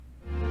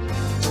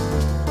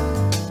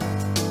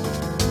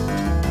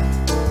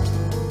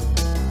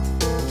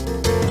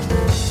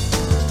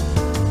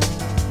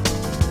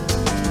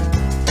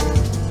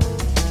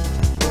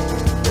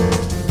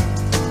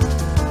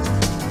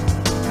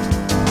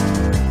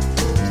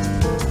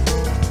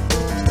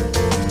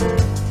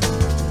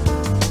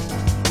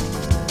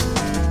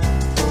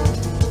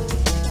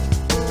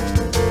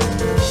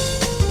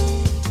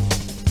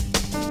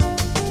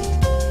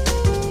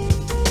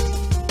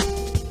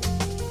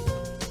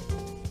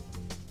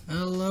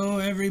Hello,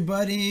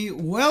 everybody.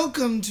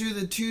 Welcome to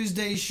the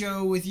Tuesday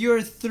show with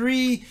your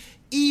three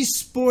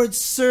esports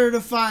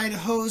certified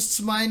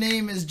hosts. My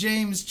name is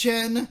James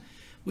Chen.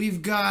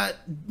 We've got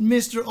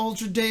Mr.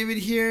 Ultra David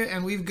here,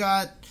 and we've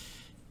got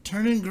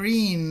Turning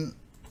Green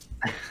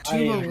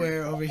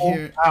Tubaware over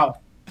here.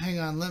 Hang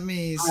on, let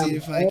me see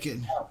if I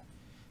can.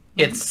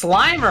 It's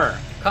Slimer.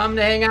 Come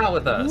to hang out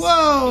with us.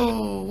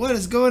 Whoa! What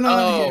is going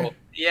on here?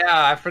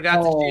 Yeah, I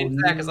forgot to change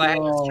that because I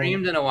haven't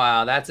streamed in a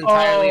while. That's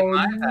entirely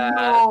my bad.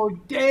 Oh,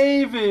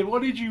 David,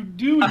 what did you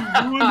do? You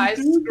ruined I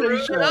the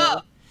screwed show. it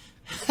up.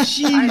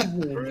 Jesus. I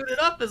screwed it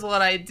up is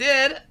what I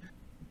did.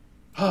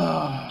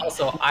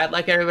 Also, I'd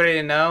like everybody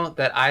to know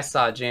that I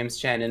saw James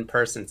Chen in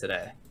person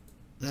today.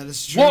 That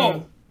is true.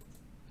 Whoa!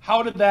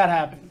 How did that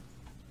happen?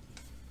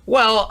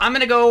 Well, I'm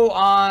going to go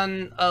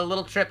on a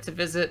little trip to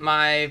visit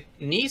my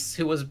niece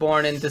who was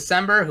born in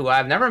December, who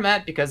I've never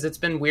met because it's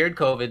been weird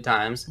COVID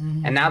times.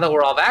 Mhm. And now that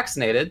we're all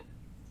vaccinated,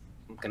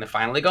 I'm going to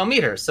finally go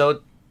meet her.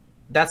 So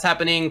that's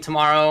happening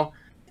tomorrow.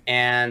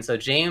 And so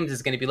James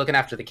is going to be looking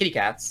after the kitty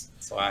cats.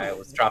 So I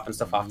was dropping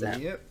stuff off to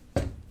him. Yep.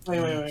 Wait.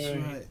 That's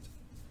right.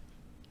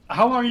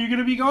 How long are you going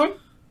to be gone?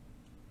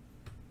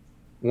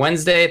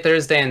 Wednesday,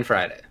 Thursday, and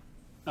Friday.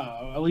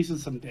 Oh, at least in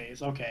some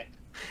days. Okay.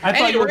 I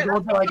thought you were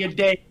going for like a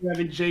day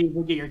having James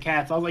look at your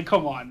cats. I was like,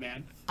 come on,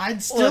 man.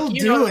 I'd still Look,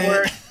 you do know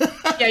it.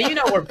 Yeah, you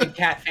know we're big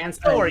cat fans.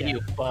 So are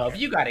you, Bub.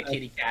 You got a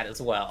kitty cat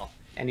as well.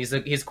 And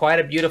he's quite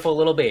a beautiful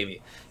little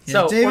baby. Yeah,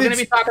 So we're going to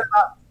David's- be talking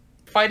about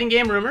fighting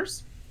game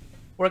rumors.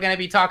 We're going to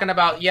be talking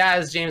about,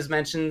 as James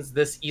mentions,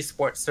 this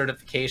esports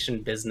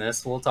certification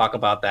business. We'll talk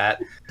about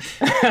that.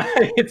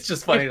 It's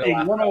just funny to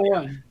laugh.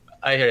 101.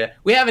 I hear you.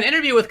 We have an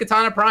interview with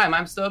Katana Prime.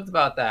 I'm stoked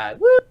about that.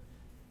 Woo!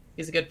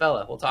 He's a good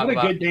fella. We'll talk What a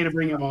about good day to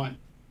bring him on.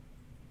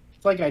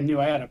 It's like I knew.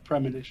 I had a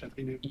premonition.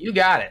 I knew. You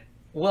got it.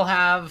 We'll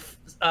have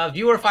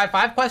viewer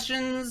 5-5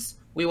 questions.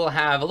 We will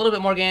have a little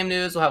bit more game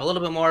news. We'll have a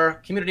little bit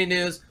more community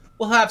news.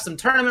 We'll have some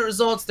tournament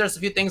results. There's a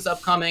few things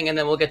upcoming, and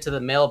then we'll get to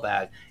the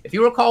mailbag. If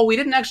you recall, we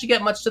didn't actually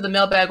get much to the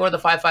mailbag or the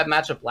 5-5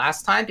 matchup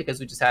last time because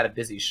we just had a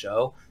busy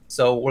show.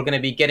 So we're going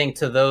to be getting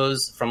to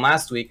those from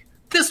last week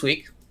this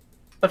week.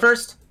 But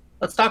first,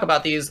 let's talk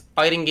about these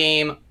fighting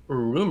game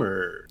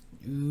rumors.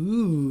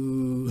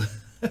 Ooh.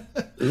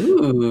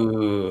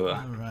 Ooh.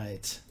 All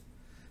right.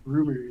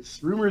 Rumors.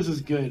 Rumors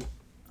is good.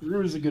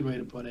 Rumors is a good way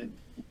to put it.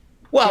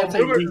 Well, Can't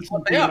say rumors leaks is what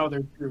until they you are. know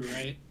they're true,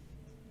 right?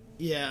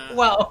 Yeah.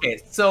 Well, okay,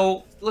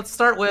 so let's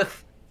start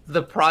with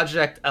the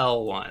Project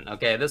L one.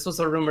 Okay, this was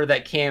a rumor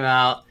that came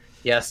out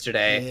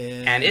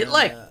yesterday, and it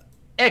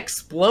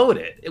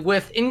exploded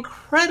with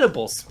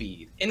incredible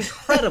speed.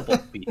 Incredible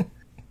speed.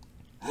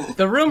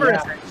 The rumor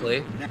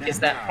essentially is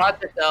that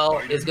Project L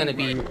is going to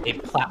be a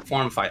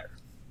platform fighter,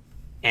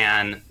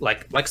 and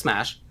like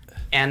Smash,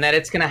 and that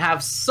it's going to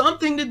have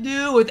something to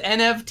do with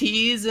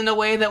NFTs in a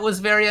way that was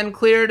very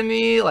unclear to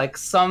me, like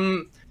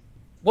some.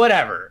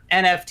 Whatever.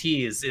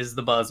 NFTs is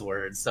the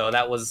buzzword. So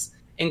that was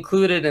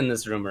included in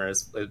this rumor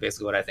is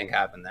basically what I think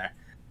happened there.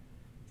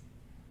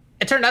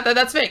 It turned out that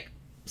that's fake.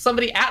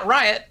 Somebody at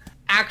Riot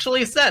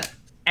actually said,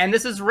 and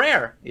this is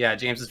rare. Yeah,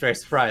 James is very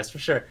surprised for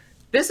sure.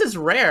 This is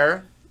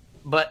rare,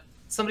 but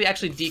somebody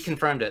actually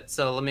deconfirmed it.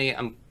 So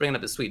I'm bringing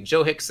up this tweet.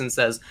 Joe Hickson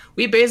says,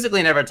 we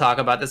basically never talk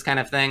about this kind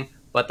of thing,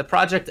 but the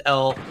Project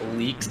L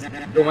leaks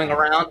going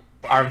around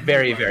are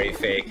very, very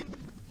fake.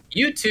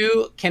 You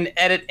too can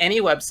edit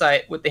any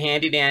website with the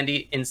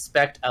handy-dandy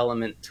Inspect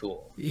Element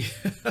tool. Yeah.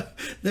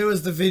 There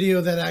was the video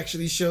that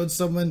actually showed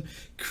someone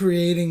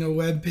creating a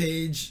web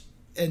page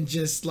and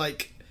just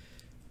like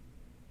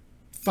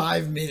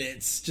 5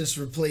 minutes, just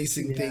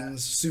replacing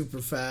things super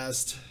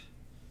fast.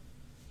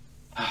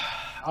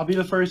 I'll be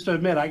the first to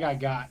admit I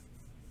got.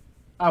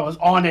 I was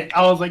on it.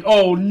 I was like,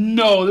 oh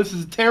no, this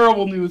is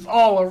terrible news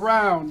all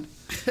around.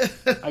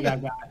 I got.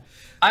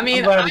 I mean,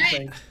 I'm glad it's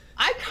fake.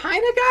 I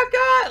kind of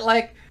got.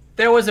 Like,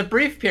 there was a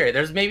brief period.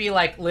 There's maybe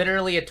like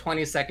literally a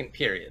 20-second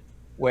period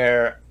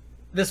where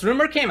this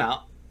rumor came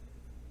out,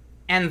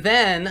 and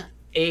then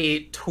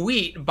a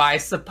tweet by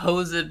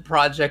supposed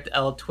Project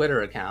L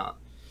Twitter account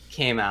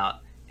came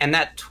out. And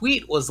that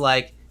tweet was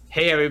like,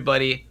 hey,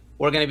 everybody,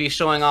 we're going to be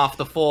showing off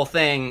the full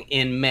thing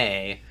in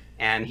May,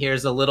 and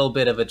here's a little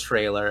bit of a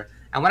trailer.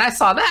 And when I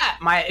saw that,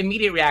 my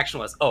immediate reaction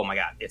was, oh my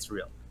God, it's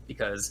real.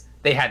 Because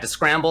they had to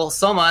scramble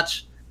so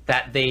much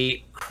that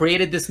they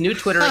created this new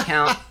Twitter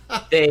account.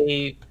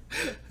 They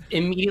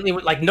immediately,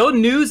 like, no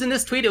news in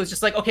this tweet. It was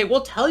just like, okay,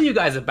 we'll tell you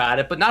guys about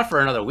it, but not for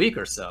another week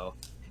or so.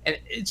 And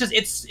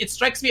it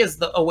strikes me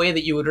as a way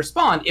that you would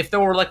respond if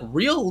there were like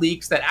real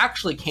leaks that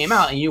actually came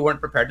out and you weren't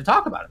prepared to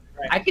talk about it.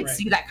 Right, I could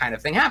see that kind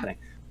of thing happening.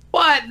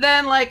 But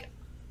then, like,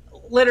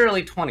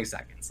 literally 20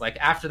 seconds. Like,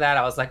 after that,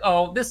 I was like,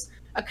 oh, this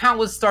account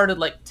was started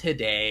like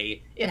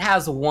today. It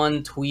has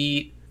one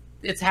tweet.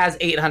 It has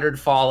 800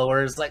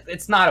 followers. Like,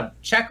 it's not a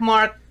check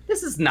mark.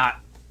 This is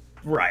not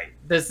right.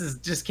 This is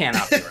just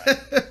cannot be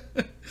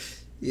right.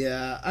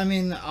 Yeah, I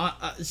mean,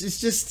 it's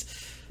just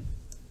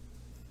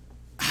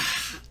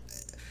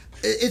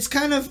it's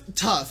kind of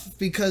tough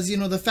because, you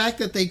know, the fact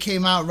that they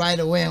came out right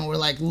away and were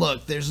like,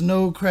 look, there's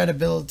no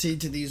credibility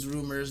to these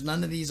rumors.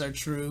 None of these are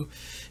true.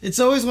 It's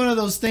always one of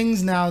those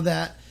things now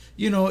that,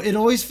 you know, it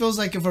always feels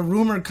like if a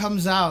rumor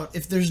comes out,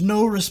 if there's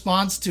no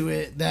response to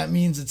it, that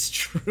means it's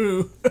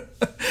true.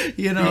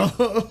 You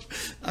know,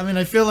 I mean,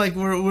 I feel like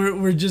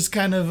we're just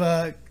kind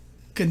of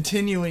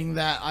continuing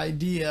that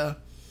idea.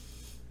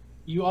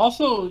 You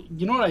also,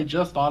 you know what I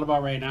just thought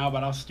about right now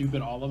about how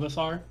stupid all of us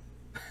are?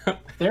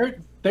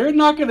 They're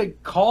not going to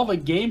call the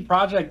game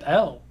Project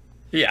L.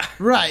 Yeah.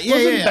 Right. Yeah.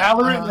 Wasn't yeah.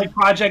 Valorant like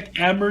Project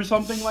M or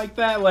something like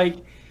that? Like,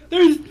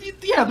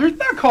 they're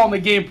not calling the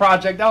game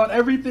Project L.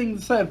 Everything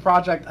said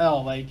Project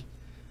L. Like,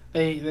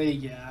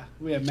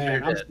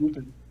 man, I'm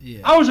stupid. Yeah.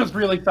 I was just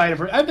really excited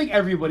I think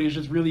everybody is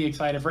just really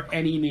excited for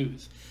any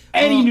news.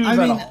 News at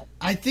all.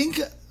 I think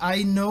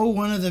I know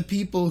one of the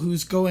people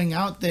who's going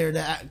out there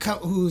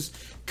who's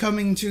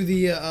coming to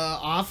the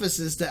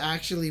offices to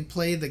actually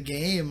play the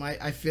game.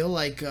 I feel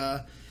like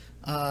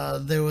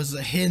there was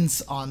a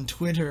hint on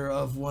Twitter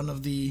of one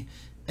of the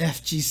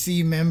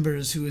FGC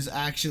members who is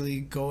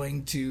actually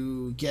going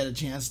to get a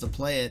chance to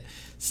play it.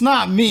 It's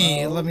not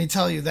me, let me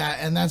tell you that,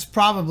 and that's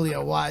probably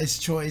a wise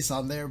choice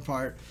on their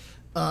part.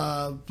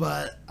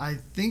 But I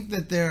think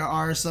that there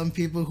are some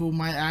people who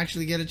might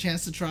actually get a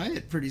chance to try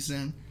it pretty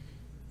soon.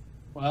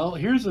 Well,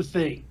 here's the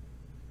thing.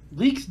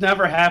 Leaks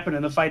never happen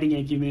in the fighting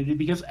game community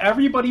because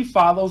everybody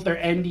follows their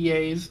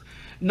NDAs.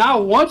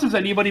 Not once has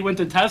anybody went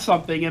to test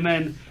something and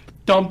then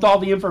dumped all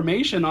the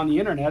information on the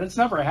internet. It's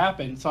never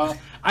happened. So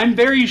I'm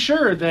very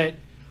sure that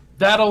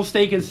that'll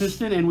stay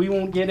consistent and we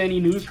won't get any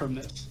news from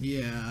this.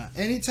 Yeah.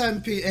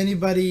 Anytime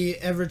anybody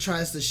ever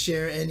tries to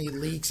share any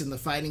leaks in the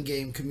fighting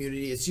game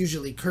community, it's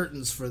usually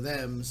curtains for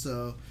them.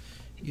 So,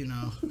 you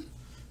know.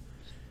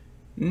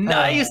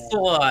 Nice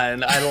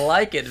one. I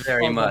like it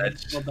very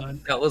much. Well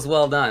done. That was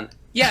well done.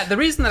 Yeah, the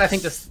reason that I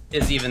think this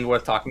is even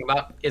worth talking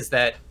about is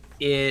that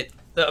a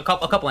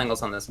couple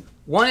angles on this.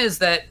 One is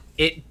that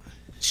it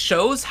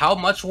shows how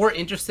much we're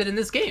interested in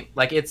this game.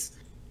 Like it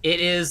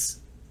is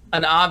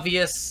an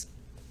obvious,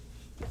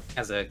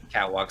 as a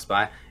cat walks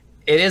by,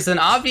 it is an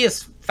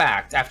obvious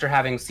fact after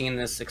having seen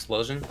this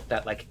explosion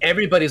that like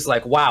everybody's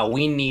like, wow,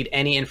 we need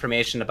any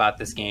information about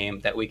this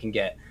game that we can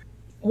get.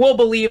 We'll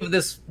believe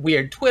this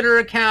weird Twitter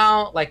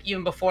account. Like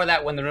even before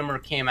that, when the rumor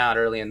came out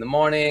early in the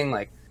morning,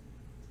 like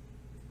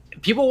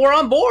people were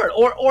on board,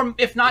 or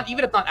if not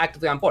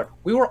actively on board,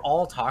 we were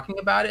all talking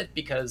about it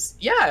because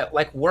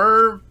like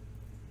we're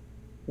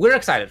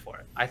excited for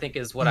it. I think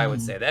is what I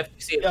would say. The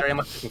FGC is very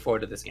much looking forward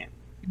to this game.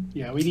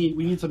 Yeah, we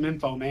need some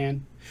info,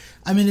 man.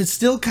 I mean, it's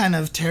still kind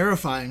of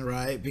terrifying,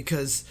 right?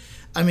 Because,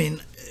 I mean,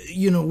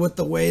 you know, with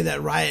the way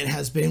that Riot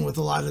has been with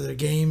a lot of their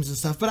games and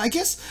stuff. But I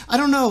guess, I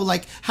don't know,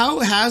 like, how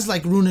has,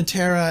 like,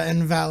 Runeterra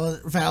and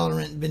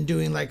Valorant been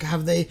doing? Like,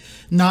 have they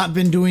not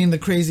been doing the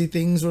crazy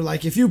things where,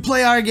 like, if you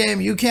play our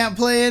game, you can't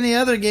play any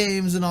other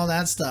games and all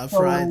that stuff,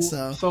 right?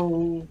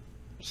 So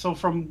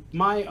from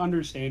my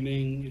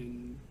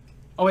understanding...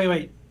 Oh,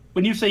 wait.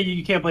 When you say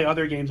you can't play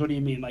other games, what do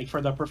you mean? Like for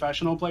the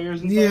professional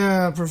players and stuff?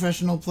 Yeah,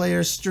 professional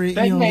players, street.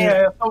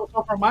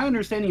 So from my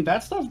understanding,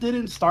 that stuff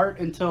didn't start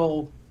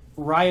until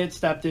Riot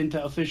stepped in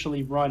to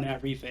officially run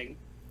everything.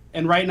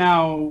 And right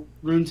now,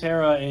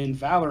 Runeterra and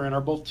Valorant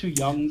are both too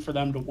young for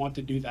them to want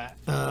to do that.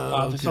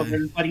 Okay. So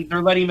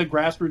they're letting the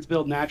grassroots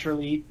build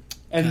naturally.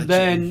 And Gotcha.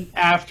 then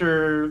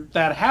after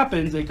that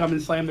happens, they come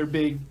and slam their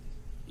big,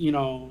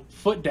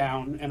 foot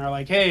down and are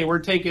like, hey, we're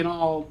taking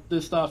all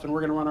this stuff and we're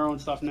going to run our own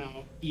stuff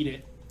now. Eat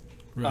it.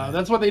 Right.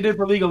 That's what they did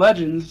for League of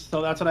Legends,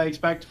 so that's what I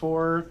expect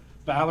for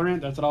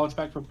Valorant. That's what I'll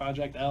expect for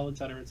Project L, et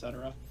cetera, et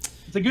cetera.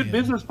 It's a good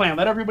business plan.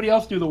 Let everybody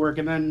else do the work,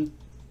 and then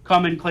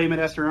come and claim it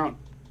as your own.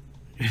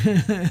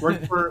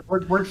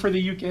 Work for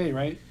the UK,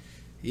 right?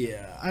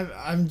 Yeah,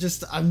 I'm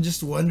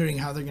just wondering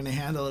how they're gonna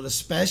handle it,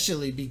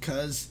 especially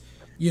because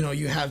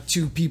you have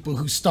two people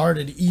who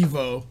started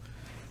Evo,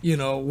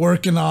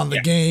 working on the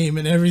game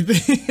and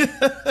everything.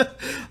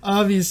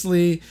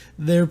 Obviously,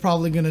 they're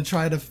probably gonna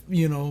try to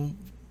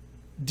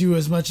do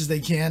as much as they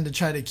can to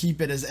try to keep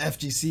it as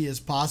FGC as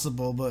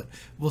possible, but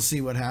we'll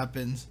see what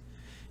happens.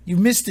 You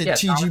missed it,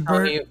 TG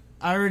Burt.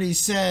 I already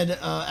said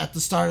at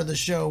the start of the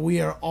show, we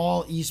are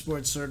all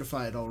esports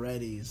certified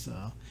already.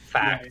 So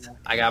fact,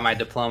 I got my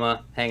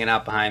diploma hanging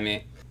out behind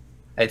me.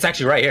 It's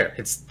actually right here.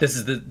 This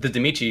is the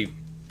Demichi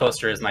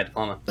poster is my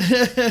diploma.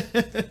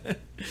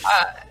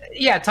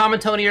 Tom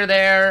and Tony are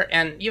there,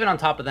 and even on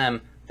top of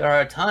them, there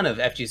are a ton of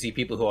FGC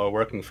people who are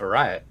working for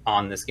Riot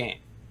on this game.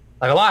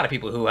 Like a lot of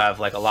people who have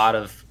like a lot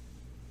of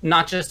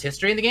not just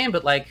history in the game,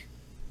 but like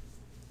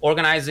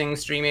organizing,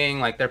 streaming.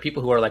 Like there are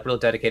people who are like real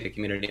dedicated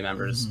community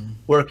members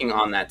working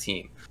on that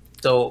team.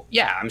 So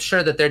yeah, I'm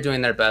sure that they're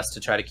doing their best to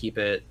try to keep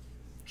it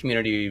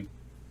community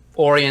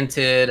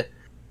oriented.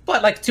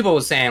 But like Tubo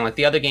was saying, like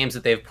the other games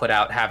that they've put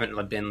out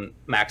haven't been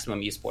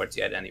maximum esports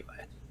yet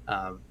anyway.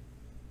 I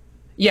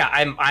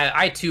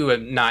too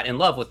am not in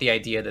love with the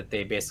idea that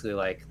they basically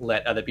like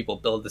let other people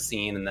build the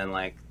scene and then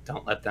like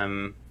don't let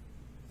them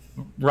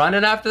run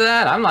it after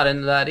that. I'm not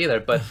into that either.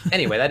 But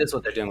anyway, that is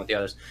what they're doing with the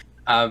others.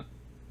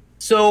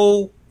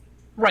 So,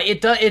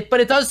 right, but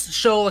it does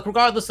show, like,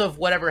 regardless of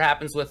whatever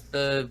happens with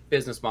the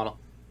business model,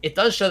 it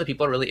does show that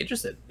people are really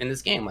interested in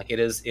this game. Like, it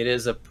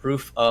is a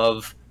proof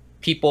of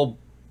people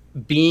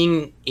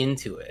being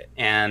into it.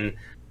 And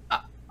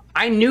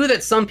I knew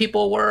that some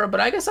people were,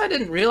 but I guess I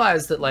didn't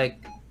realize that,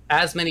 like,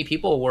 as many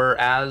people were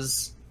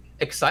as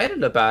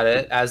excited about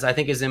it as I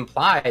think is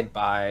implied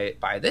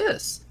by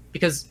this.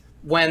 Because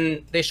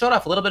when they showed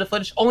off a little bit of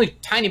footage, only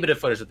tiny bit of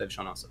footage that they've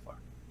shown off so far,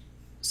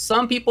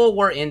 some people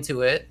were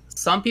into it.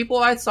 Some people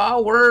I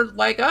saw were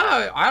like,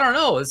 oh, I don't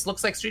know, this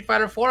looks like Street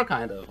Fighter 4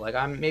 kind of. Like,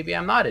 I'm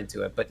not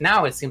into it. But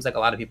now it seems like a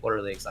lot of people are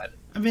really excited.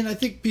 I mean, I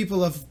think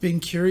people have been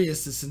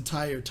curious this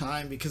entire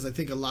time because I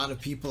think a lot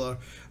of people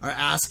are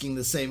asking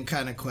the same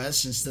kind of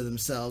questions to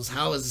themselves.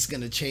 How is this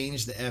going to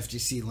change the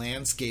FGC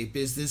landscape?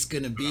 Is this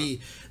going to be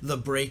the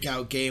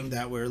breakout game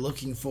that we're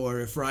looking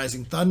for? If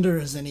Rising Thunder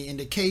is any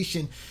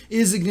indication,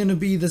 is it going to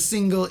be the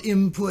single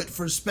input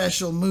for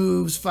special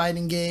moves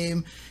fighting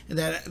game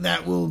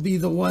that will be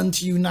the one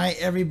to unite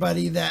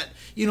everybody that,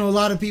 you know, a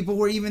lot of people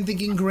were even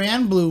thinking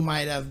Grand Blue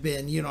might have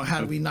been, you know,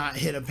 had we not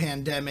hit a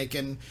pandemic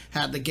and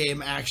had the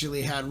game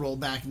actually had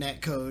rollback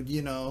netcode,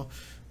 you know,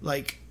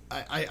 like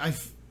I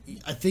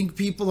think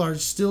people are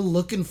still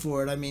looking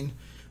for it. I mean,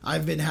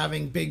 I've been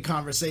having big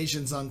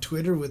conversations on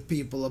Twitter with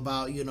people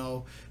about, you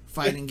know,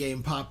 fighting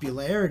game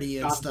popularity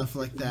and stuff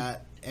like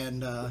that.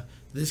 And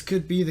this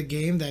could be the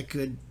game that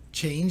could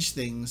change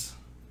things.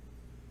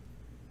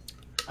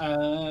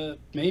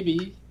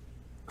 Maybe.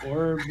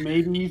 Or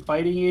maybe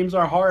fighting games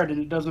are hard and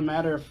it doesn't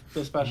matter if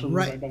the special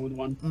moves are done with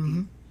one.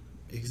 Mm-hmm.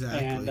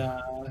 Exactly.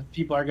 And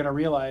people are going to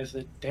realize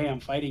that, damn,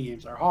 fighting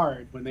games are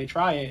hard when they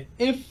try it,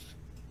 if,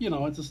 you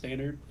know, it's a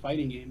standard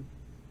fighting game.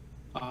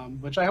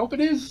 Which I hope it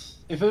is.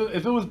 If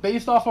it was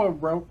based off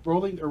of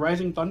Rolling or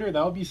Rising Thunder,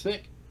 that would be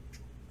sick.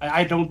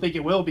 I don't think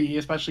it will be,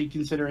 especially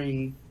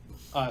considering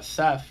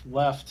Seth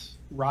left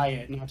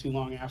Riot not too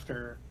long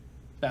after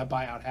that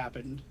buyout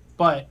happened.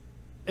 But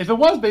if it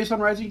was based on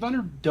Rising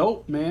Thunder,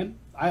 dope, man.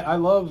 I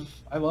love.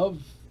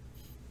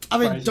 I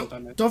mean,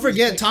 don't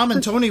forget, Tom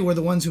and Tony were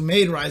the ones who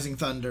made Rising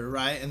Thunder,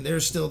 right? And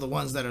they're still the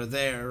ones that are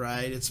there,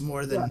 right? It's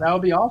more than... Yeah, that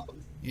would be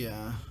awesome.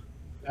 Yeah.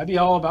 I'd be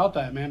all about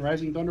that, man.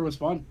 Rising Thunder was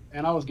fun,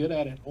 and I was good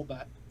at it. Hold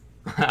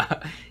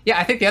that. Yeah,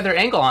 I think the other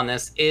angle on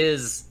this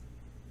is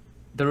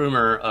the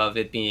rumor of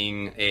it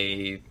being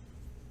a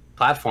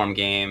platform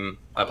game,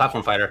 a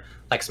platform fighter,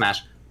 like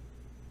Smash.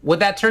 Would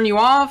that turn you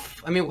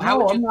off? I mean, how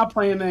would you... I'm not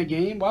playing that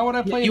game. Why would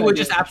I play You would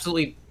just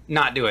absolutely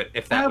not do it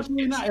if that was the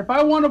case. Not. If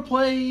I want to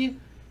play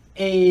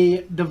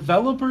a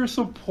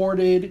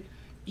developer-supported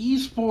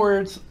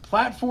esports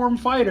platform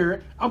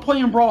fighter, I'm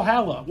playing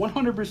Brawlhalla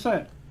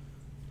 100%.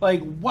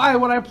 Like, why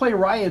would I play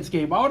Riot's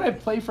game? Why would I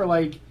play for,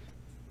 like,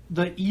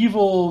 the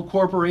evil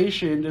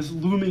corporation just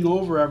looming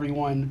over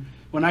everyone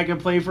when I could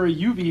play for a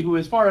Yubi who,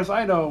 as far as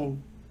I know,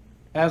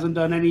 hasn't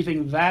done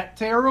anything that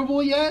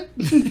terrible yet?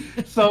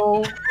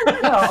 So,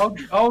 yeah,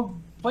 I'll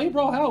play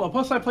Brawlhalla.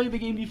 Plus, I played the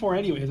game before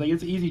anyways. Like,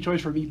 it's an easy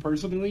choice for me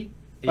personally.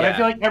 But I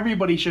feel like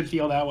everybody should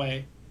feel that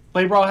way.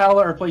 Play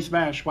Brawlhalla or play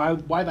Smash.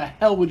 Why the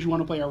hell would you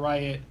want to play a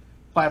Riot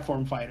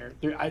platform fighter?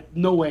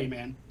 No way,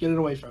 man. Get it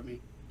away from me.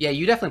 Yeah,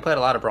 you definitely played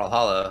a lot of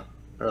Brawlhalla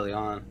early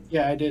on.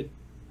 Yeah, I did.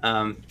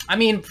 I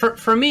mean,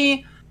 for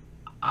me,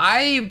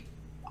 I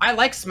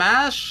like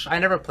Smash. I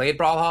never played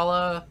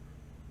Brawlhalla,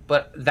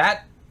 but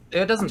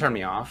it doesn't turn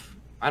me off.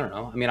 I don't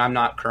know. I mean, I'm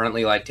not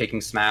currently like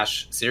taking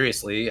Smash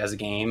seriously as a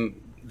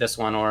game, this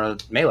one or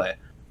Melee.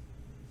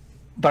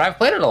 But I've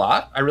played it a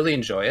lot. I really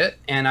enjoy it,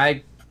 and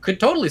I could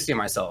totally see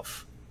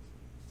myself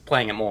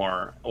playing it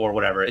more or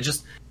whatever. It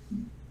just,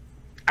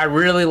 I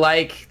really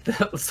like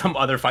some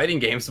other fighting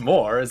games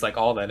more, is like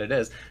all that it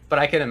is. But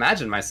I can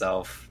imagine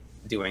myself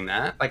doing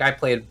that. Like, I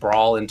played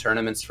Brawl in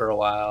tournaments for a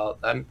while.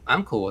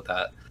 I'm cool with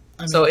that.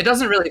 So it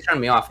doesn't really turn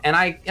me off. And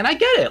I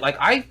get it.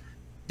 Like,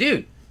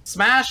 dude,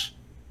 Smash,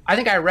 I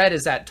think I read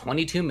is at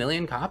 22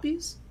 million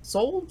copies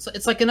sold. So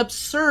it's like an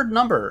absurd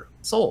number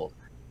sold.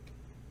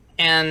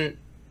 And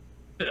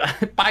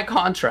by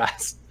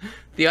contrast,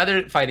 the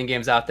other fighting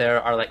games out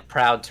there are like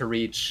proud to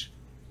reach.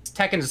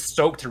 Tekken is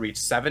stoked to reach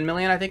 7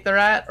 million. I think they're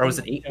at, or was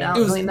it 8 now?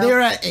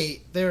 They're at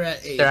 8. They're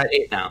at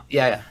 8 now.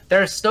 Yeah.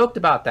 They're stoked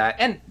about that,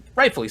 and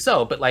rightfully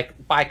so. But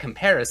like by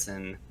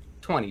comparison,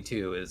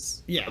 22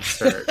 is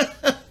absurd.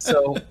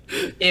 So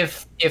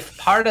if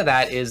part of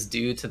that is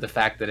due to the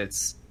fact that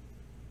it's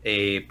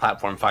a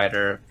platform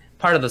fighter,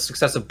 part of the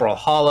success of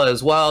Brawlhalla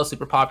as well,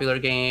 super popular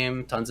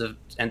game, tons of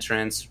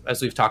entrants,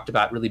 as we've talked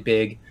about, really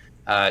big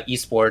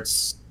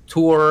esports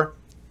tour.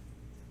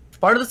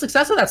 Part of the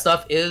success of that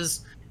stuff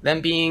is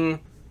them being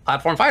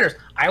platform fighters.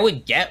 I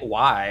would get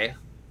why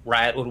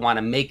Riot would want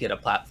to make it a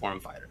platform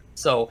fighter.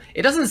 So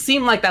it doesn't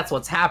seem like that's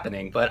what's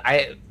happening, but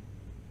I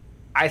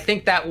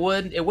think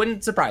it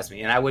wouldn't surprise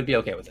me, and I would be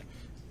okay with it.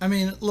 I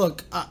mean,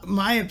 look,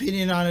 my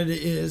opinion on it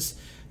is,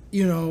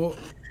 you know,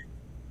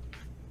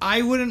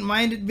 I wouldn't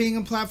mind it being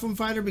a platform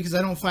fighter because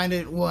I don't find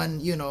it, one,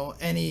 you know,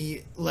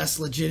 any less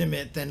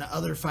legitimate than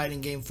other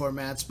fighting game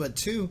formats, but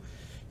two,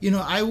 you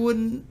know, I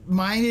wouldn't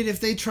mind it if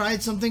they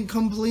tried something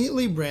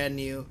completely brand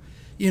new.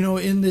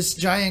 in this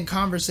giant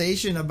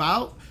conversation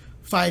about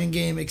fighting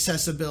game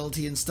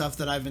accessibility and stuff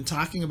that I've been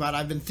talking about,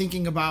 I've been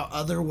thinking about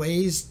other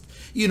ways.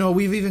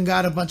 We've even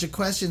got a bunch of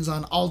questions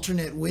on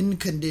alternate win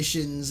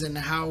conditions and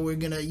how we're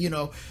going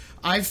to,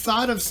 I've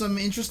thought of some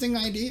interesting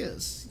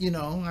ideas.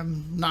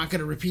 I'm not going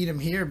to repeat them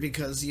here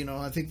because,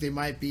 I think they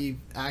might be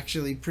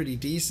actually pretty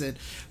decent.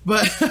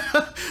 But,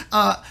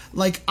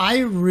 I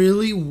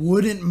really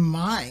wouldn't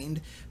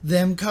mind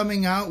them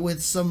coming out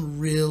with some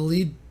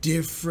really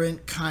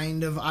different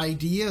kind of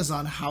ideas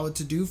on how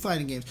to do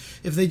fighting games.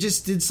 If they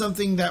just did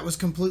something that was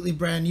completely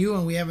brand new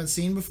and we haven't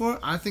seen before,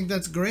 I think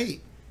that's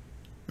great.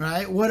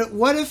 Right?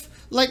 What if,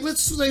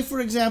 let's say, for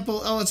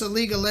example, it's a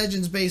League of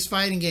Legends based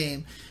fighting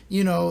game.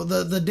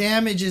 The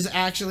damage is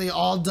actually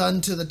all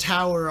done to the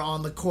tower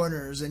on the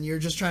corners, and you're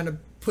just trying to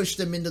push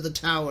them into the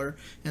tower,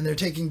 and they're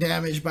taking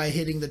damage by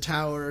hitting the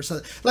tower or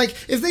something.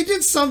 If they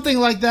did something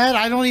like that,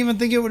 I don't even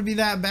think it would be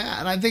that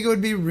bad. I think it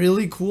would be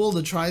really cool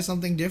to try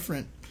something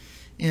different.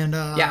 And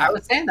I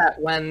was saying that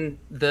when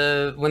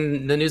the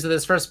news of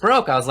this first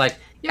broke, I was like,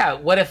 yeah,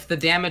 what if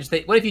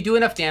you do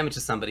enough damage to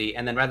somebody,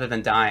 and then rather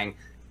than dying,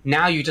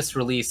 now you just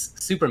release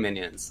super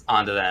minions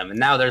onto them, and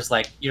now there's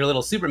your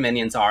little super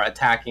minions are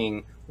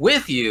attacking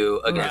with you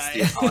against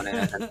the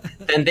opponent. And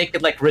then they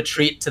could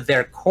retreat to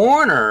their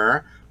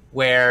corner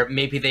where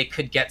maybe they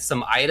could get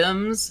some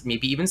items,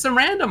 maybe even some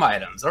random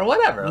items or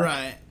whatever.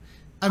 Right.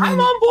 I'm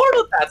on board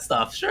with that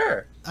stuff,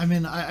 sure.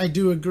 I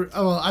do agree.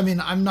 Well,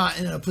 I'm not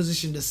in a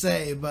position to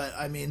say, but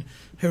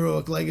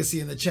Heroic Legacy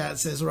in the chat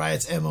says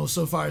Riot's MO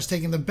so far is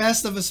taking the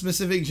best of a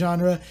specific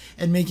genre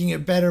and making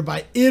it better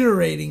by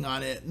iterating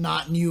on it,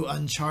 not new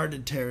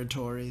uncharted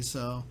territory.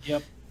 So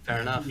yep,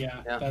 fair enough.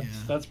 Yeah,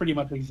 that's pretty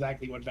much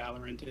exactly what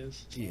Valorant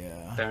is.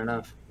 Yeah, fair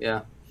enough.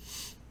 Yeah.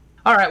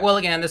 All right. Well,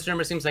 again, this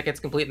rumor seems like it's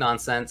complete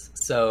nonsense.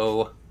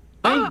 So,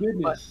 thank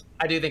goodness.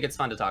 I do think it's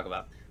fun to talk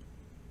about.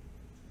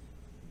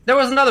 There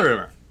was another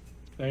rumor.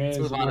 Let's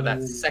move on to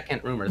that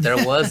second rumor.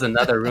 There was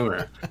another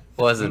rumor,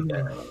 wasn't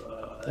there?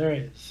 There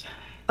is.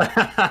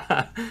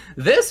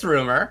 This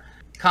rumor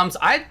comes...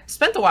 I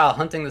spent a while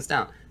hunting this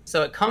down.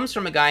 So it comes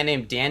from a guy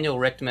named Daniel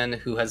Richtman,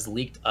 who has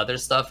leaked other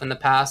stuff in the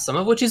past, some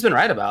of which he's been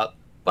right about,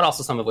 but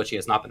also some of which he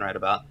has not been right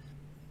about.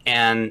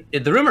 And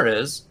the rumor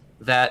is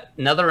that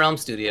NetherRealm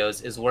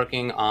Studios is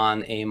working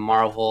on a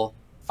Marvel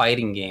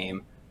fighting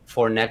game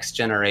for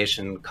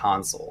next-generation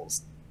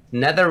consoles.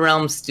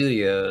 NetherRealm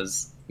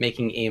Studios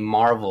making a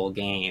Marvel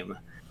game,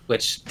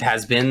 which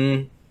has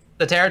been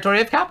the territory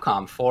of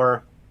Capcom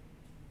for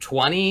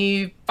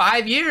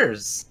 25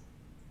 years.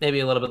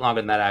 Maybe a little bit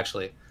longer than that,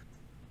 actually.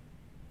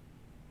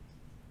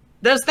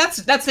 That's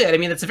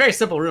it. It's a very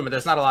simple rumor.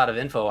 There's not a lot of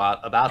info out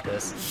about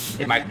this.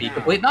 It might be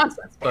complete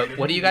nonsense, but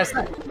what do you guys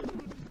think?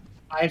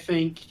 I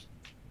think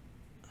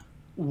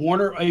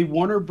a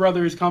Warner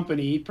Brothers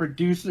company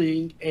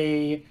producing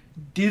a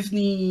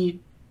Disney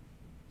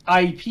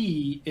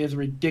IP is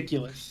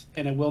ridiculous,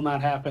 and it will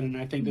not happen, and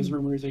I think this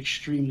rumor is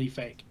extremely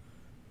fake.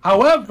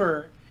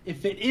 However,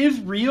 if it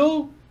is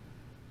real,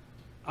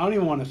 I don't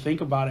even want to think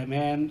about it,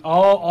 man.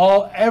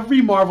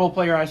 Every Marvel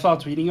player I saw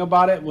tweeting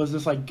about it was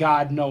just like,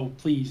 God, no,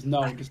 please,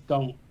 no, just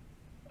don't,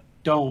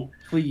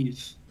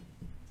 please.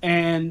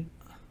 And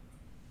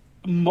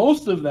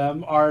most of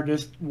them are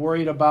just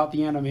worried about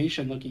the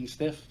animation looking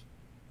stiff.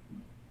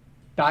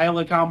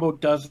 Dial-A combo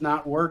does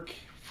not work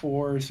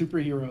for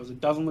superheroes.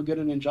 It doesn't look good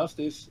in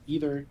Injustice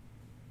either.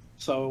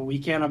 So we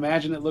can't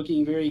imagine it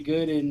looking very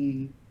good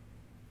in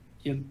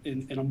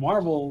a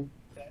Marvel.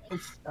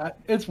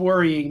 It's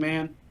worrying,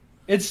 man.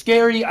 It's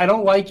scary. I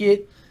don't like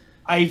it.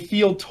 I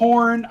feel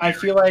torn. I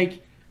feel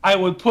like I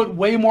would put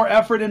way more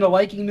effort into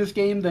liking this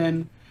game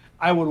than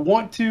I would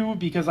want to,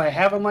 because I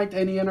haven't liked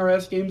any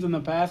NRS games in the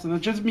past, and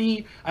it's just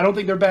me. I don't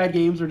think they're bad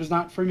games. They're just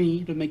not for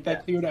me, to make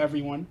that clear to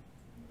everyone.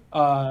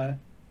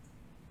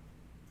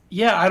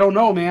 Yeah, I don't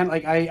know, man.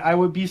 I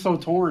would be so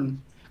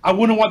torn. I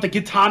wouldn't want the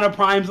Katana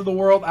Primes of the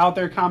world out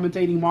there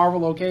commentating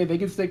Marvel. Okay, they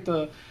can stick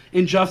to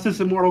Injustice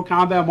and Mortal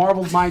Kombat.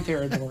 Marvel's my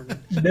territory.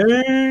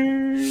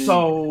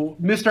 So,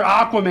 Mr.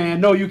 Aquaman,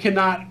 no, you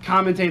cannot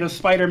commentate a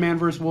Spider-Man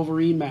versus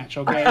Wolverine match,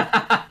 okay?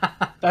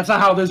 That's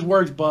not how this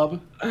works, bub.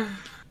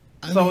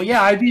 So,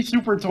 yeah, I'd be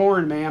super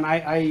torn, man.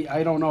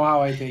 I don't know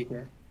how I take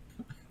it.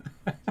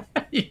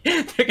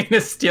 They're going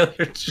to steal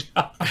your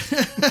job.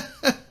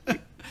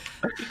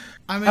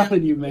 I'm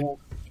telling you, man.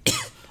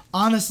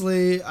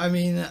 Honestly, how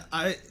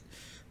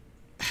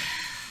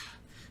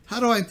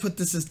do I put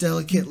this as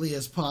delicately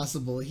as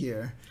possible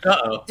here?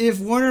 Uh-oh. If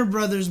Warner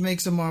Brothers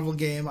makes a Marvel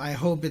game, I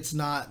hope it's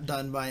not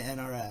done by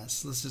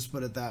NRS. Let's just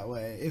put it that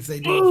way. If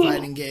they do a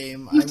fighting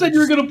game... You said you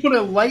were going to put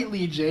it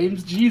lightly,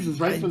 James. Jesus,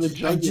 right for the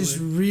jugular. I just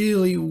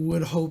really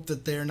would hope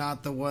that they're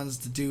not the ones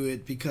to do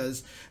it,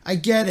 because I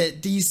get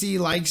it. DC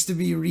likes to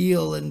be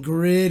real and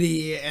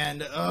gritty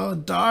and,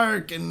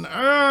 dark and,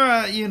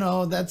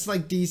 that's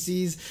like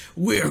DC's,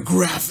 we're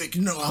graphic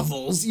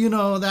novels,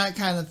 that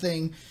kind of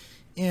thing.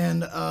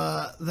 And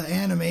the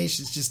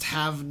animations just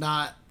have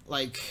not,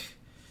 I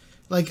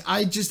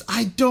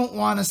don't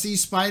want to see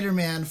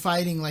Spider-Man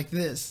fighting like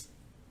this.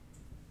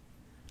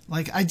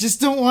 Like, I just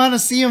don't want to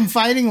see him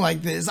fighting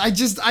like this. I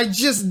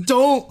just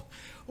don't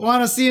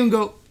want to see him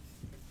go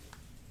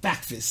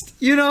back fist.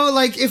 You know,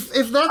 like if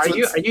that's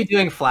are you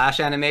doing Flash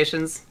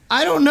animations?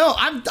 I don't know.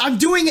 I'm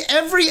doing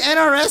every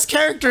NRS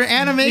character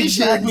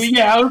animation. Exactly.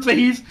 Yeah, I would say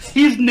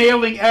he's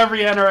nailing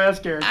every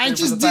NRS character. I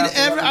just did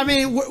every. I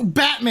mean,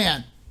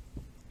 Batman.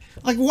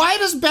 Like, why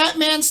does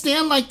Batman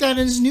stand like that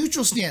in his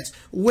neutral stance?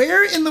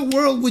 Where in the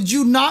world would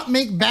you not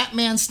make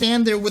Batman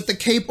stand there with the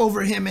cape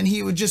over him and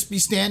he would just be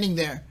standing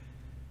there?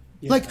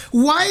 Yeah. Like,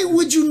 why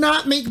would you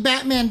not make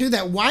Batman do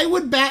that? Why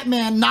would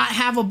Batman not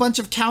have a bunch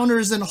of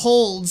counters and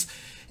holds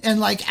and,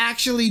 like,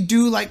 actually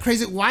do, like,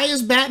 crazy? Why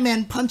is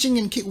Batman punching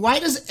and kick? Why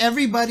does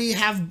everybody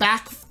have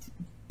back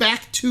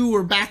 2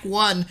 or back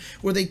 1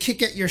 where they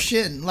kick at your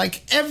shin?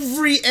 Like,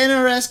 every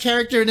NRS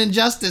character in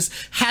Injustice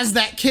has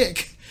that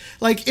kick.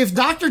 Like, if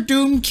Dr.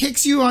 Doom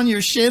kicks you on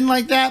your shin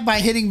like that by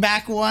hitting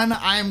back 1,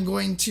 I'm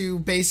going to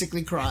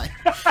basically cry.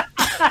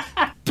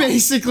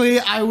 Basically,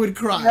 I would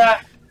cry.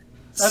 Yeah,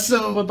 that's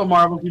what the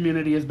Marvel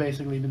community has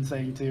basically been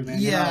saying too, man.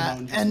 Yeah,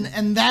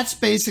 and that's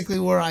basically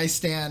where I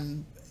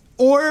stand.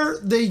 Or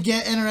they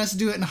get NRS to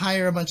do it and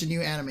hire a bunch of new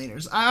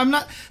animators. I'm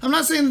not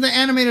saying that the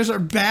animators are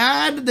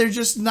bad. They're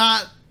just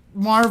not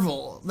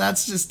Marvel.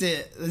 That's just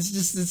it. It's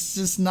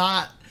just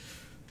not.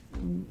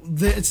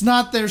 It's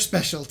not their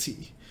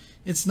specialty.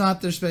 It's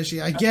not their specialty.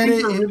 I get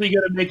it. They're really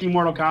good at making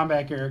Mortal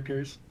Kombat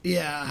characters.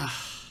 Yeah.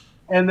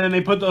 And then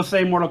they put those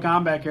same Mortal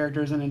Kombat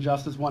characters in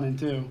Injustice 1 and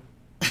 2.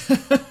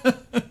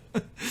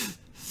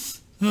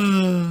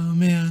 Oh,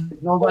 man.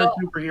 Those are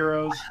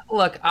superheroes.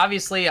 Look,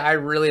 obviously, I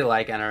really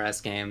like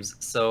NRS games,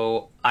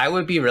 so I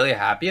would be really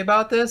happy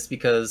about this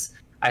because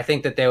I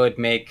think that they would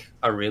make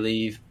a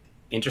really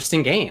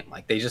interesting game.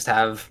 Like, they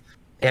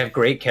have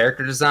great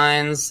character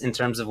designs in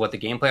terms of what the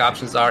gameplay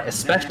options are,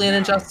 especially in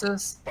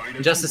Injustice.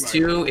 Injustice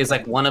 2 is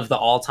like one of the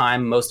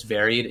all-time most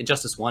varied,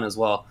 Injustice 1 as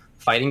well,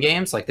 fighting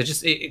games. Like, there's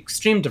just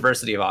extreme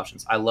diversity of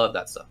options. I love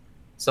that stuff.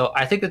 So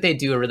I think that they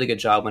do a really good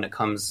job when it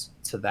comes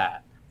to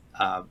that.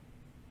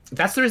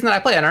 That's the reason that I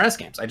play NRS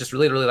games. I just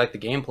really, really like the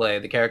gameplay.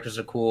 The characters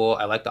are cool.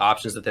 I like the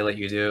options that they let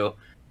you do.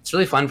 It's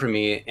really fun for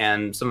me,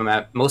 and some of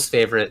my most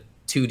favorite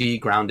 2D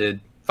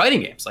grounded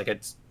fighting games. Like,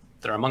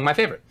 they're among my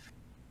favorite.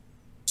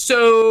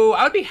 So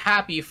I would be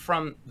happy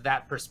from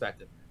that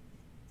perspective.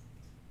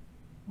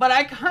 But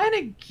I kind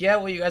of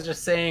get what you guys are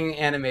saying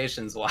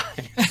animations-wise.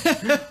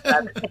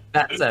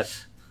 that said,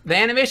 the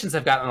animations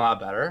have gotten a lot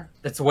better.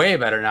 It's way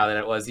better now than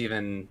it was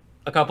even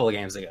a couple of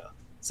games ago.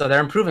 So they're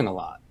improving a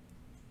lot.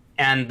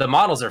 And the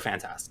models are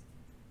fantastic.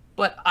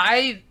 But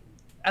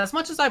as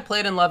much as I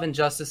played and love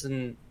Injustice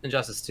and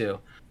Injustice 2,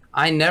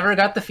 I never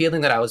got the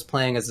feeling that I was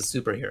playing as a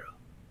superhero.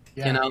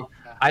 Yeah. You know?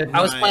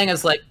 I was playing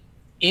as, like,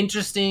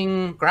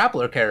 interesting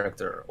grappler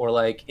character or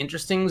like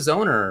interesting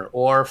zoner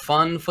or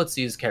fun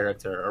footsies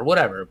character or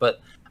whatever,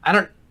 but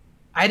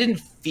I didn't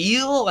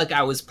feel like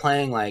I was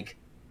playing like,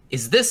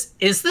 is this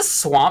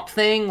Swamp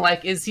Thing?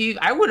 Like,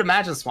 I would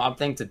imagine Swamp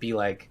Thing to be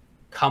like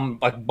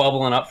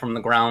bubbling up from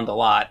the ground a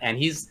lot, and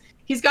he's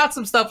got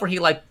some stuff where he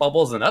like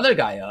bubbles another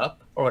guy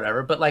up or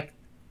whatever, but like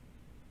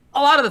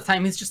a lot of the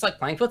time he's just like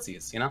playing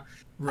footsies, you know?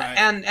 Right.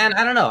 And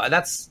I don't know,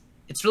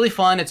 it's really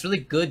fun. It's really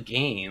good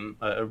game,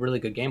 a really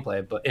good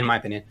gameplay. But in my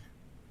opinion,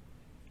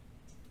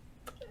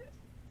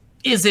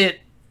 is it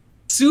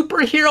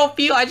superhero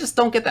feel? I just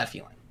don't get that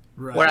feeling.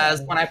 Right.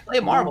 Whereas when I play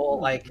Marvel,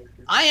 like,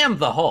 I am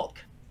the Hulk.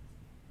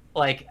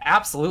 Like,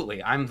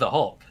 absolutely, I'm the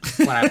Hulk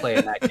when I play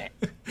in that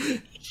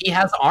game. He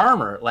has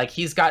armor. Like,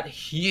 just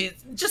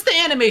the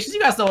animations. You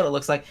guys know what it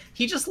looks like.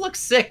 He just looks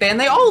sick, and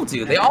they all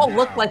do. They all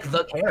look like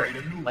the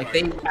character. Like,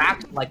 they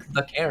act like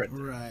the character.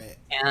 Right.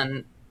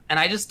 And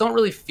I just don't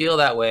really feel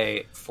that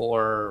way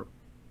for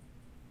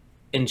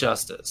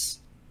Injustice.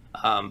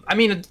 I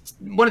mean,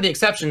 one of the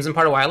exceptions and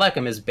part of why I like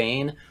him is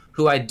Bane,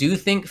 who I do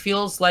think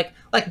feels like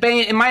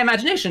Bane. In my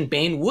imagination,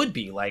 Bane would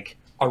be like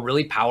a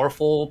really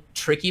powerful,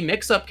 tricky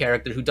mix-up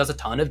character who does a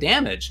ton of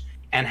damage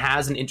and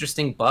has an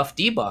interesting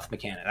buff-debuff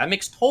mechanic. That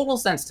makes total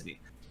sense to me.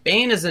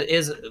 Bane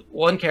is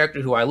one character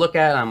who I look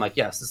at and I'm like,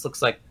 yes,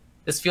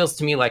 this feels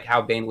to me like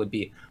how Bane would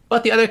be.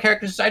 But the other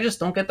characters, I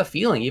just don't get the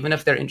feeling, even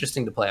if they're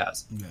interesting to play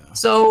as. Yeah.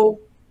 So,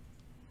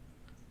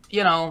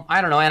 you know, I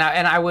don't know.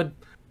 And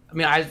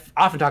I've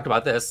often talked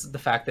about this, the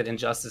fact that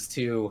Injustice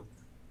 2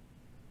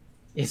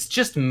 is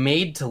just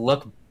made to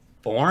look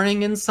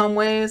boring in some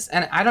ways.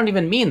 And I don't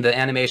even mean the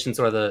animations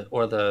or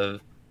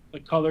the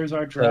colors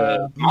are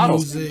drab.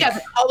 Models. Music. Yeah,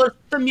 the colors,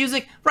 the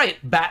music. Right.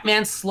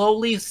 Batman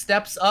slowly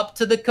steps up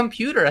to the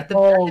computer at the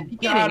beginning.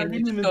 God, I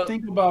didn't even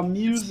think about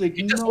music.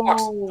 He just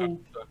walks, and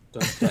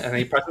then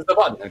he presses the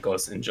button and it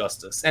goes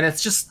Injustice. And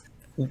it's just,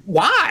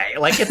 why?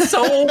 Like, it's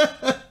so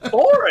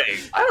boring.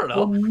 I don't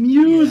know. The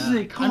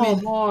music, come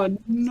on.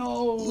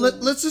 No.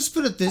 Let's just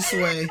put it this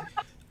way.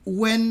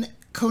 When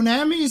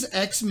Konami's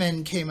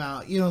X-Men came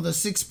out, you know, the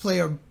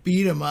 6-player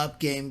beat-em-up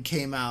game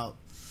came out,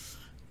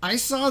 I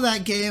saw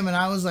that game and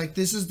I was like,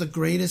 this is the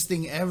greatest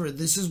thing ever.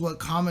 This is what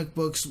comic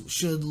books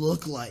should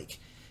look like,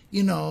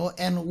 you know,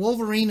 and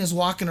Wolverine is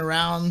walking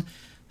around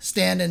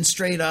standing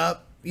straight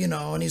up you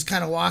know, and he's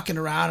kind of walking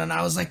around, and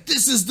I was like,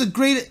 this is the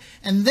greatest.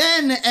 And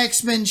then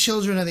X-Men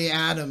Children of the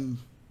Atom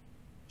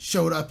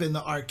showed up in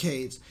the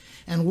arcades,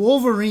 and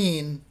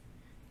Wolverine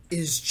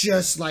is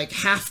just like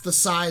half the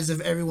size of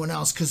everyone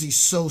else because he's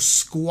so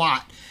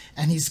squat,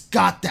 and he's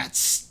got that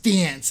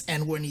stance,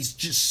 and when he's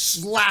just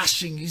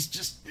slashing, he's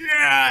just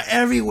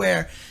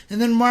everywhere. And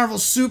then Marvel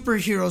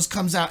Superheroes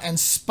comes out, and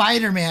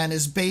Spider-Man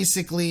is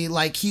basically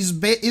like he's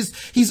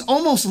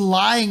almost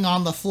lying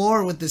on the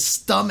floor with his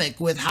stomach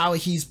with how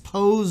he's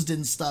posed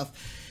and stuff.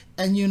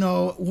 And you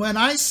know, when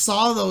I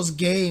saw those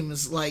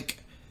games, like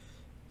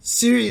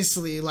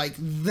seriously, like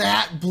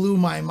that blew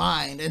my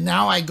mind. And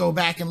now I go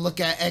back and look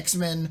at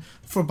X-Men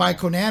by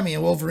Konami,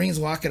 and Wolverine's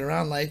walking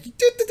around like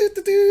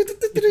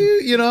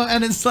you know,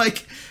 and it's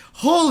like,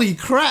 holy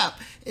crap.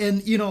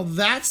 And you know,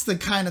 that's the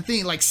kind of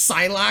thing, like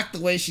Psylocke, the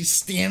way she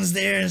stands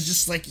there is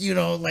just like, you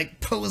know, like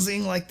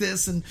posing like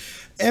this, and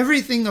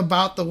everything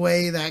about the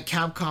way that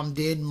Capcom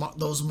did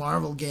those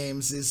Marvel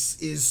games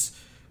is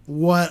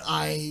what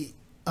I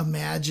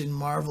imagine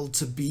Marvel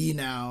to be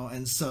now.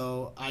 And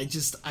so I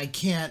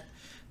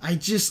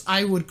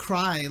would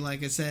cry,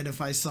 like I said,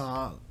 if I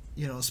saw,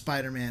 you know,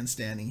 Spider-Man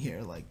standing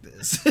here like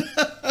this.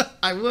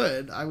 I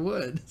would.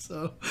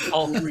 So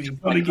also, he's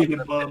like bigger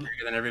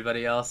than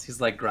everybody else.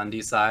 He's like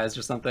Grundy sized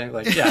or something.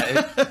 Like,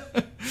 yeah,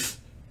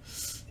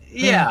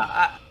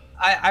 yeah.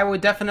 I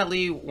would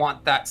definitely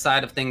want that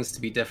side of things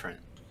to be different.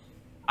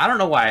 I don't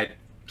know why it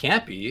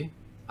can't be.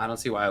 I don't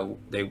see why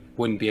they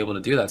wouldn't be able to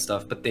do that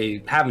stuff, but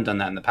they haven't done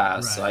that in the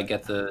past. Right. So I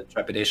get the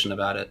trepidation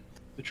about it.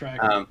 The track.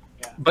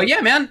 But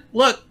yeah, man,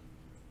 look.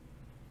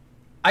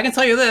 I can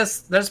tell you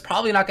this: there's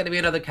probably not going to be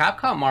another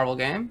Capcom Marvel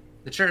game.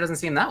 It sure doesn't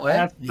seem that way.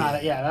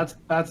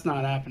 That's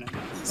not happening.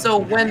 So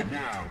when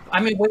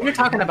you're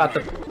talking about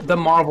the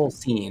Marvel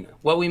scene,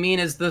 what we mean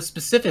is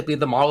specifically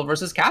the Marvel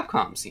versus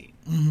Capcom scene.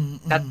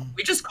 Mm-hmm, that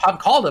we just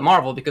called it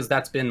Marvel because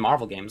that's been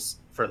Marvel games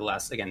for the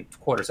last, again,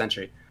 quarter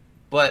century.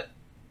 But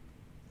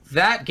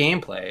that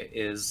gameplay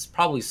is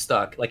probably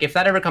stuck. Like if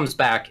that ever comes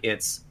back,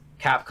 it's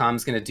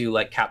Capcom's going to do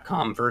like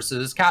Capcom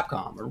versus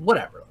Capcom or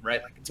whatever,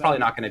 right? Like it's probably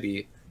not going to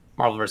be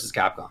Marvel versus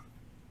Capcom.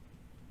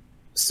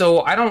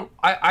 So I don't.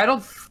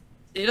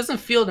 It doesn't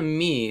feel to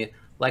me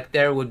like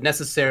there would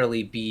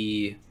necessarily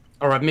be,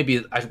 or maybe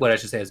what I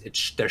should say is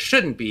there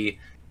shouldn't be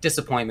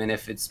disappointment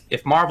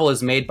if Marvel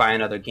is made by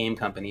another game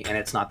company and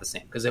it's not the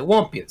same, because it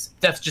won't be the same.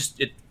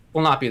 It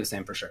will not be the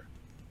same for sure.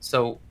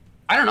 So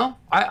I don't know.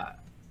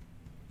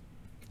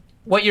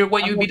 What you'd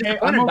be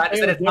disappointed about is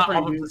that it's not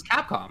Marvel versus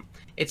Capcom.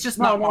 It's just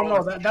not.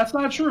 No. That's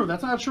not true.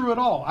 That's not true at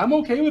all. I'm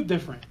okay with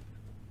different.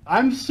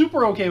 I'm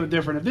super okay with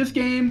different. If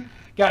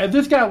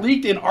this got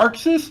leaked and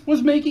ArcSys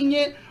was making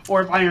it,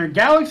 or if Iron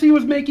Galaxy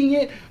was making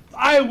it,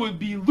 I would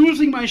be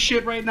losing my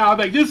shit right now. I'm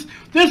like, this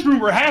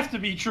rumor has to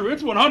be true.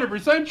 It's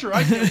 100% true.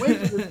 I can't wait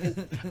for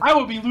this. I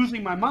would be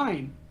losing my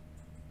mind.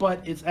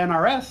 But it's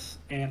NRS,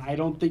 and I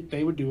don't think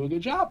they would do a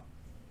good job.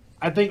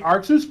 I think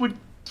ArcSys would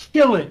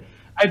kill it.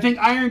 I think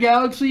Iron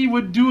Galaxy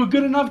would do a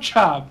good enough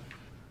job.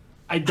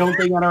 I don't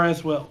think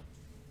NRS will.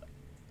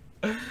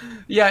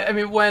 Yeah, I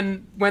mean,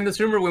 when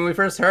we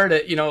first heard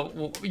it, you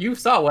know, you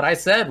saw what I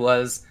said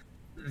was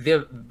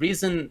the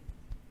reason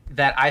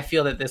that I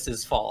feel that this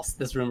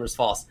rumor is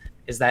false,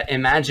 is that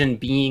imagine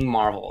being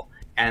Marvel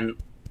and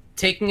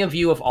taking a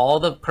view of all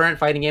the current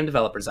fighting game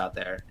developers out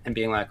there and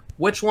being like,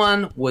 which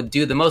one would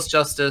do the most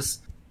justice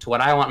to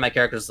what I want my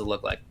characters to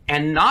look like,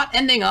 and not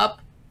ending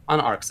up on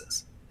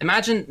ArcSys.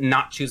 Imagine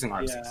not choosing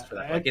ArcSys for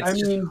that. Like,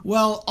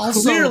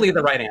 it's clearly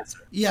the right answer.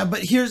 Yeah,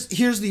 but here's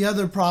the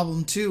other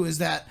problem too, is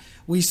that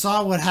we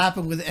saw what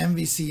happened with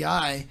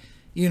MVCI.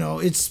 You know,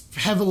 it's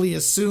heavily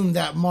assumed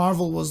that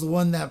Marvel was the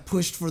one that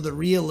pushed for the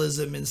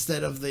realism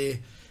instead of the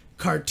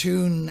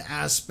cartoon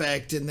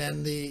aspect, and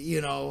then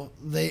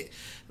they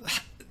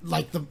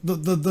like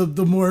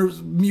the more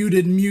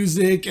muted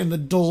music and the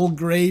dull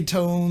gray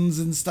tones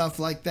and stuff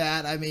like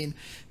that. I mean,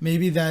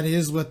 maybe that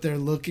is what they're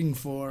looking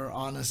for,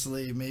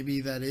 honestly. Maybe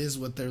that is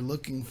what they're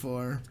looking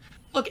for.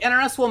 Look,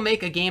 NRS will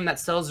make a game that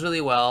sells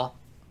really well.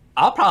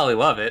 I'll probably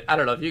love it. I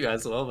don't know if you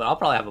guys will, but I'll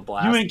probably have a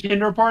blast. You and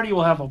Kinder Party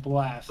will have a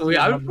blast.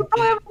 I would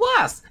probably have a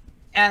blast.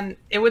 And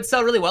it would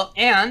sell really well,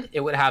 and it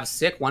would have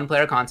sick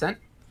one-player content,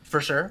 for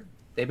sure.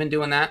 They've been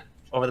doing that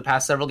over the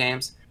past several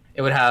games.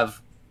 It would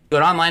have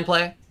good online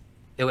play.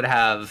 It would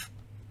have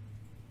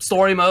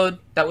story mode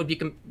that would be,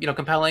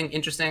 compelling,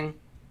 interesting.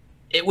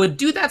 It would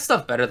do that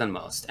stuff better than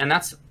most, and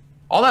that's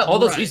all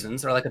those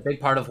reasons are like a big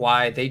part of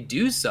why they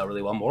do sell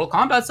really well. Mortal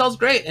Kombat sells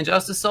great,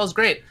 Injustice sells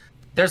great.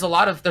 There's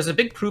a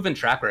big proven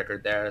track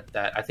record there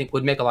that I think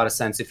would make a lot of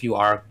sense if you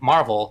are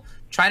Marvel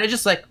trying to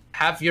just like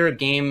have your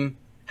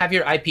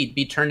IP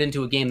be turned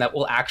into a game that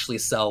will actually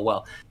sell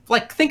well.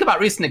 Like, think about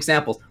recent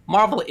examples.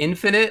 Marvel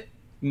Infinite,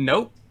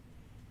 nope.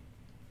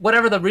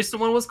 Whatever the recent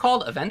one was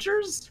called,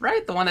 Avengers,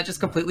 right? The one that just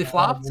completely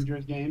flopped.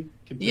 Avengers game.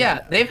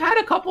 Yeah, they've had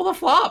a couple of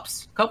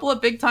flops, a couple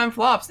of big time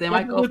flops. They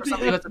might go for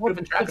something that's a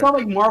proven track record. It's not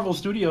like Marvel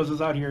Studios is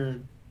out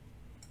here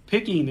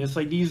picking this.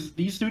 Like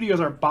these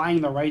studios are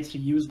buying the rights to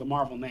use the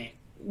Marvel name.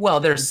 Well,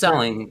 they're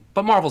selling,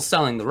 but Marvel's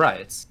selling the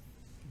rights.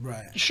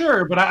 Right.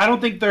 Sure, but I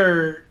don't think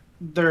they're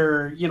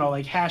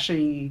like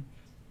hashing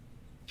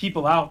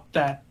people out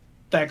that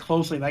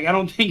closely. Like I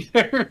don't think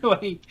they're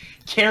like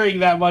caring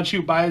that much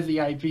who buys the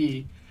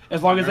IP,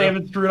 as long as they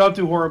haven't screwed up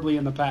too horribly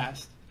in the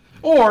past.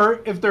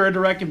 Or if they're a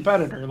direct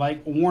competitor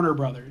like Warner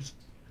Brothers,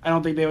 I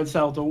don't think they would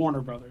sell to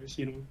Warner Brothers.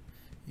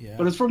 Yeah.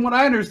 But it's from what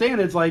I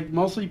understand, it's like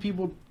mostly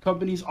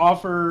companies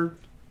offer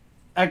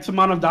X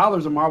amount of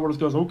dollars, and Marvel just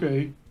goes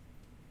okay.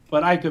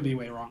 But I could be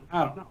way wrong.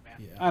 I don't know,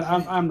 man.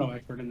 Yeah. I'm no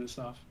expert in this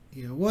stuff.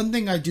 One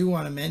thing I do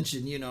want to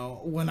mention,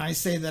 when I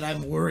say that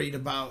I'm worried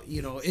about,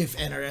 if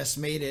NRS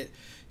made it,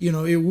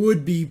 it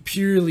would be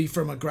purely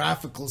from a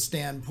graphical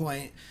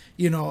standpoint.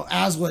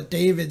 As what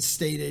David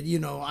stated,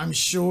 I'm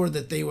sure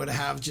that they would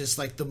have just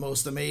like the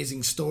most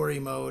amazing story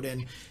mode,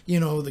 and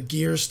the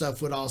gear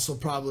stuff would also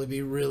probably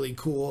be really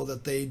cool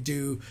that they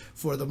do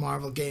for the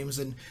Marvel games.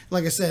 And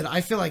like I said, I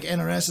feel like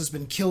NRS has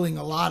been killing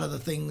a lot of the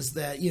things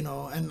that,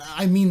 and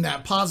I mean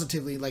that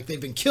positively, like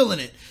they've been killing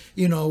it,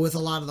 with a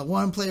lot of the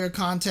one player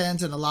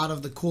content and a lot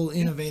of the cool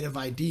innovative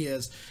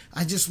ideas.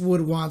 I just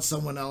would want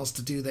someone else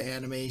to do the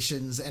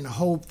animations and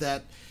hope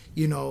that,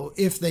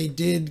 if they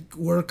did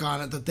work on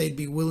it, that they'd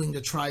be willing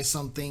to try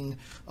something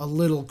a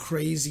little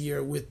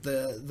crazier with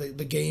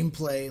the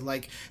gameplay.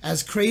 Like,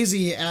 as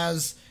crazy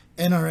as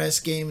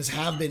NRS games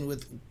have been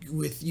with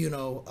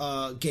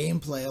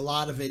gameplay, a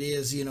lot of it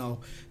is,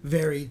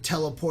 very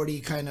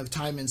teleporty kind of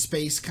time and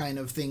space kind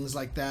of things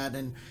like that.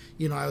 And,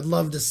 I would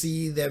love to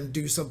see them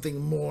do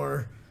something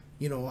more,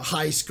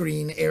 high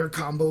screen air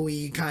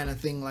combo-y kind of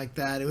thing like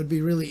that. It would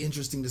be really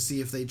interesting to see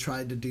if they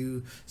tried to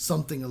do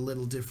something a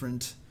little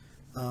different.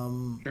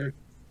 Sure.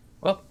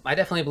 Well, I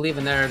definitely believe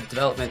in their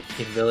development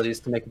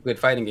capabilities to make a good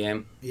fighting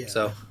game. Yeah.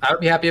 So I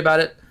would be happy about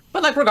it.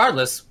 But like,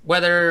 regardless,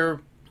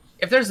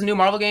 if there's a new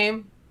Marvel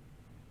game,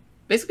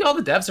 basically all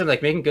the devs are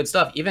like making good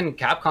stuff. Even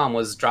Capcom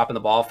was dropping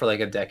the ball for like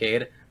a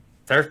decade.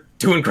 They're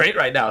doing great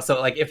right now. So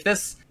like, if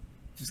this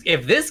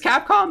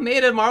Capcom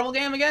made a Marvel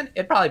game again,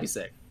 it'd probably be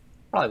sick.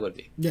 Probably would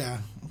be. Yeah.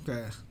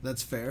 Okay.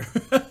 That's fair.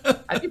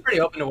 I'd be pretty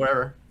open to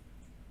whatever.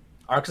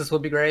 Arxis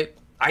would be great.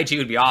 IG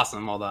would be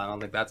awesome, although I don't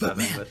think that's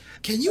happening. Man, but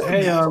can you?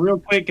 Hey, real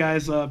quick,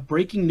 guys!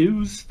 Breaking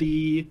news: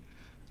 the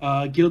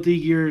Guilty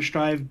Gear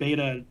Strive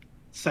beta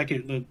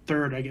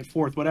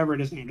fourth, whatever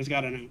it is now, just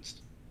got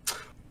announced.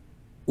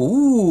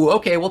 Ooh,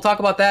 okay. We'll talk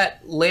about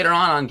that later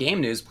on Game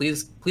News.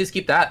 Please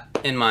keep that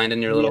in mind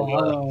in your little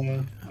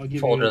I'll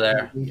give folder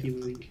there.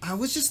 Link. I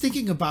was just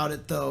thinking about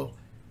it though.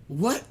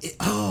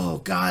 Oh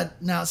God!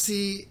 Now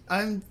see,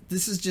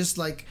 This is just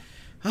like,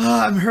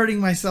 I'm hurting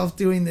myself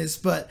doing this,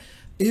 but.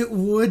 It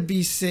would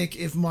be sick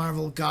if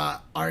Marvel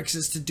got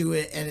Arxis to do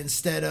it, and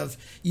instead of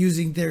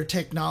using their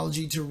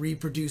technology to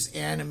reproduce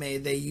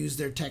anime, they use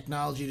their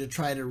technology to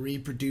try to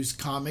reproduce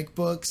comic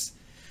books.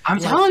 I'm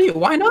telling you,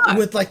 why not?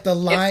 With like the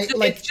line,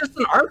 it's just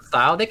an art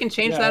style. They can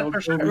change that for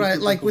sure. Right,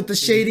 like with the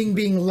shading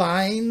being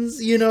lines,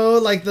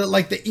 like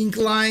the ink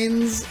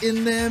lines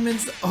in them,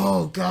 and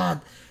oh God,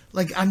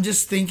 like I'm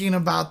just thinking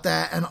about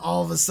that, and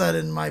all of a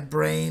sudden my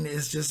brain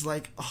is just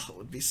like, oh, it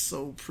would be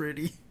so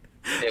pretty.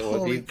 It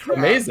would be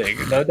amazing,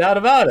 no doubt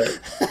about it.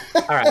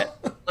 All right,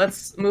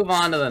 let's move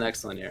on to the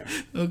next one here.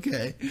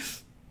 Okay.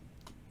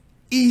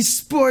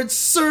 Esports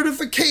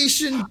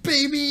certification,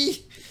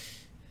 baby.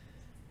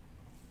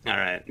 All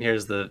right,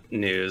 here's the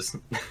news.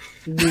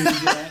 You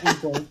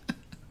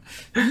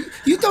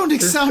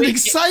don't sound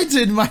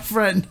excited, my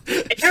friend.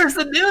 Here's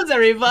the news,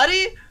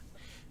 everybody.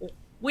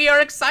 We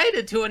are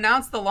excited to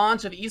announce the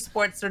launch of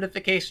Esports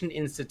Certification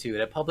Institute,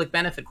 a public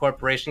benefit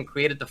corporation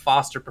created to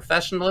foster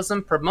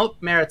professionalism, promote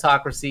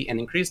meritocracy, and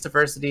increase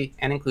diversity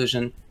and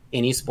inclusion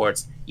in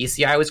esports.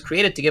 ECI was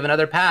created to give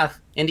another path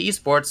into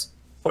esports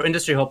for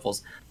industry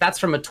hopefuls. That's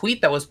from a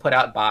tweet that was put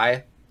out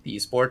by the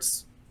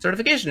Esports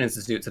Certification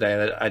Institute today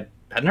that I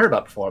hadn't heard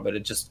about before, but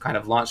it just kind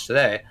of launched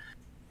today.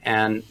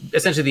 And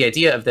essentially the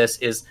idea of this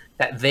is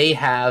that they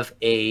have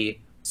a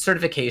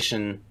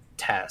certification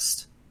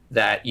test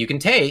that you can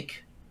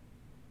take.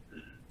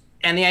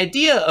 And the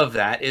idea of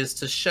that is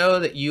to show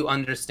that you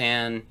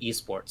understand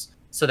esports,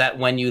 so that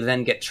when you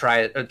then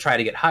try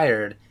to get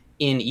hired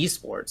in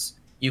esports,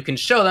 you can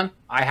show them,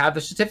 I have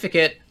the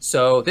certificate,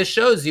 so this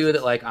shows you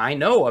that like I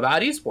know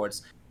about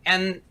esports.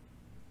 And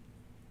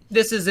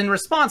this is in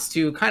response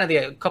to kind of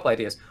a couple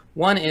ideas.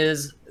 One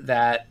is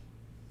that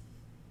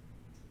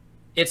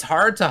it's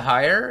hard to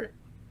hire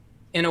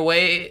in a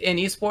way in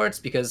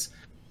esports because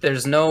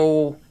there's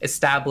no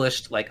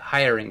established like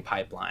hiring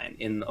pipeline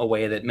in a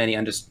way that many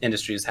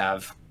industries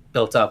have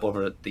built up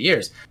over the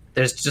years.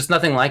 There's just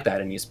nothing like that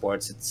in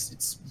esports.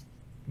 It's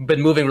been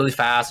moving really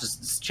fast.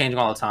 It's changing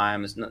all the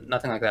time.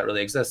 Nothing like that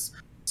really exists.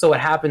 So what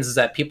happens is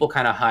that people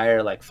kind of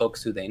hire like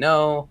folks who they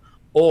know,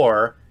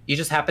 or you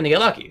just happen to get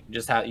lucky.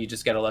 You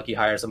just get a lucky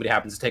hire. Somebody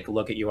happens to take a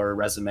look at your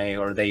resume,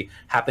 or they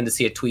happen to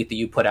see a tweet that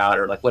you put out,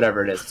 or like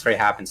whatever it is. It's very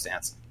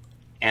happenstance.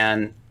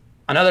 And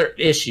another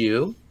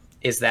issue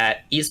is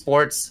that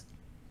esports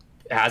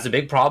has a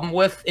big problem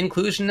with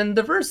inclusion and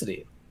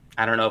diversity.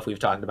 I don't know if we've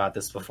talked about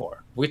this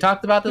before. We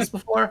talked about this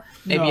before,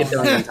 maybe No. a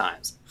billion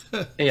times.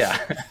 Yeah.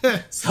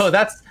 So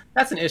that's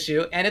an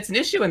issue, and it's an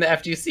issue in the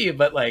FGC,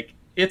 but like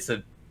it's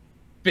a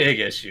big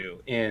issue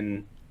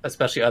in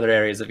especially other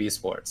areas of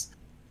esports.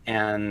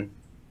 And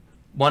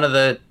one of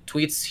the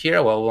tweets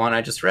here, well, one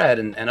I just read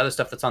and other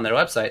stuff that's on their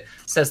website,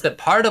 says that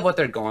part of what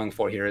they're going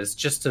for here is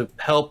just to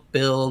help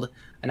build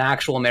an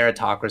actual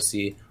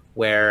meritocracy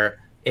where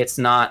it's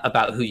not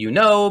about who you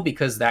know,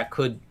 because that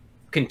could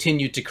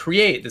continue to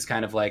create this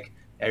kind of like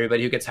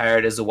everybody who gets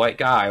hired is a white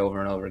guy over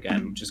and over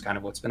again, which is kind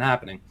of what's been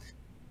happening.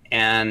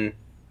 And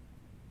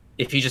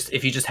if you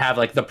just have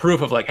like the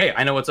proof of like, hey,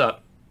 I know what's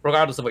up,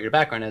 regardless of what your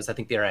background is, I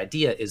think their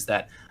idea is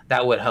that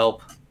that would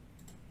help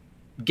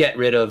get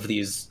rid of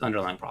these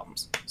underlying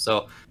problems.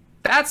 So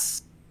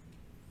that's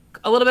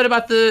a little bit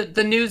about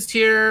the news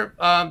here.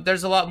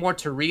 There's a lot more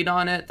to read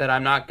on it that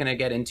I'm not going to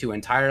get into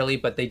entirely,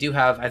 but they do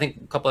have, I think,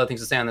 a couple of things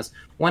to say on this.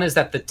 One is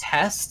that the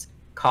test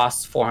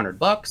costs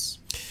 $400,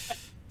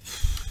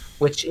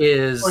 which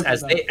is,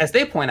 as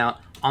they point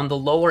out, on the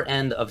lower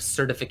end of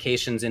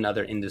certifications in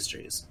other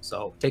industries.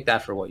 So take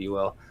that for what you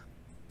will.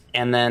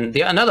 And then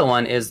another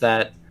one is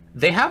that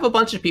they have a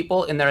bunch of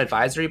people in their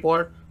advisory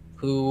board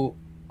who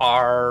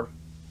are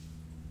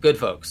good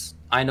folks.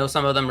 I know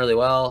some of them really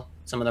well.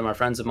 Some of them are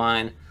friends of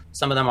mine.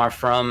 Some of them are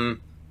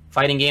from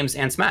fighting games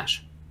and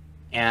Smash.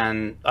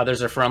 And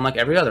others are from like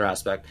every other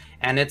aspect.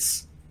 And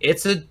it's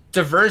a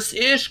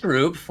diverse-ish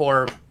group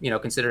for,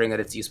 considering that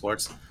it's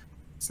esports.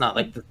 It's not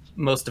like the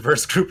most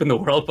diverse group in the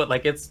world, but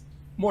like it's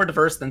more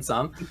diverse than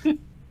some.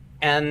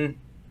 And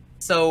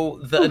so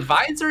the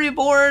advisory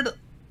board,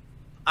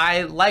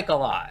 I like a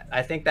lot.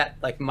 I think that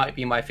like might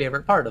be my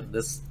favorite part of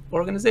this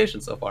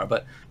organization so far.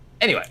 But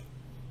anyway,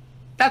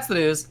 that's the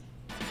news.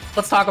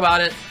 Let's talk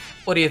about it.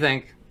 What do you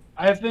think?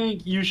 I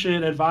think you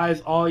should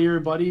advise all your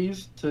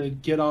buddies to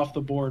get off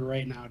the board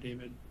right now,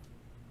 David.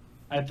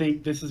 I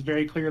think this is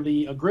very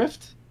clearly a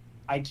grift.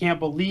 I can't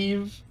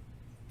believe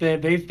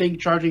that they think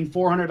charging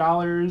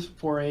 $400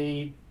 for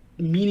a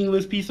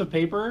meaningless piece of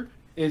paper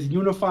is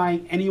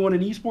unifying anyone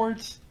in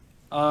esports.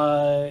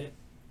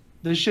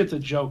 This shit's a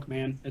joke,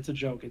 man. It's a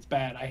joke. It's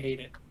bad. I hate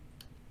it.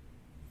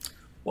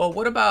 Well,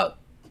 what about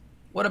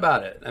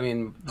it? I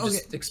mean,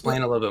 just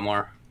explain a little bit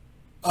more.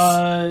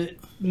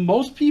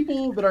 Most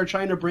people that are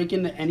trying to break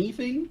into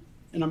anything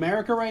in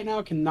America right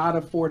now cannot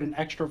afford an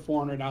extra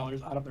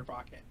 $400 out of their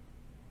pocket.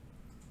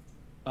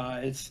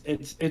 It's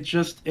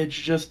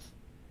just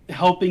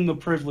helping the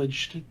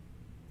privileged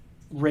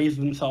raise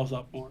themselves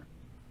up more.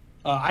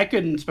 I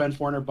couldn't spend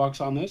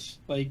 $400 on this.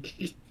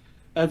 Like,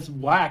 that's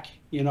whack.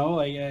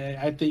 Like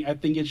I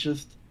think it's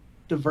just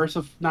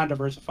not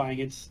diversifying.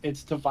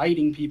 It's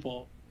dividing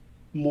people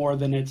more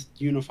than it's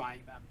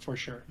unifying them, for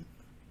sure.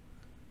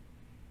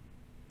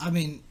 I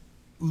mean,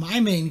 my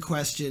main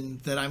question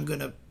that I'm going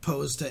to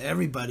pose to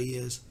everybody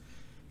is,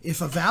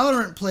 if a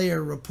Valorant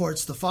player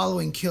reports the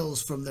following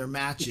kills from their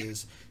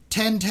matches,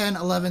 10, 10,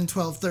 11,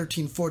 12,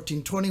 13,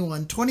 14,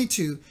 21,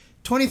 22,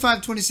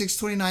 25, 26,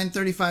 29,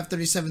 35,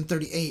 37,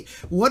 38,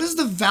 what is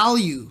the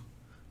value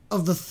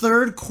of the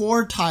third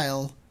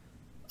quartile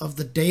of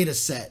the data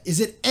set? Is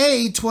it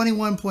A,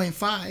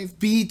 21.5,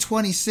 B,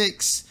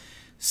 26,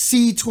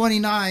 C,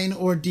 29,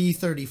 or D,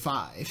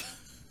 35?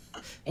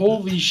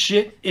 Holy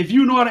shit. If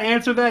you know how to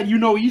answer that, you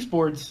know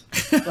esports.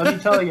 Let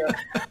me tell you.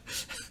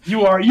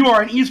 You are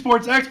an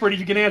esports expert if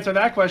you can answer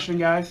that question,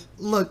 guys.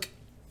 Look,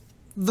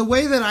 the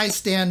way that I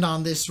stand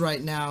on this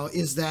right now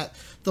is that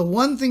the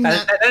one thing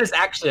that is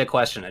actually a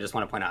question. I just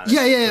want to point out.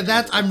 Yeah.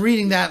 That I'm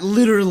reading that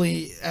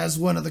literally as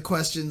one of the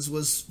questions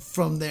was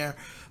from there.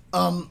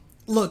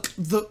 Look,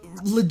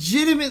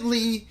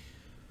 legitimately,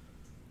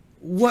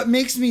 what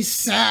makes me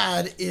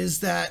sad is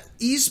that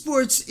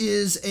esports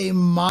is a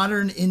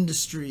modern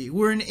industry.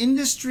 We're an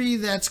industry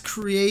that's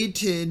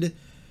created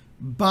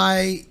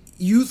by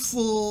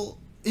youthful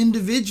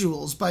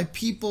individuals, by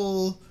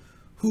people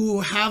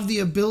who have the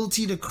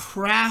ability to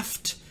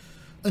craft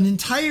an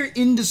entire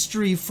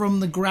industry from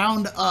the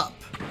ground up.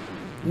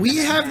 We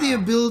have the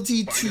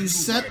ability to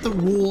set the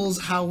rules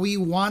how we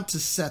want to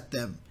set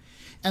them.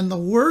 And the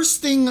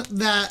worst thing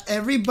that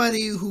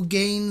everybody who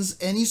gains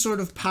any sort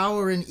of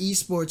power in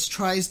esports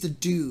tries to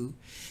do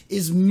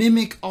is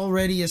mimic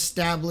already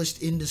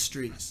established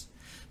industries.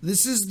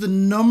 This is the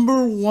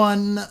number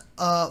one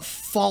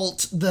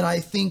fault that I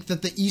think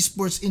that the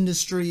esports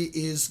industry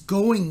is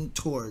going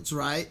towards,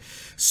 right?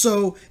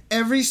 So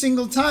every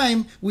single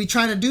time we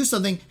try to do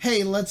something,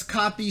 hey, let's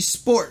copy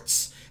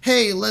sports.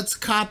 Hey, let's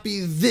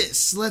copy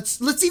this.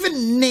 Let's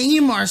even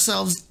name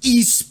ourselves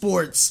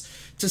esports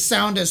to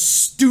sound as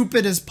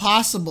stupid as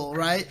possible,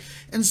 right?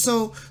 And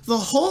so the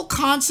whole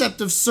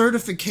concept of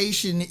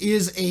certification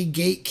is a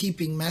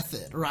gatekeeping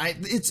method, right?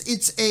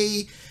 It's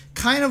a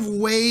kind of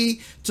way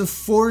to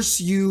force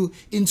you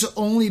into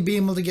only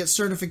being able to get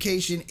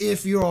certification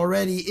if you're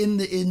already in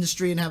the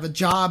industry and have a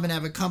job and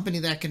have a company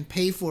that can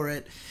pay for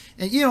it.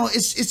 And, you know,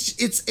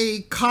 it's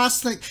a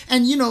cost thing.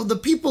 And, you know, the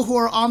people who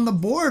are on the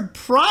board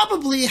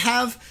probably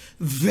have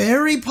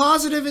very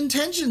positive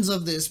intentions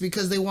of this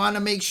because they want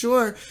to make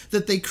sure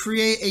that they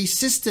create a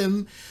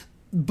system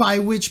by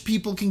which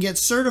people can get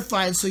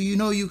certified so you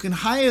know you can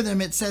hire them,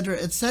 et cetera,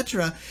 et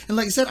cetera. And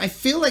like I said, I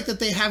feel like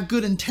that they have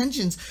good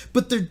intentions,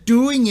 but they're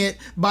doing it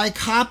by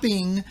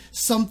copying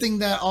something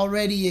that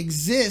already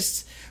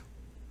exists.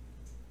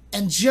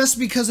 And just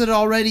because it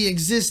already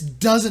exists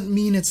doesn't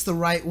mean it's the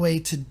right way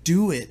to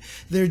do it.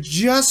 They're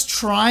just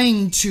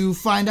trying to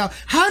find out,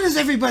 how does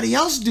everybody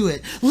else do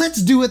it?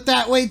 Let's do it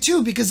that way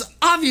too, because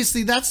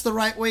obviously that's the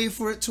right way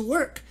for it to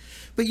work.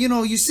 But, you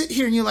know, you sit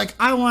here and you're like,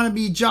 I want to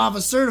be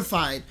Java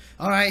certified.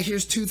 All right,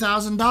 here's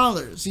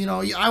 $2,000. You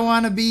know, I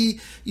want to be,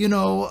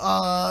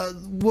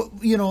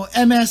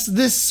 MS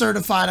this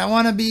certified. I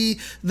want to be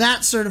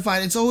that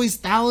certified. It's always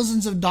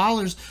thousands of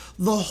dollars.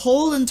 The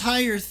whole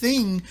entire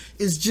thing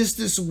is just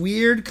this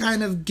weird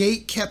kind of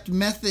gate-kept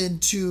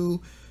method to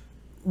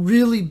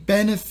really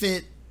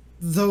benefit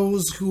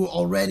those who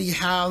already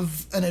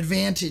have an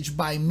advantage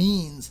by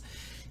means.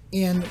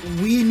 And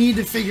we need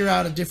to figure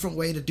out a different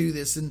way to do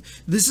this. And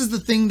this is the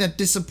thing that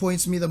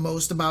disappoints me the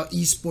most about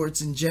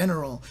esports in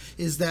general,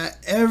 is that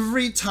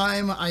every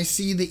time I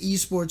see the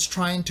esports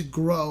trying to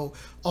grow,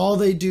 all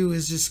they do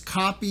is just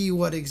copy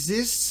what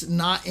exists,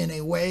 not in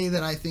a way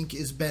that I think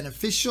is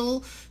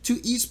beneficial to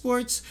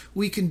esports.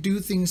 We can do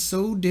things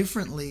so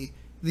differently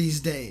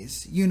these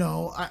days. You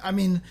know, I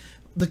mean,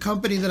 the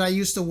company that I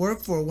used to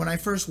work for, when I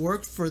first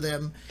worked for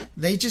them,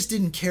 they just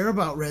didn't care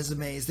about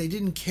resumes. They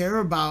didn't care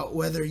about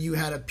whether you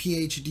had a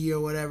PhD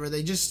or whatever.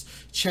 They just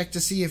checked to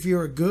see if you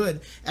were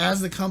good. As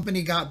the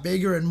company got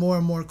bigger and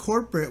more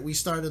corporate, we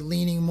started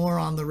leaning more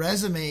on the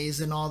resumes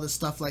and all this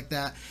stuff like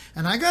that.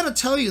 And I got to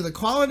tell you, the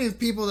quality of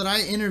people that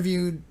I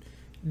interviewed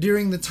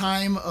during the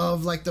time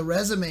of like the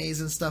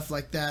resumes and stuff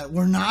like that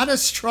were not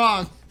as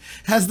strong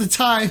as the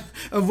time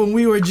of when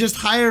we were just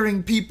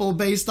hiring people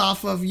based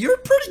off of, you're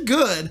pretty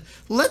good,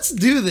 let's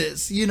do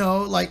this. You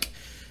know, like,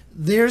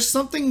 there's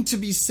something to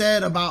be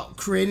said about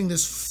creating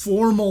this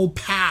formal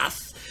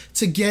path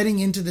to getting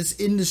into this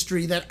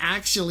industry that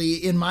actually,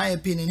 in my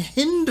opinion,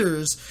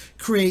 hinders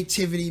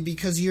creativity,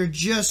 because you're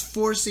just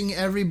forcing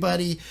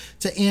everybody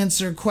to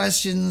answer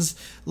questions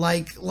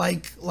like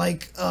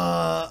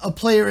a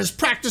player is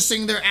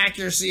practicing their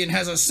accuracy and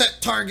has a set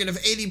target of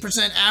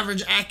 80%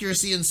 average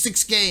accuracy in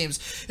 6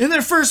 games. In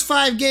their first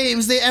 5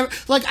 games,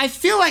 I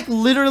feel like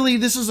literally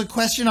this is a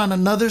question on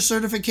another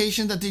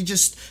certification that they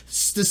just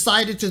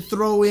decided to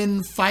throw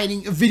in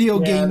video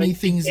gaming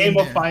things in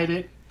there. Gamified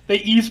it. They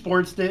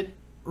esports it.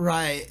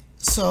 Right.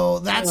 So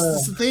that's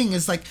the thing,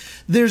 is like,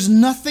 there's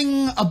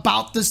nothing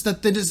about this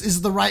that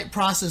is the right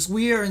process.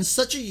 We are in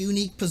such a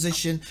unique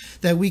position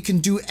that we can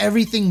do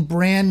everything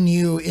brand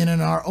new in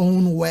our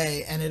own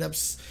way. And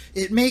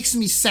it makes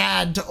me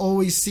sad to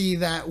always see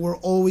that we're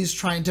always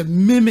trying to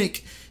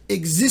mimic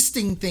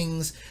existing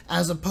things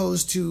as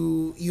opposed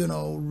to, you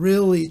know,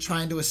 really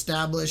trying to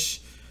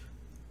establish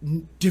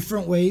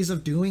different ways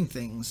of doing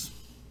things.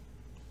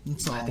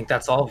 I think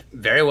that's all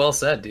very well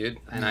said, dude.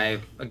 And I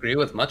agree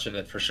with much of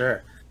it for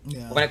sure.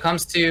 Yeah. When it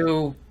comes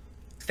to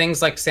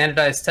things like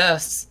standardized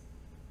tests,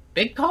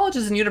 big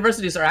colleges and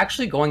universities are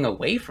actually going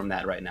away from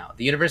that right now.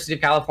 The University of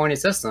California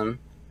system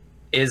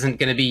isn't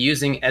going to be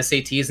using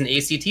SATs and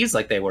ACTs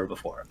like they were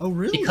before. Oh,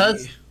 really?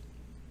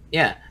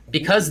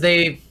 Because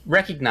they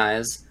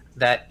recognize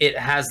that it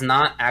has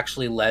not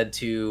actually led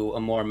to a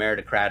more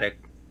meritocratic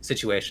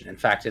situation. In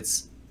fact,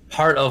 it's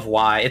part of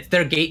why it's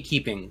their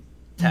gatekeeping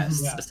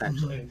tests,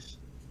 essentially.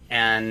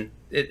 And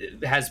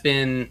it has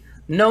been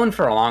known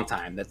for a long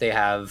time that they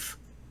have,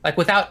 like,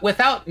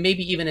 without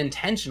maybe even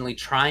intentionally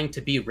trying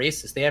to be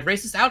racist, they have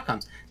racist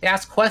outcomes. They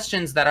ask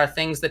questions that are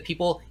things that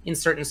people in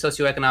certain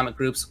socioeconomic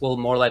groups will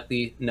more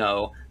likely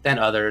know than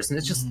others, and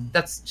it's just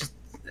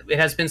it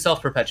has been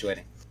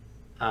self-perpetuating.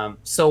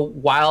 So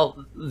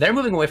while they're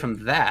moving away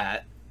from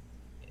that,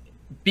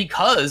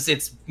 because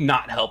it's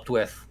not helped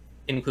with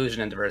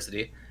inclusion and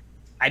diversity,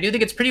 I do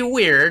think it's pretty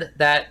weird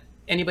that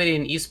anybody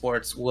in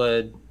esports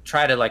would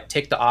try to, like,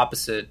 take the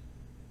opposite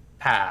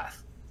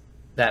path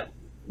that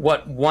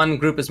what one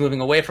group is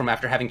moving away from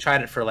after having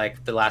tried it for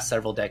like the last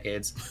several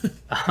decades,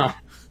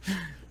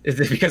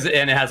 because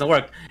it hasn't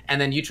worked. And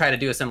then you try to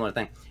do a similar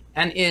thing.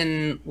 And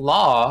in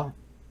law,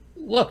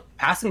 look,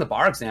 passing the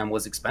bar exam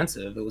was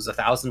expensive. It was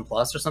 $1,000+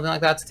 or something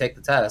like that to take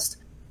the test.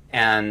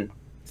 And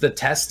the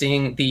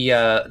testing,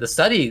 the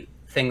study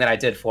thing that I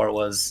did for it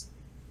was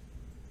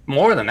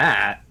more than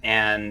that.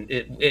 And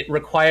it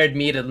required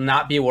me to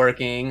not be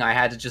working. I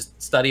had to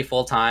just study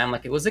full time.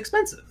 Like, it was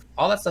expensive.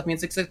 All that stuff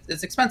means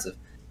it's expensive.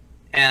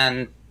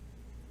 And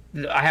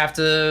I have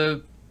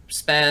to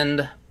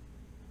spend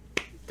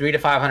 $300 to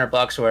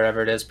 $500 or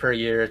whatever it is per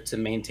year to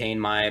maintain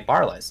my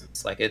bar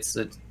license. Like,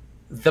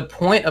 the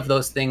point of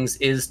those things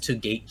is to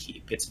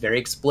gatekeep. It's very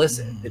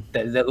explicit.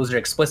 Those are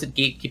explicit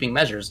gatekeeping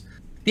measures.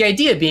 the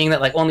idea being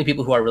that like only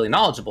people who are really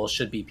knowledgeable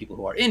should be people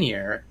who are in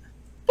here.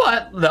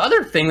 But the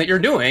other thing that you're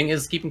doing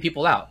is keeping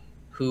people out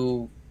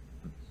who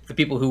the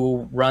people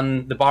who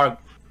run the bar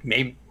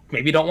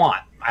maybe don't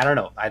want. I don't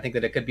know. I think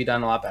that it could be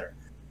done a lot better.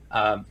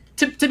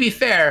 To be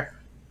fair,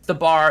 the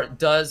bar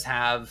does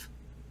have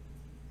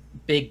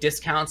big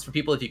discounts for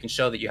people if you can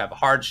show that you have a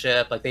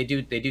hardship. Like they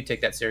do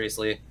take that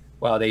seriously.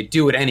 Well, they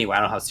do it anyway. I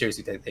don't know how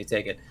seriously they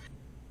take it.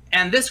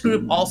 And this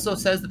group also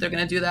says that they're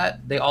going to do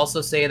that. They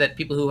also say that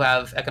people who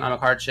have economic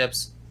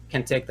hardships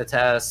can take the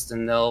test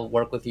and they'll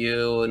work with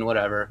you and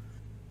whatever.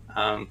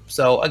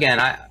 So again,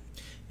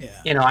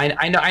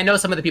 I know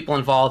some of the people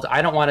involved.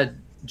 I don't want to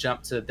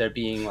jump to there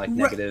being like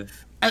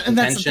negative and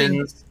that's the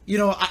thing. You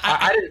know,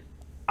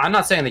 I'm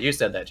not saying that you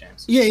said that,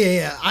 James.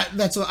 Yeah.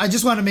 I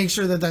just want to make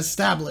sure that that's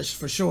established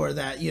for sure.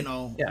 That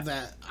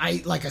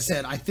that like I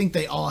said, I think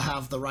they all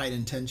have the right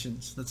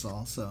intentions. That's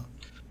all. So,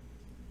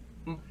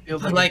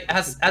 like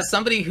as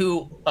somebody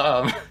who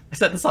I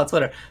said this on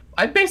Twitter,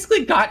 I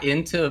basically got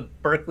into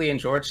Berkeley and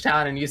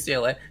Georgetown and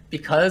UCLA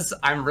because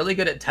I'm really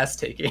good at test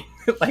taking.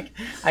 Like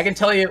I can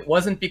tell you, it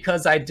wasn't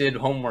because I did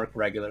homework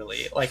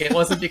regularly. Like it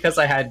wasn't because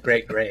I had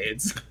great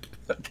grades.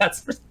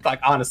 That's like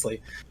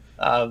honestly.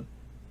 I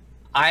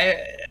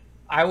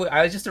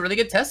was just a really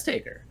good test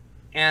taker,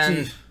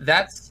 and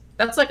that's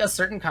like a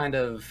certain kind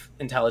of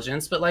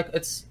intelligence. But like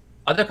it's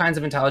other kinds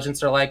of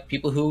intelligence are like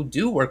people who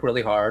do work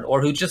really hard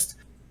or who just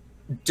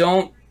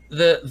don't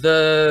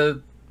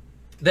the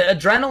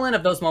adrenaline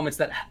of those moments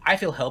that I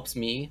feel helps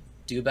me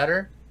do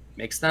better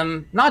makes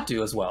them not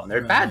do as well, and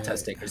they're bad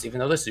test takers even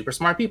though they're super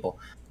smart people.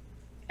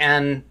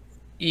 And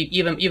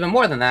even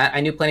more than that,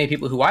 I knew plenty of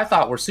people who I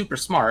thought were super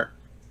smart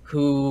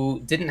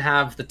who didn't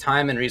have the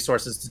time and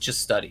resources to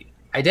just study.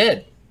 I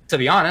did, to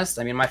be honest.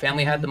 I mean, my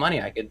family had the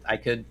money. I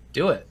could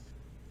do it.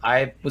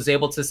 I was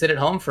able to sit at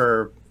home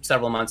for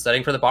several months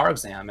studying for the bar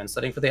exam and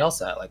studying for the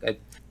LSAT. Like,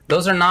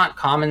 those are not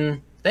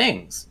common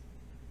things.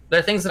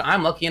 They're things that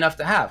I'm lucky enough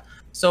to have.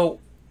 So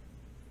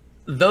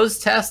those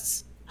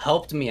tests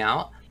helped me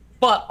out,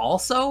 but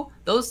also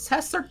those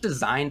tests are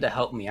designed to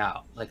help me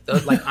out. Like,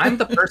 I'm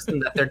the person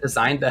that they're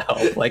designed to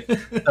help. Like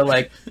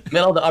the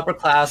middle to upper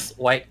class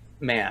white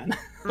man.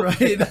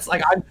 Right. That's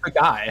like I'm the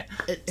guy.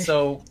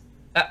 So.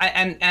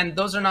 And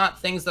those are not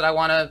things that I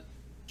want to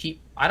keep.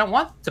 I don't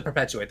want to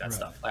perpetuate that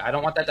stuff. Like, I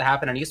don't want that to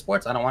happen in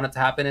esports. I don't want it to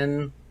happen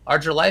in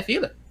larger life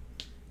either.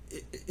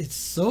 It's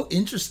so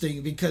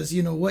interesting because,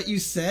 what you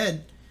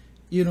said,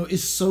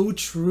 is so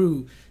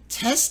true.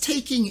 Test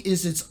taking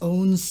is its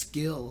own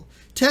skill.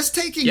 Test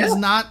taking is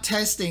not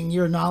testing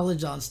your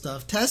knowledge on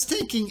stuff. Test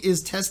taking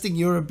is testing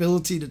your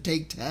ability to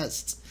take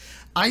tests.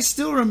 I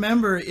still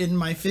remember in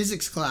my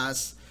physics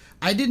class,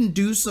 I didn't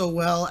do so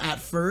well at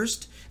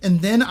first.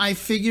 And then I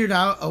figured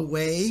out a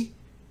way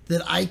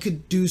that I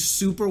could do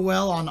super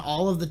well on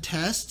all of the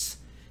tests,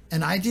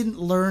 and I didn't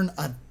learn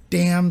a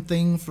damn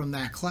thing from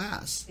that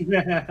class.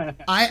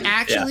 I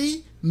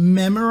actually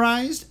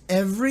memorized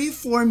every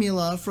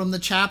formula from the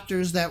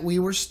chapters that we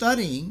were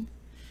studying,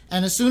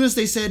 and as soon as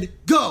they said,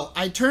 go,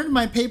 I turned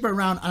my paper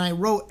around and I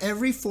wrote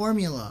every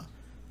formula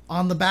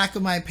on the back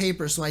of my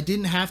paper so I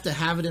didn't have to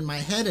have it in my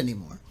head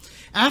anymore.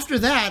 After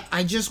that,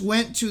 I just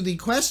went to the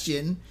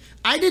question.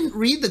 I didn't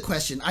read the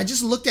question. I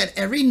just looked at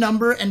every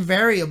number and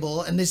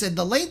variable, and they said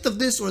the length of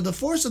this or the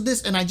force of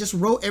this, and I just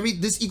wrote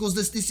this equals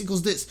this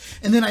equals this.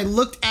 And then I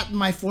looked at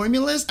my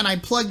formulas, and I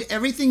plugged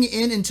everything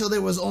in until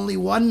there was only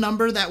one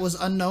number that was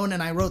unknown,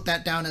 and I wrote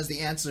that down as the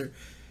answer.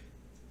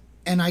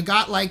 And I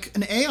got like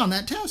an A on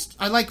that test.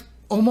 I like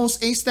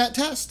almost aced that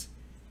test.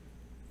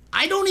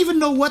 I don't even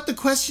know what the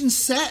question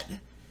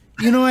said.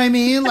 You know what I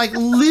mean? Like,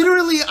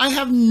 literally, I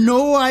have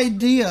no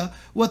idea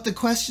what the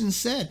question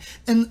said.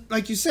 And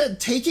like you said,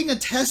 taking a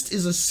test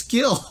is a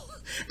skill.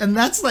 And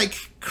that's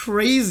like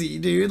crazy,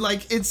 dude.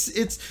 Like,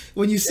 it's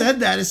when you said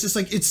that, it's just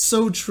like, it's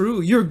so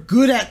true. You're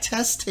good at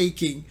test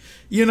taking,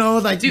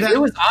 like dude, it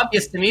was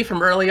obvious to me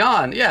from early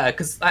on. Yeah,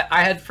 because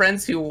I had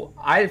friends who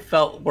I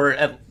felt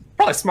were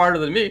probably smarter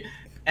than me.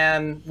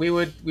 And we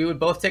would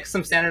both take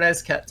some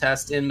standardized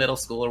test in middle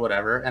school or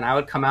whatever. And I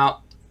would come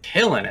out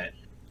killing it.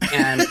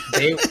 And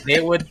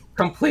they would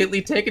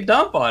completely take a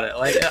dump on it.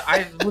 Like,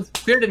 it was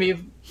clear to me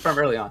from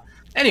early on.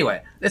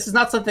 Anyway, this is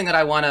not something that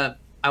I want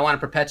to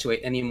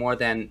perpetuate any more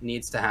than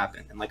needs to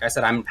happen. And like I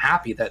said, I'm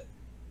happy that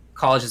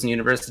colleges and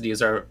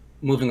universities are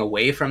moving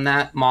away from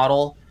that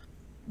model.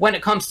 When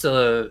it comes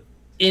to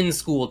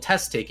in-school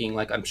test taking,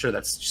 like I'm sure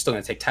that's still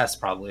going to take tests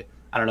probably.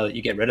 I don't know that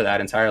you get rid of that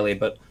entirely,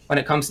 but when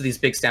it comes to these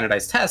big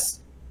standardized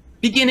tests,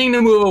 beginning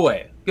to move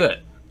away.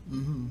 Good.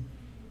 Mm-hmm.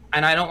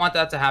 And I don't want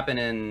that to happen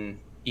in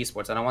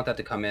esports. I don't want that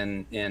to come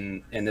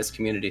in this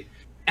community.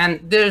 And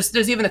there's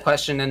even a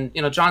question,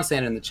 and John's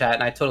saying it in the chat,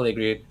 and I totally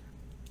agree.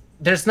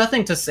 There's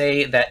nothing to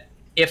say that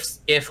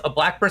if a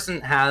black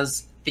person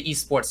has the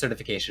esports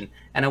certification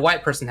and a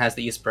white person has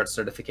the esports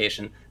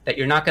certification, that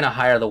you're not going to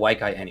hire the white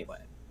guy anyway,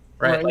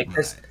 right? Like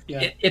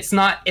it's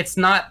not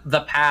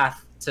the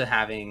path to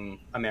having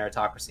a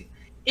meritocracy.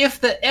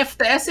 If the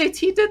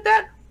SAT did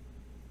that,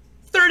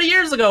 30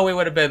 years ago we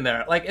would have been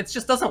there. Like, it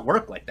just doesn't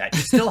work like that.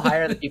 You still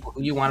hire the people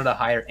who you wanted to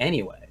hire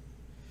anyway.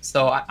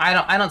 So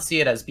I don't see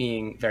it as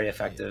being very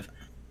effective.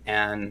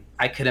 And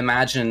I could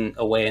imagine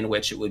a way in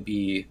which it would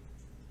be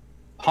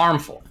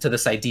harmful to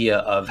this idea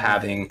of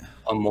having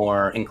a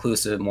more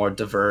inclusive, more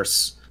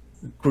diverse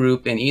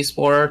group in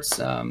esports.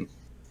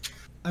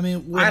 I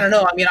mean, I don't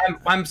know. I mean,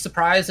 I'm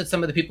surprised at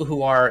some of the people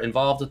who are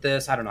involved with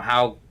this. I don't know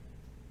how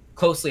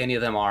closely any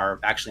of them are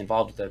actually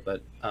involved with it,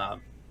 but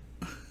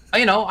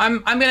you know,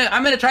 I'm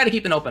gonna try to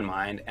keep an open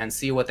mind and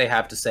see what they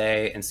have to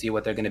say and see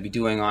what they're going to be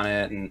doing on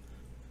it. And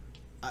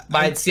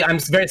I'm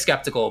very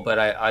skeptical, but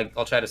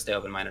I'll try to stay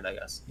open minded, I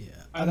guess. Yeah,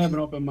 I'd have an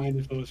open mind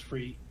if it was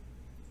free.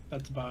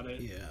 That's about it.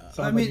 Yeah,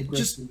 I mean,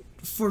 just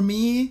for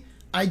me,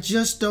 I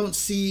just don't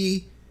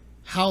see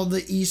how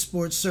the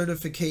esports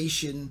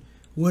certification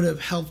would have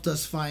helped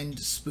us find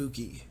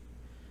Spooky.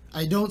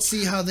 I don't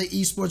see how the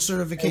esports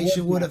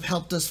certification would have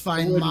helped us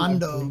find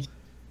Mondo.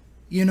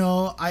 You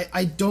know,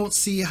 I don't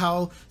see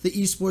how the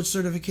esports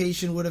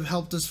certification would have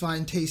helped us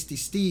find Tasty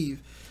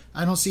Steve.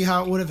 I don't see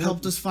how it would have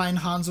helped us find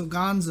Hanzo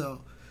Gonzo.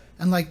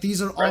 And, like,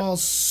 these are all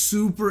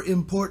super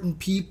important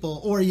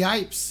people. Or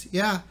Yipes.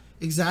 Yeah,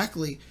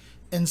 exactly.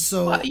 And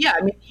so... yeah,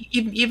 I mean,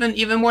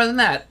 even more than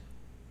that.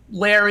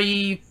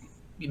 Larry,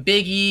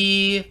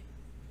 Biggie,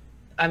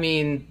 I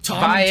mean...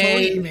 Tom and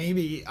Tony,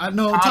 maybe.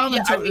 No, Tom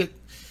and Tony...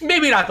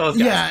 Maybe not those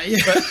guys.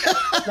 Yeah.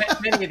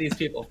 But many of these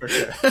people, for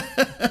sure.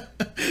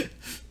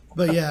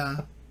 But,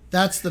 yeah,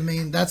 that's the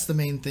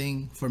main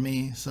thing for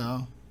me,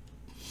 so...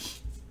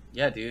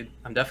 Yeah, dude.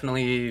 I'm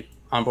definitely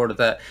on board with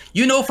that.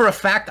 You know for a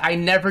fact I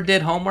never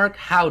did homework?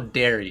 How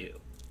dare you?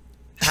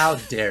 How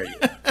dare you?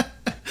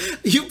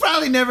 You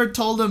probably never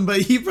told him,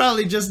 but he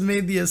probably just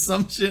made the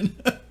assumption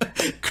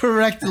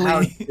correctly.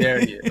 How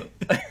dare you?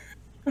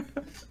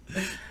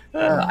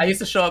 I used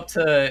to show up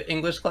to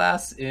English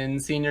class in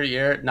senior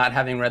year not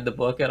having read the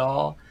book at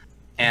all.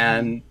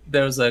 And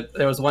there was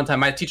one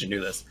time, my teacher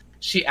knew this.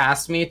 She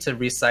asked me to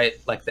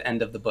recite like the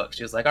end of the book.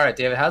 She was like, all right,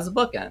 David, how's the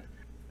book end?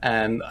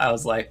 And I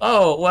was like,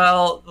 oh,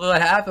 well, what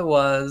happened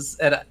was,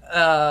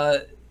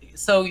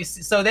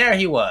 so there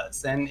he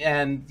was, and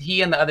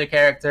he and the other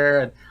character,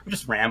 and I'm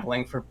just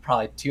rambling for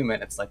probably 2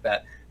 minutes like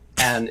that.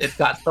 And it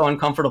got so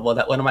uncomfortable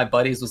that one of my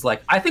buddies was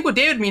like, I think what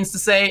David means to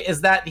say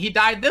is that he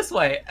died this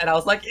way. And I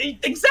was like,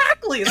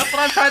 exactly, that's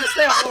what I'm trying to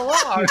say all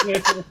along.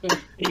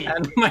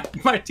 And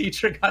my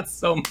teacher got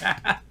so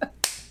mad.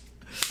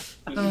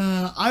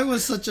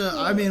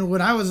 I mean,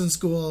 when I was in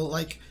school,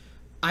 like,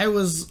 I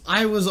was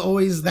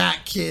always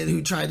that kid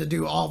who tried to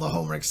do all the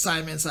homework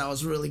assignments. I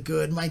was really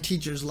good. My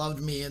teachers loved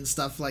me and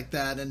stuff like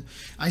that. And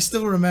I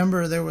still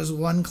remember there was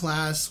one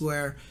class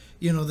where,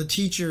 you know, the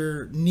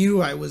teacher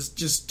knew I was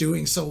just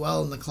doing so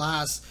well in the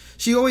class.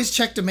 She always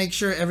checked to make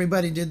sure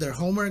everybody did their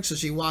homework. So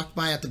she walked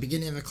by at the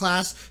beginning of the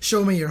class,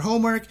 show me your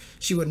homework.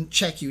 She would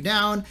check you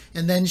down,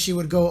 and then she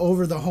would go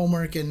over the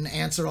homework and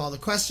answer all the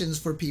questions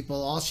for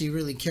people. All she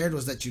really cared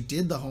was that you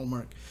did the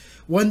homework.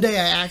 One day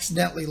I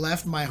accidentally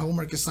left my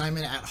homework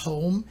assignment at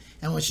home,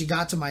 and when she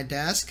got to my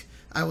desk,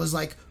 I was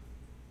like,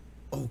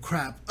 oh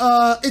crap,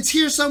 it's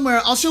here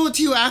somewhere. I'll show it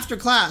to you after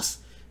class.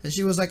 And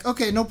she was like,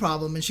 okay, no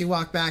problem. And she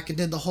walked back and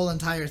did the whole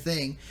entire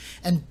thing.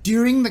 And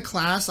during the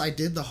class, I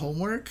did the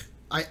homework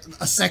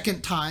a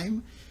second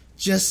time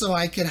just so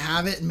I could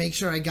have it and make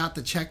sure I got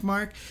the check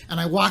mark. And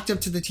I walked up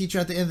to the teacher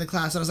at the end of the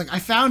class. And I was like, I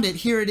found it.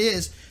 Here it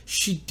is.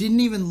 She didn't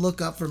even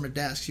look up from her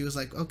desk. She was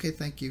like, okay,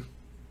 thank you.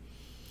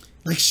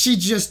 Like, she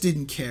just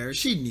didn't care.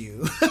 She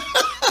knew.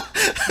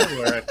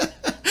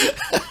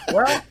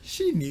 Well,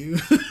 she knew.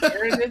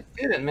 Aaron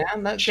did it,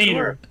 man. That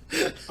cheater.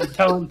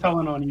 I'm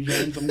telling on you,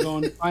 James. I'm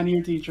going to find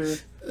your teacher.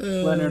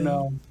 Let her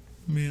know.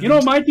 Man. You know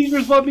what my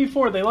teachers love me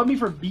for? They love me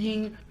for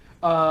being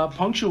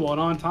punctual and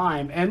on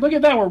time. And look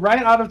at that. We're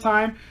right out of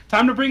time.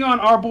 Time to bring on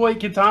our boy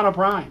Katana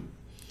Prime.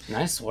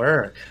 Nice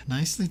work.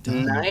 Nicely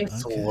done.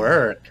 Nice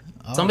work.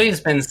 Oh.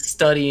 Somebody's been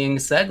studying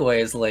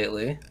segues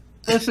lately.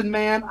 Listen,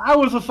 man, I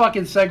was a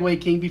fucking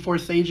Segway king before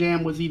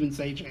Sajam was even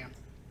Sajam.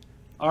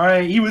 All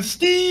right, he was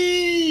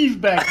Steve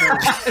back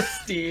then.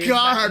 Steve.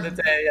 God. Back in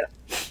the day,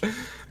 yeah.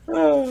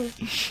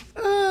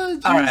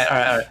 All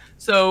right.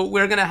 So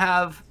we're going to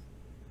have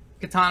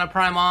Katana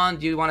Prime on.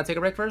 Do you want to take a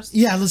break first?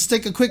 Yeah, let's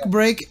take a quick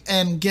break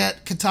and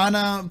get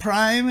Katana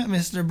Prime,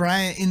 Mr.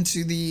 Bryant,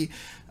 into the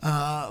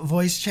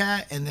voice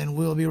chat, and then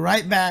we'll be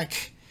right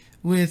back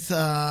with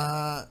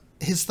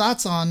his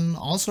thoughts on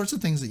all sorts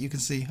of things that you can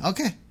see.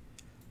 Okay.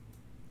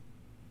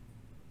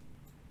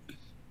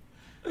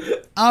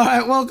 All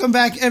right, welcome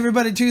back,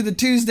 everybody, to the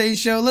Tuesday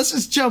show. Let's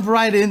just jump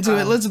right into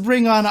it. Let's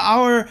bring on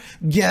our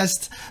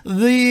guest,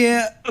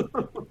 the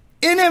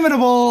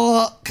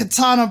inimitable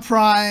Katana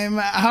Prime.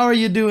 How are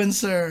you doing,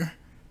 sir?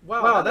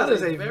 Wow, that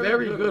is a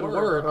very good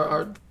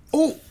word.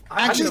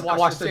 I actually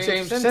watched the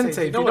James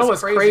Sensei. You know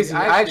what's crazy?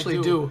 I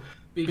actually do.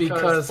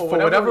 Because for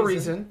whatever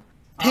reason...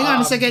 Hang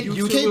on a second.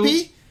 YouTube,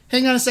 KP?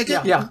 Hang on a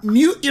second. Yeah.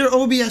 Mute your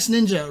OBS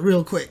Ninja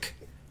real quick.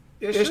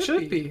 It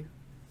should be.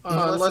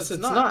 Unless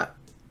it's not.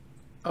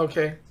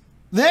 Okay.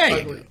 There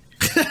you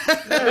go.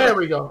 There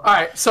we go. All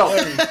right, so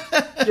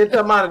get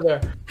them out of there.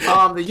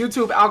 The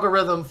YouTube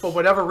algorithm, for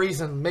whatever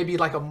reason, maybe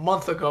like a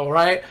month ago,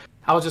 right?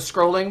 I was just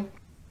scrolling,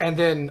 and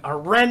then a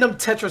random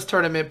Tetris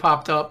tournament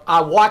popped up.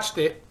 I watched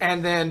it,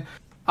 and then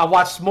I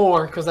watched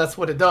more because that's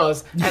what it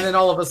does. And then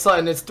all of a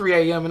sudden it's 3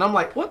 a.m. and I'm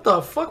like, what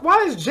the fuck? Why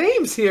is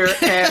James here?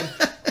 And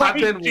I've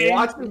been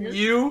watching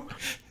you,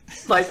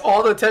 like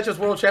all the Tetris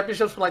World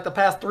Championships for like the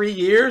past 3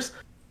 years,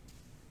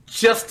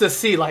 just to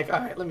see, like, all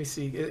right, let me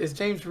see. Is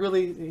James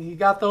really, he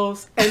got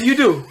those? And you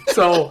do.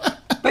 So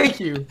thank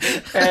you.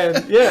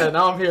 And yeah,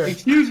 now I'm here.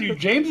 Excuse you,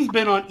 James has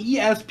been on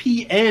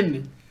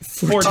ESPN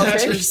for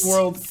Tetris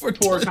World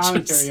Tour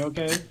commentary,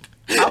 okay?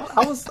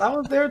 I was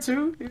there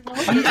too. You know?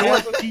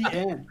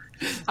 ESPN.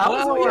 I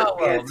was on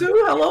ESPN too.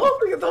 Hello.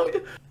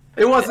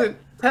 It wasn't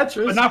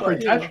Tetris, but not for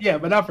Tetris. Yeah,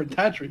 but not for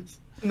Tetris.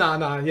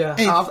 Nah. Yeah,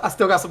 hey, I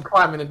still got some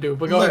climbing to do.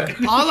 But go ahead.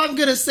 All I'm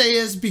gonna say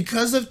is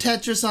because of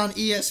Tetris on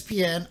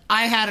ESPN,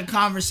 I had a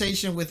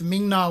conversation with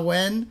Ming-Na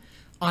Wen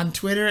on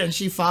Twitter, and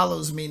she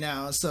follows me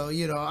now. So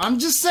I'm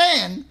just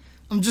saying.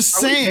 No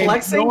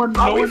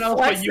one else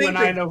but you and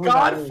I know who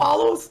God that is.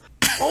 Follows.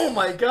 Oh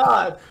my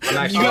God! You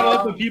gotta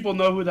let the people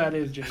know who that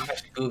is, James. I'm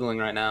actually Googling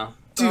right now.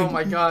 Dude, oh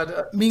my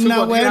God!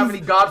 Ming-Na Wen, do you have any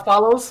God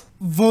follows?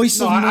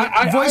 Voice of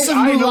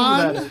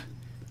Mulan.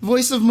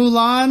 Voice of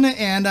Mulan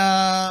and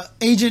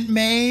Agent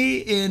May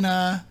in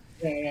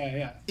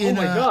Yeah. In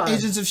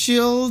Agents of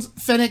S.H.I.E.L.D.,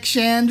 Fennec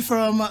Shand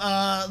from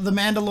The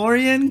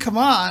Mandalorian. Come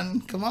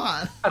on.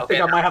 I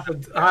think I might have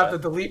to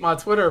delete my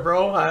Twitter,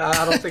 bro.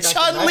 I don't think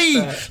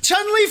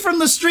Chun-Li from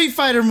the Street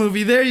Fighter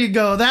movie. There you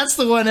go. That's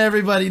the one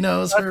everybody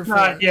knows her for.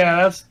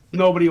 That's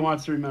nobody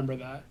wants to remember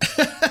that.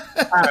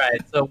 All right,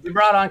 so we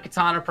brought on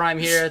Katana Prime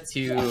here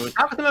to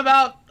talk with him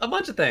about a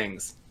bunch of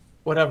things.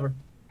 Whatever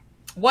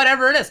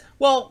it is.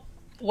 Well,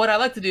 what I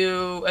like to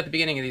do at the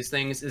beginning of these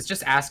things is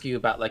just ask you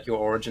about like your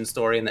origin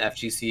story in the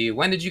FGC.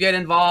 When did you get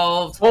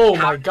involved? Oh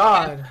my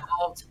God!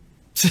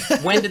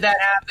 When did that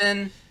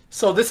happen?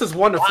 So this is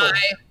wonderful.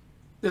 Why?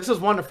 This is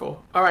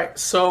wonderful. All right,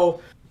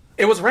 so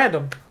it was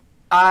random.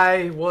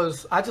 I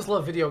just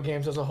love video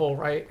games as a whole,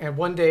 right? And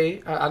one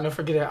day, I'll never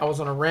forget it, I was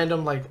on a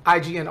random like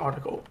IGN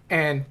article,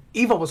 and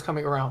EVO was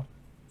coming around,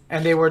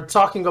 and they were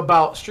talking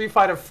about Street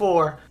Fighter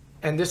 4,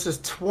 and this is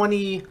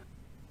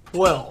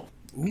 2012.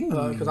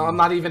 Because I'm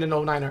not even an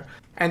 09er.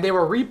 And they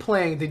were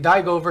replaying the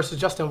Daigo versus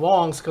Justin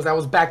Wong's, because that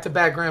was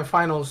back-to-back grand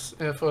finals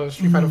for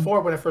Street Fighter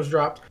 4 when it first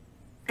dropped.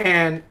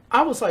 And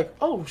I was like,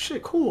 oh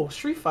shit, cool,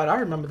 Street Fighter, I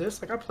remember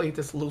this. Like, I played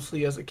this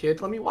loosely as a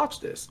kid. Let me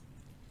watch this.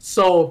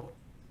 So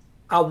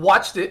I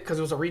watched it, because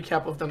it was a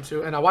recap of them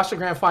too, and I watched the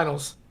grand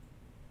finals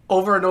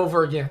over and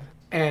over again.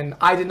 And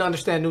I didn't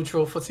understand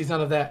neutral, footsies, none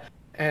of that.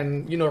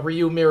 And,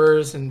 Ryu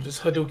mirrors and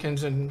just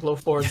Hadoukens and low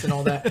forwards and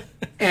all that.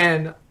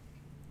 And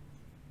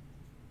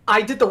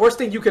I did the worst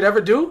thing you could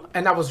ever do,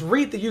 and that was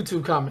read the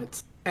YouTube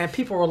comments. And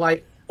people were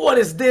like, what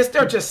is this?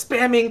 They're just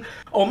spamming.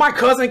 Oh, my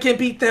cousin can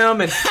beat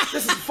them, and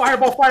this is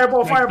fireball.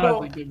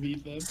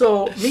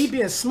 So me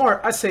being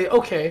smart, I say,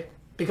 okay,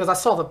 because I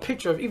saw the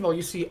picture of EVO,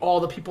 you see all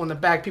the people in the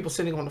back, people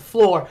sitting on the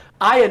floor.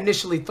 I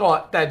initially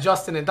thought that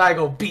Justin and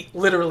Daigo beat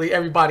literally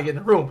everybody in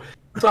the room.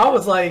 So I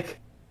was like,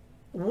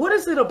 what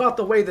is it about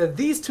the way that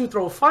these two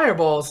throw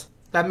fireballs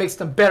that makes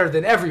them better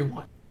than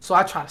everyone? So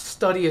I tried to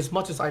study as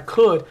much as I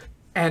could.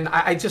 And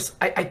I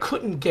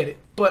couldn't get it,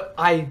 but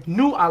I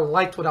knew I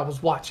liked what I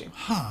was watching.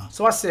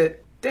 So I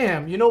said,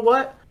 damn, you know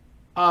what?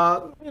 I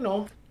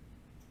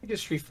get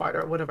Street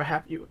Fighter or whatever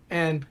have you.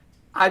 And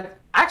I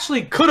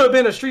actually could have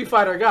been a Street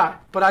Fighter guy,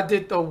 but I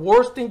did the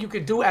worst thing you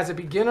could do as a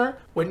beginner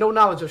with no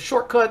knowledge of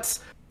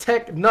shortcuts,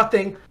 tech,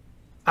 nothing.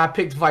 I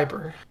picked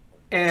Viper.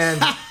 And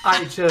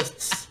I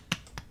just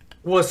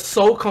was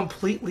so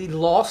completely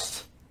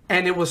lost,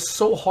 and it was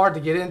so hard to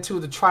get into.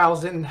 The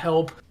trials didn't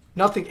help.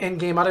 Nothing end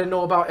game. I didn't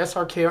know about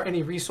SRK or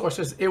any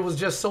resources. It was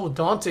just so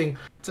daunting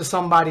to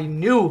somebody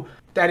new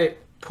that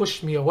it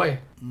pushed me away.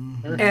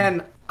 Mm-hmm.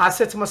 And I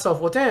said to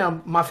myself, well,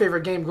 damn, my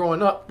favorite game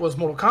growing up was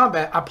Mortal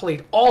Kombat. I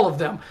played all of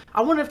them.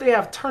 I wonder if they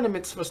have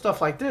tournaments for stuff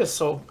like this.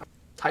 So I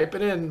type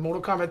it in,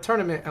 Mortal Kombat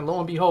tournament, and lo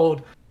and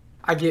behold,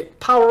 I get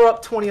Power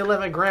Up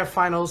 2011 Grand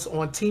Finals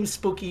on Team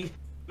Spooky,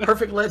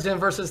 Perfect Legend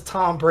versus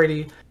Tom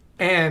Brady.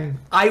 And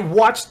I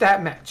watched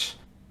that match.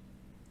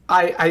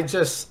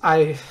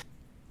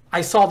 I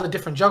saw the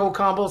different juggle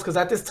combos, because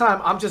at this time,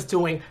 I'm just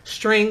doing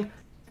string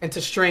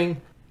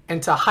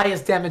into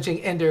highest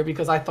damaging ender,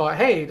 because I thought,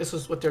 hey, this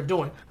is what they're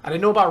doing. I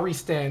didn't know about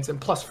restands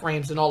and plus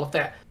frames and all of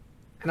that.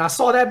 And I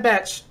saw that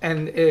match,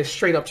 and it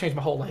straight up changed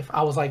my whole life.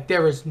 I was like,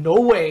 there is no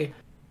way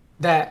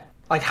that,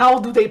 like, how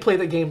do they play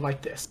the game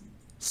like this?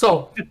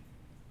 So,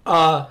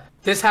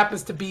 this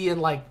happens to be in,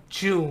 like,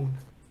 June.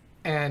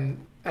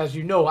 And as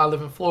you know, I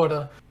live in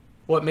Florida.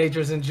 What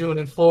majors in June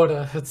in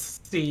Florida? It's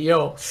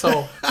CEO.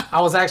 So I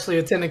was actually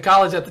attending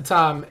college at the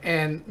time,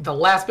 and the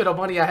last bit of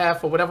money I had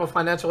for whatever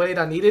financial aid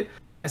I needed,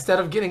 instead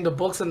of getting the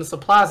books and the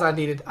supplies I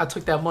needed, I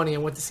took that money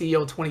and went to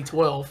CEO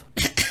 2012.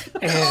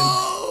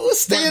 And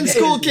Stay in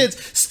school, kids.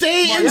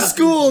 Stay in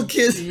school,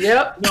 kids.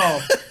 Yep.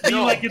 No, be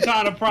like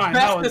Katana Prime.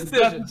 That was the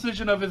best decision.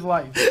 decision of his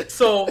life.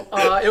 So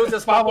it was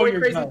just my Follow boy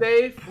your Crazy gut.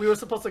 Dave. We were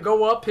supposed to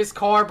go up. His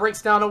car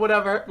breaks down or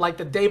whatever, like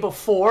the day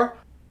before.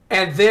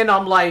 And then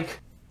I'm like,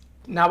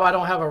 now I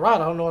don't have a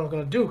ride. I don't know what I'm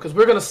going to do because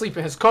we're going to sleep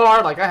in his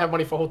car. Like, I have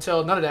money for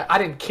hotel, none of that. I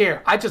didn't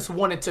care. I just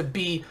wanted to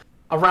be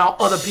around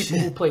other people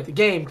who played the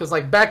game because,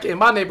 like, back in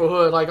my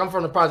neighborhood, like, I'm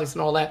from the projects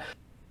and all that.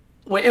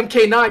 When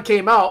MK9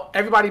 came out,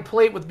 everybody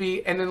played with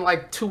me, and in,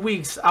 like, 2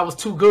 weeks, I was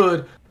too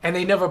good, and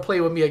they never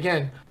played with me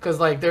again because,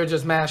 like, they're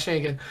just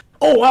mashing and,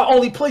 oh, I'll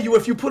only play you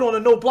if you put on a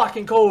no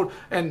blocking code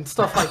and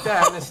stuff like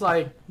that. And it's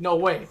like, no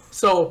way.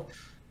 So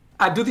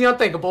I do the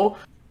unthinkable.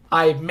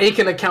 I make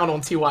an account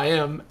on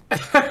TYM,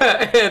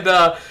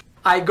 and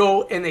I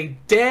go in a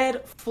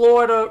dead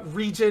Florida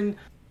region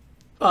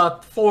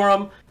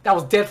forum that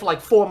was dead for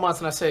like 4 months,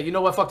 and I said, you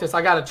know what, fuck this,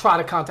 I gotta try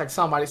to contact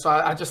somebody. So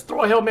I just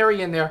throw a Hail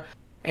Mary in there,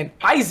 and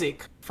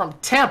Isaac from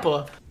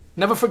Tampa,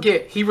 never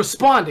forget, he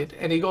responded,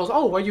 and he goes,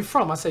 oh, where you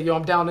from? I said, yo,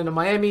 I'm down in the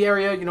Miami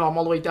area, you know, I'm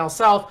all the way down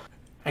south.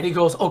 And he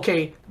goes,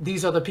 okay,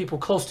 these are the people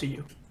close to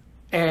you.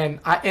 And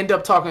I end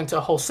up talking to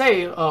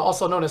Jose,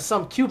 also known as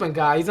some Cuban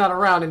guy. He's not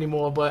around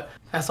anymore, but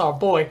that's our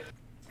boy.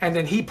 And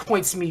then he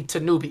points me to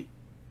Newbie.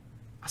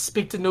 I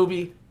speak to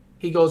Newbie.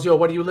 He goes, yo,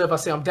 where do you live? I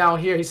say, I'm down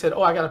here. He said,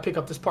 oh, I got to pick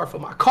up this part for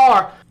my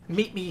car.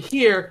 Meet me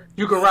here.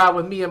 You can ride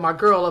with me and my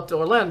girl up to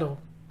Orlando.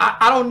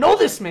 I don't know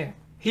this man.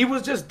 He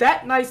was just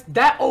that nice,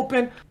 that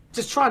open,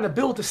 just trying to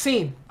build the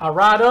scene. I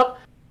ride up.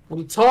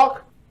 We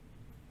talk.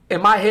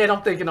 In my head,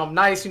 I'm thinking I'm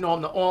nice, you know,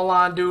 I'm the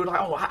online dude. Like,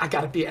 oh, I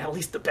gotta be at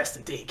least the best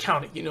in Dade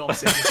County, you know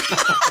what I'm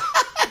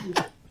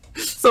saying?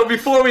 So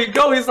before we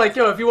go, he's like,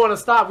 yo, if you want to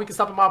stop, we can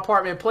stop at my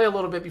apartment and play a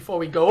little bit before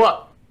we go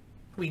up.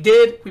 We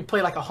did. We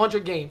played like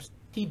 100 games.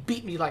 He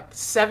beat me like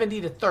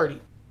 70-30.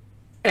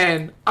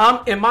 And I'm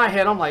in my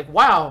head, I'm like,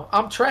 wow,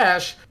 I'm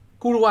trash.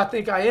 Who do I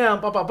think I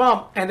am? Bum, bum,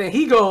 bum. And then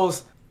he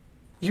goes,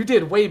 you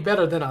did way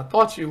better than I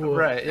thought you would.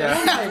 Right,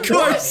 yeah. Of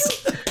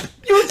course.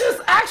 You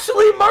just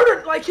actually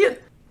murdered, like,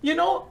 you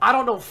know, I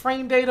don't know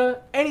frame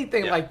data,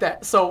 anything like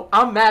that. So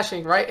I'm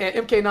mashing, right?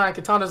 And MK9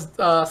 Katana's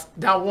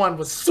down one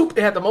was super.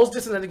 It had the most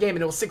distance in the game,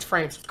 and it was 6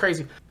 frames. It was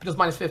crazy. It was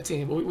minus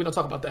 15, but we don't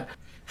talk about that.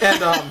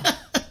 And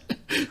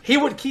he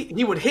would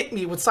hit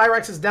me with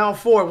Cyrax's down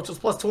 4, which was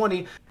plus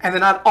 20, and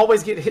then I'd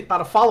always get hit by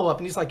the follow up.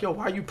 And he's like, "Yo,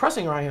 why are you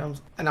pressing where I am?"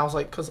 And I was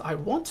like, "Cause I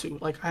want to.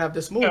 Like, I have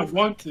this move." I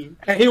want to.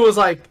 And he was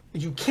like,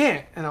 "You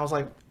can't." And I was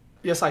like,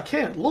 "Yes, I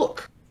can.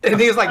 Look." And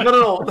he was like,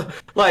 no.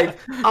 Like,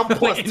 I'm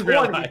plus In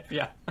real 20. life,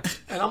 yeah.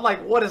 And I'm like,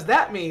 what does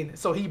that mean?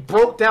 So he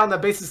broke down the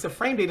basis of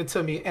frame data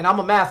to me, and I'm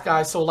a math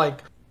guy, so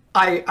like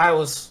I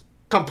was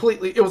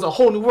completely, it was a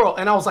whole new world.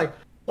 And I was like,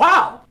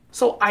 wow,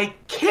 so I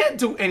can't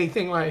do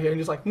anything right here. And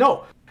he's like,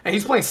 no. And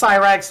he's playing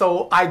Cyrax,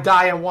 so I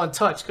die in one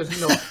touch because,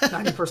 you know,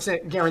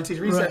 90% guaranteed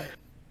reset. Right.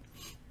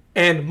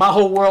 And my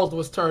whole world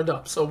was turned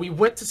up. So we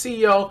went to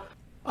CEO.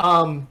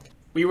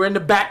 We were in the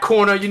back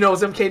corner, you know, it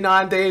was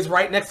MK9 days,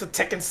 right next to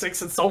Tekken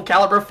 6 and Soul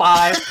Calibur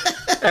 5.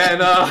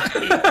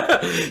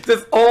 And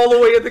just all the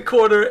way in the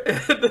corner.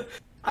 And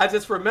I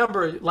just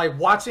remember, like,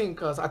 watching,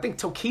 because I think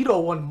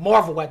Tokido won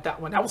Marvel at that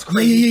one. That was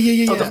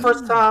crazy. Yeah. So the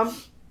first time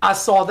I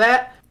saw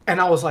that,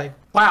 and I was like,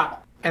 wow.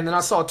 And then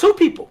I saw 2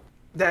 people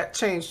that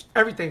changed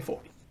everything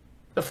for me.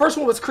 The first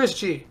one was Chris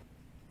G.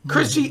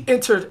 Chris G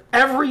entered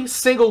every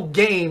single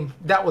game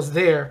that was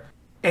there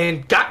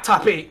and got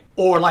top 8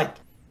 or, like,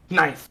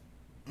 9th.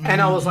 And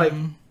I was like,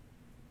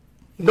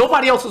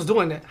 nobody else was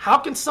doing that. How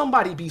can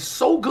somebody be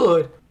so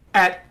good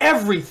at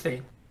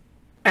everything?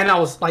 And I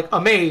was like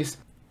amazed.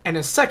 And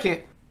then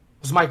second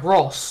was Mike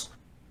Ross.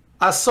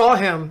 I saw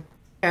him,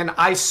 and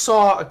I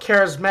saw a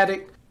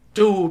charismatic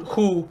dude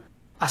who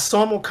I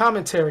saw him on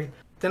commentary.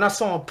 Then I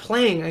saw him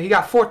playing, and he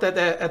got fourth at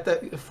the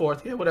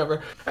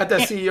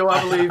CEO,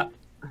 I believe.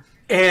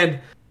 And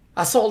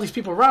I saw all these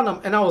people around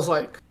him, and I was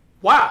like,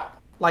 wow.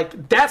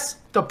 Like, that's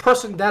the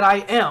person that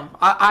I am.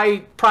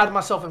 I pride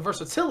myself in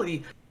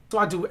versatility, so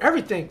I do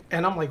everything.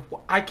 And I'm like,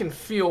 I can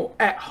feel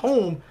at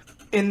home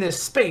in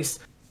this space.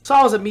 So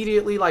I was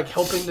immediately, like,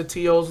 helping the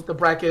TOs with the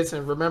brackets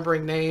and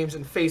remembering names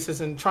and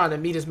faces and trying to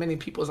meet as many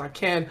people as I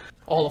can.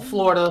 All of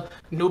Florida.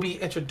 Newbie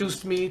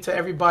introduced me to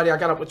everybody. I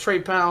got up with Trey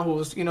Pound, who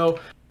was, you know,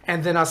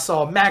 and then I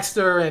saw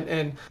Maxter,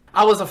 and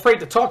I was afraid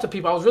to talk to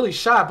people. I was really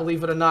shy,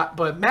 believe it or not.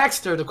 But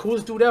Maxter, the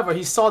coolest dude ever,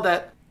 he saw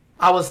that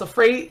I was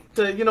afraid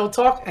to, you know,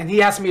 talk, and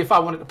he asked me if I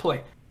wanted to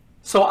play.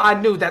 So I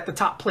knew that the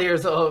top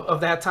players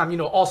of that time, you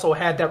know, also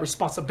had that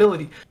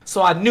responsibility.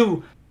 So I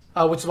knew,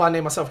 which is why I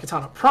named myself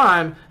Katana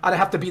Prime, I'd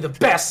have to be the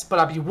best, but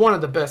I'd be one of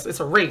the best. It's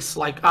a race,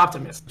 like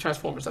Optimus,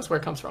 Transformers, that's where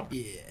it comes from.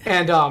 Yeah.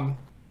 And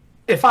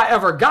if I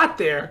ever got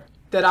there,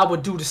 that I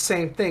would do the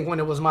same thing when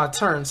it was my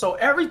turn. So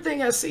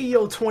everything at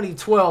CEO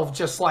 2012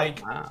 just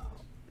like, wow.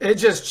 It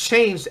just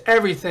changed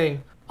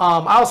everything.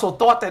 I also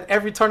thought that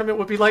every tournament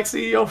would be like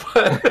CEO,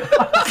 but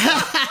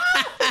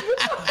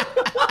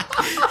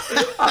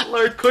I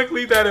learned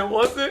quickly that it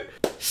wasn't.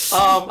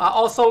 I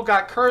also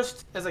got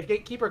cursed as a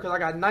gatekeeper because I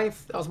got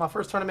 9th. That was my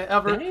first tournament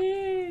ever.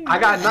 Dang. I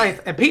got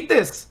 9th. And beat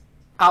this.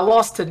 I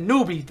lost to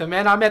Newbie, the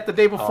man I met the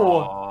day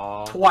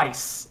before,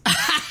 twice.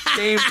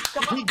 Game,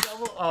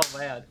 oh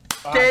man,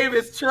 game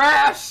is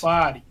trash.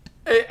 Body.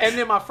 And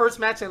then my first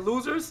match in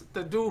losers,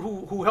 the dude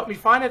who helped me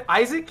find it,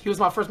 Isaac, he was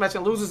my first match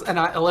in losers, and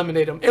I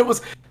eliminated him. It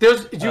was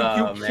you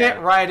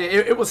can't write it.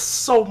 It was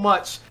so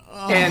much,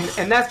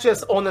 and that's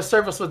just on the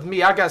surface with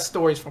me. I got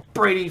stories from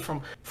Brady,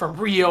 from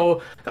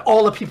Rio,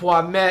 all the people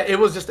I met. It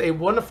was just a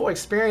wonderful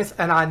experience,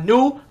 and I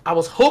knew I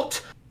was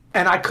hooked,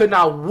 and I could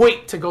not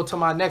wait to go to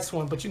my next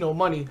one. But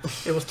money,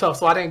 it was tough,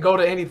 so I didn't go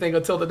to anything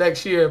until the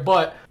next year.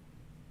 But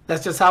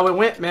that's just how it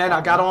went, man. I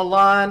got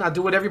online. I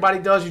do what everybody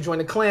does. You join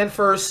the clan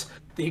first.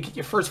 Then you get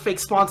your first fake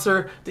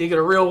sponsor, then you get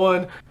a real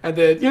one, and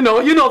then you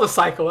know the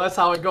cycle. That's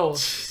how it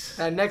goes.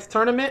 That next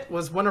tournament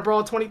was Winter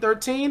Brawl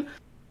 2013.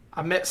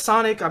 I met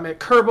Sonic, I met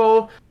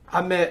Kerbo,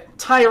 I met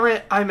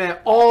Tyrant, I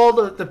met all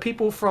the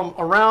people from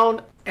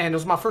around, and it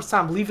was my first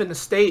time leaving the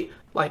state,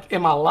 like,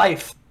 in my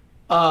life.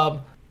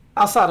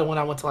 Outside of when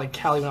I went to, like,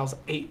 Cali when I was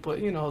 8, but,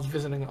 I was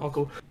visiting an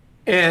uncle.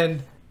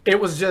 And it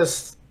was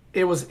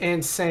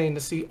insane to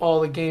see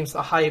all the games,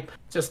 the hype,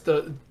 just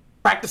the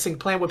practicing,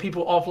 playing with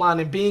people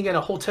offline, and being in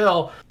a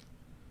hotel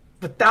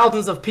with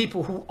thousands of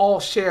people who all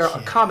share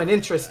a common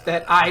interest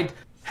that I'd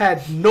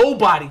had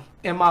nobody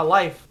in my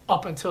life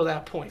up until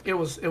that point. It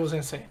was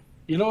insane.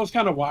 What's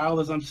kind of wild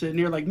as I'm sitting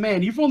here like,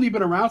 man, you've only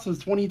been around since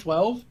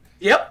 2012?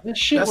 Yep. This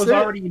shit was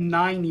already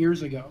 9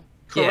 years ago.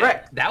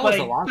 Correct. Yeah, that was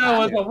a long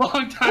time ago. That was a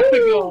long time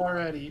ago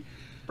already.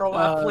 Bro,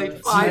 I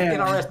played 5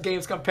 NRS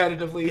games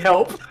competitively.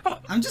 Help.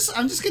 I'm just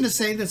gonna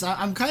say this.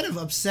 I'm kind of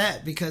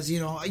upset because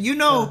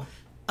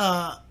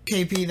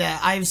KP,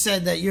 that I've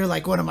said that you're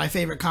like one of my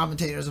favorite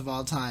commentators of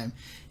all time,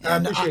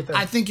 and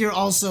I think you're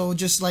also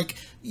just like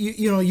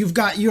you're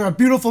a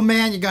beautiful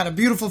man. You got a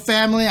beautiful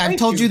family. I've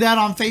told you that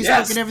on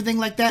Facebook and everything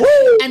like that.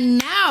 Woo! And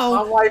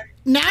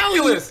now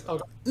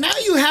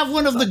you have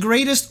one of the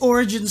greatest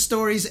origin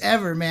stories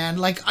ever, man.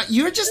 Like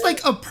you're just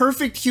like a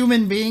perfect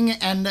human being,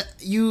 and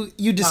you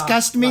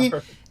disgust me.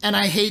 And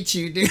I hate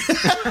you, dude.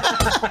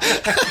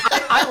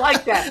 I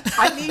like that.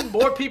 I need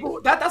more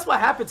people. That's what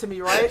happened to me,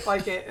 right?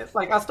 Like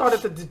I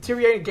started to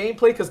deteriorate in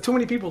gameplay because too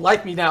many people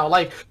like me now.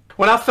 Like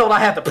when I felt I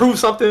had to prove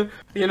something,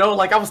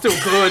 like I was still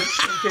good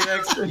in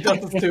MKX and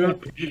Justice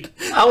 2.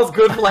 I was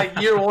good for like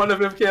year 1 of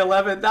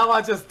MK11. Now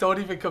I just don't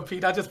even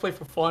compete. I just play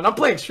for fun. I'm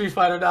playing Street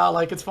Fighter now.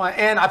 Like it's fine.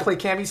 And I play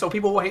Cammy, so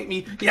people will hate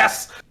me.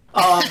 Yes.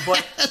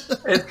 But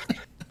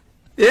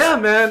yeah,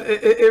 man,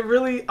 it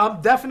really,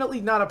 I'm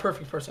definitely not a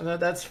perfect person.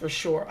 That's for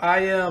sure. I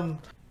am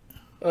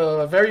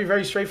very,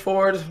 very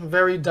straightforward,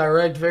 very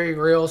direct, very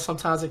real.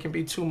 Sometimes it can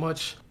be too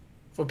much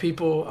for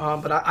people.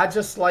 But I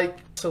just like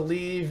to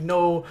leave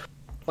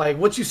like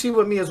what you see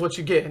with me is what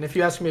you get. And if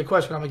you ask me a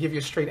question, I'm going to give you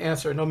a straight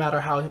answer, no matter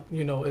how,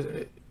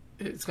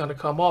 it's going to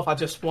come off. I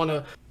just want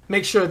to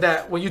make sure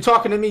that when you're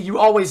talking to me, you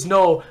always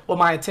know what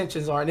my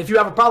intentions are. And if you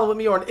have a problem with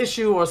me or an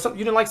issue or something,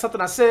 you didn't like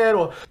something I said,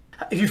 or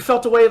if you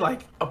felt a way,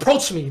 like,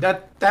 approach me.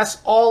 That's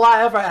all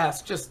I ever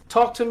ask. Just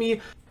talk to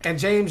me. And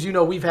James,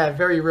 we've had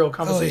very real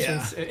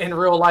conversations in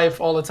real life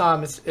all the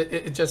time.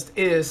 It just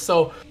is.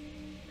 So,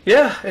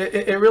 yeah,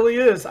 it really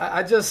is.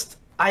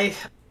 I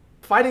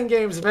fighting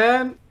games,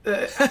 man.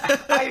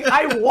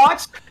 I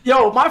watched,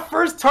 my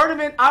first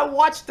tournament, I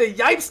watched the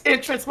Yipes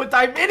entrance with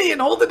Dominion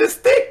holding the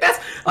stick. That's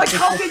like,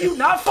 how can you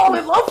not fall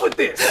in love with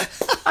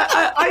this?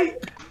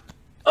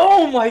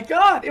 Oh my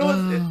God.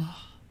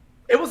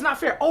 It was not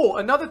fair. Oh,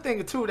 another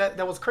thing too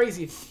that was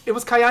crazy. It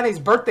was Kayane's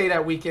birthday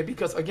that weekend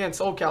because, again,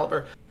 Soul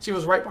Calibur, she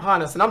was right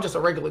behind us, and I'm just a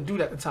regular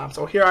dude at the time.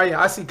 So here I am.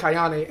 I see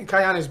Kayane, and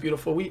Kayane's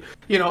beautiful.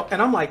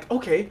 And I'm like,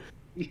 okay,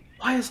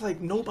 why is like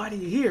nobody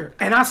here?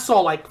 And I saw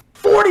like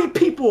 40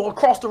 people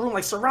across the room,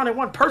 like surrounding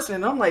one person,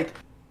 and I'm like,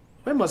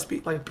 it must be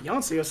like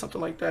Beyonce or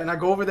something like that. And I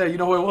go over there. You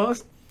know who it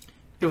was?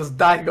 It was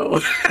Daigo.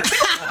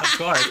 Of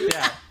course,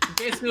 yeah.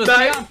 Basically, it was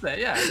Beyonce,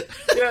 yeah.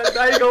 Yeah,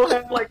 Daigo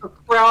had like a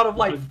crowd of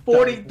like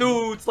 40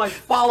 dudes like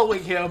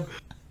following him,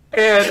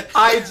 and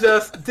I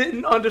just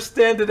didn't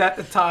understand it at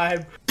the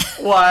time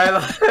why,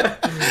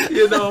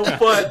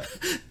 but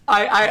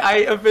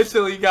I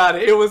eventually got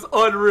it. It was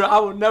unreal. I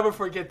will never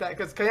forget that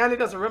because Kayane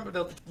doesn't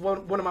remember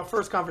one of my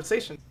first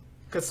conversations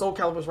because Soul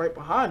Calibur was right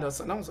behind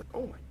us, and I was like,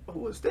 oh my,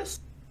 who is this?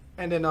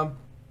 And then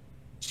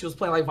she was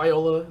playing like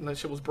Viola, and then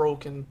shit was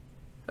broke, and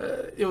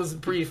it was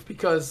brief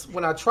because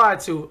when I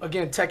tried to,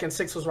 again, Tekken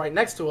 6 was right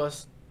next to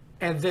us,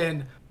 and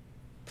then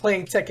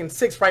playing Tekken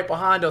 6 right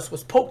behind us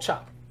was Poke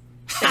Chop.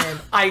 And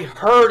I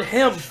heard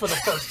him for the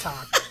first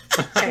time.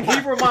 And he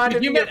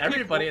reminded me met of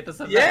everybody at this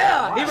event.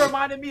 Yeah, wow. He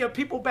reminded me of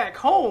people back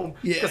home.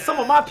 Because some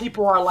of my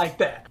people are like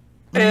that.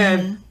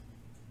 And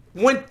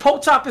when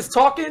Poke Chop is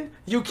talking,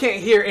 you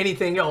can't hear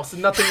anything else.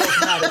 Nothing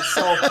else matters.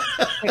 So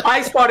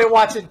I started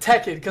watching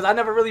Tekken because I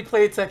never really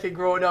played Tekken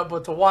growing up,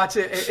 but to watch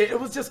it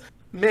was just...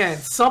 Man,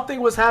 something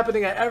was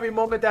happening at every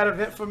moment that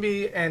event for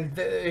me, and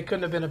it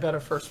couldn't have been a better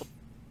first one.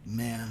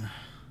 Man.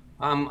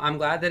 I'm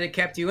glad that it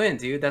kept you in,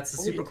 dude. That's a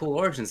super cool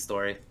origin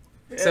story.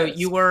 Yeah, so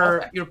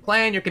you're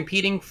playing, you're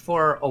competing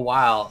for a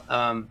while,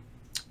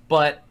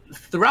 but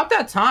throughout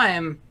that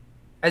time,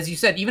 as you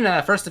said, even in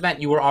that first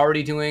event, you were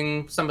already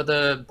doing some of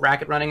the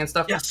bracket running and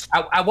stuff. Yes.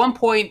 At one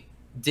point,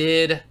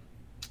 did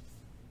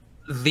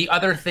the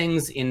other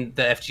things in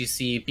the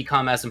FGC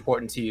become as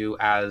important to you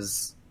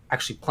as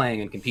actually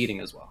playing and competing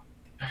as well?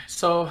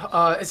 So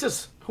it's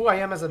just who I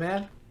am as a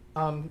man.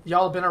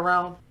 Y'all have been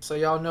around, so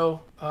y'all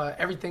know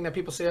everything that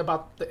people say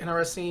about the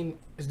NRS scene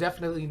is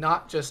definitely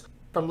not just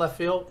from left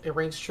field. It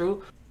rings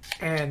true.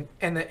 And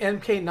in the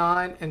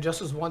MK9 and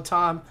just as one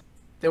time,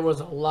 there was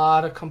a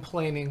lot of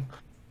complaining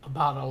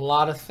about a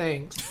lot of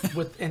things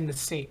within the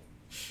scene.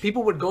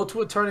 People would go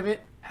to a tournament,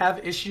 have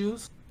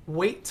issues,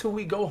 wait till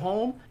we go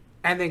home,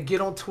 and then get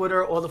on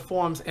Twitter or the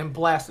forums and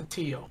blast a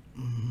TO.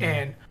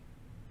 And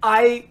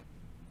I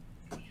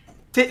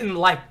didn't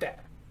like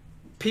that.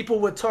 People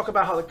would talk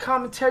about how the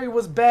commentary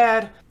was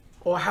bad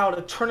or how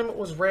the tournament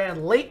was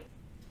ran late.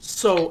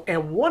 So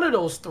in one of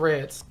those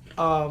threads,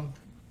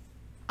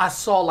 I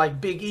saw like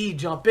Big E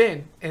jump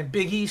in, and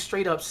Big E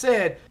straight up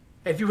said,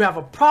 if you have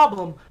a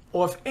problem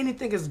or if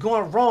anything is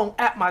going wrong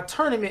at my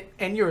tournament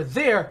and you're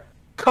there,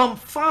 come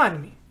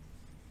find me.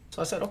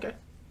 So I said, okay.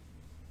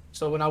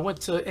 So when I went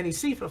to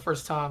NEC for the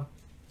first time,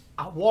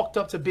 I walked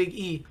up to Big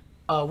E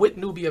with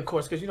Newbie, of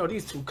course, because, you know,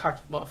 these two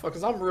cocky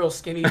motherfuckers, I'm real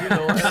skinny, you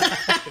know.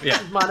 Yeah,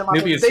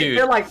 Newbie is huge.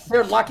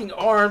 They're locking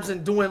arms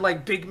and doing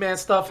like big man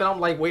stuff, and I'm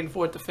like waiting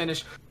for it to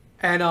finish.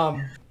 And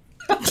I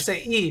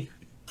say, E,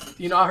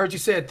 you know, I heard you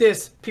said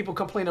this. People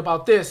complain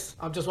about this.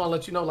 I just want to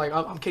let you know, like,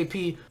 I'm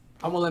KP.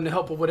 I'm willing to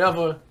help with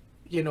whatever.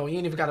 You know, you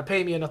ain't even got to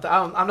pay me or nothing.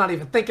 I'm not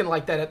even thinking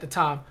like that at the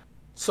time.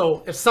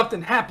 So if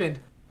something happened,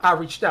 I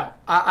reached out.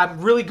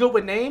 I'm really good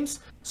with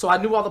names, so I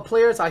knew all the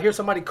players. I hear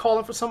somebody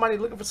calling for somebody,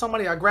 looking for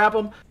somebody. I grab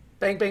them,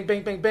 bang, bang,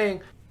 bang, bang,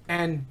 bang.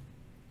 And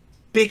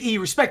Big E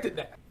respected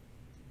that.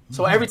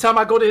 So every time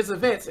I go to his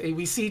events,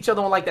 we see each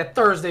other on like that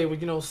Thursday with,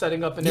 you know,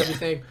 setting up and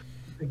everything.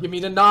 They give me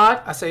the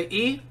nod. I say,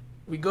 E,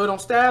 we good on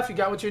staff? You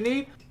got what you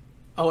need?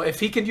 Oh, if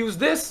he can use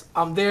this,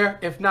 I'm there.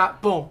 If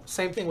not, boom.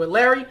 Same thing with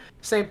Larry.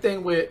 Same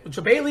thing with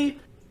Jabali.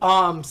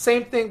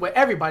 Same thing with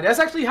everybody. That's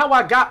actually how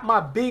I got my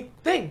big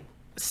thing.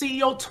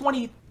 CEO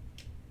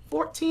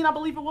 2014, I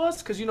believe it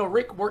was, because, you know,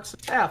 Rick works the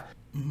staff.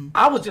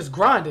 I was just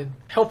grinding,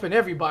 helping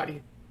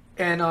everybody.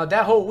 And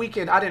that whole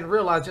weekend, I didn't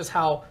realize just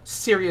how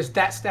serious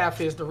that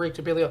staff is to Rick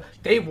Jabali.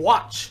 They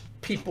watch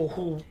people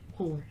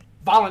who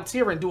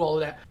volunteer and do all of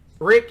that.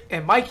 Rick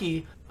and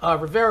Mikey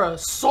Rivera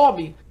saw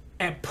me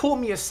and pulled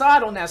me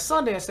aside on that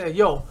Sunday and said,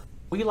 yo,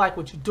 we like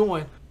what you're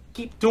doing.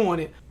 Keep doing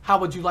it. How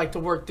would you like to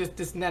work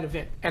this, and that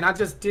event? And I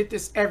just did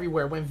this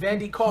everywhere. When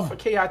Vandy called for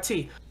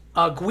KIT,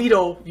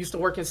 Guido used to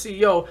work in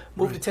CEO,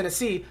 moved to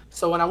Tennessee.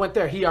 So when I went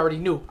there, he already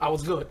knew I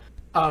was good.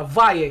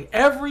 Valle,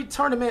 every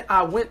tournament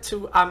I went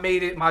to, I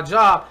made it my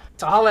job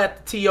to holler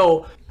at the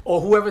TO or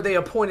whoever they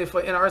appointed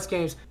for NRS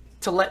games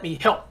to let me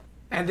help.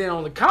 And then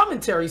on the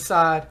commentary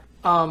side,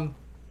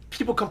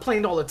 people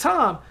complained all the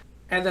time.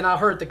 And then I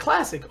heard the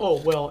classic,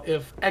 oh, well,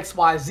 if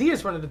XYZ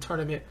is running the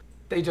tournament,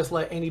 they just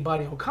let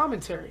anybody on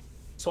commentary.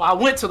 So I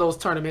went to those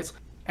tournaments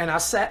and I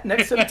sat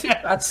next to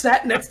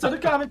the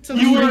commentary.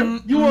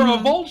 You were a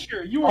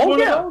vulture. You were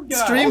one of those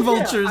guys. Stream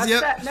vultures, I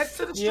yep. sat next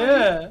to the stream.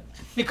 Yeah.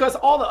 Because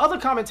all the other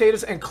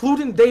commentators,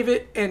 including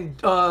David and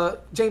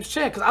James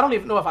Chen, because I don't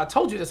even know if I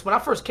told you this, when I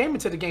first came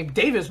into the game,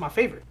 David is my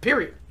favorite,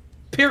 period.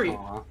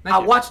 I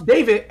watched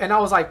David and I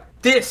was like,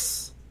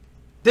 this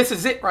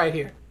is it right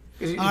here.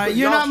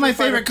 You're not my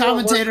favorite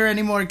commentator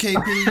anymore, KP.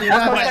 You're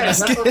not my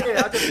That's okay.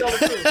 I just tell the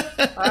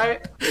truth. All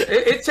right,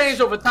 it changed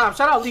over time.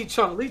 Shout out Lee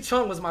Chung. Lee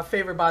Chung was my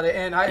favorite by the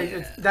end.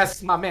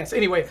 That's my man. So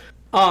anyway,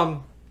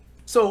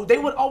 so they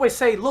would always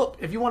say, look,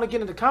 if you want to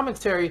get into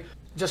commentary,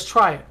 just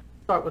try it.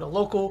 Start with a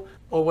local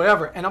or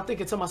whatever. And I'm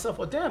thinking to myself,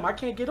 well, damn, I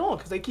can't get on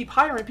because they keep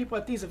hiring people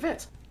at these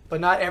events.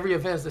 But not every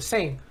event is the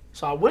same.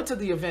 So I went to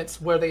the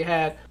events where they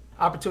had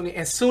opportunity.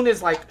 And soon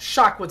as like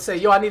Shock would say,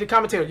 yo, I need a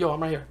commentator. Yo,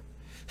 I'm right here.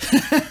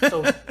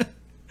 So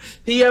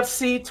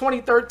PFC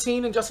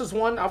 2013 and Justice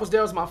 1, I was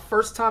there. It was my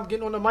first time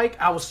getting on the mic.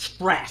 I was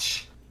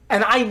trash.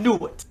 And I knew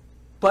it.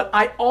 But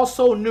I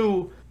also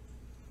knew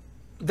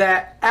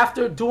that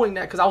after doing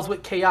that, because I was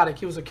with Chaotic.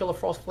 He was a Killer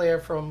Frost player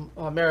from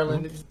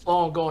Maryland. It's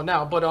long gone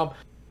now. But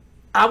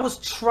I was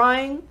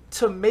trying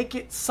to make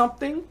it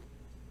something.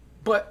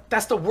 But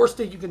that's the worst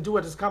thing you can do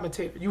as a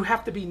commentator. You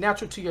have to be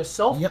natural to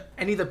yourself. Yep.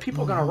 And either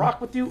people are going to rock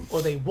with you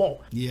or they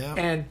won't. Yeah.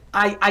 And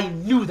I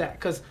knew that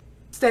because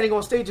standing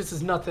on stages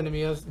is nothing to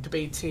me. As a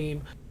debate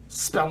team,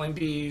 spelling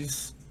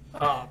bees,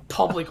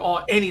 public,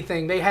 or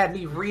anything. They had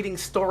me reading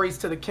stories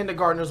to the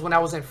kindergartners when I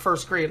was in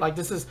first grade. Like,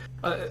 this is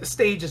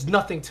stage is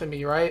nothing to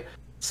me, right?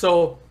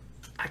 So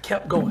I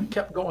kept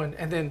going.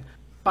 And then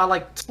by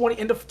like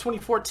end of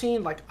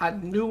 2014, like I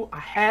knew I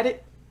had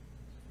it.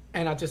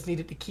 And I just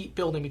needed to keep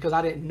building because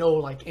I didn't know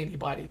like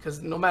anybody.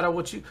 Because no matter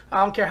what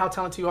I don't care how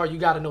talented you are, you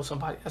got to know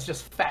somebody. That's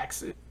just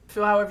facts.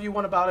 Feel however you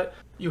want about it,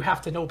 you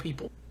have to know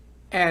people.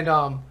 And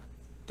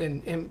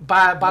then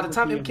by the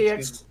time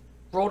MKX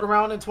rolled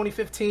around in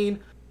 2015,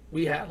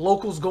 we had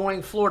locals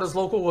going. Florida's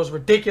local was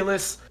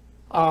ridiculous.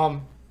 I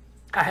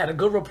had a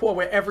good rapport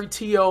with every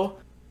TO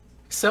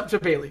except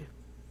Jabali.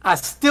 I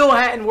still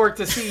hadn't worked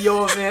a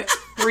CEO event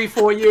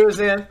 3-4 years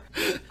in.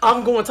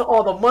 I'm going to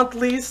all the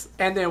monthlies,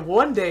 and then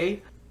one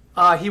day,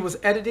 he was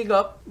editing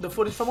up the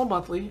footage from a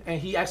monthly, and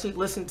he actually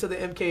listened to the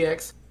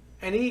MKX,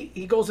 and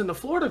he goes in the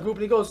Florida group,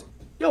 and he goes,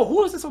 "Yo,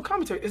 who is this on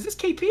commentary? Is this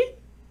KP?"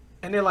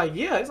 And they're like,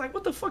 "Yeah." He's like,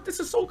 "What the fuck? This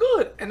is so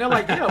good." And they're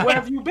like, "Yeah, where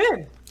have you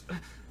been?"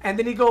 And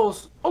then he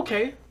goes,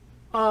 "Okay,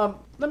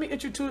 let me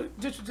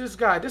introduce this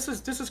guy. This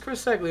is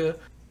Chris Seglia.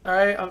 All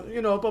right,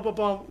 blah, blah,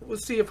 blah. We'll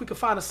see if we can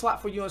find a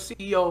slot for you on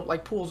CEO,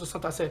 like pools or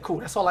something." I said, "Cool.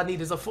 That's all I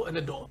need is a foot in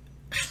the door."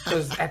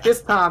 Because at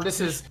this time, this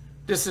is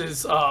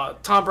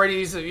Tom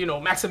Brady's.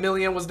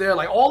 Maximilian was there.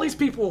 Like all these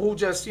people who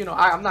just,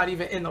 I'm not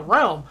even in the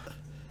realm.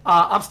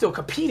 I'm still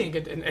competing,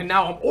 and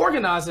now I'm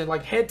organizing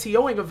like head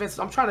TOing events.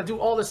 I'm trying to do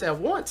all this at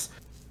once,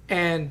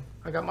 and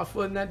I got my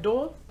foot in that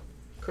door.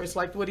 Chris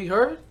liked what he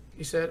heard.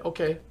 He said,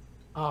 "Okay,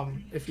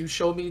 if you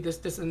show me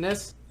this, and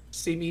this,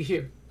 see me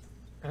here."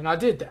 And I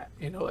did that,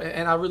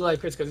 and I really like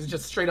Chris because it's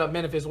just straight up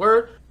man of his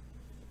word.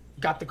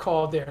 Got the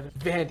call there,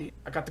 Vandy.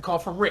 I got the call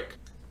from Rick,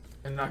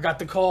 and I got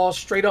the call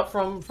straight up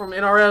from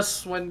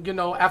NRS when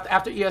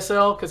after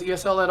ESL, because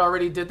ESL had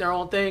already did their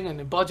own thing and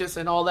the budgets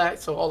and all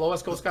that. So all the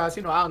West Coast guys,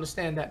 I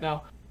understand that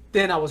now.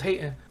 Then I was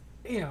hating,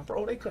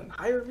 bro, they couldn't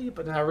hire me,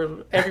 but then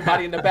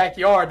everybody in the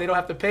backyard, they don't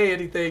have to pay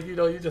anything.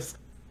 You just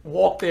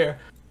walk there,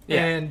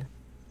 and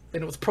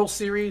then it was Pro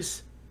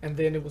Series, and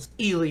then it was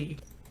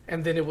E-League.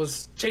 And then it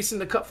was Chasing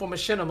the Cup for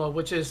Machinima,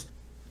 which is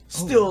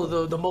still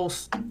the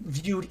most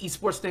viewed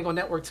esports thing on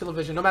network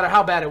television, no matter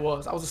how bad it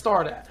was. I was a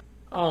star of that.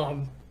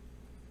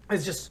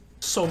 It's just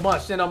so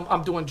much. Then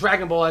I'm doing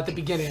Dragon Ball at the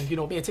beginning.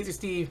 Me and Tasty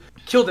Steve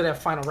killed it at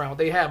final round.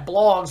 They had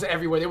blogs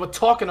everywhere. They were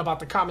talking about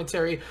the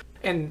commentary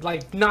and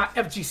like not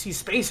FGC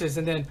spaces.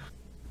 And then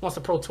once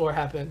the Pro Tour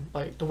happened,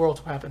 like the World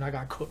Tour happened, I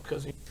got cooked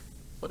because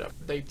whatever.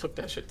 They took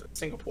that shit to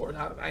Singapore, and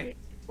I ain't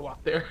go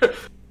out there.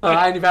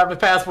 I didn't even have a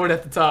passport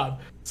at the time.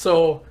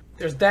 So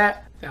there's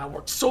that, and I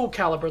worked Soul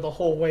Calibur the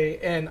whole way,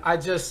 and I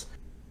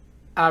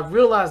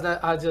realized that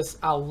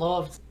I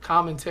loved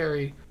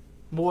commentary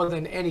more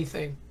than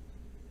anything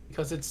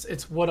because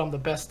it's what I'm the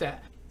best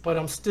at. But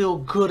I'm still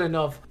good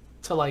enough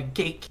to like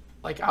gate,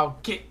 like I'll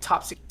get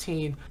top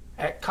 16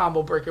 at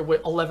Combo Breaker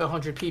with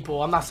 1,100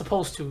 people. I'm not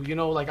supposed to,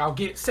 like I'll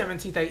get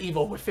 17th at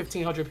Evo with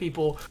 1,500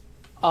 people.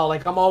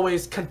 Like I'm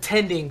always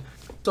contending,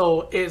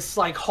 so it's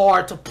like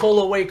hard to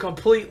pull away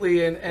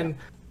completely, and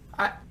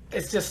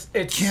it's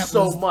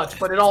so much,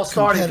 but it all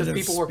started because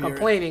people were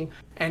complaining,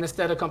 and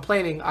instead of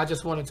complaining, I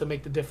just wanted to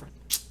make the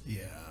difference.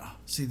 Yeah.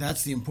 See,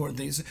 that's the important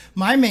thing.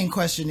 My main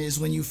question is,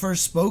 when you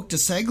first spoke to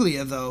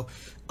Seglia, though,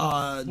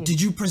 did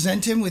you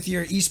present him with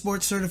your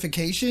esports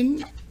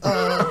certification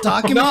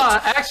document? No,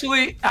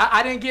 actually,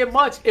 I didn't get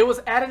much. It was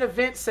at an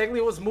event.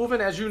 Seglia was moving.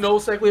 As you know,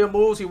 Seglia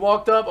moves. He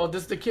walked up. "Oh,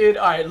 this is the kid.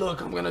 All right,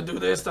 look, I'm going to do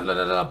this. Da, da,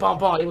 da, da, bum,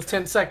 bum." It was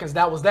 10 seconds.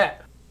 That was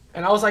that.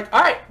 And I was like,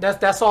 all right,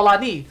 that's all I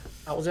need.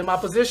 I was in my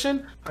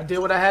position. I did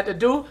what I had to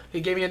do. He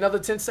gave me another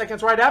 10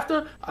 seconds right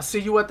after. I'll see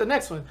you at the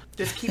next one.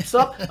 This keeps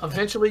up.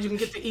 Eventually, you can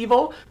get to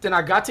EVO. Then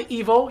I got to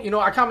EVO.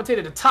 I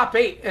commentated the top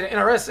 8 at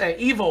NRS at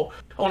EVO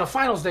on a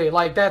finals day.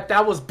 Like,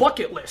 that was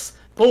bucket list.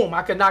 Boom,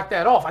 I could knock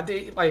that off. I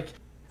did,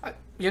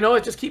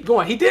 it just keep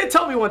going. He did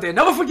tell me one day,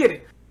 never forget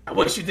it, "I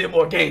wish you did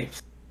more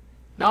games."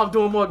 Now I'm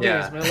doing more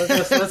games, man.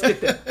 Let's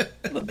get there.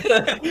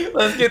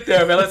 Let's get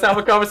there, man. Let's have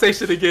a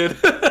conversation again.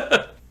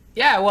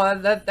 Yeah, well,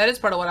 that is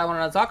part of what I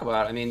wanted to talk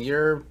about. I mean,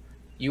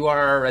 you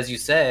are, as you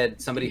said,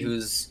 somebody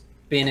who's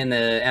been in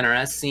the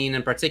NRS scene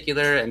in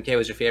particular. MK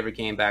was your favorite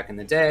game back in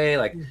the day.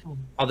 Like,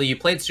 although you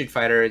played Street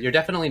Fighter, you're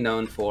definitely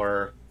known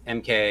for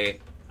MK,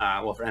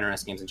 for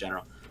NRS games in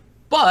general.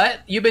 But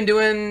you've been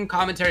doing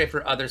commentary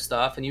for other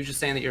stuff, and you're just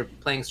saying that you're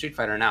playing Street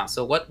Fighter now.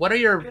 So what are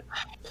your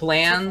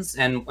plans,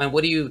 and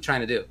what are you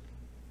trying to do?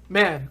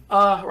 Man,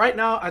 right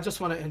now I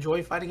just want to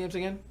enjoy fighting games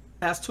again.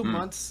 Past 2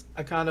 months,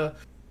 I don't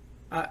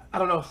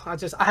know.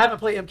 I haven't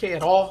played MK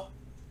at all.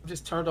 I'm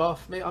just turned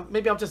off.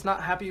 Maybe I'm just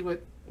not happy with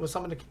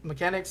some of the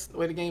mechanics, the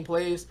way the game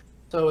plays.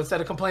 So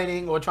instead of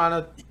complaining or trying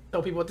to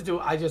tell people what to do,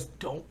 I just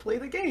don't play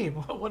the game.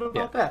 What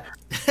about that?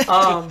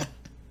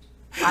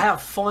 I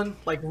have fun,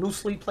 like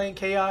loosely playing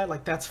KI.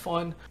 Like that's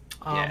fun.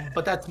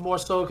 But that's more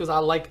so because I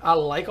like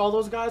all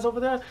those guys over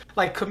there.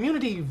 Like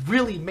community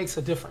really makes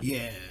a difference.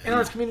 Yeah.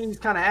 NRS community is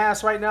kind of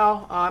ass right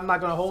now. I'm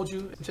not gonna hold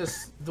you. It's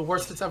just the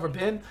worst it's ever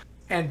been.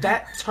 And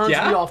that turns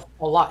me off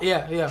a lot.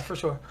 Yeah, for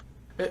sure.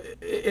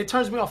 It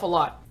turns me off a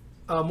lot,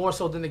 more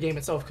so than the game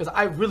itself, because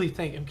I really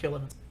think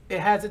MK11,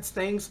 it has its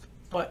things,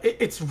 but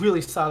it's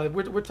really solid.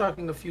 We're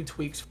talking a few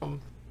tweaks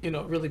from,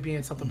 really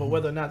being something, but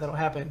whether or not that'll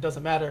happen, it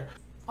doesn't matter.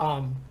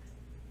 I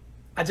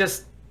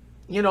just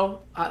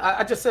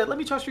said, let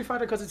me try Street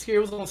Fighter because it's here.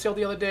 It was on sale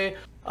the other day.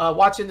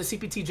 Watching the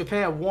CPT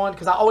Japan 1,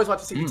 because I always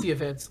watch the CPT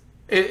events.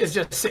 It's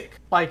just sick.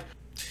 Like,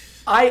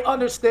 I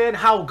understand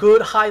how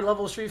good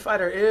high-level Street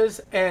Fighter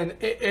is, and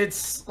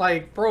it's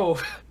like, bro,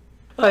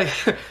 like,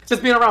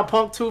 just being around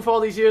Punk 2 for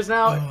all these years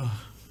now,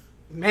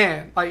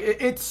 man, like,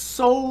 it's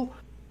so,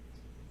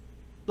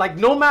 like,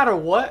 no matter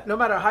what, no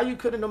matter how you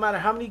could, no matter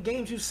how many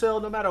games you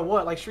sell, no matter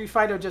what, like, Street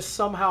Fighter just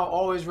somehow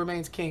always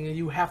remains king, and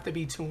you have to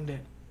be tuned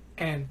in.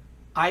 And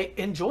I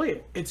enjoy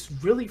it. It's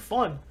really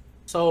fun.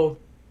 So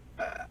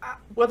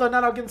whether or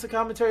not I'll get into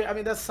commentary, I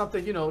mean, that's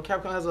something,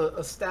 Capcom has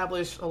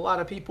established a lot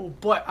of people.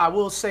 But I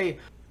will say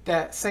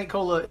that Saint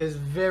Cola is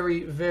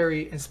very,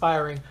 very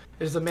inspiring.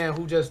 There's a man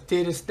who just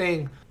did his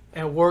thing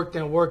and worked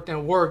and worked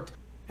and worked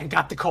and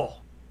got the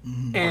call.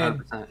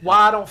 And 100%. While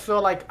I don't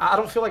feel like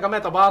I'm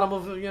at the bottom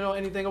of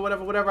anything or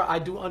whatever, I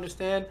do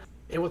understand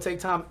it will take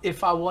time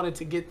if I wanted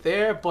to get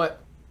there. But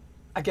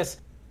I guess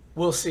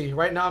we'll see.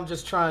 Right now, I'm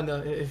just trying to.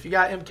 If you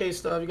got MK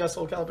stuff, you got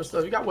Soul Calibur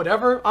stuff, you got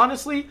whatever.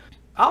 Honestly,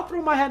 I'll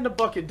throw my head in the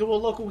bucket, do a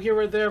local here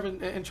or there,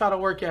 and try to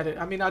work at it.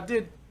 I mean, I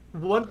did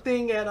one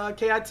thing at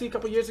KIT a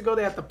couple years ago.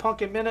 They had the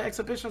Punk and Mena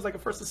exhibitions, like a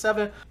 1st to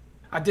 7.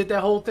 I did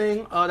that whole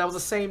thing. That was the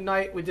same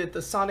night we did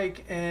the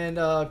Sonic and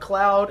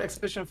Cloud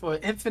exhibition for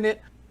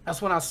Infinite.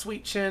 That's when I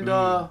sweet chinned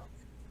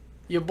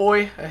your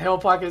boy at Hell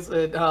Pockets.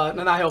 No,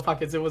 not Hell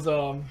Pockets. It was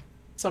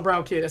some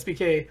brown kid,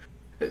 SBK.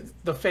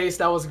 The face,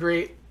 that was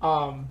great.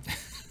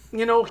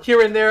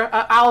 Here and there,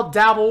 I'll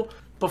dabble,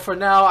 but for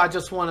now, I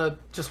just wanna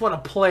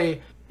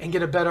play and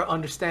get a better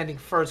understanding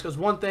first. Because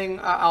one thing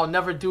I'll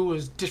never do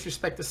is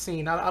disrespect the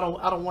scene. I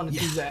don't want to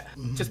do that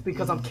just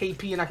because I'm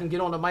KP and I can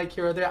get on the mic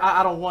here or there.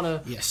 I don't want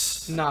to.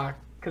 Yes. Nah,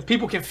 because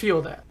people can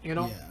feel that.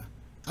 Yeah.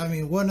 I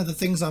mean, one of the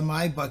things on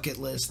my bucket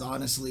list,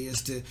 honestly,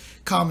 is to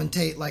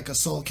commentate like a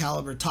Soul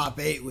Calibur top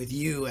 8 with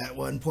you at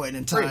one point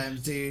in time,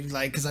 dude.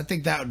 Like, because I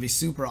think that would be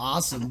super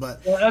awesome.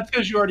 But that's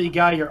because you already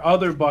got your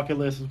other bucket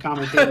list of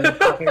commentating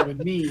top 8 with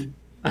me.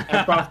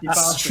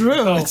 That's true.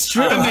 So it's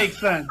true.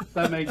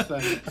 That makes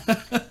sense.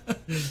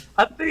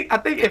 I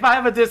think if I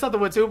ever did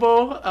something with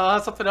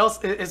Tubo, something else,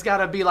 it's got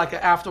to be like an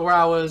after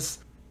hours.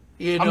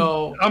 You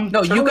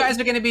guys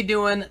are going to be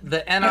doing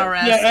the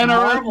NRS. Yeah,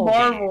 NRS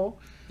Marvel.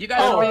 You guys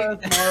are Marvel.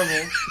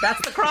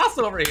 That's the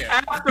crossover here.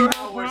 After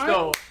hours,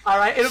 though. All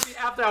right, it'll be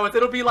after hours.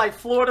 It'll be like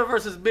Florida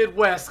versus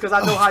Midwest because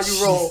I know how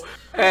you roll,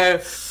 and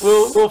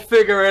we'll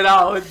figure it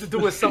out.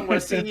 Do it somewhere.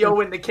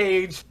 CEO in the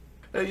cage.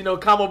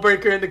 Combo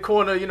breaker in the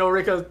corner.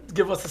 Rika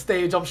give us a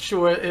stage. I'm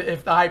sure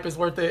if the hype is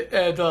worth it.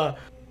 And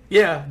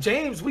yeah,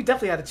 James, we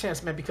definitely had a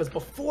chance, man. Because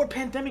before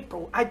pandemic,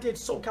 bro, I did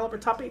Soul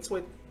Calibur top 8s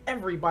with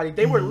everybody.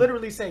 They were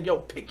literally saying, "Yo,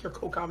 pick your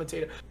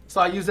co-commentator."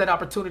 So I used that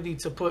opportunity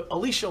to put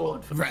Alicia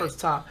on for the first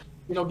time.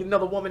 Get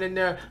another woman in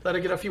there, let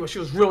her get a few. She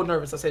was real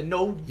nervous. I said,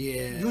 "No,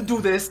 you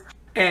do this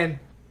and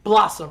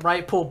blossom,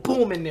 right? Pull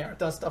Boom in there. I've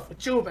done stuff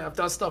with you, man. I've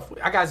done stuff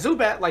with. I got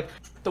Zubat. Like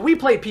the We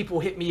Play people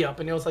hit me up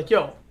and it was like,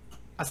 yo."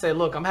 I said,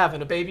 look, I'm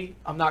having a baby.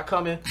 I'm not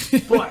coming.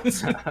 But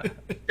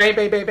bang,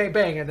 bang, bang, bang,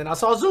 bang. And then I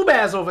saw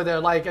Zubaz over there.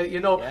 Like,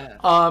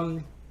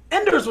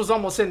 Enders was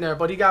almost in there,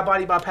 but he got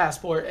bodied by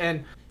Passport.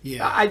 And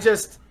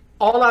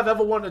all I've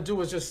ever wanted to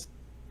do is just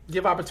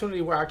give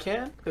opportunity where I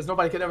can. Because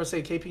nobody could ever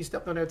say KP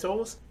stepped on their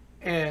toes.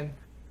 And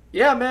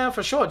yeah, man,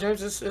 for sure,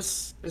 James,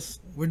 it's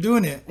we're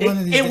doing it.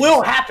 It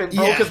will happen,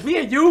 bro. Because me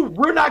and you,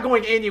 we're not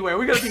going anywhere.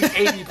 We're going to be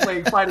 80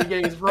 playing fighting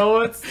games,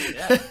 bro. That's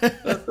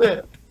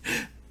it.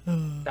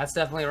 That's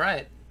definitely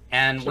right.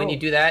 And when you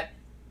do that,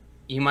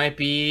 you might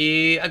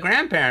be a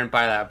grandparent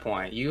by that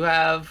point. You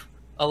have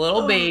a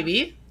little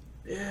baby.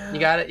 Yeah.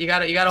 You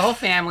got a whole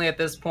family at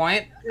this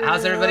point. Yeah.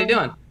 How's everybody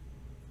doing?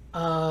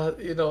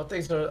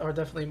 Things are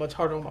definitely much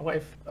harder on my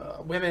wife.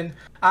 Women,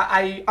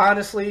 I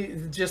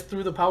honestly, just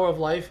through the power of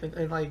life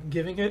and like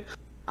giving it,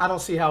 I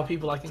don't see how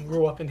people can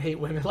grow up and hate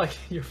women like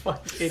you're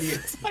fucking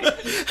idiots.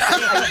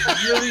 I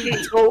really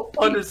don't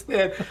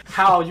understand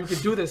how you can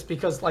do this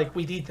because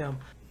we need them.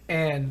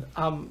 And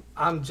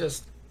I'm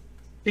just,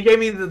 he gave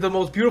me the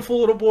most beautiful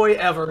little boy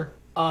ever.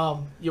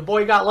 Your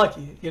boy got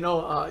lucky, you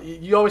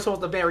always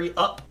supposed to marry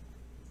up,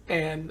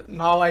 and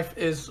my wife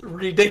is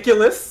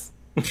ridiculous.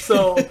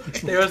 So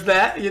there's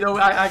that,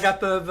 I got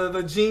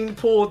the gene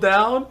pulled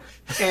down,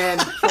 and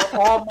for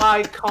all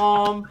my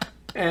calm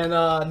and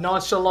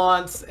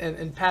nonchalance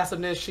and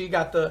passiveness, she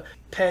got the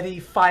petty,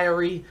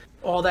 fiery,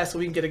 all that, so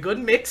we can get a good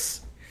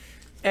mix.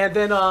 And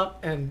then,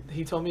 and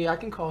he told me I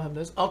can call him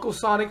this, Uncle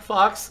Sonic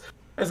Fox.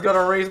 Is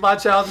gonna raise my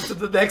child to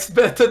the next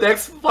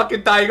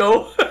fucking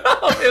Daigo.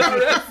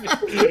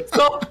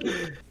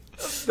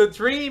 So the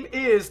dream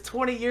is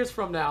 20 years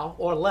from now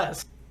or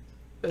less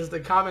is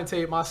to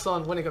commentate my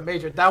son winning a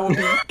major. That would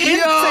be insane.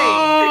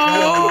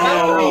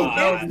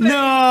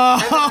 No.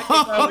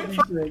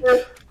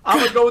 I'm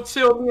gonna go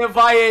chill. Me and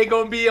Valle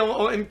gonna be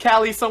in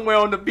Cali somewhere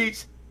on the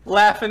beach,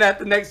 laughing at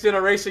the next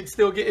generation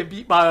still getting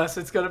beat by us.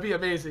 It's gonna be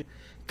amazing.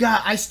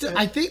 God,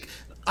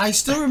 I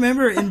still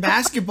remember in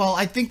basketball,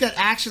 I think that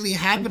actually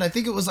happened. I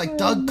think it was like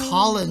Doug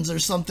Collins or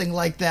something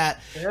like that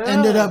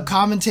ended up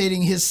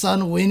commentating his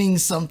son winning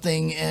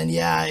something. And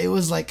yeah, it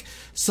was like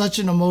such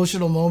an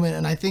emotional moment.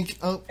 And I think...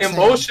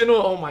 emotional?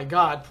 Oh my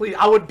God, please.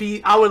 I would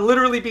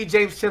literally be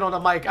James Chin on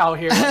the mic out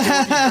here.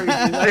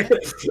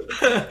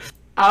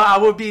 I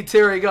would be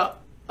tearing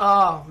up.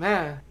 Oh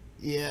man.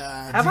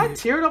 Yeah. Have I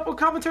teared up on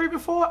commentary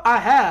before? I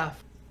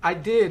have. I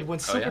did. When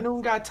Super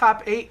Noon got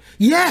top 8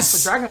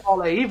 Yes. for Dragon Ball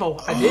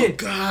Evo, I did.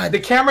 God. The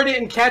camera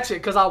didn't catch it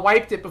because I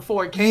wiped it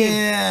before it came.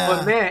 Yeah.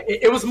 But man,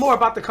 it was more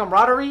about the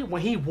camaraderie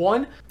when he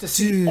won to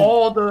see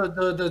all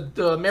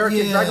the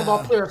American Dragon Ball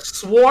players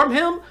swarm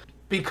him,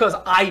 because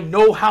I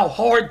know how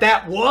hard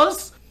that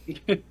was.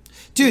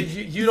 Dude,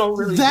 you don't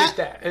really get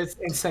that. It's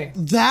insane.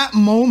 That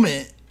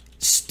moment,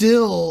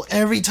 still,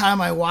 every time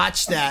I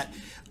watch that,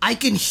 I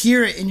can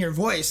hear it in your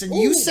voice. And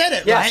you said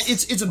it, right?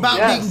 It's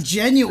about being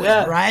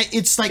genuine, right?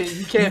 It's like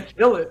you can't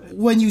feel it.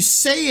 When you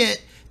say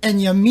it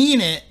and you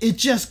mean it, it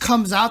just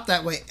comes out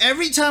that way.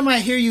 Every time I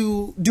hear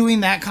you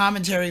doing that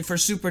commentary for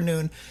Super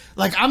Noon,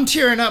 like, I'm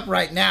tearing up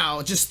right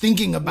now just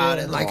thinking about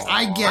it. Like,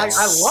 I get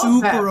I love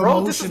super that, bro.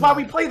 emotional. This is why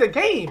we play the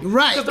game.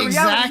 Right, Because the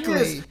exactly.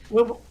 reality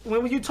is,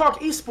 when you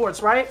talk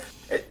esports, right?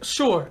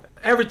 Sure,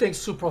 everything's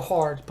super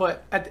hard.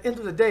 But at the end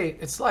of the day,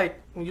 it's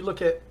like when you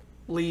look at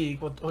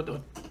League or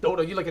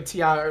Dota, you look at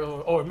TI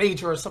or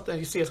Major or something,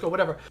 you CSGO,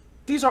 whatever.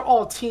 These are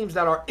all teams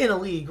that are in a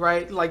league,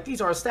 right? Like, these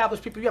are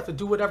established people. You have to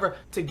do whatever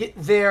to get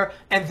there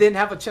and then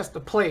have a chance to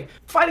play.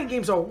 Fighting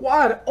games are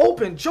wide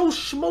open. Joe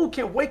Schmo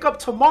can wake up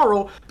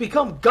tomorrow,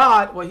 become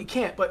God. Well, he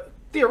can't, but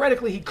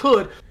theoretically he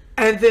could,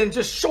 and then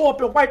just show up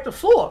and wipe the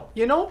floor,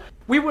 you know?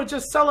 We were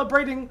just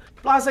celebrating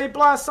Blase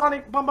Blah,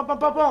 Sonic, bum, bum, bum,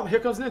 bum, bum.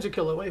 Here comes Ninja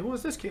Killer. Wait, who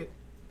is this kid?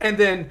 And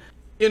then,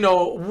 you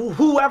know,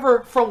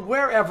 whoever from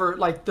wherever,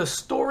 like, the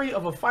story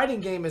of a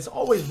fighting game is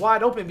always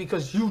wide open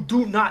because you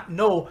do not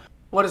know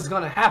what is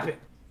going to happen.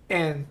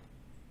 And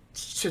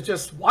to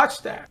just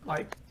watch that,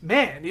 like,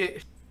 man,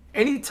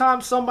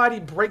 anytime somebody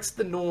breaks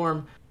the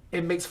norm,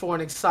 it makes for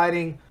an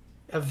exciting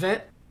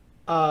event.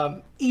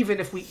 Even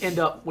if we end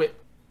up with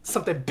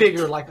something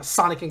bigger like a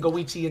Sonic and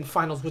Goichi in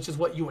finals, which is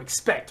what you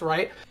expect,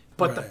 right?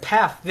 But the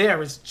path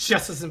there is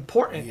just as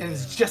important and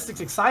it's just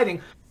as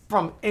exciting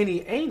from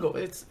any angle.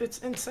 It's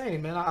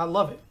insane, man. I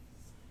love it.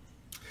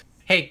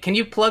 Hey, can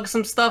you plug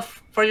some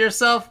stuff for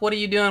yourself? What are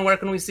you doing? Where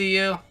can we see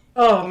you?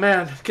 Oh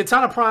man,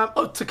 Katana Prime.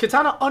 To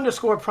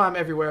Katana_Prime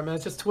everywhere, man.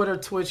 It's just Twitter,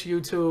 Twitch,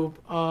 YouTube.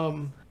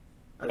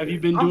 Have you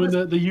been doing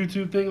the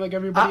YouTube thing like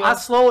everybody else?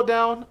 I slowed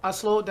down.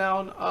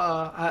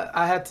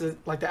 I had to,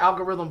 like, the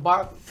algorithm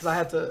block,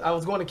 because I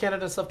was going to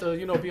Canada and stuff to,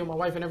 you know, be with my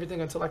wife and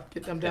everything until I could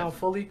get them down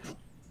fully.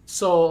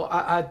 So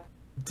I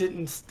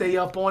didn't stay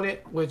up on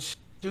it, which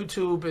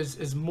YouTube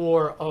is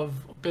more of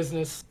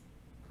business,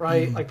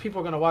 right? Like,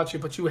 people are gonna watch you,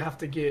 but you have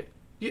to get,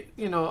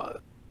 you know.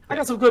 I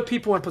got some good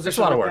people in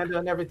position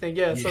and everything,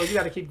 so you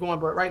got to keep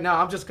going. But right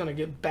now, I'm just gonna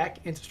get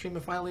back into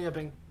streaming finally. I've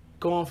been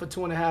going for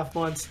 2.5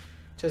 months.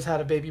 Just had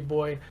a baby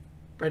boy,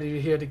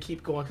 ready to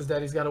keep going because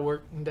daddy's got to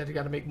work and daddy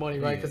got to make money,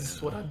 right? Because this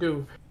is what I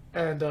do.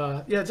 And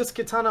just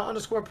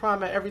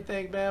Katana_Prime at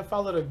everything, man.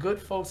 Follow the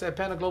good folks at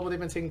Panda Global. They've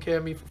been taking care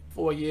of me for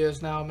 4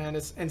 years now, man.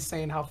 It's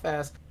insane how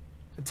fast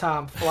the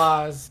time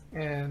flies.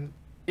 And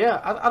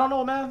I don't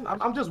know, man.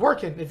 I'm just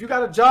working. If you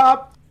got a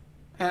job,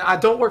 and I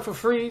don't work for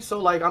free, so,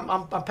 like,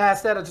 I'm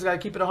past that. I just gotta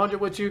keep it 100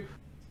 with you.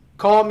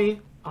 Call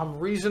me. I'm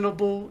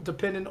reasonable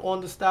depending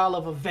on the style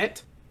of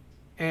event.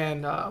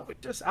 And we're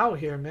just out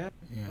here, man.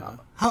 Yeah.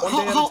 How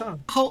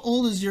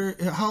old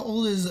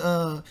is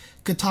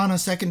Katana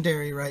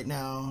Secondary right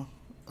now?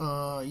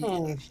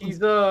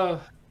 He's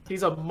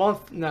a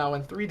month now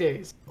and 3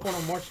 days. Going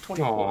on March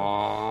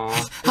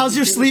 24th. How's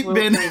your sleep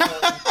been?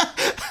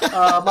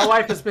 My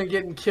wife has been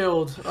getting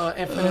killed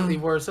infinitely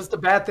worse. That's the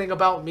bad thing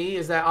about me,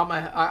 is that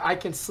I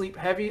can sleep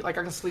heavy. Like,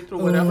 I can sleep through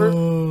whatever.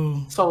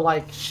 So,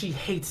 like, she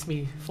hates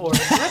me for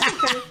it.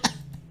 That's okay.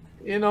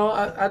 You know,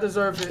 I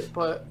deserve it,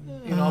 but,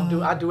 you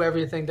know, I do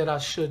everything that I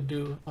should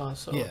do.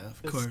 So yeah,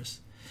 of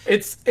course.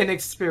 It's an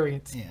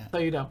experience. Yeah. I'll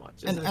tell you that much.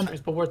 It's an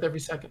experience, but worth every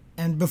second.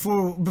 And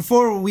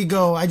before we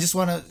go, I just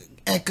want to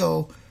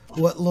echo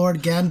what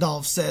Lord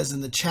Gandalf says in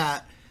the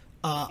chat.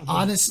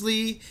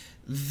 Honestly,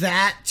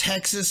 that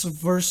Texas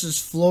versus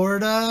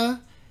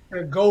Florida,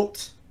 the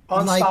GOAT,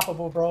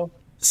 unstoppable, bro.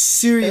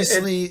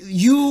 Seriously,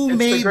 you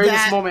made the greatest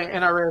that moment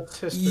in our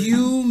history.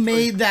 You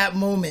made that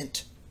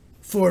moment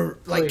for,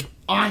 like,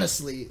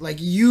 honestly, like,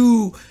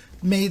 you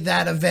made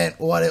that event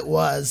what it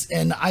was,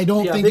 and I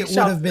don't think it would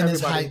have been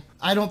as hype.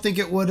 I don't think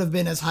it would have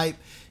been as hype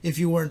if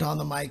you weren't on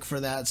the mic for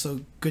that.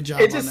 So good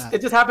job on that.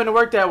 It just happened to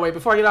work that way.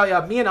 Before I get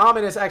out, me and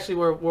Ominous actually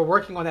were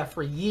working on that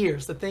for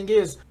years. The thing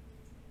is,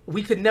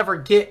 we could never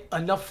get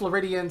enough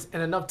Floridians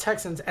and enough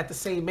Texans at the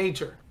same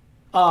major,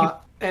 and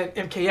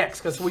MKX,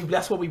 because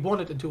that's what we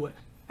wanted to do it.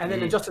 And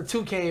then Injustice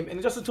 2 came, and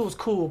Injustice 2 was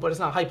cool, but it's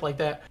not hype like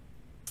that,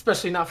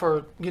 especially not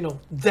for, you know,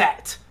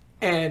 that.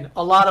 And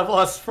a lot of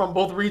us from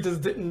both regions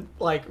didn't,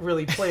 like,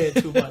 really play it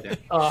too much.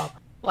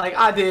 Like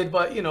I did,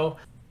 but, you know.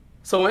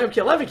 So when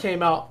MK11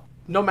 came out,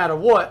 no matter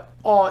what,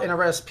 all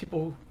NRS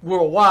people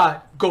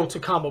worldwide go to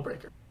Combo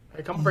Breaker.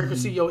 Right? Combo Breaker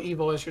CEO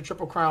Evo is your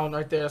Triple Crown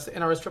right there. It's the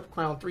NRS Triple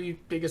Crown, 3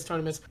 biggest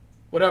tournaments,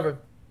 whatever.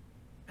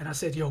 And I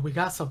said, yo, we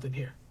got something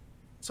here.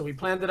 So we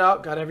planned it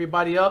out, got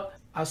everybody up.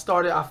 I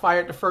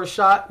fired the first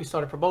shot. We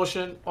started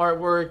promotion,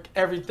 artwork,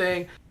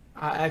 everything.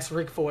 I asked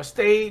Rick for a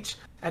stage.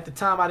 At the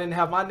time, I didn't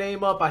have my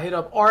name up. I hit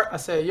up Art. I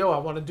said, yo, I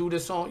want to do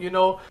this on, you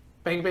know.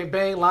 Bang, bang,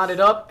 bang, line it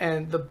up.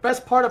 And the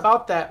best part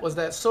about that was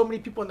that so many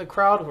people in the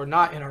crowd were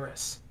not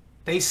NRS.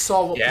 They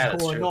saw what was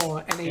going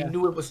on, and they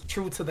knew it was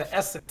true to the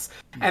essence.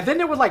 And then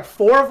there were like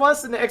 4 of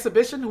us in the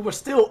exhibition who were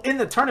still in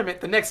the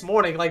tournament the next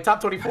morning. Like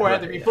top 24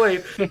 had to be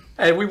played,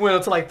 and we went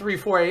until like 3,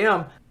 4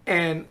 a.m.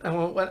 And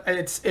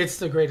it's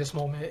the greatest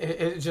moment.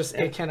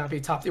 It cannot be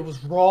topped. It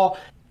was raw,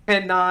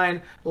 10-9,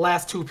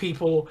 last 2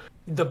 people,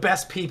 the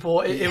best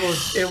people. It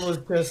was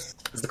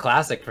just. It's a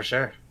classic for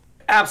sure.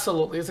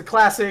 Absolutely, it's a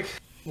classic.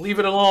 Leave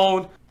it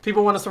alone.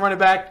 People want us to run it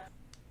back.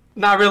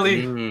 Not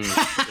really.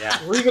 Yeah.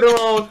 Leave it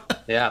alone.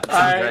 Yeah, that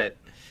sounds right.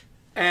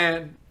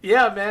 And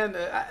yeah, man,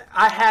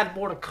 I had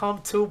more to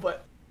come too,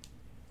 but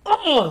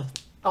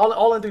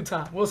all in due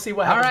time. We'll see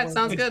what happens. All right,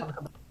 sounds good.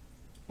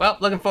 Well,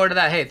 looking forward to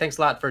that. Hey, thanks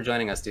a lot for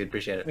joining us, dude.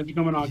 Appreciate it. Thanks for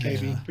coming on,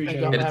 KB.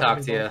 Appreciate it. Good to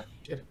talk to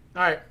you.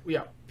 All right, we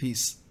out.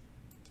 Peace.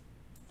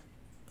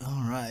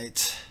 All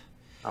right.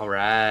 All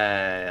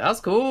right, that was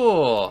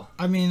cool.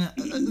 I mean,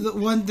 the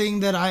one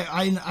thing that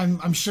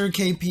I'm sure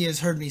KP has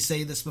heard me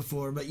say this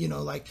before, but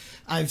like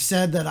I've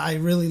said that I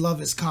really love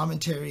his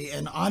commentary,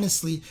 and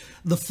honestly,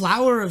 the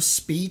flower of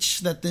speech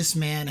that this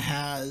man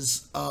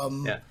has,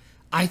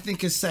 I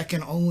think is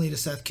second only to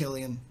Seth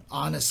Killian.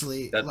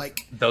 Honestly,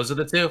 those are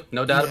the two,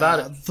 no doubt about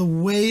it. The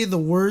way the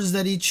words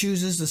that he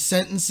chooses, the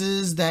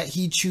sentences that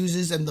he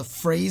chooses, and the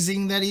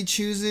phrasing that he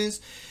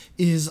chooses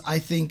is, I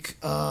think,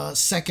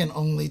 second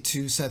only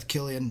to Seth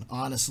Killian,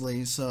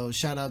 honestly. So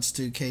shout outs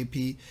to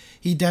KP.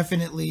 He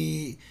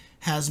definitely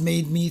has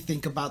made me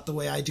think about the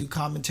way I do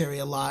commentary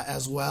a lot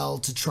as well,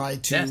 to try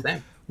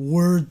to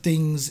word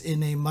things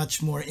in a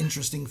much more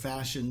interesting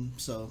fashion.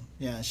 So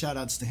yeah, shout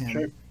outs to him.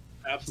 Sure.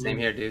 Absolutely. Same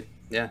here, dude.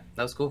 Yeah,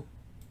 that was cool.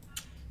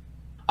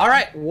 All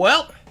right,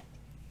 well,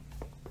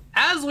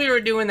 as we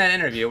were doing that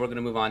interview, we're going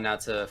to move on now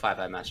to 5-5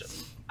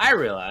 matchup. I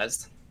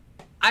realized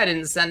I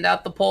didn't send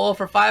out the poll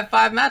for 5-5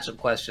 matchup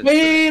questions.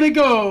 Way to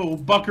go,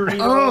 Buckaroo.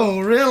 Oh,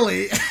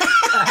 really?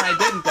 I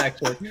didn't,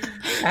 actually.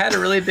 I had a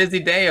really busy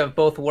day of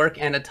both work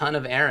and a ton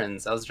of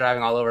errands. I was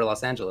driving all over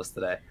Los Angeles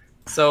today.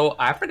 So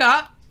I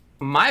forgot.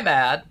 My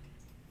bad.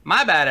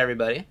 My bad,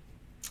 everybody.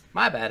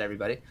 My bad,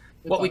 everybody.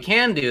 What we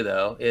can do,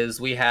 though, is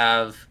we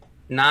have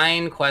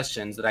 9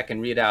 questions that I can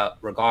read out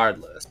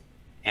regardless.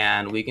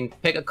 And we can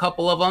pick a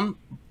couple of them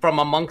from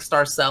amongst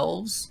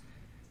ourselves.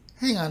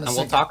 Hang on a second. And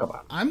we'll talk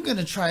about it. I'm going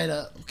to try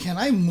to... Can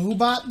I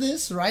Moobot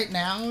this right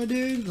now,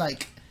 dude?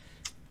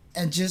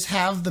 And just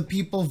have the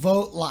people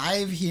vote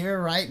live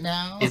here right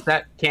now? Is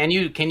that... Can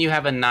you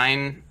have a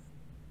 9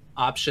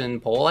 option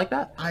poll like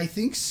that? I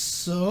think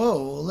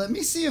so. Let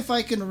me see if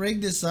I can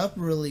rig this up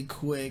really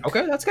quick.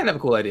 Okay, that's kind of a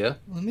cool idea.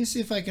 Let me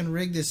see if I can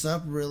rig this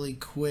up really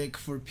quick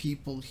for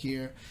people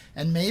here.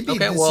 And maybe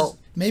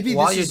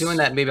while you're doing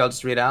that, maybe I'll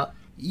just read out.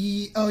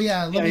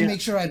 Let me make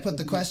sure I put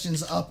the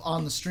questions up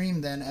on the stream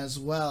then as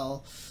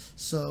well.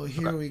 So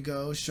here we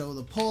go. Show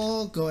the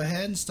poll. Go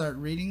ahead and start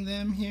reading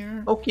them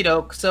here. Okie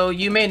doke. So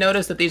you may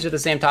notice that these are the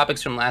same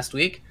topics from last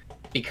week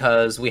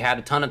because we had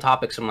a ton of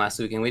topics from last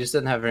week and we just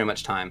didn't have very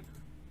much time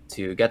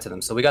to get to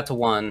them. So we got to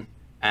one,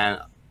 and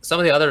some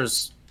of the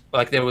others,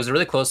 like there was a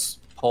really close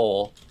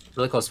poll,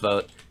 really close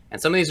vote,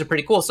 and some of these are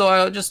pretty cool.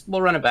 So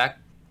we'll run it back.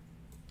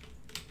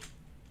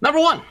 Number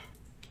 1.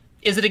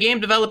 Is it a game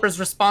developer's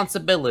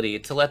responsibility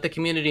to let the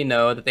community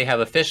know that they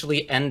have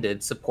officially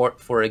ended support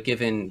for a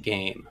given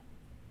game?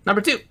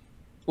 Number 2,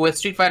 with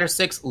Street Fighter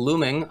VI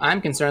looming,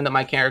 I'm concerned that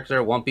my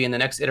character won't be in the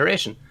next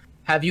iteration.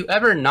 Have you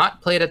ever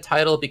not played a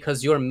title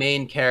because your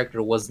main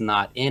character was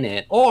not in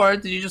it, or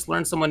did you just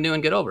learn someone new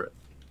and get over it?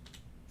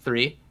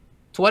 3,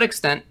 to what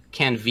extent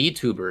can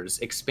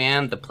VTubers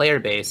expand the player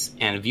base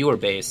and viewer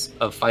base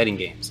of fighting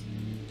games,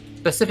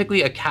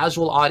 specifically a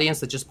casual audience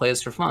that just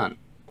plays for fun?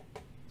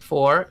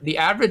 4, the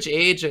average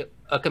age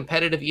a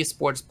competitive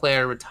esports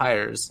player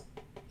retires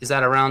is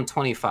at around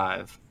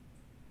 25.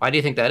 Why do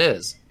you think that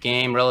is?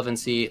 Game,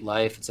 relevancy,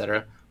 life,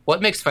 etc.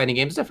 What makes fighting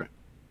games different?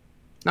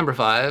 Number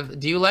 5,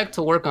 do you like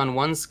to work on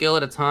one skill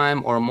at a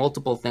time or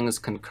multiple things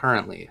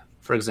concurrently?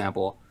 For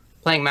example,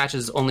 playing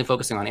matches only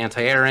focusing on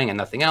anti-airing and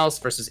nothing else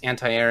versus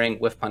anti-airing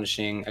with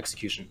punishing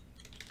execution.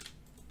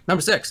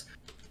 Number 6,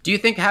 do you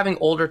think having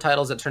older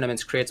titles at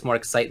tournaments creates more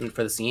excitement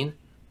for the scene?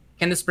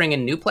 Can this bring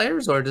in new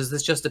players, or does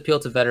this just appeal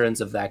to veterans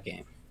of that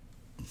game?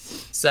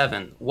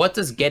 7, what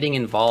does getting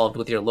involved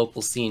with your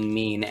local scene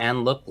mean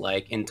and look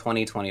like in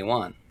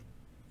 2021?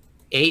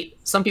 8,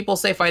 some people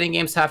say fighting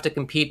games have to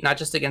compete not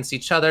just against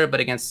each other,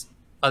 but against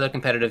other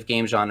competitive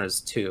game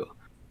genres too.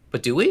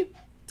 But do we?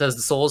 Does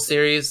the Souls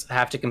series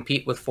have to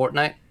compete with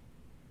Fortnite?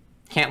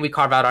 Can't we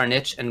carve out our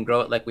niche and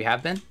grow it like we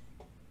have been?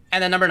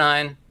 And then number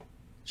 9,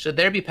 should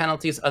there be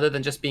penalties other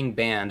than just being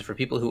banned for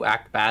people who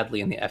act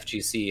badly in the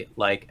FGC,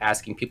 like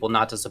asking people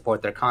not to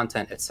support their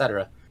content,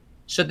 etc.?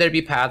 Should there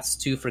be paths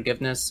to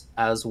forgiveness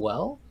as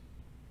well?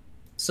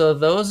 So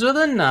those are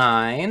the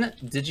 9.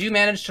 Did you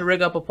manage to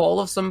rig up a poll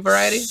of some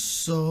variety?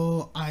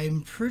 So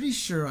I'm pretty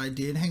sure I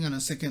did. Hang on a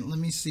second. Let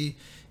me see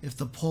if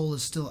the poll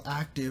is still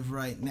active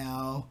right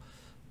now.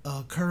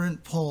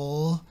 Current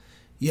poll.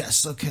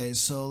 Yes, okay,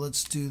 so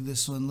let's do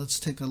this one. Let's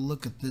take a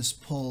look at this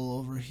poll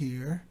over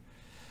here.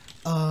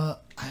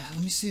 Let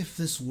me see if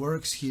this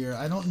works here.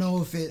 I don't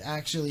know if it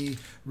actually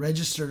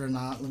registered or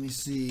not. Let me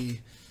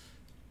see.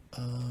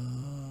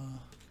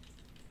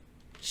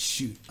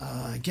 Shoot.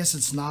 I guess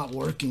it's not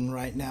working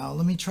right now.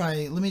 Let me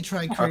try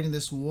creating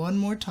this one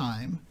more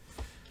time.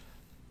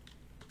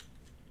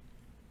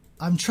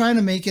 I'm trying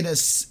to make it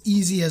as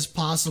easy as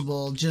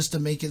possible, just to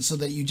make it so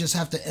that you just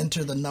have to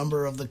enter the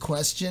number of the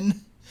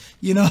question,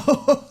 you know,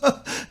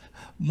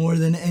 more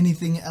than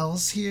anything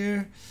else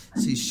here.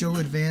 Let's see, show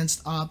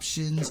advanced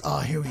options. Oh,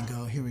 here we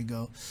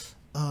go.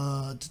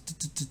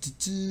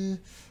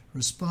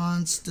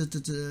 Response,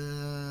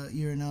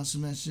 your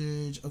announcement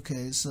message.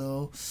 Okay,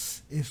 so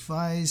if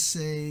I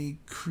say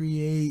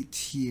create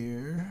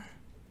here,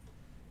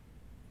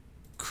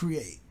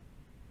 create.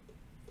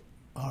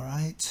 All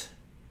right.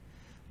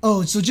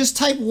 Oh, so just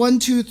type 1,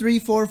 2, 3,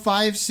 4,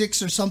 5,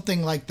 6 or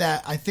something like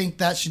that. I think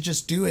that should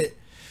just do it.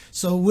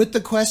 So with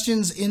the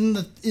questions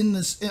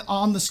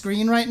on the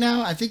screen right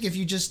now, I think if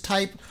you just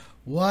type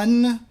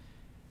 1,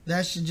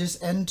 that should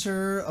just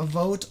enter a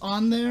vote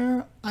on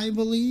there, I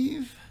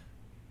believe.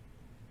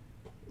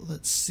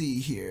 Let's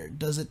see here.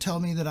 Does it tell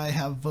me that I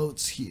have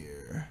votes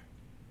here?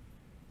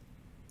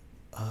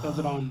 Does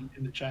it in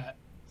the chat?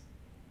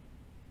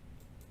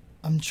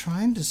 I'm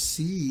trying to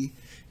see.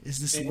 Is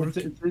this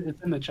working?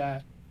 It's in the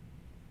chat.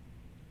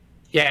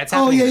 Yeah, it's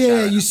happening.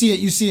 Yeah. You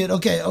see it.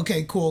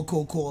 Okay.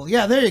 Cool.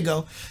 Yeah, there you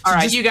go. All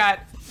right, you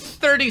got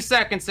 30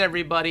 seconds,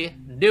 everybody.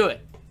 Do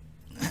it.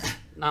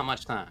 Not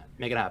much time.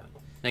 Make it happen.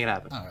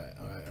 All right.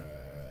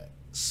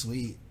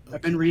 Sweet. Okay.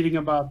 I've been reading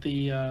about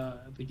the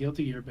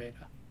Guilty Gear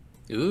beta.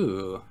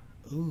 Ooh,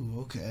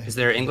 okay. Is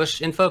there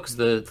English info? Because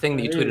the thing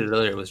that you tweeted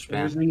earlier was Japan.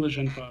 There's English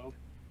info.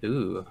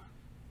 Ooh.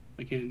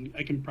 I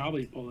can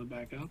probably pull it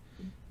back up.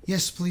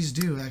 Yes, please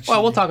do, actually.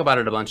 Well, we'll talk about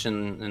it a bunch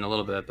in a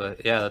little bit,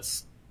 but yeah,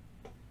 that's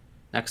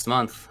next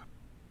month.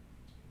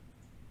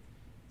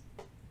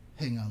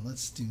 Hang on,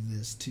 let's do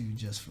this too,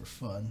 just for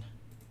fun.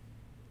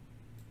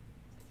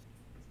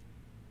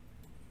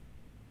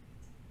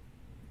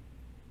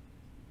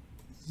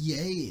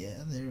 Yeah,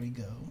 there we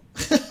go.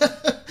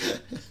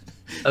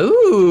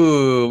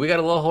 Ooh, we got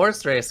a little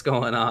horse race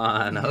going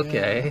on. Yeah.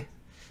 Okay.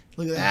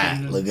 Look at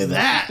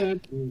that.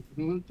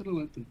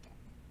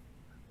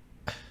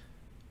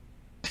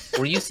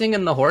 Were you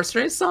singing the horse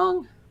race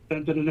song?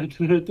 Thank you.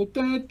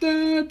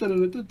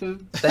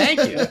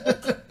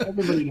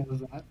 Everybody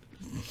knows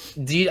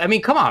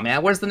that. Come on,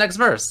 man. Where's the next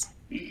verse?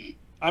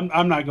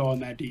 I'm not going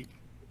that deep.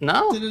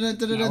 No?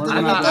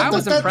 I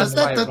was impressed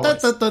by your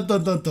voice.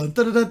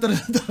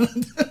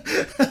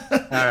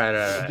 All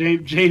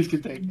right. James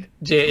can take it.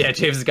 Yeah,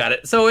 James has got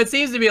it. So it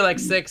seems to be like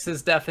 6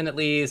 is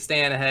definitely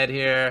staying ahead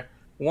here.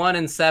 1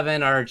 and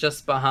 7 are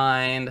just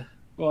behind.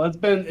 Well,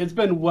 it's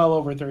been well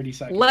over 30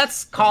 seconds.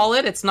 Let's call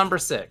it. It's number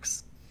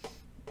 6.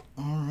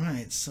 All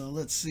right. So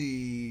let's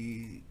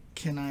see.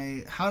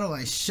 How do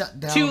I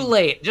shut down? Too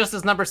late. Just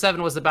as number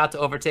 7 was about to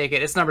overtake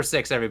it. It's number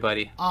 6,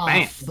 everybody.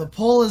 Bam. The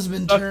poll has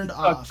been turned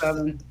off.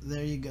 7.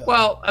 There you go.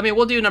 Well,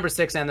 we'll do number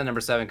 6 and then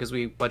number 7 because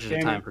we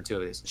budgeted time for 2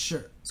 of these.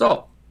 Sure.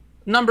 So,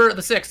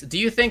 number 6. Do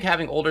you think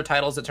having older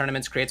titles at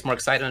tournaments creates more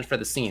excitement for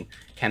the scene?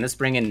 Can this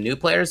bring in new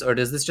players, or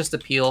does this just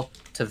appeal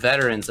to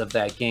veterans of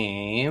that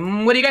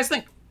game? What do you guys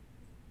think?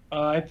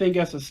 I think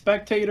as a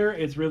spectator,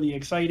 it's really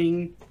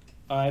exciting.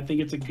 I think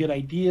it's a good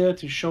idea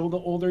to show the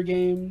older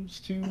games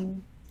to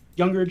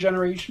younger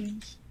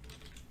generations.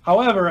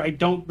 However, I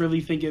don't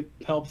really think it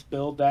helps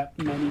build that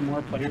many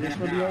more players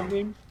for the old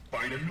game.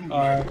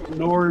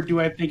 Nor do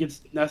I think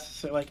it's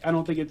necessary. I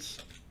don't think it's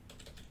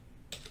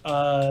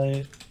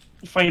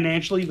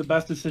financially the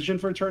best decision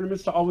for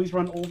tournaments to always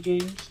run old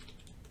games.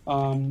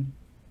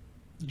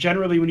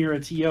 Generally, when you're a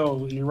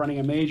TO and you're running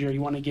a major,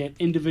 you want to get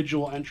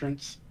individual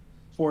entrants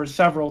for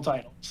several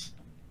titles.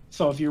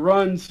 So if you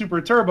run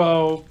Super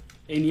Turbo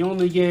and you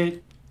only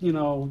get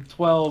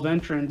 12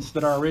 entrants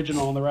that are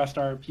original and the rest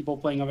are people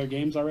playing other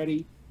games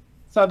already,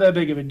 it's not that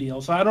big of a deal.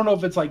 So I don't know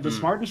if it's the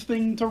smartest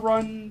thing to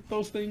run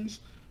those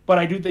things, but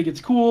I do think it's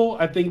cool.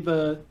 I think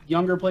the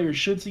younger players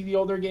should see the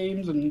older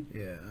games and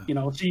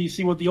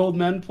see what the old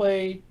men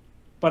play,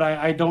 but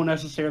I don't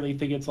necessarily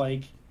think it's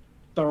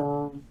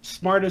the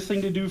smartest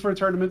thing to do for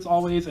tournaments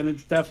always, and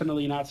it's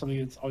definitely not something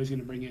that's always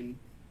going to bring in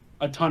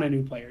a ton of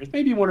new players.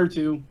 Maybe 1 or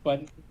 2,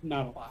 but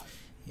not a lot.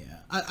 Yeah,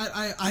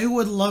 I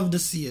would love to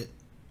see it.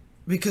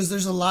 Because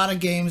there's a lot of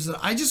games that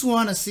I just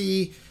want to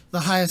see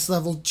the highest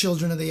level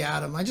Children of the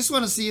Atom. I just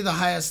want to see the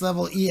highest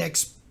level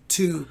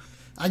EX2.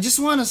 I just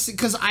want to see,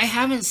 because I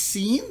haven't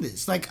seen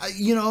this.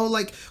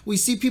 We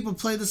see people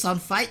play this on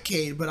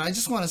Fightcade, but I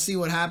just want to see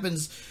what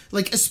happens,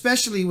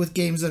 especially with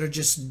games that are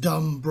just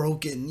dumb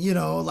broken,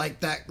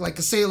 like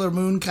a Sailor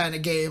Moon kind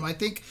of game. I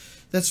think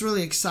that's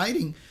really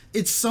exciting.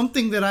 It's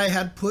something that I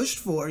had pushed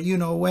for, you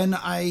know, when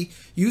I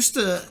used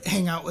to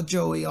hang out with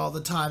Joey all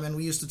the time and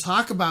we used to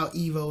talk about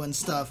Evo and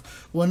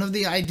stuff. One of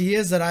the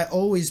ideas that I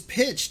always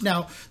pitched.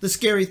 Now, the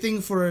scary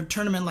thing for a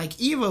tournament like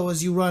Evo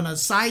is you run a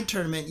side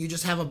tournament, you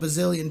just have a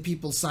bazillion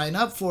people sign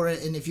up for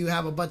it, and if you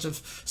have a bunch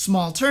of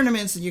small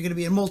tournaments, then you're going to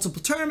be in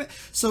multiple tournaments.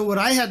 So what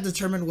I had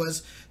determined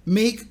was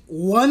make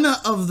one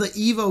of the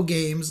Evo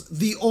games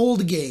the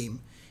old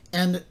game,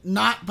 and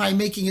not by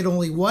making it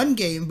only one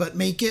game, but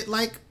make it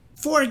like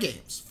 4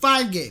 games,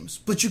 5 games,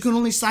 but you can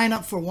only sign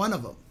up for one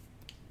of them,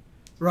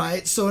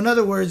 right? So in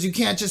other words, you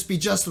can't just be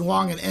Justin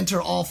Wong and enter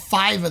all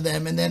 5 of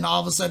them and then all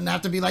of a sudden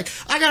have to be like,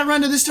 I gotta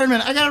run to this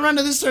tournament, I gotta run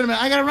to this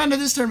tournament, I gotta run to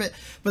this tournament.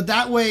 But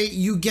that way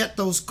you get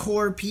those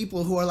core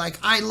people who are like,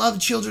 I love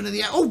Children of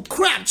the Atom. Oh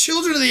crap,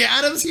 Children of the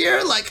Atom's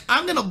here? Like,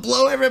 I'm gonna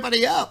blow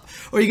everybody up.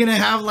 Or you're gonna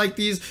have like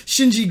these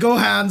Shinji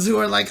Gohans who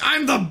are like,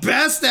 I'm the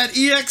best at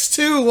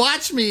EX2,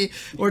 watch me.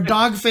 Or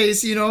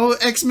Dogface, you know,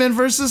 X-Men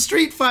versus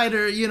Street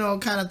Fighter, you know,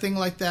 kind of thing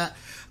like that.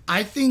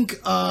 I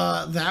think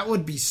that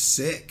would be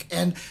sick.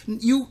 And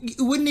you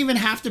wouldn't even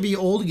have to be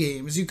old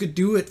games. You could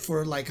do it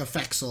for like a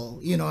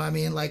Fexel, you know what I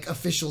mean? Like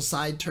official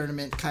side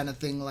tournament kind of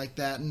thing like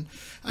that. And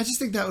I just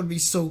think that would be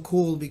so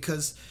cool,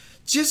 because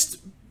just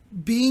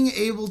being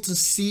able to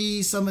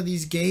see some of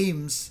these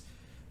games,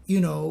 you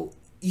know,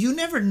 you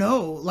never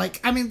know. Like,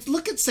 I mean,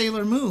 look at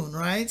Sailor Moon,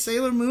 right?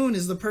 Sailor Moon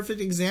is the perfect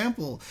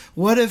example.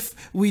 What if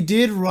we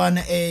did run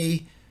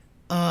a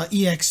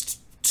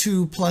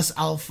EX2 plus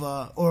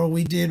alpha, or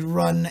we did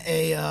run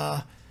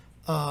a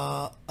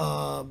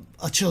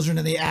Children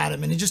of the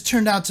Atom, and it just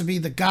turned out to be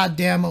the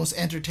goddamn most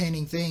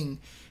entertaining thing,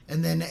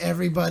 and then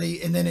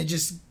it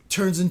just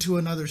turns into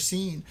another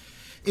scene.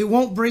 It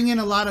won't bring in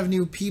a lot of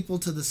new people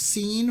to the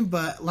scene,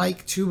 but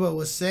like Tuba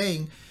was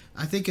saying,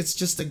 I think it's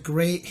just a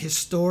great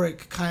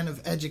historic kind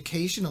of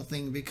educational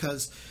thing,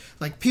 because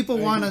like people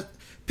want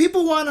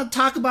to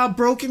talk about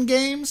broken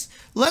games.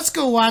 Let's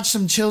go watch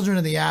some Children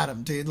of the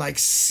Atom, dude. Like,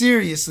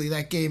 seriously,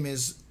 that game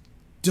is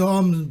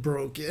dumb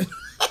broken.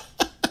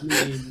 I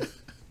mean,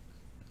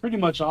 pretty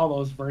much all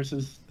those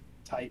versus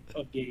type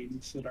of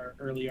games that are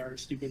early are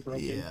stupid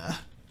broken. Yeah.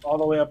 All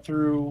the way up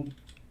through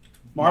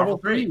Marvel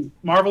 3,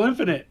 Marvel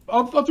Infinite,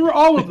 up through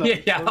all of them.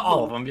 Yeah,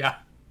 all of them, yeah.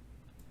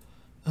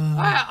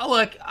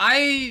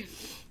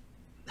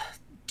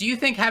 Do you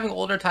think having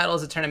older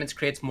titles at tournaments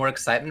creates more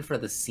excitement for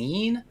the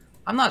scene?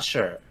 I'm not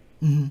sure.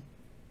 Mm-hmm.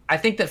 I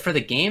think that for the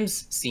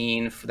games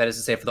scene, that is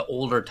to say for the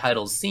older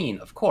titles scene,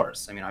 of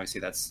course. I mean, obviously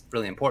that's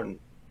really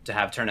important to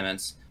have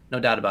tournaments, no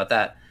doubt about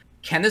that.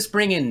 Can this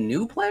bring in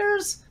new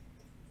players?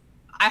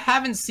 I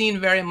haven't seen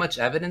very much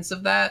evidence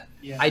of that.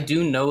 Yeah. I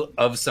do know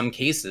of some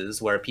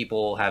cases where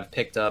people have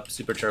picked up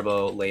Super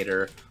Turbo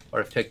later, or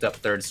have picked up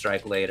Third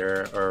Strike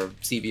later, or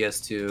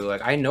CVS2.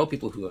 Like, I know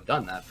people who have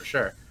done that for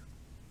sure,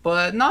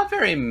 but not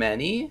very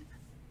many.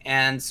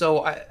 And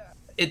so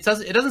it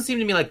doesn't seem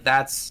to me like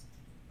that's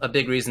a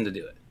big reason to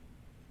do it.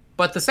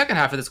 But the second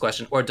half of this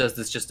question, or does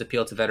this just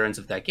appeal to veterans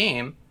of that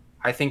game,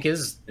 I think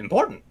is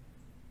important.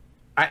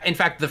 In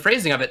fact, the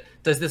phrasing of it,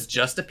 does this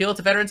just appeal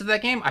to veterans of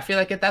that game? I feel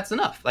like that's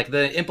enough. Like,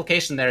 the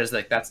implication there is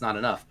like that's not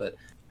enough, but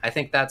I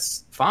think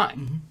that's fine.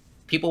 Mm-hmm.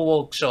 People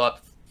will show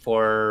up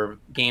for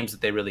games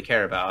that they really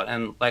care about.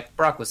 And like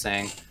Brock was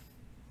saying,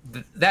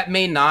 that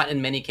may not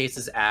in many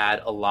cases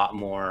add a lot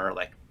more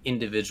like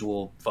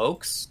individual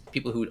folks,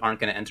 people who aren't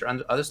going to enter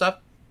other stuff,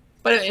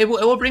 but it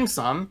will bring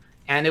some,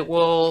 and it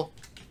will,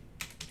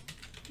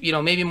 you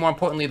know, maybe more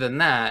importantly than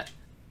that,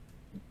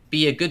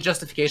 be a good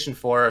justification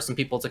for some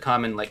people to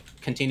come and like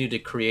continue to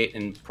create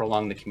and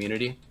prolong the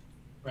community.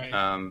 Right.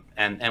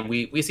 And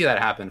we see that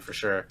happen for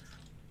sure.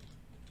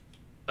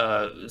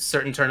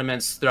 Certain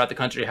tournaments throughout the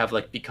country have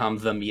like become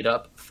the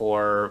meetup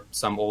for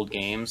some old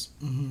games.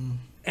 Mm-hmm.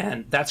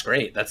 And that's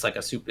great. That's like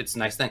it's a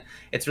nice thing.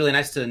 It's really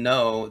nice to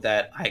know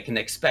that I can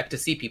expect to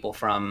see people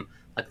from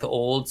like the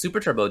old Super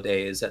Turbo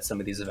days at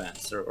some of these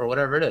events, or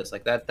whatever it is.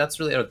 Like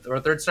that's really, or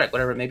Third Strike,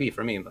 whatever it may be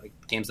for me, like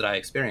games that I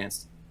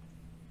experienced.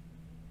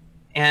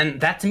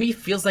 And that to me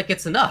feels like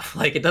it's enough.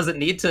 Like, it doesn't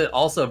need to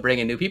also bring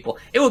in new people.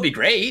 It would be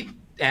great,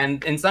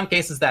 and in some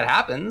cases that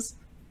happens,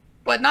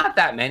 but not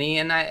that many.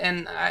 And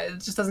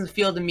it just doesn't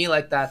feel to me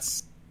like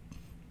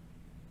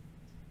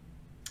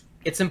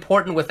it's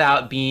important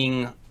without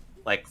being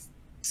like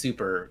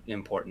super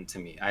important to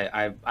me.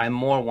 I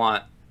more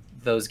want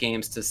those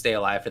games to stay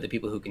alive for the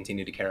people who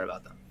continue to care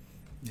about them.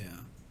 Yeah,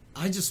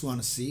 I just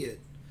want to see it.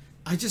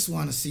 I just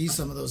want to see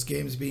some of those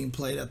games being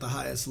played at the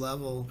highest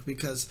level,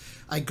 because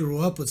I grew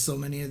up with so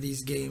many of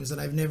these games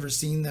and I've never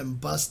seen them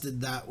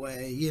busted that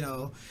way, you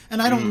know. And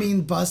I don't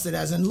mean busted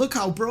as in look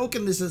how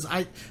broken this is.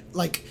 I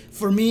like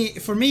for me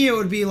it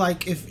would be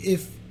like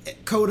if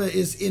Coda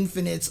is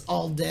infinites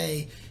all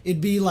day,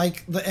 it'd be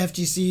like the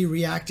FGC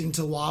reacting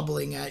to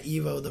wobbling at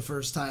Evo the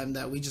first time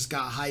that we just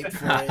got hyped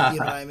for it, you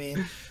know what I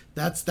mean?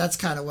 That's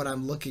kind of what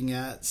I'm looking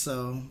at.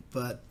 So,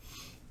 but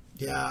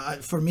yeah,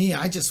 for me,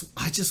 I just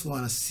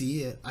want to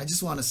see it. I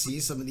just want to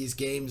see some of these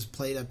games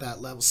played at that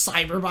level.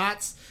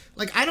 Cyberbots,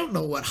 like I don't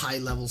know what high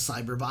level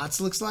Cyberbots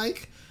looks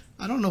like.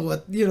 I don't know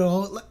what, you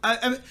know.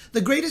 I mean,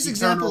 the greatest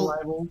example.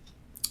 Rival.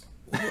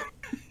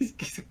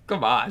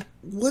 Come on.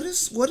 What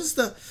is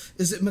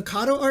is it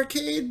Mikado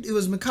Arcade? It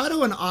was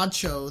Mikado and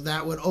Acho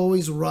that would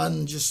always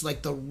run just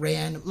like the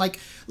random, like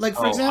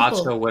for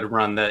example, Acho would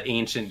run the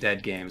Ancient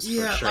Dead games.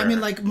 Yeah, for sure. I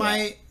mean, like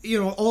my,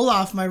 you know,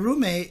 Olaf, my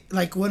roommate,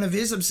 like one of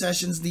his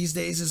obsessions these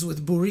days is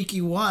with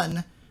Buriki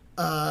 1,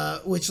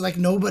 which like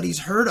nobody's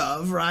heard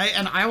of, right?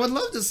 And I would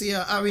love to see.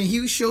 I mean,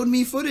 he showed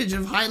me footage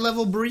of high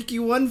level Buriki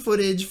 1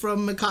 footage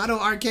from Mikado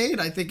Arcade.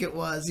 I think it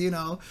was, you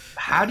know.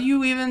 How do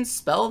you even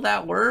spell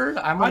that word?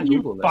 I'm How gonna do you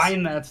Google this.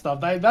 find that stuff?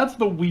 That's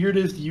the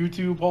weirdest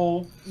YouTube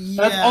hole.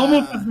 Yeah. That's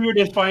almost as weird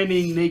as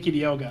finding naked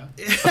yoga.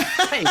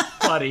 Hey,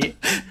 buddy.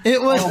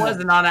 It was. It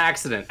wasn't on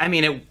accident. I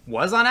mean, it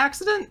was on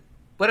accident.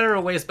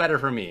 Whatever way is better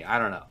for me. I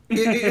don't know.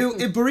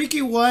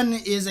 Buriki 1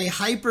 is a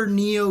Hyper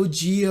Neo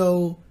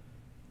Geo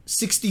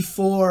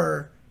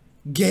 64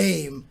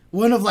 game.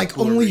 One of like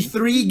only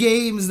 3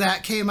 games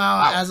that came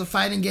out as a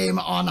fighting game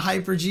on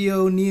Hyper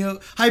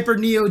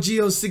Neo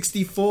Geo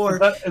 64. Is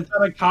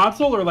that a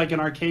console or like an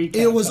arcade?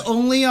 It was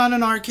only on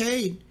an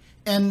arcade.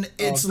 And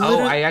it's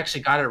literally... I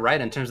actually got it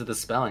right in terms of the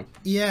spelling.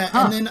 Yeah,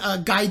 and then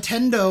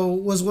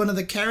Gaitendo was one of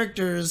the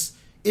characters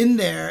in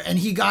there, and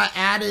he got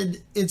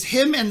added. It's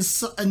him and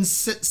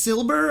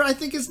Silber, I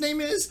think his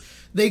name is.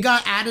 They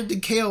got added to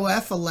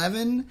KOF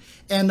 11,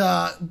 and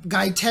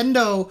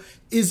Gaitendo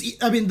is,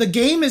 I mean, the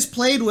game is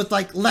played with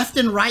like left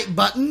and right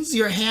buttons.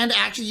 Your hand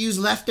actually used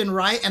left and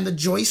right, and the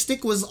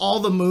joystick was all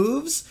the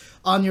moves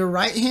on your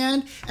right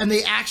hand, and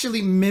they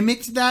actually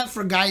mimicked that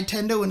for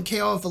Gaitendo in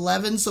KOF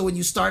 11. So when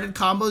you started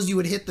combos, you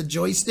would hit the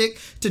joystick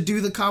to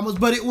do the combos.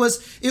 But it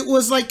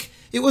was like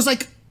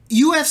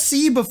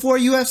UFC before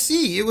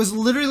UFC. It was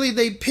literally,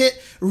 they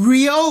pit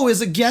Ryo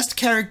as a guest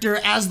character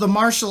as the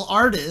martial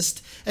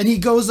artist, and he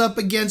goes up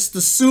against the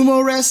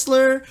sumo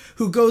wrestler,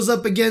 who goes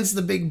up against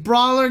the big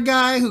brawler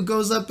guy, who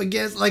goes up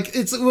against, like,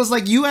 it was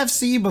like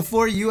UFC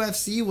before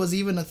UFC was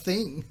even a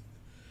thing.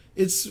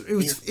 It's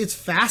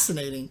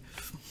fascinating.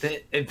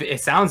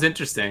 It sounds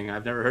interesting.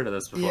 I've never heard of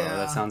this before. Yeah.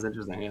 That sounds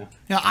interesting. Yeah.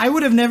 Now, I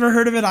would have never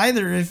heard of it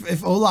either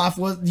if Olaf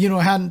was, you know,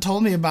 hadn't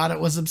told me about it,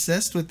 was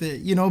obsessed with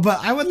it, you know. But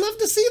I would love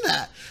to see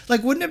that.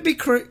 Like, wouldn't it be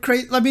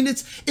crazy? I mean,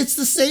 it's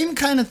the same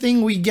kind of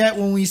thing we get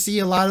when we see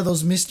a lot of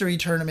those mystery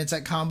tournaments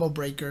at Combo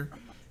Breaker.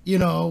 You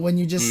know, when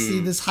you just see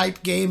this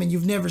hype game and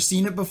you've never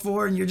seen it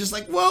before, and you're just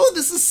like, "Whoa,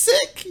 this is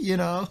sick!" You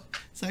know,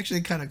 it's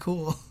actually kind of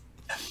cool.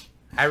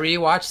 I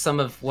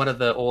rewatched one of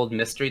the old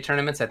mystery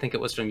tournaments. I think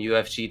it was from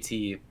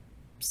UFGT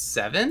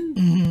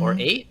 7 or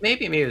 8,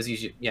 maybe it was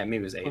maybe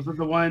it was 8. Was it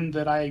the one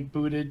that I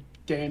booted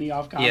Danny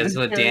off commentary? Yeah, this is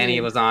what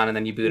Danny was on, and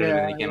then you booted him, and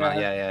then he came out.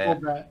 Yeah.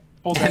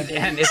 Hold that,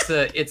 And it's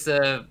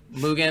a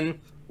Mugen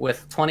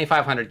with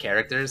 2,500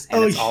 characters,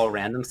 and it's all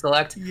random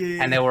select.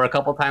 Yeah. And there were a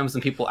couple times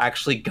when people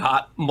actually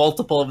got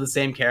multiple of the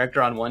same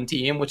character on one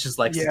team, which is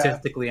like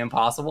statistically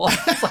impossible.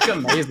 It's like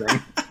amazing.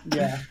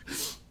 Yeah.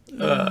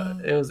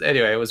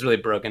 It was really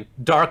broken.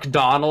 Dark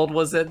Donald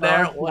was in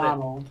there.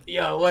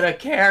 What a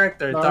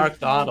character, Dark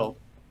Donald.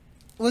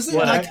 Was it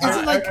What like? Is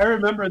it like? I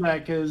remember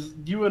that because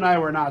you and I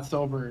were not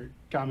sober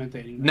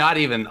commentating. Not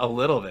even a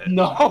little bit.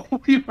 No,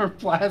 we were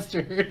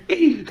plastered.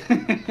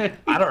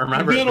 I don't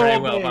remember it very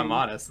well, if I'm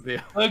honest with you.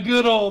 The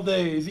good old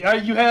days.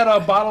 You had a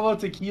bottle of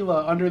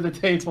tequila under the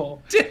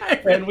table,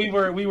 and we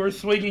were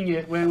swinging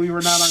it when we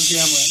were not on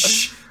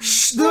camera.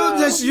 No,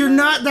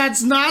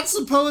 that's not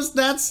supposed.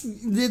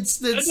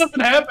 It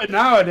doesn't happen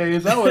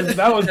nowadays. That was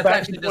That's back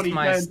actually in just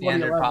my 2010,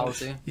 standard 2011.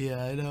 policy.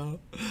 Yeah, I know.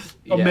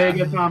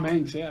 Omega Tom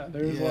Hanks. Yeah,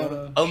 there was a lot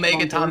of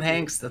Omega strong Tom characters.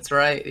 Hanks. That's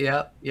right.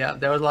 Yeah.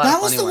 There was a lot That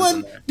of was funny the ones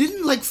in one. there.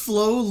 Didn't like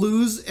Flo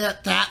lose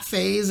at that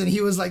phase, and he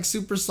was like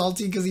super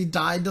salty because he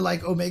died to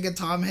like Omega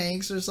Tom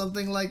Hanks or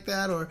something like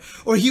that, or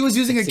he was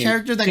using a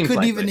character that couldn't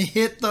like even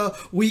hit the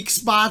weak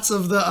spots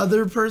of the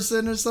other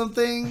person or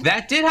something.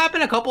 That did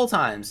happen a couple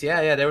times.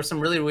 Yeah. There were some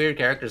really weird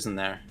characters in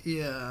there.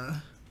 Yeah.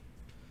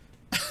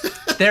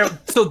 There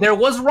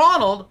was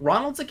Ronald.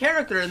 Ronald's a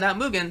character in that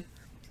Mugen.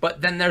 But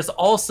then there's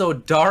also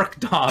Dark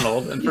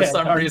Donald, and for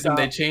some Dark reason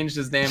they Donald. changed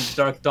his name to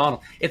Dark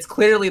Donald. It's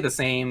clearly the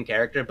same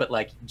character, but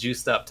like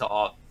juiced up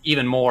to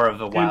even more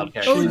of a wild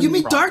character. Oh, you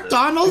mean than Dark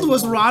Ronald is. Donald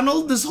was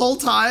Ronald this whole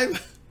time?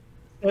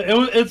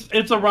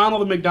 It's a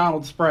Ronald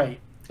McDonald spray.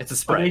 It's a But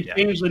spray.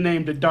 they changed the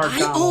name to Dark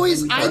Donald.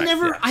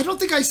 Correct. I don't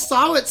think I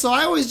saw it, so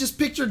I always just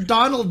pictured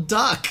Donald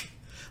Duck.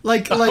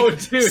 Like dude,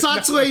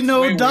 Satsue no,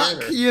 no way Duck,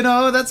 weirder. you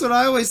know? That's what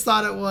I always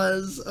thought it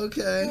was.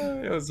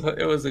 Okay. It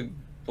was a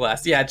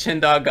blast. Yeah,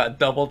 Chindog got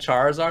double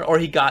Charizard, or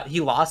he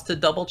lost to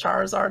double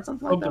Charizard,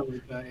 something like that. Something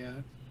like that, yeah.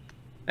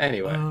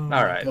 Anyway, Oh,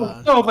 all right.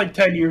 God. That was like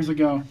 10 years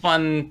ago.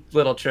 Fun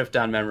little trip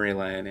down memory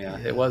lane. Yeah,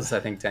 it was I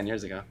think 10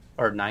 years ago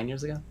or 9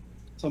 years ago.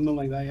 Something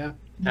like that, yeah.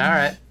 All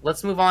right,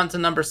 let's move on to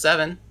number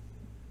 7,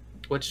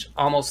 which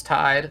almost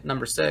tied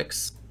number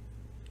 6.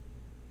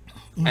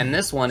 And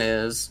this one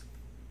is,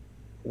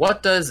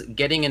 what does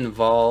getting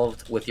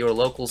involved with your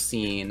local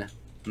scene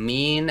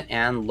mean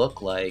and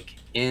look like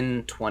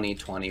in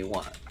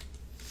 2021?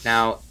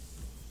 Now,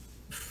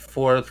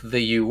 for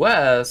the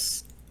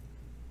US,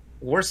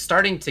 we're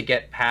starting to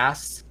get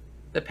past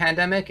the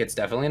pandemic. It's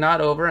definitely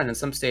not over, and in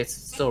some states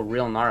it's still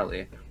real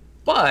gnarly.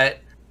 But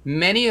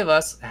many of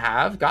us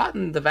have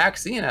gotten the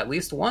vaccine at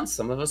least once.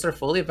 Some of us are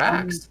fully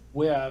vaxxed.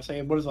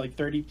 Say what is it, like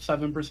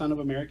 37% of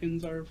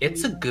Americans are.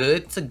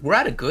 We're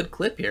at a good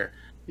clip here.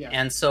 Yeah.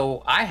 And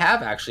so I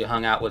have actually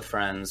hung out with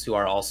friends who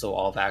are also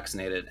all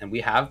vaccinated, and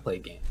we have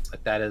played games.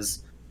 Like that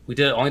is,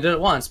 only did it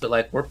once, but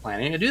like we're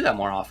planning to do that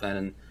more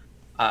often.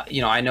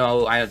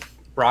 And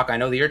Brock, I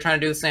know that you're trying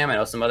to do the same. I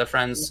know some other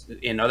friends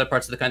in other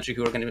parts of the country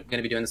who are going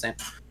to be doing the same.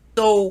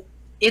 So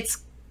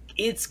it's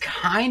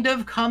kind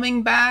of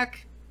coming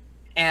back,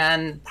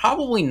 and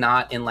probably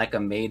not in like a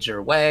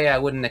major way. I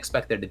wouldn't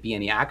expect there to be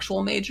any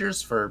actual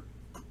majors for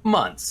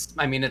months.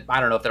 I mean, I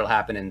don't know if that'll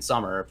happen in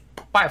summer.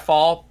 By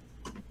fall,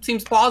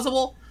 seems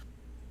plausible.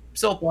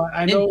 So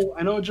I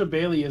know Joe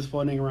Bailey is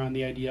floating around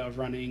the idea of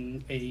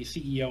running a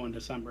CEO in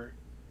December.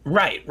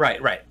 Right.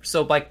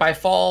 So like by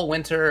fall,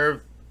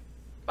 winter,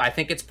 I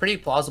think it's pretty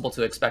plausible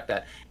to expect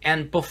that.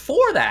 And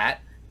before that,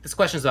 this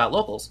question is about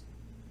locals.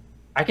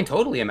 I can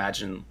totally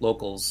imagine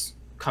locals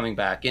coming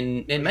back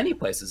in many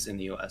places in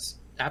the U.S.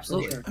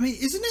 Absolutely. Sure. I mean,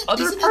 isn't it?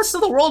 Other parts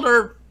of the world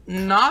are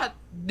not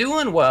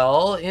doing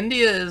well.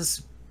 India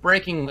is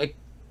breaking like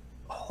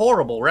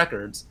horrible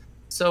records.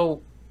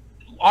 So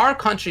our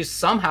country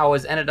somehow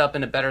has ended up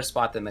in a better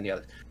spot than many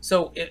others.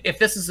 So if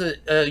this is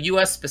a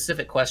U.S.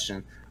 specific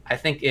question, I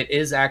think it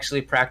is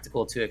actually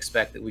practical to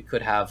expect that we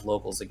could have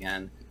locals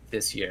again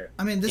this year.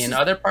 I mean, in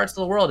other parts of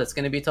the world, it's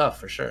going to be tough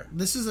for sure.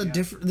 This is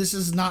This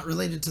is not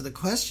related to the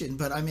question,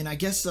 but I mean, I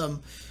guess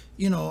I'm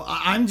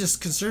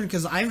just concerned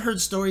because I've heard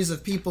stories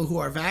of people who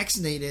are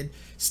vaccinated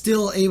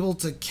still able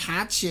to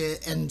catch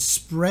it and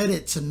spread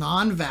it to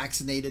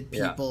non-vaccinated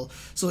people. Yeah.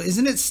 So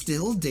isn't it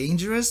still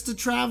dangerous to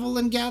travel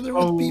and gather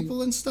with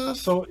people and stuff?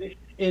 So it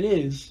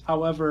is.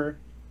 However,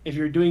 if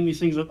you're doing these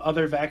things with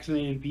other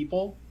vaccinated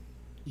people,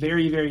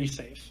 very, very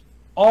safe.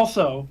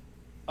 Also,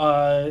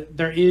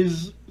 there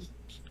is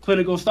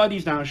clinical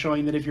studies now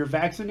showing that if you're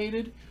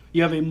vaccinated,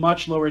 you have a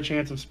much lower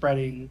chance of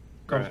spreading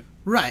COVID.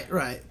 Right.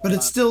 But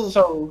it's still...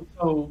 So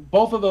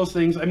both of those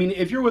things, I mean,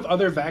 if you're with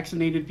other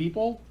vaccinated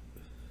people,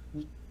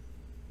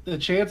 the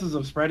chances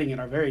of spreading it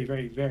are very,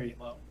 very, very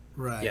low.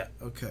 Right. Yeah.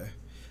 Okay.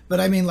 But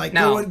I mean, like,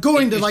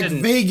 going to like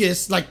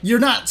Vegas, like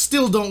you're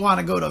don't want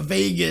to go to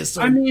Vegas.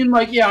 I mean,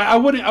 like, yeah, I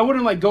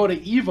wouldn't like go to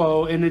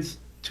Evo and it's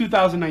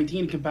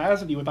 2019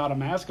 capacity without a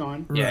mask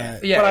on. Yeah.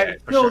 But I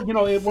still,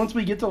 sure. Once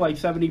we get to like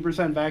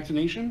 70%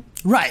 vaccination,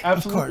 right?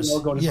 Absolutely, of course.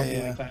 We'll go to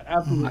something like that.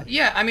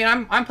 Absolutely. I mean,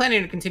 I'm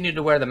planning to continue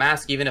to wear the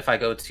mask even if I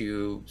go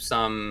to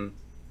some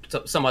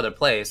other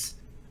place.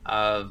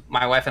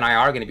 My wife and I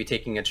are going to be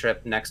taking a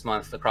trip next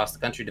month across the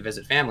country to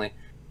visit family,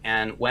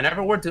 and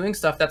whenever we're doing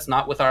stuff that's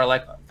not with our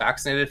like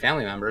vaccinated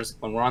family members,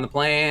 when we're on the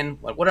plane,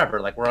 whatever,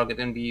 like we're all going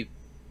to be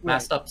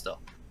masked up still.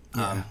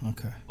 Yeah.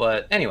 Okay.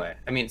 But anyway,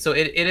 I mean, so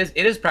it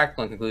is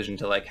practical in conclusion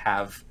to like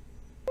have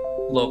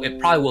it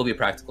probably will be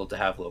practical to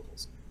have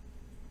locals.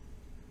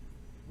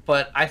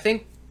 But I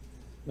think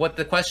what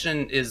the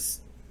question is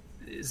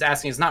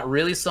asking is not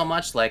really so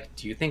much like,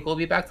 do you think we'll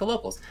be back to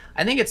locals?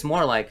 I think it's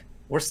more like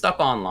we're stuck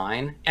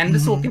online, and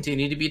this will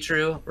continue to be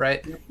true,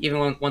 right?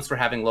 Even once we're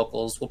having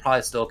locals, we'll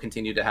probably still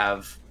continue to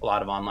have a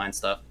lot of online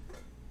stuff.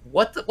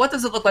 What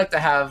does it look like to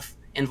have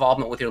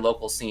involvement with your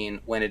local scene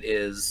when it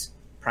is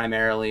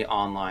primarily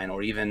online,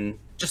 or even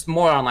just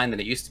more online than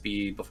it used to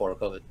be before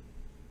COVID?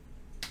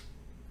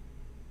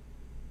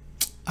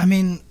 I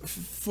mean,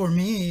 for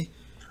me,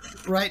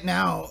 right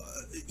now,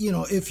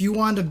 if you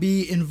want to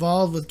be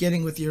involved with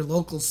getting with your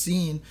local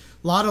scene,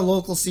 a lot of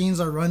local scenes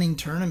are running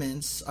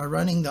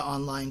the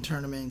online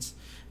tournaments.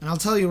 And I'll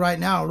tell you right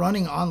now,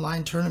 running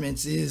online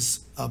tournaments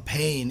is a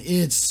pain.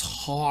 It's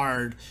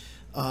hard.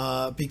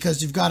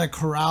 Because you've got to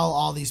corral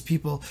all these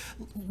people.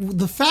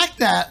 The fact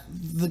that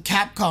the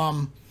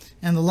Capcom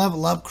and the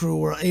Level Up crew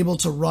were able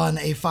to run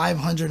a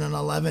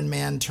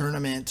 511-man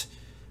tournament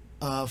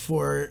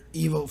for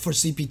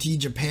CPT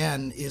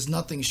Japan is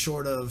nothing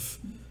short of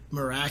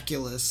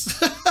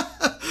miraculous,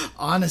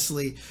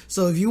 honestly.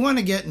 So if you want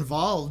to get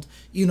involved,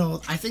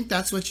 I think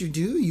that's what you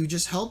do. You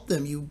just help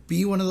them. You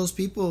be one of those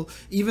people.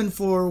 Even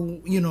for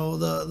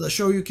the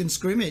Shoryuken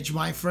scrimmage,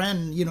 my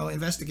friend,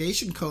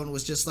 Investigation Cone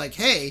was just like,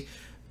 hey,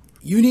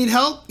 you need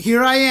help?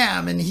 Here I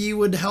am. And he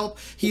would help.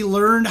 He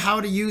learned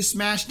how to use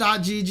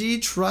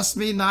Smash.gg. Trust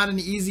me, not an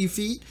easy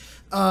feat,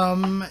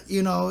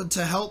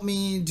 to help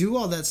me do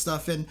all that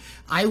stuff. And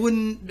I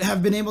wouldn't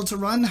have been able to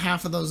run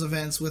half of those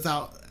events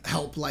without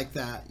help like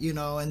that,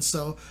 And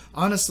so,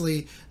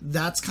 honestly,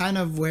 that's kind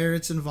of where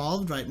it's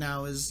involved right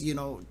now is,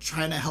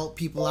 trying to help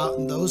people out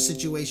in those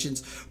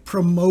situations.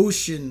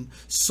 Promotion,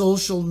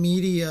 social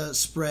media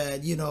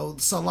spread,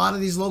 so a lot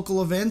of these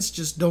local events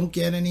just don't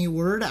get any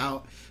word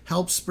out.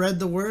 Help spread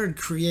the word,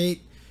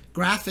 create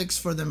graphics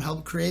for them,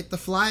 help create the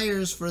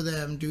flyers for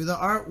them, do the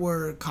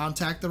artwork,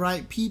 contact the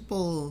right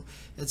people,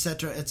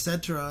 etc.,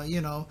 etc.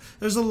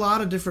 There's a lot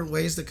of different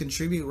ways to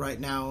contribute right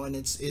now, and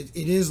it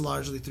is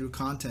largely through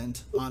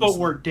content. Honestly.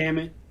 Footwork, damn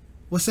it.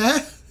 What's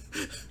that?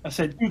 I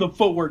said, do the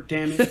footwork,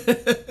 damn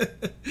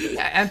it.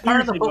 Yeah, And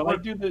part of the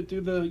footwork,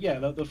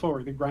 like the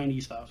forward, the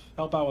grindy stuff.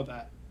 Help out with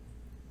that.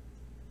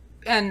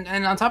 And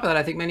on top of that,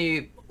 I think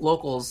many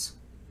locals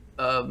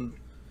have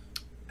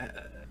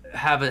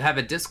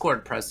a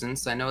Discord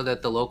presence. I know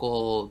that the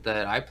local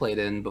that I played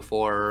in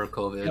before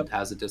COVID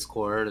has a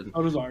Discord. And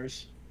so does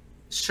ours.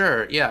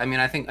 Sure, yeah. I mean,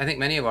 I think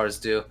many of ours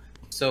do.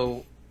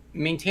 So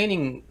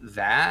maintaining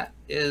that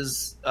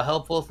is a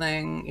helpful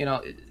thing. You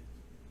know,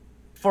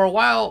 for a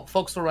while,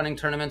 folks were running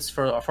tournaments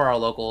for our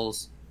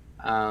locals.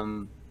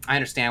 I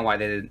understand why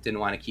they didn't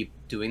want to keep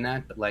doing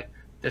that, but like,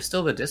 there's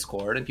still the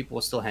Discord, and people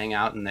will still hang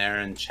out in there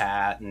and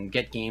chat and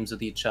get games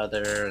with each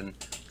other, and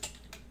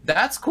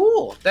that's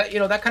cool. That, you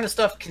know, that kind of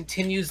stuff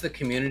continues the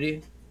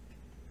community.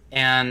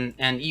 And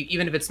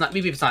even if it's not,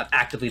 maybe if it's not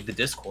actively the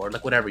Discord,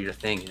 like whatever your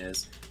thing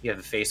is, you have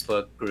a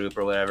Facebook group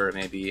or whatever it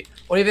may be,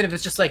 or even if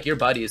it's just like your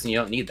buddies and you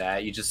don't need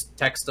that, you just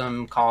text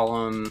them,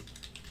 call them,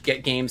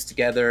 get games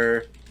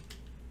together,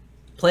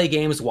 play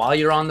games while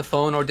you're on the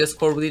phone or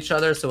Discord with each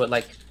other, so it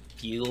like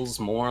feels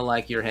more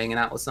like you're hanging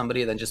out with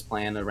somebody than just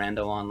playing a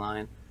rando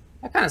online.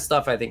 That kind of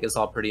stuff I think is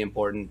all pretty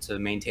important to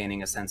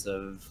maintaining a sense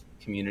of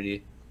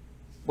community.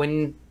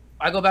 When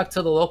I go back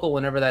to the local,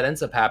 whenever that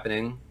ends up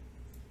happening,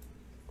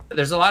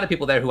 there's a lot of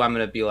people there who I'm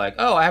going to be like,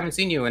 oh, I haven't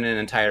seen you in an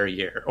entire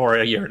year or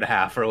a year and a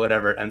half or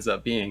whatever it ends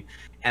up being.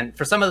 And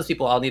for some of those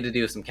people, I'll need to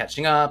do some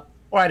catching up,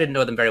 or I didn't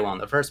know them very well in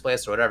the first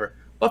place or whatever.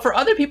 But for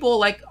other people,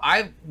 like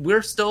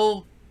we're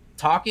still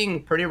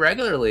talking pretty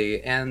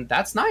regularly, and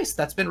that's nice.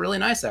 That's been really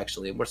nice,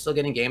 actually. We're still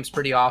getting games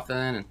pretty often,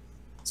 and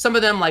some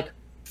of them like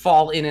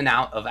fall in and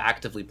out of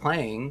actively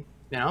playing,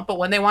 you know, but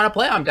when they want to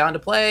play, I'm down to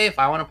play. If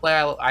I want to play,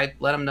 I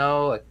let them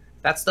know. Like,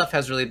 that stuff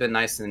has really been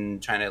nice in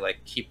trying to like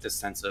keep this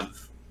sense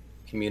of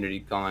community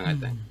going, I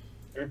think.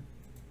 Sure.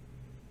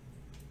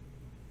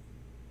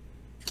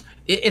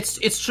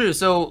 It's true.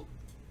 So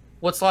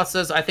what Sloth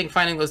says, I think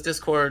finding those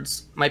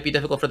Discords might be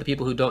difficult for the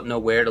people who don't know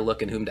where to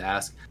look and whom to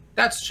ask.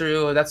 That's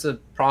true. That's a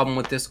problem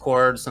with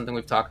Discord, something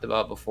we've talked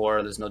about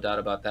before. There's no doubt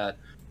about that.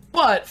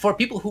 But for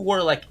people who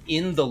were like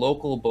in the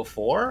local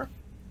before,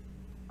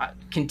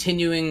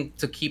 continuing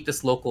to keep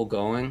this local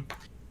going,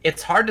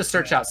 it's hard to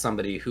search out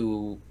somebody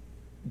who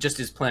just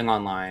is playing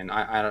online.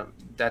 I don't.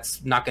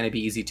 That's not going to be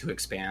easy to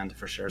expand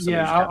for sure.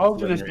 I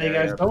was going to say,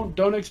 guys,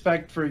 don't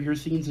expect for your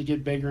scenes to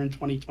get bigger in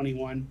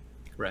 2021.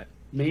 Right.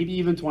 Maybe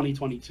even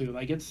 2022.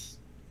 Like, it's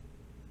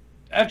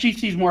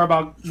FGC is more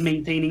about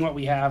maintaining what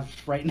we have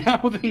right now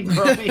than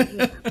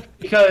growing,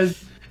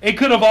 because it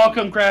could have all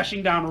come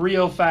crashing down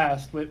real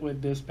fast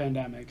with this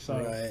pandemic.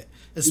 So right,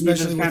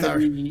 especially with our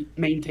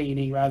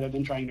maintaining rather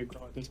than trying to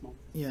grow at this moment.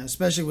 Yeah,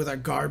 especially with our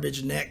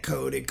garbage net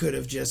code, it could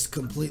have just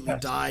completely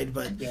died.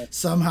 But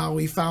somehow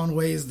we found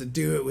ways to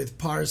do it with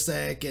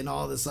Parsec and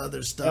all this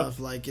other stuff.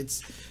 Like,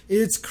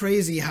 it's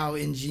crazy how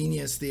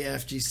ingenious the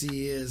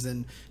FGC is,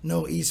 and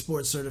no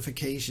esports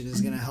certification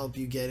is going to help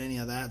you get any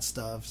of that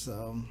stuff.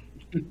 So,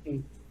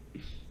 you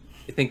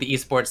think the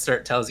esports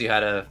cert tells you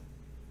how to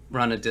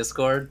run a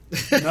Discord?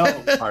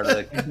 No,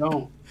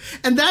 no.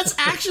 And that's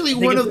actually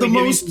one of the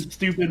most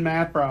stupid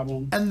math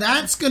problems. And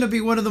that's going to be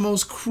one of the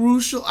most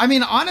crucial. I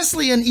mean,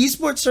 honestly, an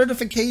esports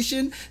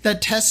certification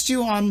that tests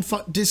you on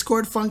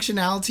Discord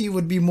functionality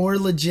would be more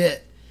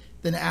legit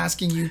than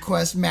asking you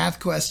math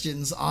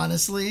questions,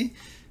 honestly.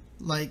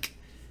 Like,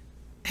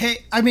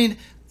 hey, I mean,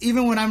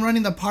 even when I'm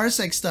running the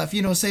Parsec stuff,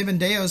 you know, Saban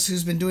Deos,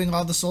 who's been doing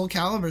all the Soul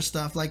Calibur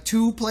stuff, like,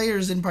 two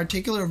players in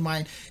particular of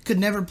mine could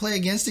never play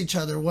against each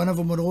other. One of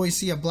them would always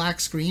see a black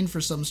screen for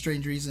some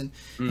strange reason.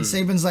 And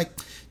Saban's like,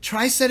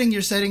 try setting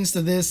your settings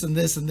to this and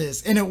this and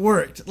this. And it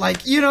worked.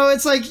 Like, you know,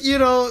 it's like, you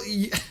know,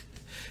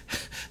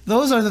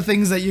 those are the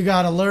things that you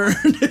got to learn.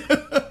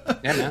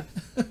 Yeah, man.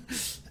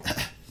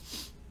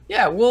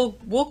 Yeah,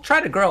 we'll try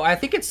to grow. I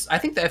think the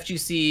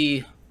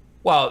FGC...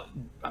 Well,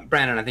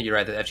 Brandon, I think you're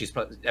right that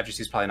FGC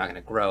is probably not going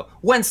to grow.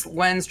 When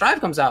Strive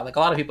comes out, like, a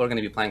lot of people are going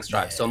to be playing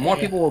Strive, so more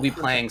people will be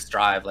playing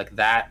Strive like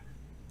that.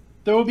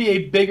 There will be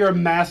a bigger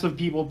mass of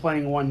people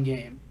playing one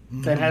game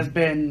than has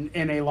been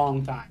in a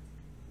long time.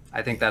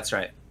 I think that's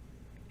right.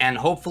 And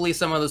hopefully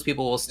some of those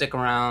people will stick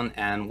around,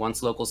 and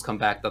once locals come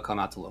back, they'll come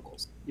out to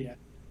locals. Yeah.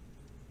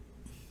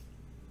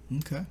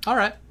 Okay. All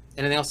right.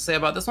 Anything else to say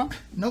about this one?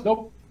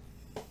 Nope.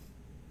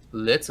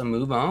 Let's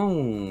move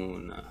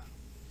on.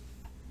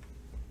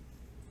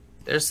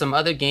 There's some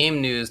other game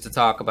news to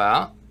talk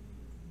about.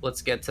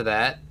 Let's get to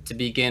that. To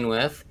begin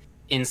with,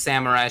 in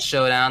Samurai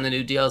Showdown, the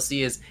new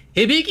DLC is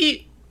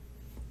Hibiki.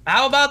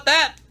 How about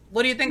that?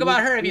 What do you think about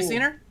her? Have you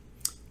seen her?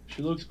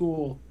 She looks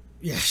cool.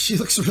 Yeah, she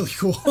looks really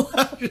cool.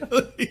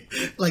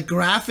 Like,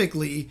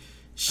 graphically,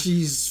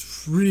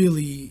 she's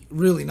really,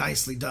 really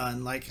nicely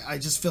done. Like, I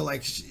just feel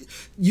like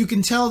you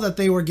can tell that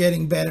they were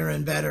getting better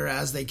and better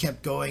as they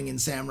kept going in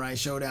Samurai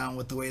Showdown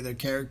with the way their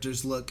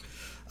characters look.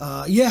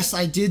 Yes,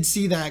 I did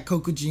see that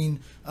Kokujin,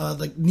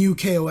 the new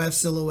KOF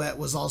silhouette,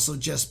 was also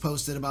just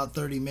posted about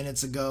 30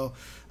 minutes ago.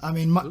 I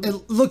mean,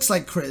 it looks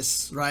like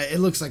Chris, right? It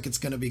looks like it's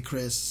going to be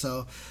Chris.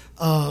 So,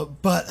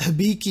 but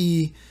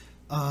Hibiki,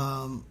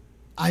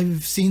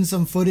 I've seen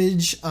some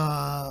footage.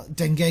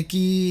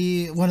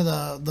 Dengeki, one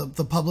of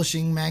the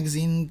publishing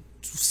magazine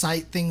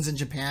site things in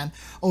Japan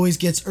always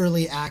gets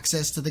early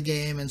access to the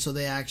game, and so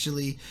they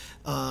actually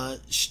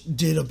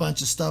did a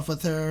bunch of stuff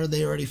with her.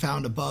 They already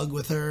found a bug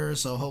with her,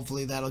 so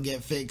hopefully that'll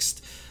get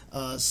fixed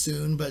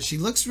soon. But she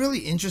looks really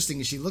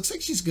interesting. She looks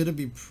like she's gonna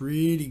be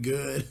pretty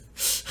good.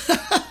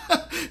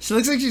 She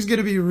looks like she's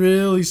gonna be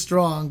really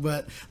strong,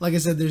 but like I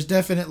said, there's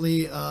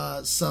definitely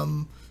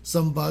some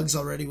bugs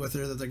already with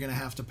her that they're gonna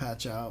have to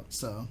patch out.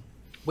 So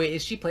Wait,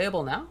 is she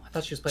playable now? I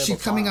thought she was playable.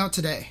 she's coming tomorrow. out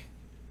today.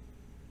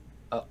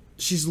 Oh.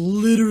 She's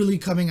literally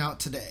coming out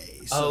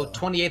today. So.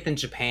 28th in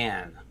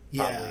Japan.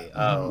 Yeah. Probably.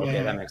 Oh, okay,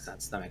 Yeah. that makes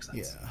sense.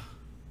 Yeah,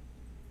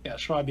 Yeah,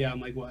 she'll probably be out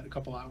in like what, a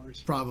couple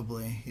hours.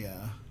 probably.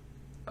 Yeah.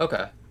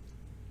 Okay.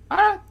 All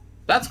right.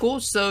 That's cool.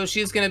 So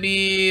she's going to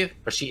be,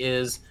 or she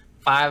is,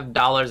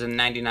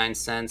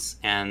 $5.99,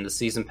 and the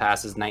season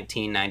pass is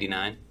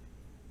 $19.99.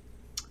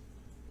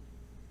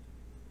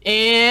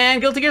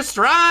 And Guilty Gear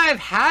Strive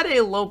had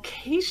a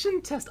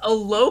location test, a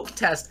loke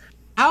test.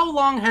 How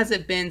long has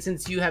it been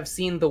since you have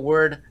seen the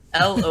word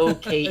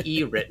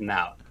L-O-K-E written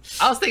out?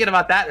 I was thinking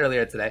about that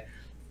earlier today.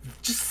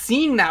 Just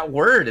seeing that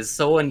word is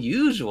so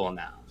unusual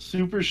now.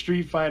 Super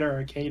Street Fighter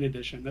Arcade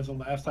Edition. That's the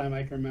last time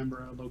I can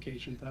remember a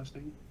location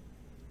testing.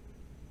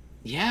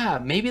 Yeah,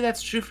 maybe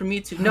that's true for me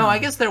too. No, I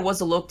guess there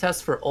was a loke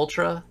test for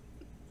Ultra.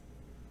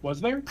 Was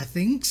there? I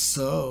think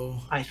so.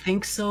 I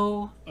think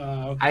so.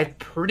 Okay. I'm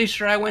pretty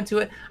sure I went to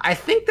it. I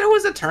think there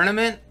was a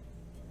tournament.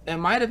 It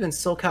might have been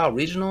SoCal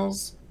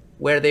Regionals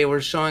where they were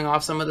showing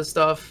off some of the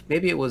stuff.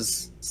 Maybe it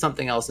was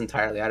something else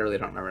entirely. I really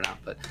don't remember now.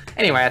 But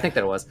anyway, I think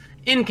there was.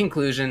 In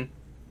conclusion,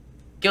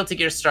 Guilty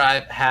Gear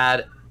Strive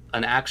had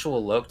an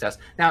actual loke test.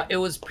 Now, it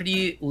was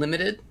pretty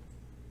limited.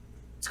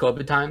 It's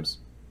COVID times.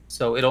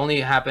 So it only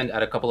happened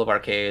at a couple of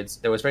arcades.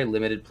 There was very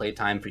limited play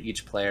time for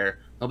each player.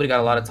 Nobody got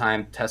a lot of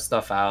time to test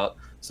stuff out.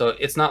 So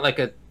it's not like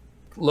a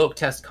loke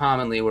test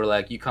commonly where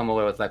like you come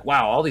away with like,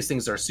 wow, all these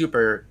things are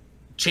super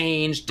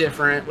changed,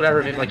 different,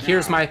 whatever. Maybe like,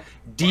 here's my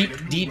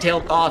deep,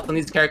 detailed thoughts on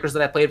these characters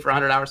that I played for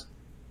 100 hours.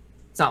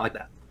 It's not like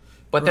that.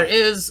 But there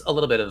is a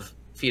little bit of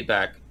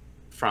feedback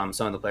from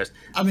some of the players.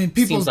 I mean,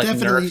 people Seems like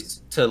definitely.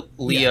 nerfs to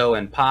Leo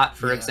and Pot,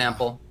 for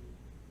example.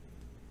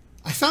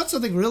 I found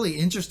something really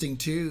interesting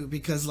too,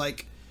 because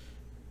like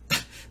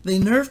they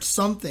nerfed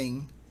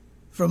something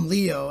from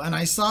Leo, and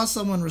I saw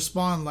someone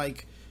respond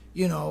like,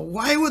 you know,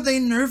 why would they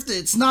nerf it?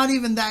 It's not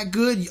even that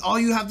good. All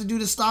you have to do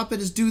to stop it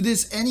is do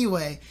this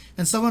anyway.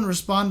 And someone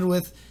responded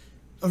with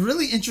a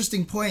really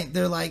interesting point.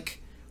 They're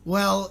like,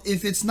 well,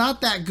 if it's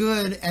not that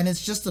good and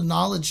it's just a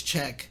knowledge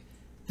check,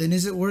 then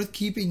is it worth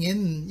keeping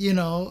in, you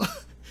know?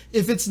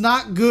 If it's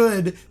not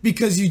good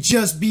because you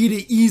just beat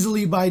it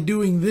easily by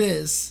doing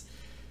this,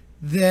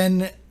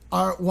 then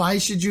why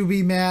should you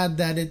be mad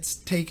that it's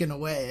taken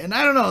away? And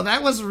I don't know,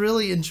 that was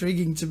really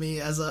intriguing to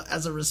me as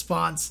a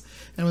response.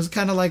 And it was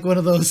kind of like one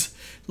of those,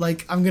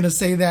 like, I'm going to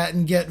say that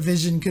and get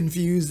Vision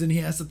confused and he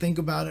has to think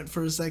about it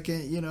for a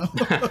second, you know,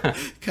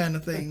 kind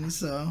of thing.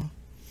 So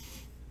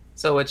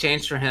what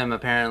changed for him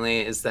apparently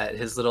is that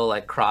his little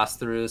like cross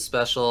through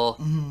special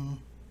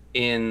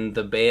in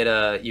the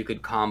beta, you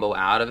could combo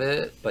out of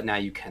it, but now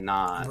you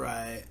cannot.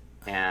 Right.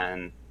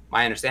 And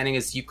my understanding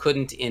is you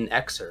couldn't in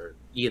Xer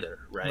either,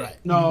 right?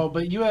 No,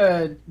 but you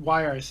had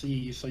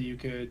YRC, so you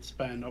could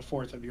spend a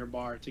fourth of your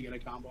bar to get a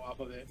combo off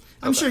of it.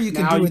 I'm sure you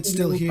can Now do you it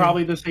still here.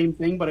 Probably the same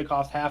thing, but it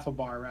costs half a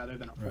bar rather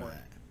than a fourth.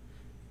 Right.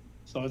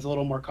 So it's a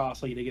little more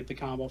costly to get the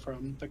combo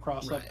from the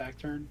cross-up Right. back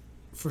turn.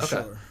 For Okay.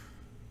 sure.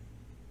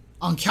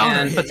 On counter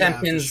And hit, yeah, for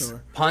Potemkin's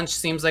sure. punch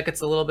seems like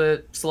it's a little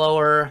bit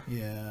slower.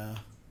 Yeah.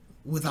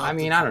 Without I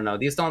mean, I don't know.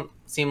 These don't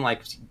seem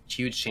like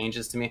huge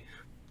changes to me.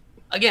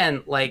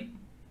 Again, like,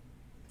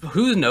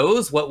 who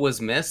knows what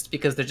was missed,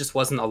 because there just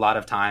wasn't a lot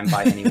of time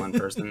by any one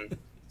person.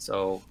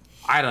 So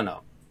I don't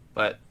know.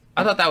 But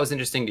I thought that was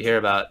interesting to hear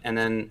about. And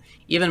then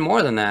even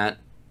more than that,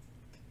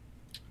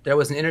 there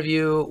was an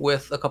interview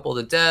with a couple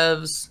of the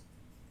devs.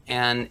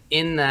 And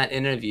in that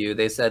interview,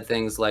 they said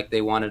things like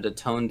they wanted to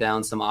tone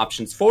down some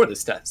options for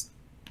this test.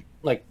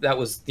 Like, that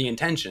was the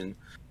intention.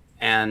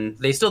 And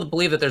they still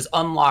believe that there's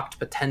unlocked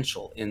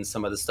potential in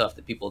some of the stuff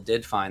that people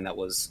did find that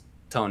was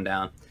toned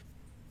down.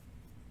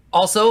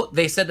 Also,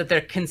 they said that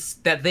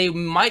that they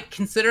might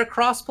consider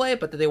crossplay,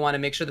 but that they want to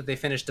make sure that they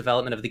finish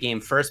development of the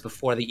game first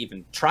before they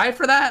even try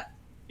for that.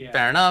 Yeah.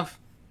 Fair enough.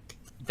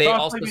 They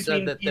Cross-play also between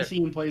said that they're...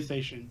 PC and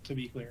PlayStation, to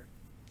be clear.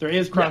 There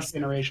is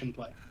cross-generation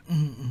play.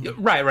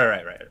 Right.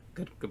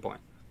 Good point.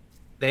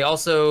 They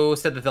also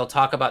said that they'll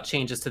talk about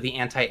changes to the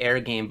anti-air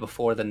game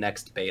before the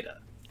next beta.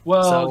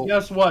 Well, So-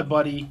 guess what,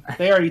 buddy?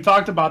 They already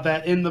talked about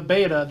that in the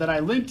beta that I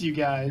linked you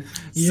guys.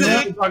 Yeah. So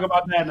we can talk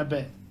about that in a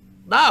bit.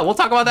 Nah, we'll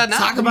talk about that now.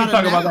 Talk We about can it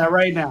talk now. about that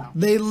right now.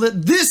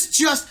 This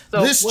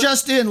what-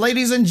 just in,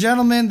 ladies and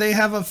gentlemen, they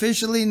have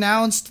officially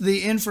announced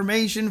the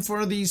information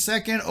for the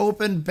second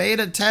open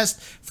beta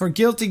test for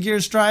Guilty Gear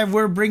Strive.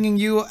 We're bringing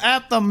you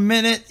at the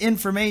minute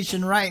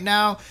information right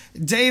now.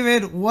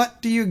 David,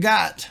 what do you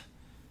got?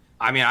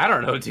 I mean, I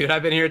don't know, dude.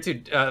 I've been here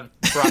too.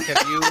 Brock,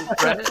 have you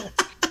read it?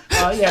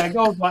 Yeah, it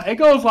goes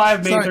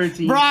live May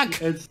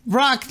 13th.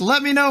 Brock,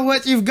 let me know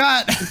what you've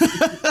got.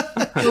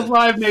 It goes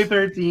live May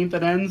 13th.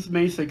 It ends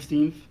May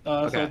 16th.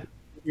 So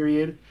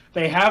period.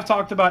 They have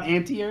talked about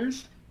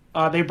anti-airs.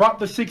 They brought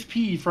the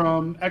 6P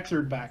from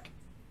Xrd back.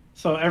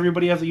 So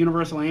everybody has a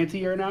universal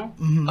anti-air now.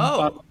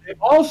 Mm-hmm. They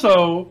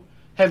also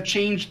have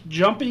changed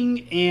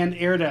jumping and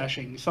air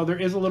dashing. So there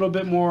is a little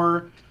bit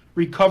more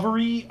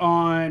recovery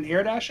on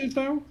air dashes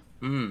now.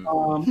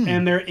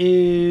 And there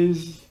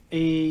is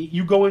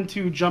you go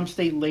into jump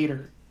state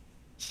later.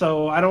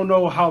 So I don't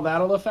know how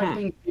that'll affect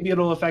things. Maybe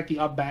it'll affect the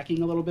up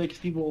backing a little bit because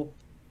people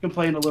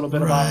complained a little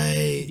bit about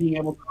being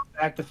able to come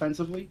back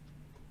defensively.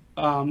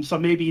 So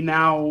maybe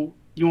now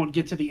you won't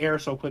get to the air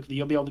so quickly.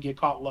 You'll be able to get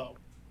caught low,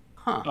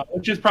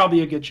 which is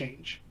probably a good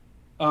change.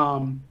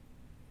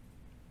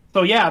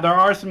 So yeah, there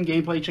are some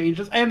gameplay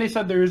changes, and they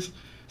said there's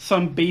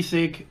some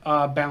basic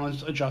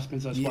balance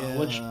adjustments as well,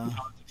 which was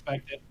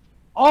expected.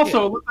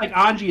 Also, it looks like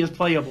Anji is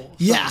playable.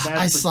 So yeah,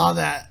 I saw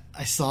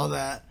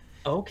that.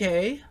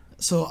 Okay.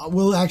 So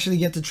we'll actually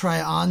get to try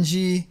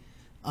Anji.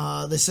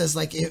 This says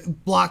like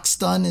block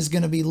stun is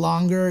going to be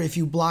longer if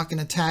you block an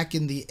attack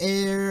in the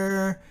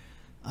air.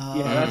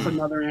 That's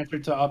another answer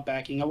to up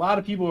backing. A lot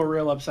of people are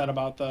real upset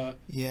about the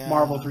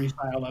Marvel 3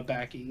 style up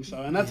backing,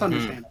 and that's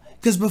understandable.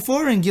 Because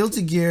before in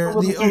Guilty Gear,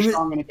 too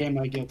strong in a game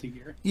like Guilty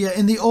Gear. Yeah,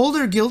 in the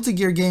older Guilty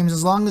Gear games,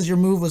 as long as your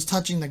move was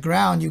touching the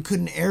ground, you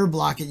couldn't air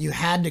block it. You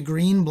had to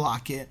green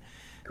block it.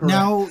 Correct.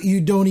 Now you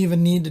don't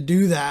even need to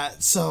do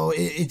that, so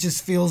it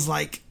just feels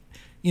like,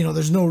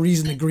 there's no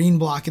reason to green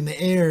block in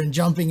the air, and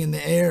jumping in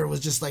the air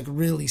was just like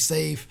really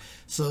safe.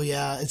 So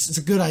yeah, it's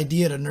a good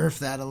idea to nerf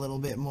that a little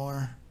bit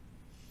more.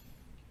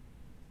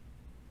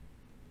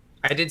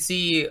 I did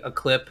see a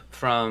clip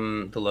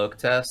from the Loke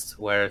test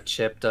where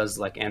Chip does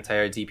like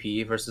anti-air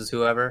DP versus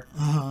whoever,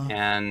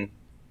 and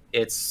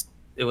it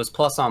was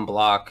plus on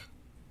block,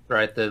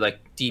 right? The like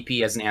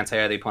DP as an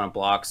anti-air, the opponent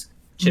blocks.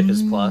 Chip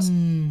is plus.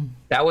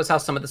 That was how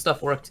some of the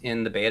stuff worked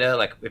in the beta.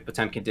 Like if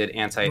Potemkin did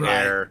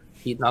anti-air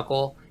heat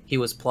knuckle, he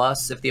was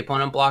plus if the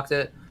opponent blocked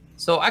it.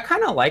 So I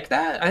kind of like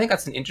that. I think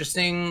that's an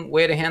interesting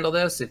way to handle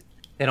this. If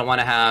they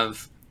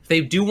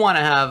do want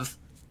to have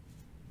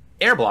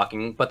air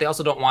blocking, but they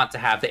also don't want to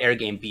have the air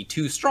game be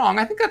too strong.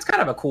 I think that's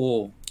kind of a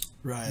cool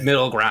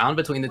middle ground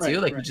between the two.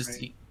 Like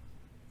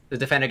the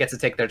defender gets to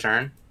take their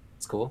turn.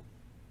 It's cool.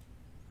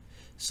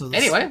 So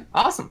anyway,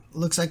 awesome.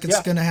 Looks like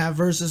it's going to have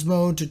versus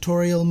mode,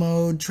 tutorial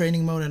mode,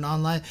 training mode, and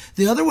online.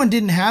 The other one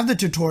didn't have the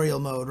tutorial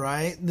mode,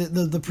 right?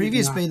 The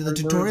previous beta, the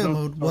tutorial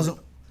mode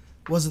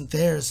wasn't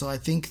there, so I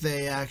think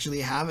they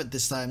actually have it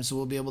this time, so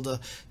we'll be able to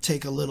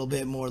take a little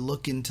bit more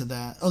look into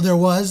that. Oh, there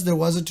was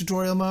a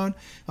tutorial mode?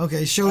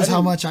 Okay, shows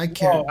how much I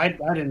care. Oh, I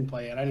didn't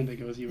play it. I didn't think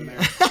it was even there.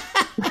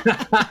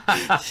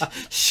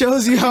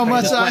 Shows you how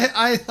much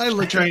I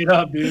look straight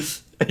up, dude.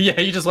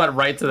 Yeah, you just went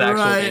right to the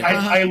actual game.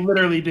 I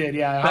literally did,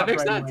 yeah. That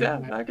makes sense,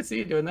 yeah. I could see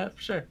you doing that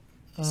for sure.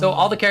 So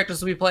all the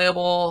characters will be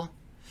playable.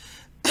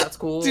 That's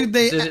cool. Dude,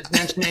 did it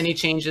mention any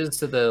changes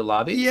to the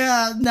lobby?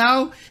 Yeah,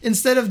 now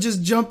instead of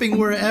just jumping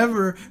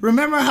wherever,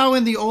 remember how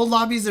in the old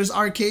lobbies there's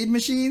arcade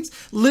machines?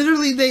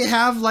 Literally they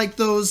have like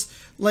those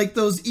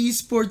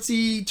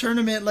esportsy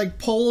tournament like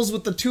poles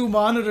with the two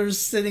monitors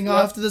sitting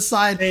off to the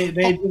side. They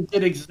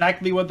did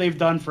exactly what they've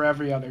done for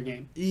every other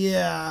game.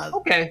 Yeah.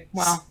 Okay.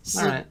 Wow.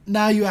 So all right.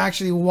 Now you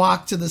actually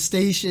walk to the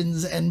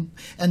stations and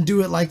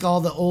do it like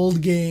all the old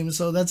games.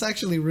 So that's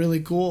actually really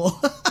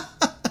cool.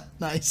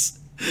 Nice.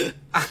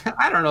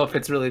 I don't know if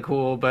it's really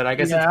cool, but I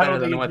guess it's better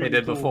than what they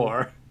did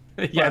before.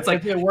 Yeah, it's like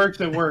if it works,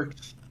 it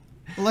works.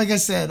 Like I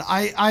said,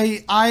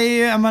 I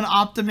am an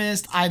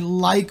optimist. I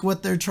like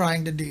what they're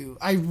trying to do.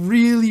 I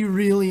really,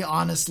 really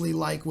honestly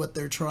like what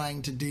they're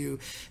trying to do.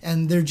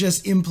 And they're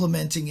just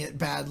implementing it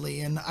badly.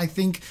 And I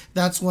think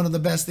that's one of the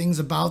best things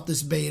about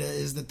this beta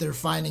is that they're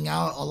finding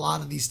out a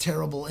lot of these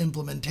terrible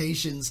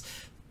implementations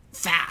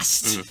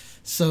fast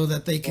so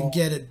that they can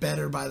get it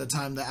better by the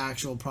time the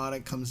actual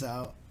product comes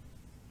out.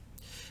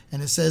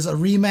 And it says a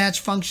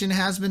rematch function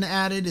has been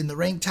added. In the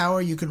ranked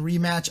tower, you can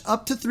rematch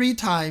up to 3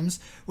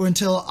 times or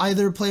until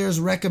either player's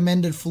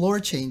recommended floor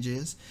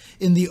changes.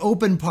 In the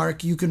open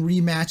park, you can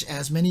rematch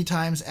as many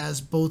times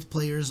as both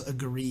players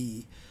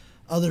agree.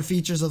 Other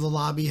features of the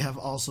lobby have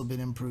also been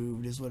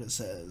improved, is what it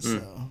says.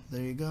 So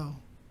there you go.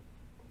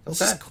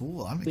 This is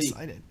cool. I'm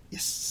excited.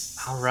 Yes.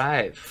 All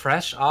right.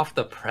 Fresh off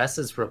the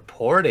presses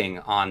reporting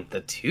on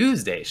the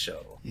Tuesday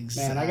show.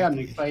 Exactly. Man, I got an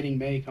exciting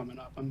May coming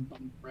up. I'm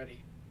ready.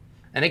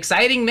 An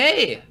exciting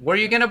May. Where are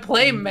you going to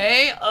play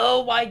May?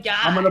 Oh, my God.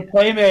 I'm going to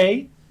play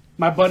May.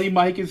 My buddy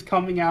Mike is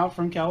coming out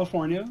from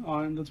California.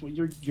 That's what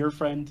your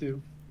friend,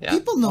 too. Yeah.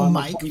 People know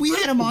Mike. We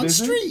had him on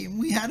stream.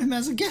 We had him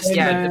as a guest.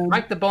 Yeah,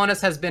 Mike the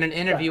Bonus has been an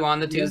interview on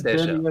the Tuesday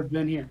show. He has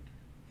been here.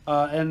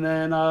 And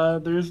then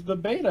there's the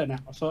beta now.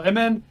 And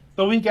then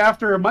the week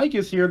after Mike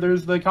is here,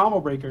 there's the Combo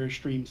Breaker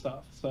stream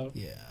stuff. So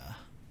yeah,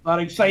 a lot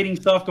of exciting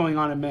stuff going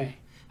on in May.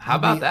 How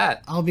about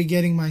that? I'll be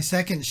getting my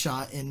second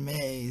shot in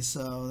May.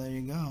 So there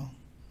you go.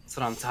 That's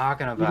what I'm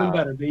talking about. Even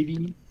better,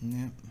 baby.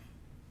 Yeah.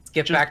 Let's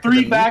get just back to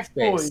 3 the back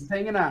boys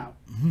hanging out,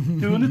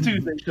 doing the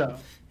Tuesday show.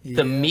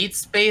 The meat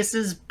space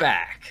is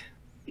back.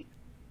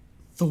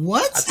 The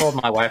what? I told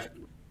my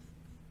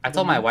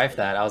wife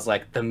that. I was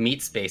like, the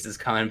meat space is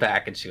coming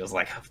back. And she was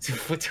like,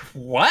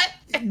 what?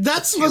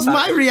 That was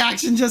my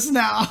reaction just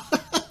now.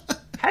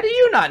 How do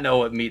you not know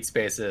what meat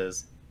space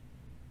is?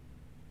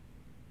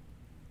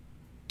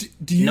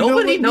 Do you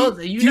Nobody know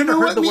knows. You never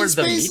heard the word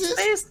the meat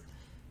space?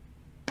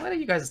 What are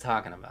you guys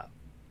talking about?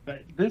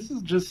 This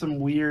is just some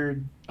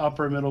weird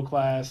upper middle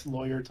class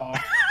lawyer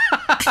talk.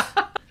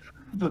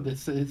 But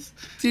this is.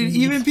 Dude,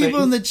 even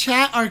people in the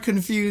chat are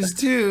confused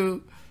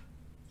too.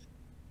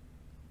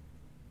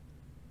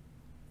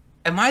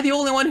 Am I the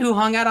only one who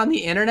hung out on the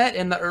internet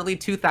in the early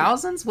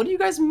 2000s? What do you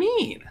guys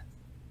mean?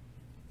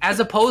 As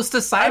opposed to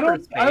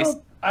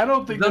cyberspace, I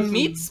don't think the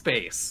meat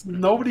space.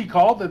 Nobody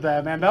called it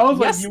that, man. That was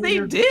yes, like they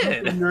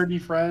did.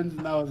 Nerdy friends,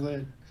 and that was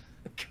it.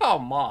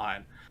 Come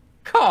on.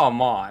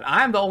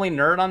 I'm the only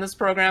nerd on this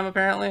program,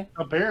 apparently.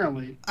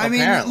 Apparently. I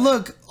mean,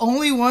 look,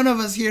 only one of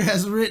us here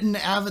has written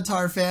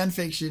Avatar fan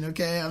fiction,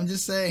 okay? I'm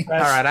just saying. All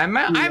right, I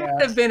might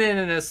have been in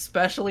an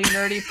especially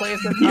nerdy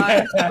place at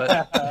times,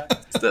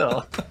 but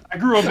still. I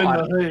grew up in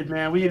the hood,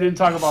 man. We didn't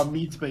talk about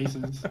meat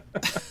spaces.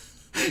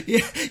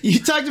 Yeah, you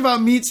talked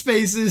about meat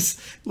spaces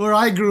where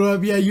I grew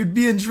up. Yeah, you'd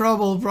be in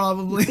trouble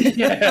probably.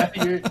 Yeah,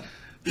 you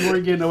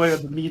weren't getting away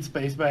with the meat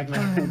space back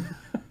then.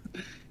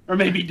 Or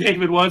maybe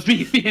David was,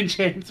 me and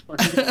James were.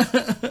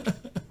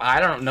 I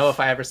don't know if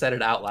I ever said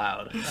it out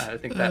loud. I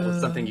think that was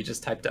something you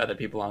just typed to other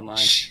people online.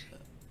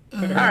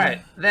 All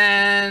right,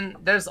 then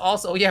there's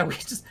also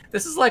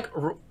this is like,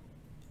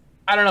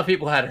 I don't know if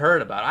people had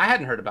heard about it. I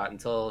hadn't heard about it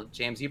until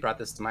James, you brought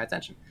this to my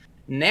attention.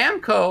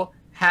 Namco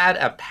had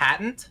a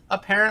patent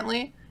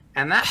apparently,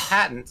 and that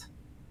patent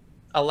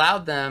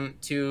allowed them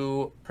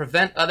to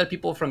prevent other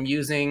people from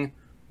using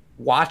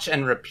watch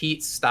and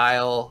repeat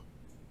style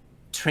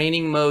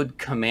training mode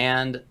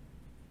command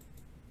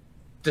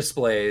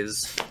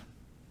displays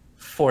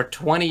for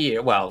 20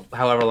 years. Well,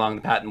 however long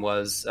the patent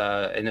was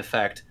in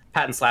effect.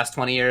 Patents last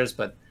 20 years,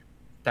 but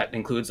that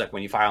includes like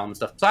when you file them and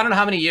stuff. So I don't know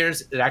how many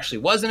years it actually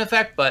was in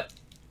effect, but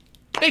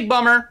big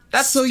bummer.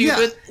 That's so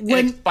stupid. Yeah,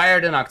 it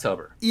expired in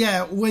October.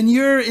 Yeah, when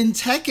you're in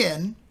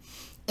Tekken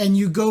and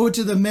you go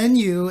to the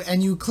menu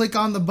and you click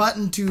on the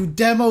button to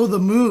demo the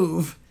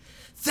move,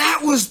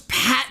 that was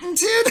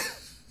patented?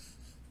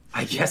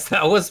 I guess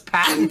that was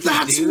patented. And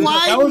that's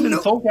why that was in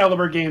Soul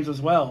Calibur games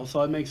as well,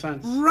 so it makes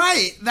sense.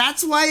 Right.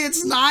 That's why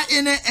it's not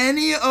in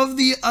any of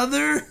the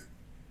other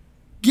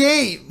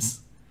games.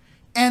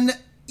 And,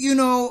 you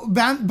know,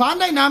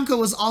 Bandai Namco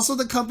was also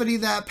the company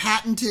that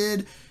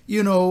patented,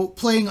 you know,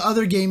 playing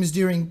other games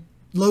during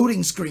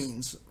loading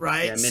screens,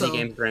 right? Yeah, mini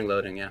games during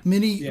loading, yeah.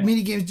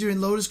 Mini games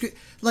during loading screen.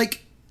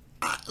 Like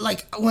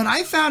when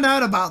I found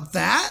out about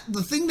that,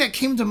 the thing that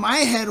came to my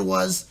head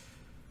was,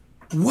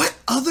 what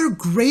other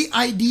great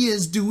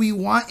ideas do we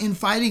want in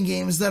fighting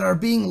games that are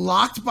being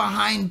locked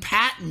behind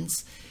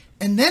patents?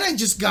 And then I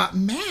just got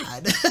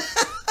mad.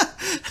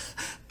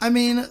 I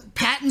mean,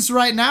 patents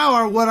right now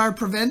are what are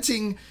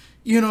preventing,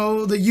 you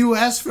know, the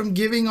U.S. from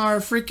giving our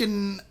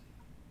freaking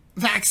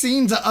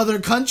vaccine to other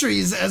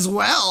countries as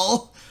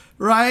well,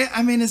 right?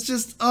 I mean, it's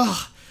just,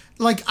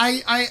 like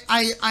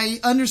I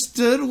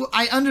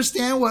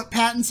understand what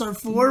patents are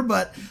for,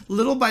 but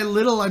little by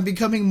little I'm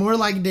becoming more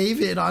like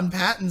David on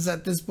patents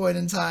at this point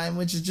in time,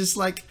 which is just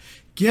like,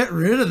 get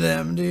rid of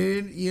them,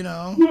 dude, you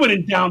know. You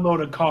wouldn't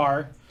download a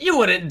car. You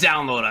wouldn't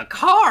download a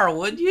car,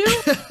 would you?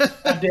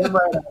 Damn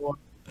right I would.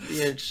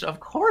 Yeah, of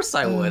course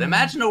I would.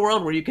 Imagine a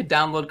world where you could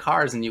download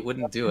cars and you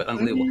wouldn't do it.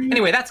 Unbelievable.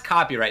 Anyway, that's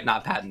copyright,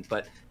 not patent,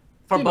 but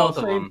for both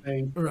of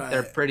them,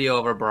 they're pretty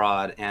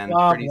overbroad and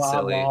pretty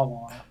silly.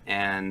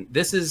 And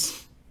this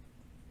is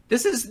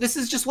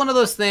just one of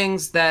those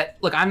things that,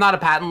 look, I'm not a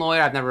patent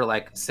lawyer. I've never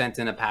like sent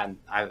in a patent.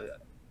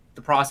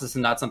 The process is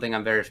not something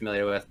I'm very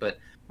familiar with, but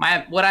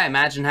what I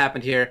imagine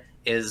happened here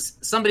is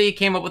somebody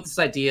came up with this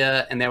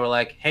idea and they were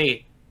like,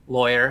 hey,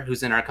 lawyer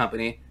who's in our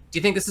company, do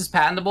you think this is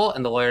patentable?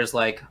 And the lawyer's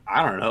like,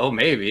 I don't know,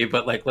 maybe,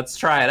 but like, let's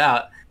try it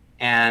out.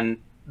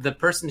 And the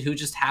person who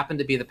just happened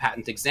to be the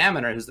patent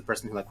examiner, who's the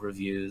person who like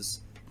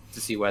reviews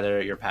to see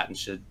whether your patent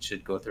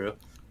should go through,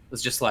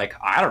 was just like,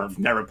 I've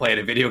never played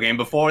a video game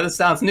before. This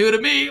sounds new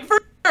to me, for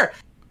sure.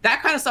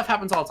 That kind of stuff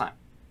happens all the time.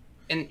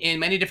 In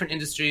many different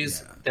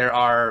industries, there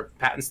are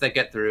patents that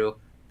get through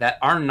that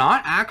are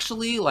not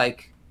actually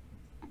like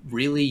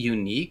really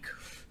unique,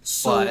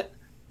 but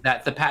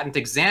that the patent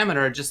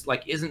examiner just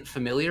like isn't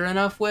familiar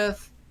enough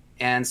with,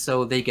 and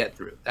so they get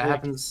through. That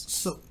happens.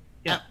 So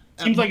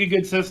seems like a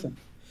good system.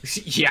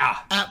 Yeah.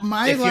 At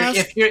my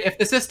if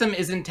the system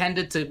is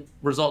intended to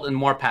result in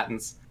more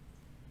patents,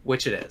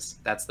 which it is,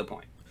 that's the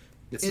point.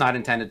 It's not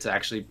intended to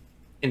actually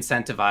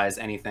incentivize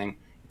anything.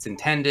 It's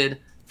intended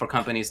for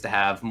companies to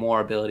have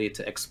more ability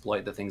to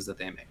exploit the things that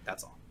they make.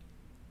 That's all.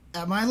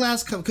 At my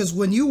last company, because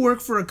when you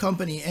work for a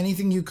company,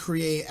 anything you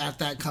create at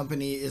that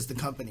company is the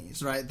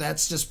company's, right?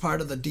 That's just part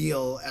of the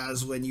deal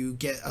as when you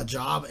get a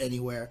job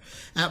anywhere.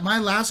 At my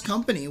last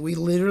company, we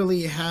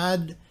literally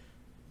had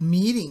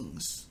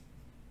meetings,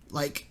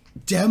 like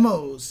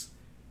demos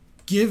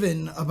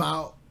given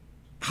about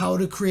how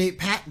to create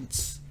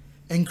patents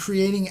and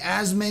creating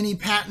as many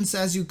patents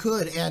as you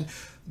could. And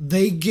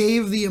they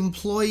gave the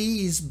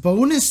employees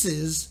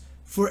bonuses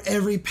for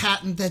every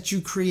patent that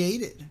you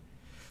created.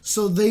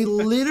 So they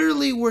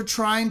literally were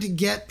trying to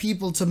get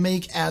people to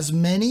make as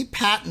many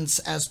patents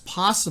as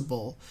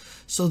possible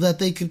so that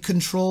they could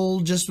control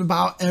just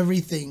about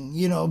everything.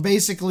 You know,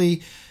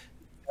 basically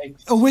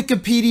a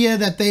Wikipedia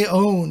that they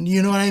own,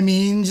 you know what I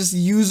mean? Just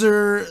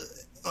user,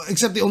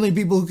 except the only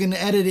people who can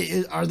edit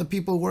it are the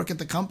people who work at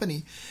the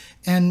company.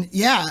 And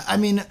yeah, I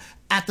mean,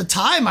 at the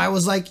time I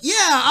was like,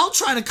 yeah, I'll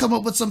try to come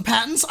up with some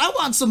patents. I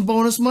want some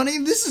bonus money.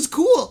 This is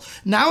cool.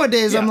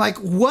 Nowadays I'm like,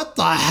 what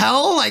the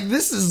hell? Like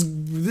this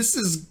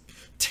is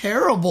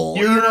terrible,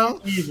 you know?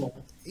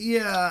 Evil.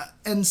 Yeah.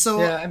 And so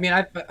yeah, I mean,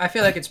 I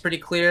feel like it's pretty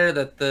clear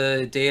that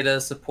the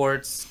data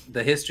supports,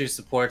 the history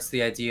supports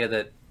the idea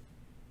that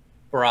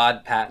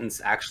broad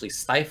patents actually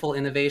stifle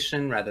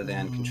innovation rather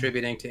than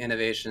contributing to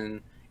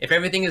innovation. If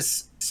everything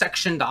is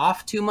sectioned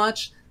off too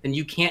much, then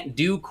you can't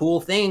do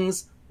cool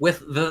things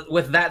with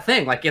that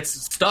thing. Like it's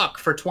stuck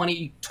for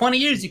 20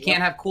 years. You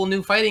can't have cool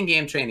new fighting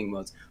game training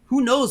modes.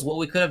 Who knows what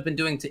we could have been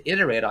doing to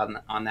iterate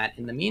on that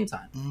in the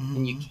meantime?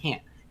 And you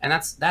can't. And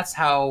that's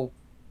how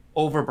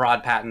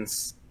overbroad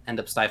patents end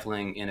up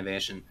stifling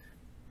innovation.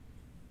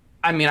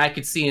 I mean, I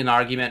could see an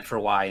argument for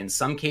why in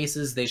some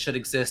cases they should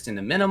exist in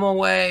a minimal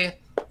way.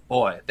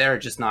 Boy, they're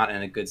just not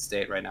in a good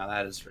state right now.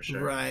 That is for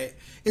sure. Right.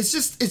 It's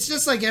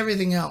just like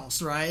everything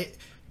else, right?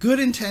 Good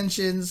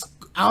intentions,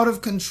 out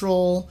of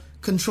control,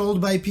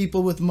 controlled by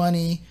people with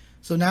money.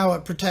 So now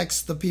it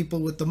protects the people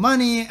with the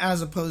money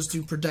as opposed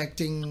to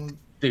protecting.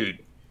 Dude,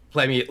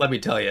 let me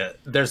tell you,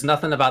 there's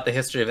nothing about the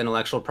history of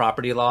intellectual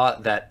property law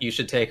that you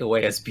should take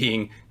away as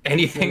being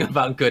anything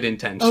about good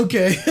intention.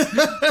 Okay.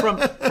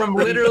 from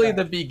literally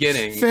the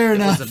beginning. Fair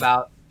enough. It was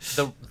about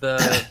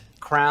the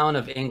Crown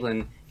of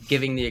England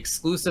giving the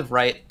exclusive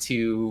right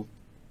to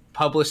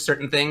publish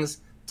certain things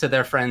to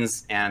their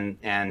friends and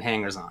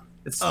hangers-on.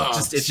 It's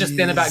just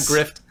been about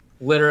grift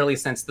literally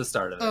since the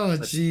start of it. Oh,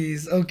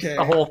 jeez. Okay.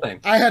 The whole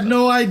thing. I had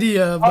no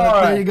idea,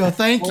 but there you go.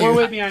 Thank you. We're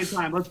way behind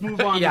time. Let's move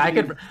on. Yeah, I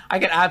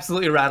could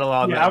absolutely rattle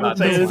on that. I would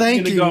say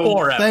thank you.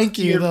 Forever. Thank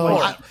you,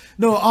 though.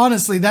 No,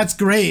 honestly, that's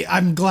great.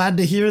 I'm glad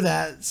to hear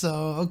that. So,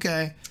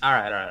 okay. All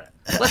right.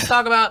 Let's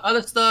talk about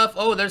other stuff.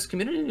 Oh, there's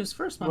community news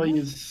first. Well,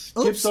 you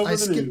skipped Oops, over I the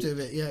skipped news.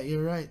 it. Yeah,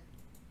 you're right.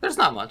 There's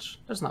not much.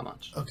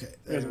 Okay,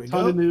 There's there we a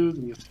ton go. of news,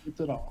 and you skipped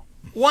it all.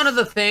 One of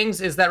the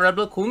things is that Red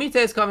Bull Kumite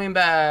is coming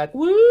back.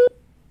 Woo!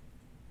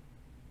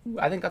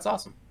 I think that's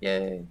awesome.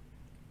 Yay.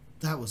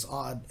 That was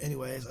odd.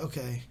 Anyways,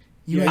 okay.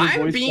 Yeah,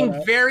 I'm voice being cut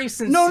out. very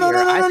sincere. No.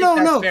 I think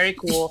that's very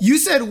cool. You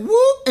said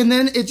whoop, and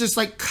then it just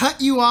like cut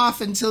you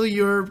off until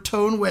your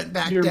tone went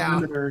back You're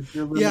down.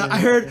 limiter. Yeah, I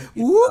heard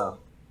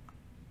whoop.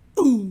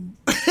 Ooh.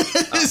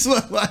 Is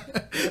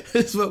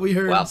what we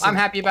heard. Well, I'm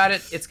happy about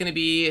it. It's going to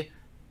be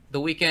the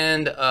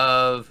weekend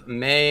of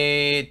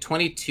May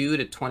 22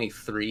 to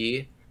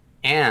 23,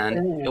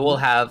 and it will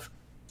have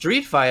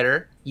Street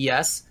Fighter,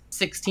 yes,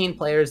 16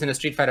 players in a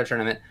Street Fighter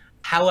tournament.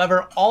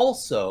 However,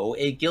 also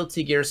a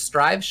Guilty Gear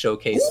Strive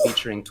showcase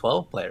featuring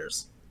 12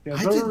 players. Yeah,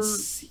 I didn't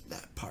see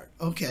that part.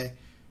 Okay.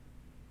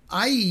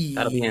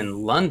 That'll be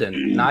in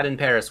London, not in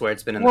Paris, where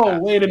it's been in the Whoa,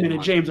 past. wait a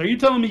minute, James. Are you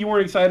telling me you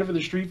weren't excited for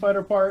the Street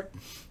Fighter part,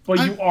 but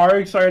you are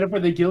excited for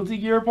the Guilty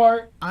Gear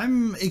part?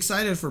 I'm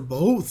excited for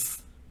both.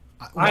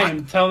 I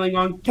am telling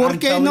on. ¿Por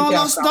qué no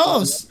los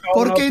dos?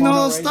 ¿Por qué no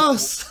los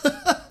dos?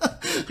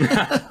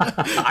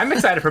 I'm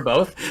excited for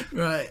both.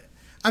 Right.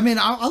 I mean,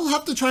 I'll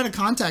have to try to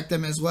contact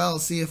them as well,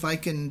 see if I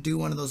can do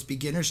one of those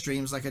beginner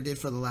streams like I did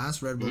for the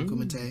last Red Bull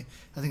Kumite.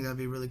 I think that'd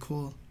be really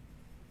cool.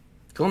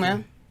 Cool,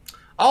 man.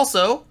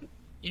 Also,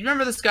 you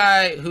remember this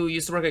guy who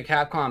used to work at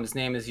Capcom? His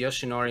name is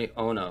Yoshinori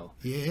Ono.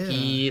 Yeah.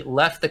 He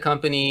left the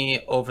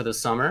company over the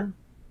summer,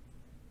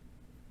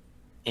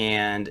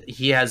 and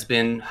he has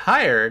been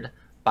hired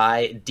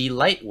by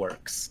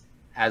Delightworks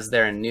as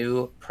their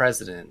new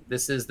president.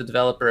 This is the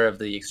developer of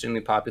the extremely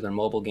popular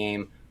mobile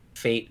game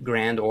Fate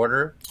Grand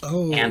Order.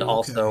 Oh, and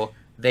also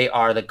they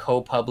are the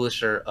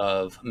co-publisher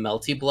of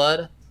Melty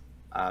Blood.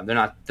 They're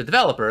not the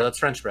developer, that's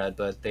French bread,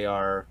 but they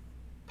are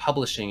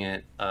publishing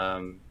it,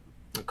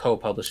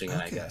 co-publishing it,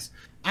 I guess.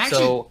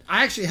 I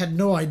actually had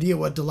no idea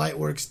what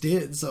Delightworks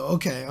did, so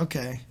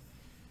okay.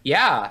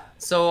 Yeah,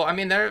 so I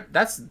mean,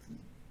 that's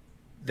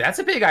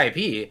a big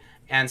IP.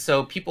 And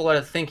so people are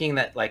thinking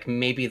that like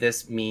maybe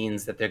this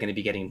means that they're going to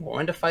be getting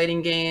more into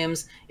fighting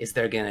games. Is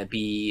there going to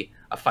be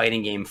a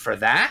fighting game for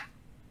that?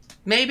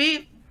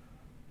 Maybe.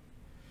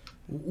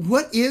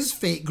 What is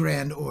Fate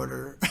Grand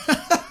Order?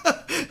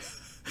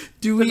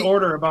 An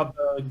order about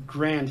the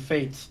grand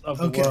fates of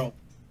the world.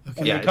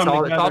 Okay. Yeah, it's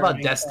all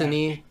about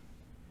destiny.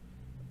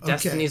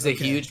 Destiny's a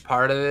huge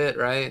part of it,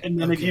 right? And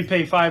then if you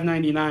pay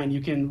 $5.99,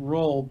 you can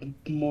roll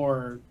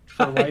more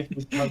for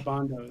rifles and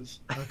bondos.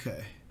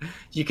 Okay.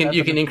 You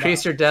can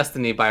increase your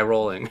destiny by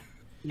rolling.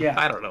 Yeah.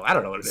 I don't know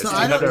what it is. So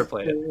I've never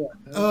played it.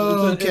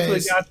 Oh, okay.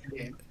 It's a gacha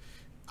game.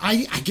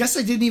 I guess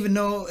I didn't even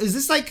know. Is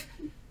this like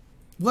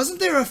Wasn't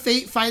there a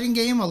Fate fighting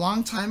game a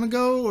long time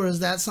ago, or is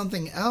that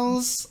something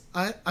else?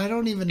 I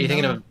don't even know. Are you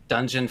thinking of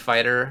Dungeon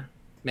Fighter,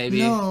 maybe?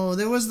 No,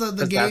 there was the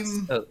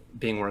game... That's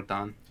being worked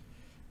on.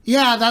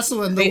 Yeah, that's the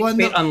one. Fate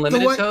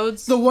Unlimited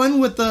Codes? The one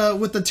with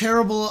the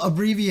terrible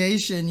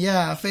abbreviation.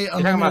 Yeah, Fate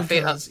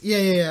Unlimited Codes.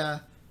 Yeah.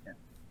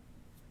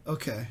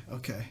 Okay.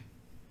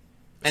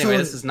 Anyway, So-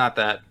 this is not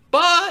that.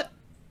 But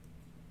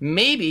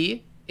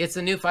maybe it's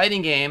a new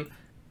fighting game.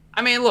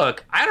 I mean,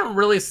 look, I don't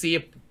really see a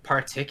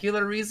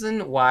particular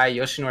reason why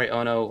Yoshinori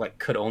Ono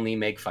could only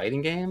make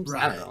fighting games.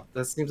 I don't know.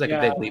 That seems like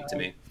a big leap to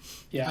me.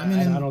 Yeah, I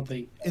mean, I don't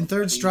think in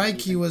Third Strike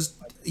he was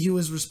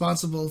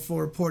responsible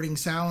for porting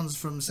sounds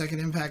from Second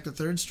Impact to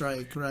Third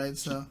Strike, right?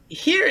 So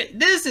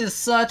This is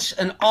such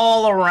an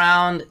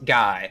all-around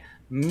guy.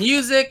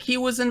 Music he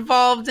was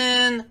involved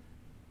in,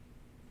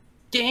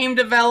 game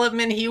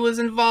development he was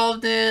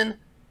involved in,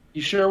 he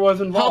sure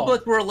was involved.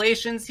 public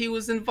relations he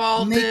was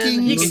involved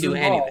in. He can do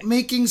anything.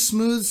 Making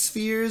smooth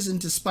spheres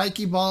into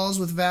spiky balls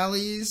with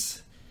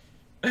valleys.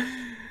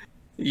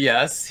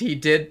 Yes, he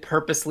did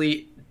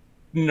purposely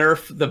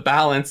nerf the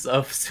balance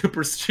of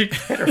Super Street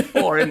Fighter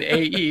 4 in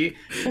AE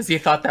because he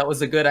thought that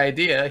was a good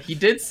idea. He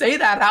did say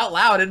that out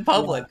loud in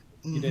public.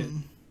 He did.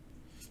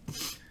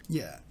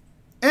 Yeah.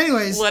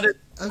 Anyways, What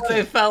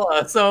a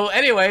fella. So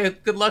anyway,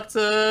 good luck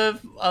to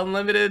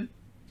Unlimited.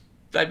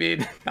 I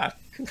mean, not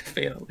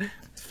fatal.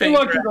 Good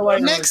luck to the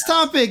Lightning. next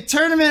topic,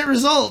 tournament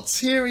results.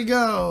 Here we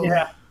go.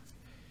 Yeah.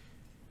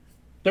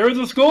 There was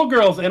a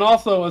Skullgirls and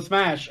also a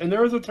Smash, and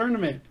there was a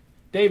tournament.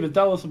 David,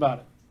 tell us about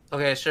it.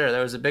 Okay, sure.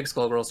 There was a big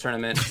Skullgirls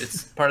tournament.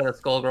 It's part of the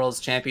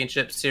Skullgirls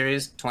Championship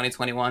Series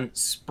 2021.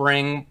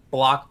 Spring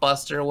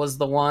Blockbuster was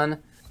the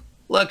one.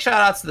 Look,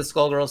 shout outs to the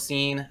Skullgirls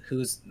scene,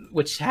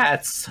 which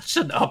had such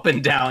an up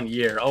and down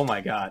year. Oh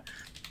my god.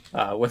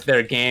 With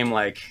their game,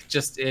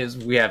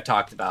 we have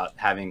talked about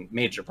having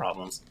major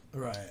problems.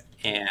 Right.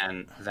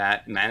 And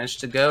that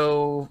managed to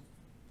go,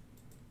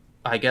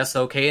 I guess,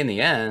 okay in the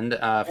end.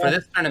 For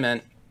this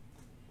tournament,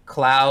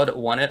 Cloud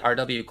won it.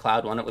 RW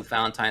Cloud won it with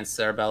Valentine,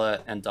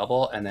 Cerebella, and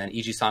Double. And then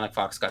EG Sonic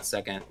Fox got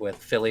second with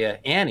Philia,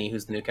 Annie,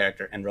 who's the new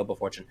character, and Robo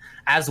Fortune,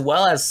 as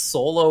well as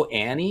Solo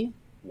Annie.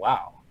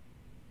 Wow.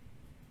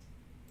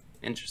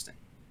 Interesting.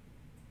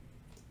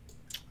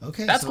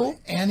 Okay, That's so cool.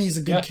 Annie's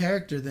a good Yeah.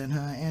 character then, huh?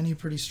 Annie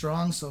pretty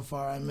strong so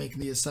far. I'm making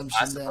the assumption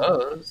I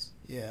suppose.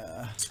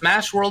 Yeah.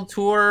 Smash World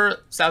Tour,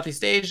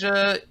 Southeast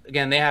Asia.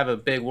 Again, they have a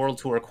big World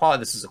Tour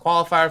This is a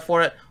qualifier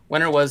for it.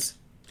 Winner was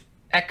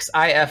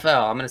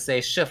XIFL. I'm going to say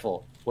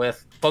Schiffle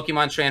with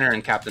Pokemon Trainer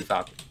and Captain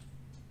Falcon.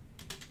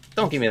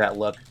 Don't give me that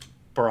look,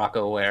 Barack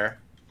O'Ware.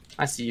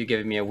 I see you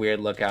giving me a weird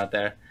look out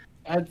there.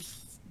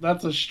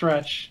 That's a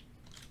stretch.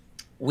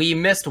 We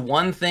missed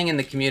one thing in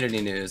the community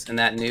news, and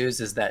that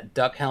news is that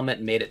Duck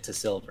Helmet made it to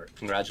silver.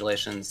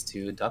 Congratulations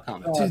to Duck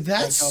Helmet. Dude,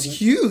 that's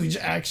huge,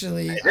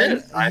 actually.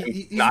 I'm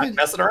He's not been-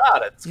 messing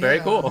around. It's very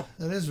yeah, cool.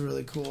 That is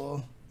really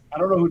cool. I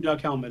don't know who Duck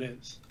Helmet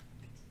is.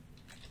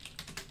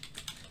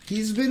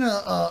 He's been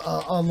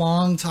a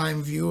long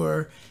time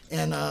viewer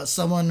and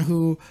someone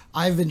who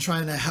I've been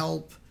trying to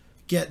help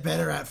get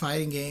better at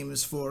fighting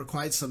games for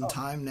quite some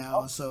time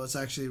now. So it's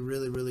actually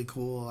really, really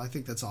cool. I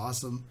think that's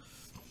awesome.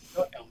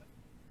 Duck Helmet.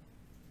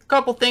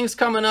 Couple things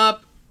coming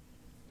up.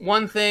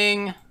 One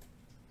thing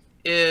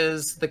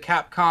is the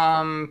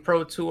Capcom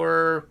Pro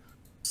Tour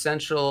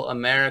Central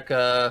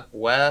America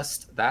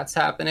West. That's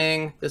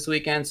happening this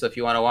weekend. So if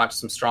you want to watch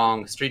some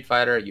strong Street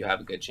Fighter, you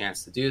have a good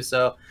chance to do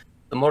so.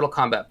 The Mortal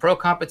Kombat Pro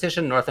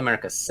Competition North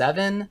America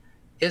 7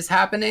 is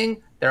happening.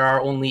 There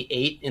are only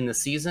 8 in the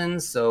season,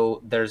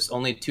 so there's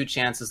only 2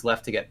 chances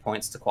left to get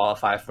points to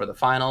qualify for the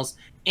finals.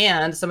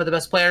 And some of the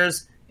best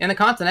players in the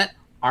continent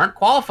aren't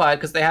qualified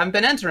because they haven't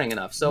been entering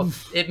enough. So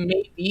it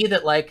may be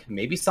that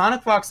maybe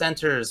Sonic Fox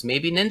enters,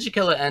 maybe Ninja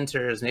Killer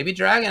enters, maybe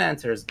Dragon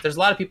enters. There's a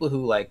lot of people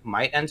who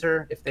might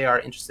enter if they are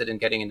interested in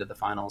getting into the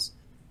finals.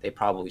 They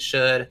probably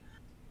should.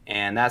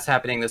 And that's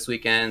happening this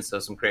weekend. So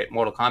some great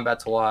Mortal Kombat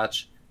to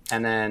watch.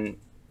 And then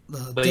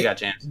what do you got,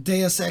 James?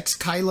 Deus Ex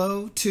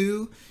Kylo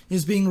 2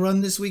 is being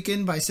run this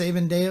weekend by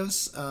Saban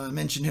Deus. I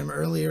mentioned him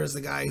earlier as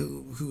the guy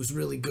who's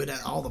really good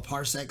at all the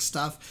Parsec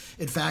stuff.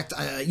 In fact,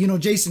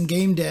 Jason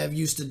Game Dev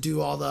used to do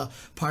all the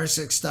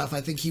Parsec stuff.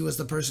 I think he was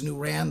the person who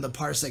ran the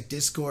Parsec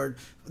Discord,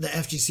 the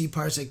FGC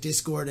Parsec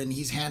Discord, and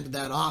he's handed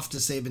that off to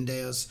Saban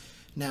Deus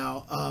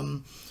now.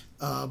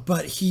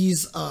 But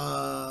he's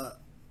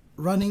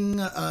running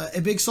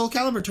a big Soul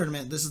Calibur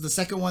tournament. This is the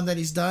second one that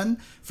he's done.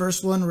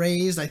 First one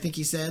raised, I think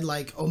he said,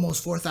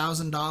 almost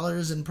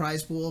 $4,000 in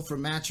prize pool for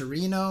Match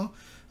Reno.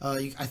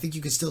 I think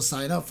you can still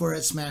sign up for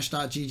it.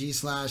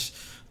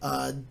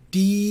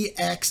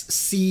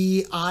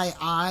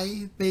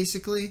 Smash.gg/DXCII,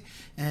 basically.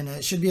 And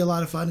it should be a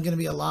lot of fun. Going to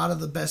be a lot of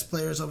the best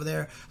players over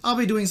there. I'll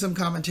be doing some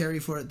commentary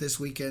for it this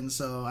weekend,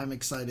 so I'm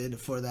excited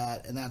for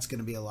that. And that's going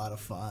to be a lot of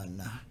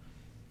fun.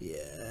 Yeah.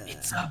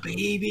 It's a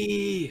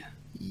baby.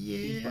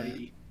 Yeah.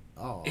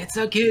 Oh, It's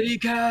a kitty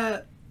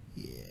cat.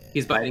 yeah.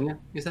 He's biting you,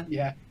 you said?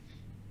 Yeah.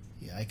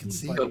 Yeah, I can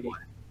see. Good boy.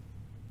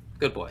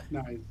 Good boy.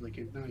 Now he's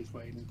licking. Now he's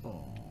fighting.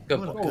 Oh, Good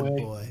what boy. a good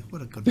boy.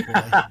 What a good boy.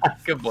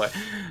 Good boy.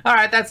 All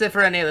right, that's it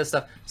for any of this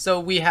stuff. So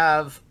we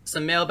have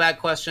some mailbag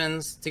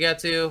questions to get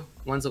to,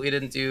 ones that we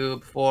didn't do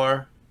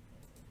before.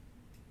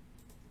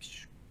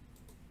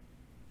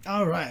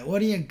 All right, what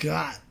do you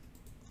got?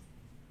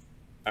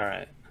 All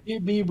right.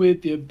 Hit me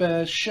with your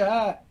best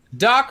shot.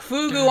 Doc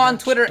Fugu on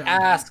Twitter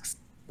asks,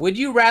 would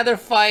you rather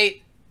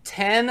fight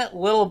 10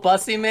 little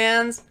bussy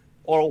mans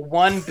or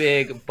one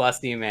big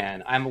bussy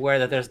man? I'm aware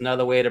that there's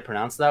another way to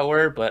pronounce that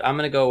word, but I'm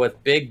going to go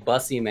with big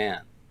bussy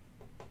man.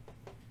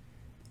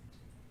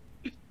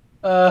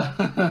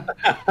 I'm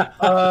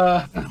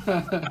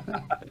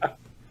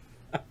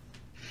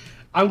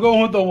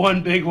going with the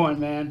one big one,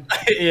 man.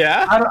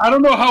 Yeah? I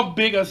don't know how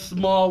big a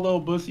small little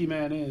bussy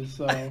man is,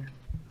 so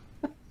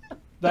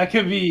that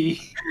could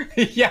be.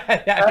 Yeah.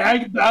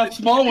 That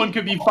small one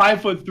could be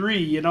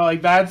 5'3". You know,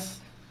 like that's.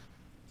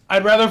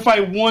 I'd rather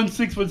fight one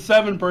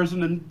 6'7" person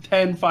than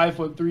 10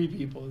 5'3"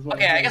 people. Is what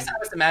Okay, I'm I guess I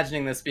was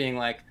imagining this being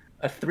like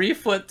a 3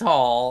 foot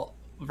tall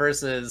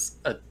versus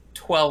a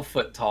 12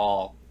 foot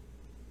tall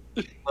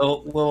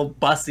little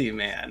bussy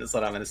man is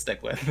what I'm going to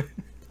stick with.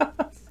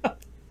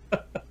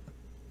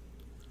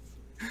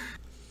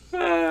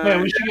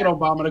 Man, we should get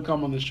Obama to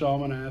come on the show. I'm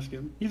gonna ask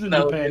him. He's in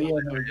Japan. He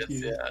has no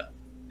excuse.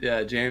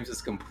 Yeah, James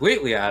is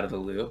completely out of the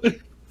loop.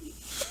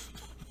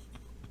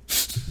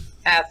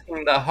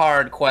 Asking the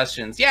hard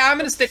questions. Yeah, I'm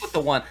going to stick with the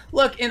one.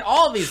 Look, in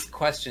all these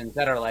questions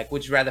that are like,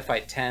 would you rather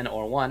fight 10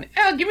 or 1?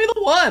 Yeah, give me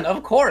the one,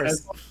 of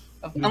course.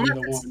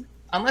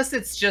 Unless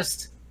it's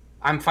just,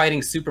 I'm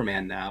fighting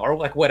Superman now, or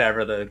like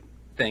whatever the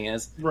thing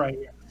is. Right.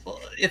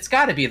 It's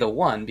got to be the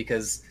one,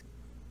 because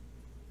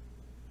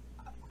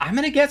I'm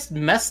going to get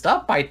messed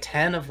up by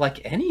 10 of like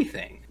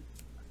anything.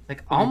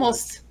 Like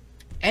almost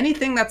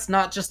anything that's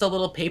not just a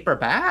little paper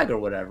bag or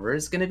whatever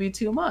is going to be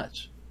too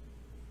much.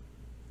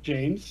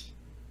 James?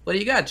 What do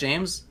you got,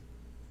 James?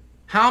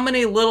 How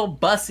many little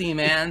bussy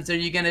mans are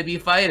you going to be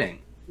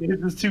fighting? This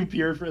is too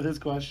pure for this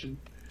question.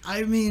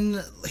 I mean,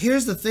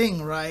 here's the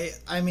thing, right?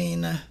 I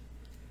mean,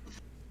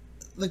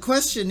 the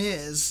question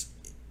is,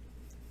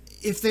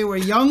 if they were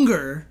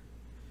younger,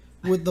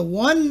 would the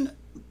one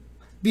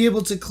be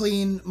able to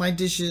clean my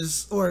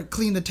dishes or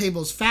clean the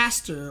tables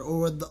faster, or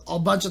would a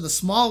bunch of the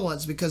small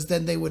ones, because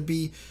then they would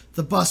be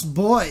the bus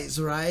boys,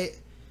 right?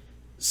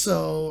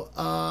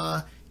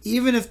 So,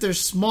 even if they're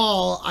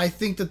small, I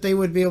think that they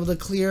would be able to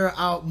clear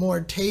out more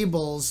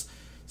tables.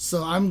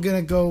 So I'm going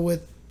to go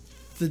with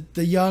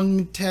the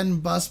young 10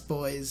 bus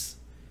boys.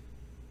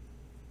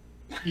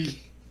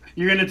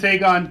 You're going to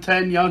take on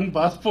 10 young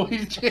bus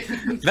boys,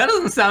 James? That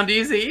doesn't sound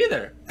easy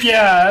either.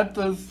 Yeah,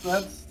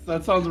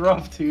 that sounds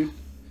rough, dude.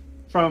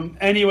 From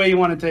any way you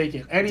want to take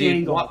it. Any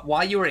angle.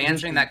 While you were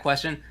answering that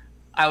question,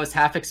 I was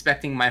half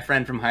expecting my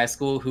friend from high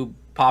school who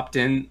popped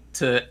in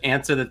to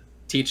answer the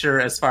teacher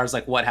as far as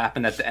like what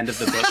happened at the end of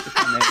the book to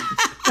come in.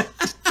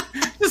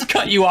 Just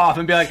cut you off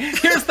and be like,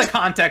 here's the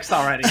context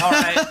already. All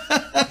right.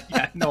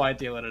 Yeah, no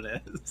idea what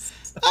it is.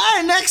 All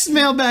right, next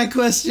mailbag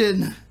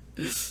question.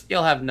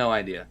 You'll have no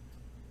idea.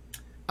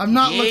 I'm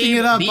not looking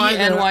it up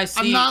either. BNYC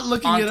I'm not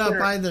looking it up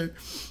Twitter. either.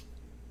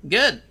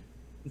 Good.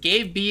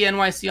 Gabe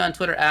BNYC on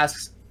Twitter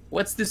asks,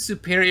 what's the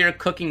superior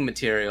cooking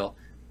material?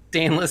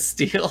 Stainless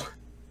steel,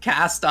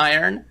 cast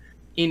iron,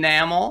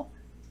 enamel,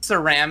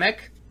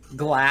 ceramic,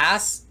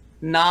 glass,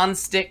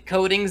 non-stick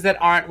coatings that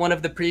aren't one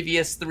of the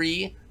previous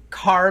 3,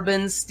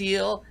 carbon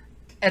steel,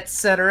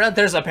 etc.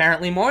 There's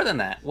apparently more than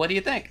that. What do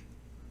you think?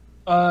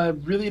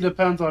 Really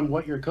depends on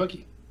what you're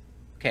cooking.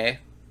 Okay.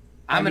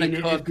 I'm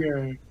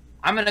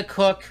gonna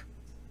cook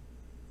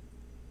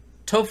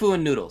tofu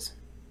and noodles.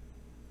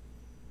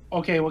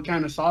 Okay, what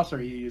kind of sauce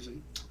are you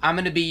using? I'm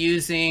gonna be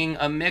using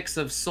a mix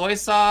of soy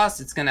sauce.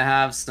 It's gonna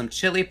have some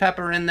chili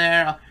pepper in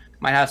there.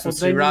 Might have some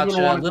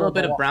sriracha, a little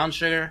bit of brown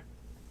sugar.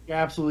 You're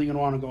absolutely gonna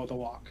want to go with the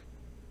wok.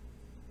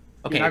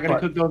 Okay, you're not going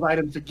to cook those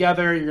items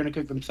together. You're going to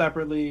cook them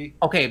separately.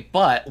 Okay,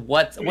 but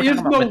we're talking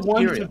about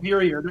one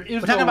superior. There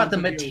is we're talking about the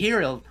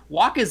material.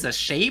 Wok is a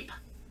shape.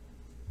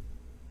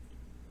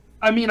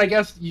 I mean, I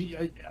guess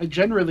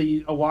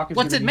generally a wok is.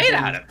 What's it made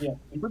out of? Yeah,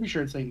 I'm pretty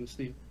sure it's stainless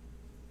steel.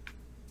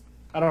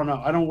 I don't know.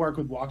 I don't work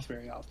with woks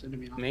very often, to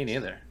be honest. Me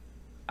neither.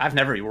 I've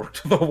never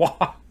worked with a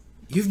wok.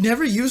 You've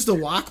never used a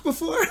wok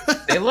before?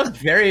 They look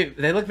very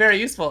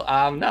useful.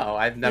 No,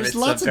 I've never. There's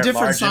lots of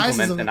different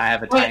sizes and I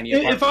have a tiny.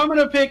 If I'm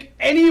gonna pick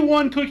any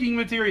one cooking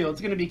material,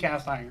 it's gonna be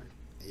cast iron.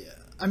 Yeah,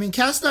 I mean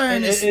cast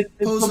iron it's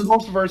the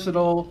most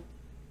versatile.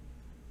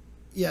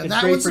 Yeah,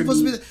 that one's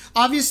supposed to be.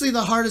 Obviously,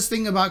 the hardest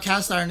thing about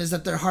cast iron is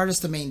that they're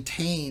hardest to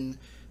maintain.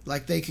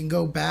 Like they can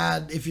go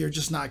bad if you're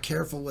just not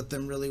careful with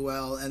them really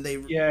well, and they.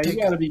 Yeah,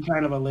 you got to be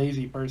kind of a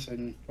lazy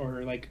person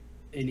or like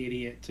an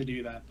idiot to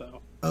do that,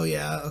 though. Oh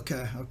yeah.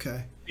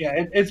 Okay.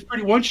 Yeah, it's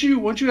pretty. Once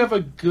you have a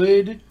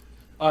good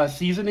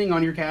seasoning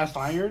on your cast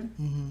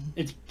iron,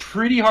 it's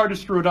pretty hard to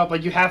screw it up.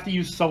 Like you have to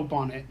use soap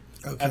on it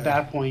at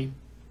that point.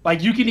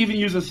 Like you can even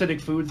use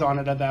acidic foods on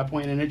it at that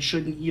point, and it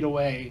shouldn't eat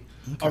away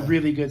a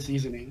really good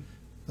seasoning.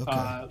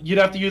 Okay. You'd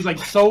have to use like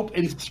soap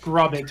and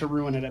scrub it to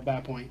ruin it at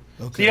that point.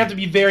 Okay. So you have to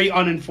be very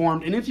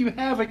uninformed. And if you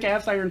have a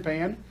cast iron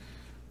pan,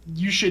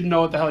 you should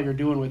know what the hell you're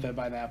doing with it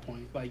by that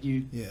point. Like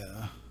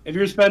Yeah. if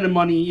you're spending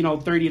money,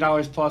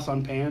 $30 plus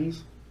on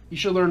pans, you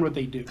should learn what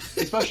they do.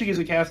 Especially because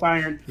a cast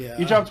iron, Yeah.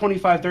 you drop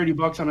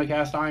 $25-$30 on a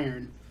cast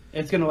iron,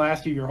 it's going to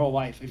last you your whole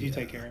life if you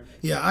take care of it.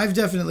 Yeah, I've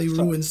definitely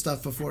ruined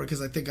stuff before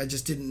because I think I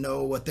just didn't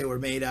know what they were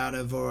made out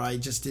of, or I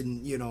just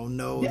didn't,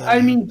 know. Yeah, that, I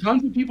mean,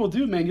 tons of people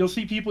do, man. You'll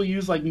see people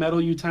use like metal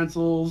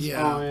utensils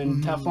Yeah.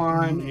 on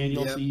Teflon, and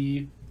you'll Yep.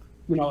 see,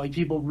 like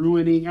people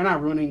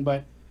not ruining,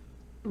 but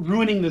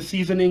ruining the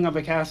seasoning of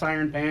a cast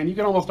iron pan. You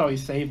can almost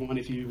always save one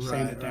if you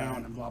sand it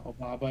down and blah blah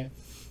blah. But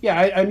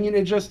yeah, I mean,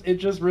 it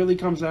just really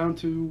comes down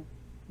to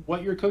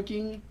what you're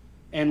cooking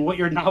and what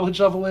your knowledge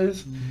level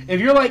is.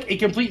 If you're like a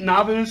complete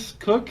novice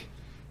cook,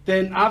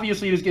 then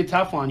obviously you just get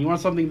Teflon. You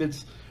want something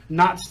that's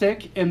not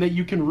stick and that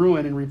you can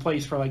ruin and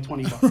replace for like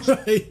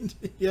 $20. Right.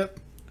 Yep.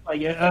 Like,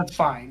 yeah, that's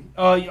fine.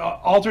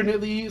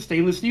 Alternately,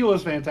 stainless steel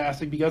is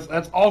fantastic because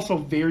that's also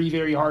very,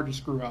 very hard to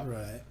screw up.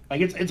 Right.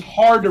 Like, it's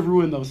hard to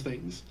ruin those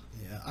things.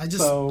 Yeah. I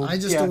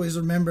just always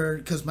remember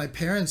because my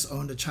parents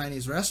owned a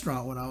Chinese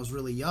restaurant when I was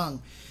really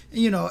young.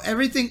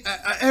 Everything,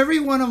 every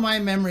one of my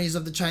memories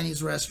of the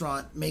Chinese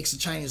restaurant makes a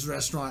Chinese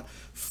restaurant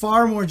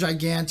far more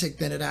gigantic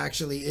than it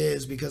actually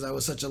is because I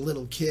was such a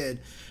little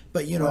kid.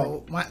 But,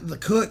 the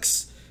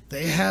cooks,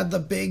 they had the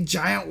big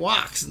giant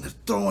woks and they're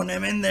throwing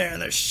them in there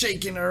and they're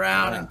shaking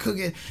around and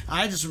cooking.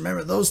 I just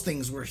remember those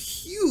things were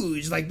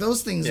huge. Like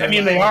those things. I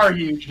mean, they are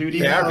huge, dude.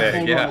 They are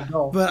big, yeah.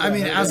 But I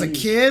mean, as a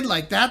kid,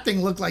 like that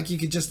thing looked like you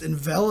could just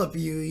envelop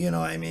you. You know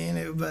what I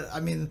mean? But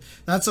I mean,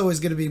 that's always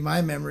going to be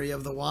my memory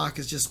of the wok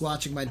is just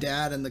watching my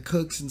dad and the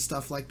cooks and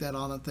stuff like that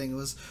on the thing. It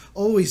was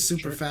always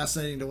super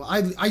fascinating to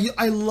watch.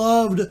 I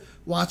loved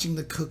watching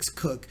the cooks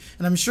cook,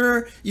 and I'm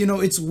sure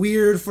it's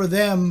weird for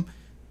them,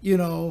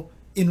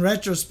 in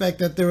retrospect,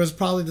 that there was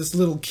probably this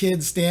little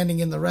kid standing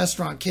in the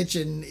restaurant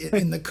kitchen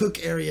in the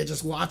cook area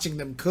just watching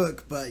them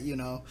cook, but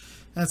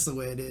that's the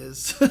way it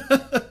is.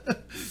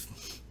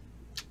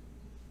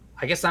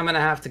 I guess I'm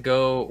gonna have to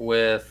go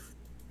with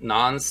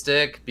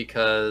non-stick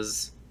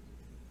because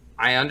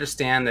I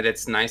understand that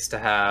it's nice to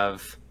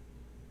have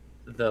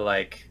the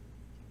like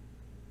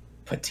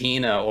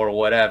patina or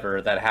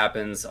whatever that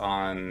happens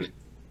on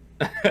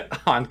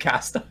on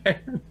cast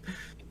iron,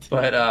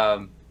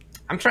 but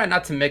I'm trying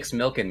not to mix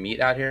milk and meat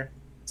out here,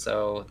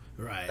 so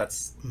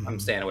I'm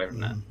staying away from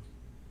that.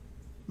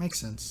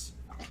 Makes sense.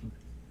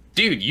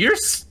 Dude, you're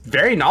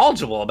very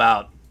knowledgeable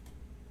about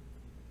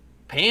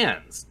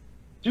pans.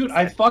 Dude,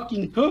 I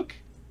fucking cook.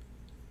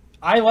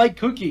 I like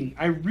cooking.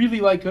 I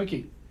really like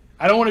cooking.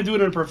 I don't want to do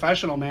it in a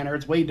professional manner.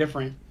 It's way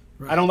different.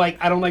 Right. I don't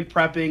like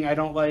prepping.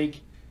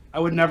 I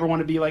would never want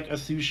to be like a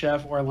sous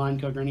chef or a line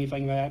cook or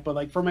anything like that. But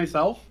like for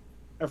myself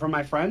or for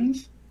my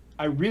friends,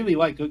 I really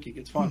like cooking.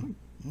 It's fun.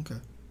 Okay.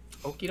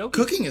 Okie dokie.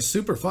 Cooking is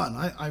super fun.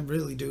 I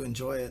really do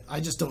enjoy it. I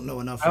just don't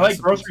know enough. I like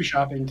grocery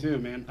shopping too,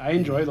 man. I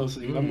enjoy those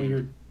things. I'm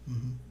weird.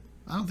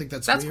 I don't think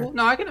that's weird. Cool.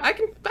 No, I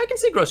can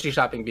see grocery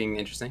shopping being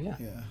interesting. Yeah.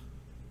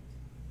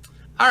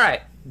 All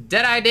right.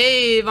 Deadeye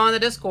Dave on the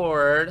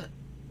Discord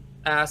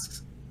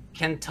asks,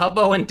 can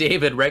Tubbo and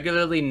David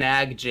regularly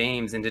nag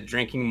James into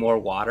drinking more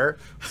water?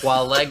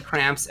 While leg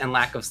cramps and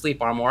lack of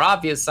sleep are more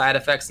obvious side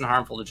effects and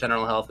harmful to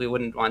general health, we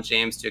wouldn't want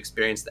James to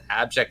experience the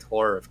abject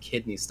horror of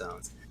kidney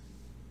stones.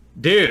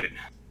 Dude,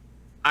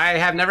 I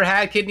have never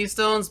had kidney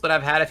stones, but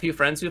I've had a few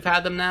friends who've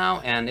had them now,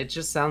 and it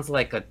just sounds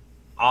like an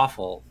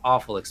awful,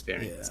 awful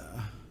experience.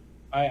 Yeah.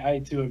 I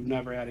too have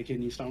never had a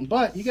kidney stone,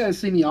 but you guys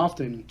see me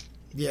often.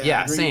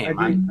 Yeah, same.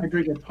 I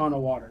drink a ton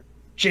of water.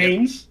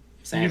 James,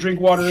 same. Do you drink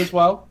water as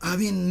well? I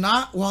mean,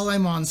 not while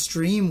I'm on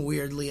stream,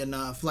 weirdly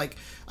enough. Like,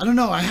 I don't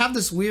know, I have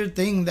this weird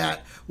thing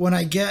that when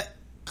I get...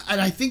 And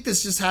I think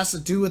this just has to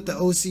do with the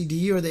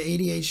OCD or the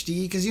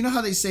ADHD, because you know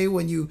how they say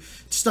when you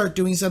start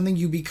doing something,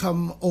 you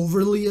become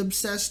overly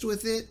obsessed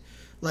with it?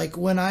 Like,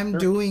 when I'm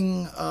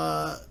doing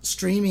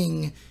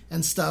streaming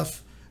and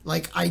stuff,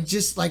 like, I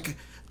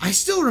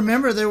still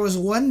remember there was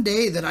one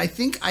day that I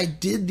think I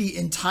did the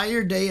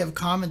entire day of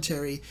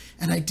commentary,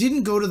 and I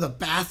didn't go to the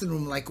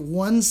bathroom, like,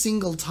 one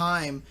single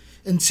time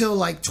until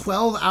like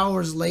 12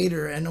 hours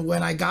later, and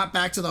when I got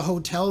back to the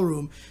hotel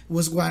room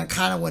was when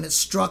it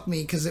struck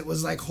me, because it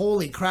was like,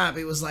 holy crap,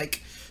 it was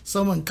like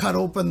someone cut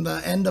open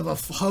the end of a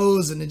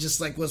hose and it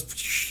just like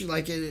was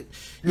like it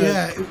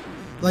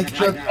like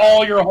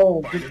all your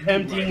holes just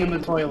emptying in the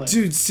toilet.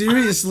 Dude,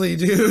 seriously,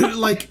 dude.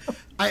 Like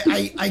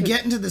I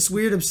get into this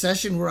weird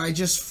obsession where I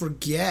just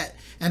forget.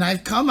 And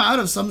I've come out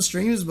of some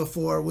streams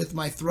before with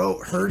my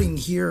throat hurting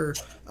here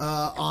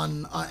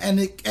and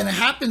it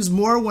happens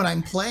more when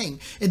I'm playing.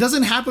 It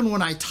doesn't happen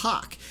when I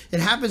talk. It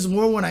happens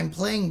more when I'm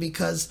playing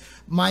because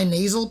my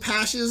nasal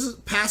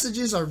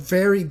passages are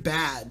very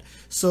bad.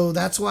 So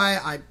that's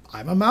why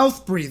I'm a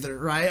mouth breather,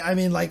 right? I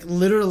mean, like,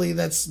 literally,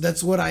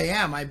 that's what I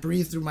am. I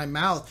breathe through my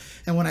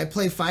mouth. And when I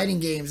play fighting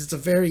games, it's a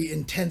very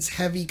intense,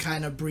 heavy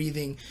kind of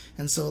breathing.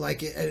 And so,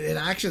 like, it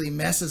actually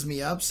messes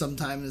me up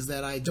sometimes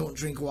that I don't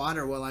drink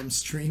water while I'm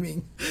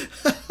streaming.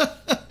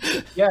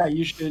 Yeah,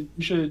 you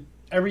should.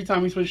 Every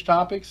time we switch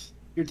topics,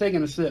 you're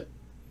taking a sip.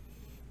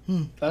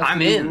 That's I'm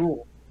the new in.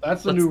 Rule.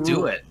 That's the Let's new rule.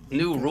 do it.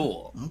 New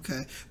rule.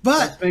 Okay. But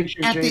Let's make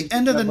sure at James the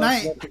end of the has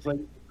night, less like,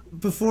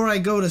 before I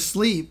go to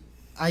sleep,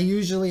 I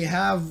usually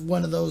have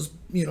one of those,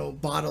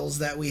 bottles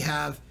that we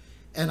have,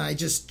 and I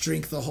just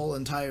drink the whole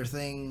entire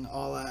thing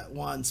all at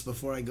once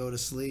before I go to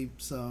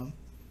sleep. So,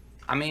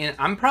 I mean,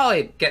 I'm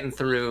probably getting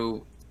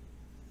through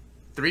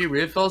 3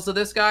 refills of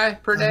this guy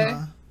per day,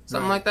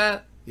 something right. like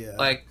that. yeah.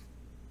 Like,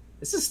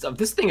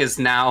 this thing is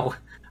now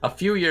a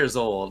few years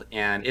old,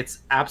 and it's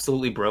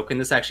absolutely broken.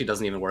 This actually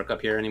doesn't even work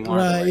up here anymore.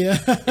 right, Like,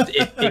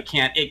 yeah.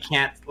 it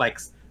can't like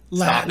stop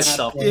Latch.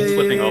 itself from Yeah,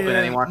 flipping yeah, open yeah.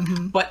 anymore.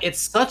 Mhm. But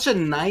it's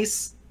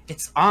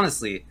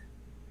honestly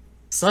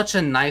such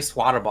a nice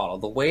water bottle.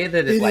 The way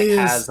that it It is.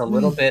 has a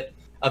little bit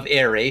of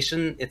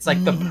aeration, it's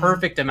like the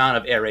perfect amount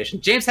of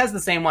aeration. James has the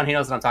same one. He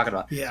knows what I'm talking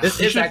about. Yeah. This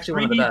you is should actually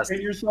one of the 3D best.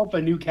 print yourself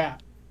a new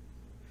cap.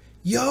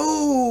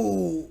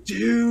 Yo!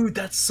 Dude,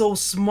 that's so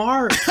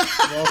smart. You're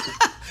welcome.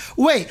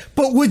 Wait,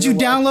 but would you You're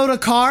welcome. download a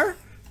car?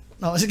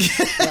 No, I was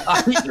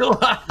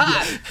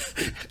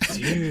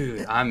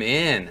Dude, I'm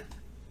in.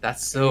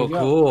 That's There so you go.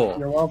 cool.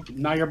 You're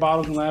welcome. Now your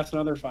bottle can last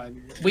another 5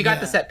 years. We got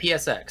Yeah. this at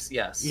PSX,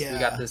 yes. Yeah. We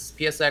got this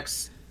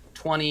PSX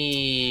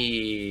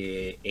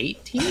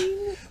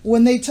 2018?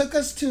 when they took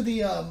us to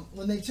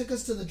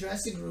the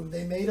dressing room,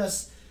 they made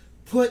us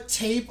put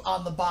tape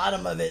on the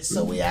bottom of it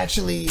so we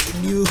actually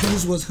knew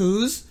whose was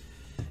whose.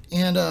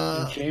 And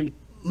James,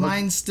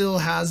 mine still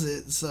has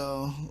it,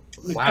 so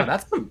Wow,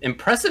 that's some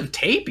impressive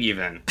tape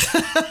even.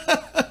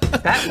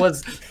 That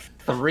was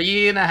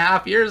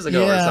 3.5 years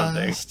ago or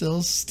something.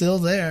 still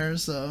there,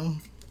 so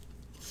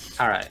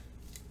All right.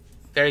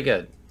 Very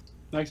good.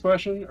 next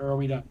question, or are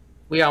we done?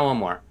 We got one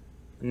more.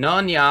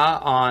 Nonya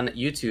on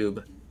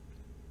YouTube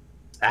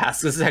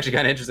asks, this is actually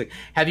kind of interesting.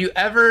 Have you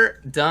ever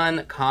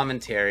done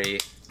commentary?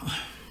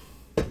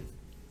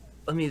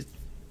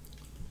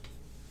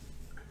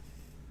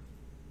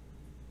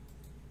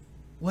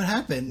 what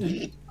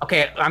happened?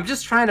 Okay, I'm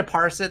just trying to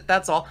parse it.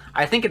 That's all.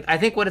 I think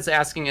what it's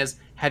asking is,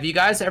 have you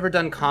guys ever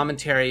done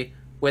commentary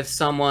with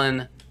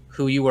someone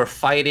who you were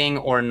fighting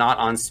or not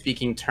on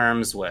speaking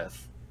terms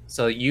with?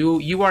 So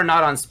you are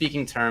not on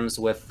speaking terms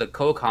with the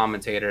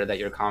co-commentator that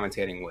you're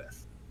commentating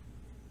with.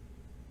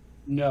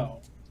 No,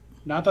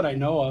 not that I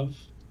know of.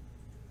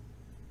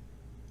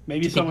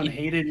 Maybe someone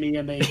hated me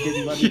and they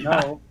didn't let me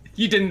know.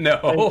 You didn't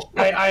know.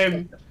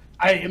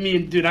 I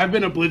mean, dude, I've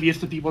been oblivious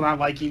to people not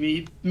liking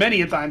me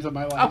many a times in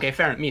my life. Okay,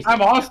 fair enough. Me too.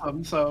 I'm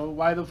awesome, so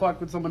why the fuck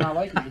would someone not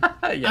like me?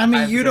 Yeah, I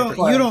mean, have you the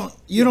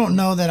same don't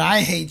know that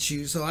I hate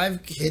you, so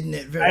I've hidden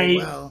it very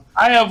well.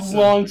 I have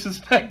long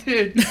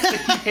suspected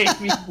that you hate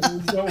me.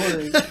 Don't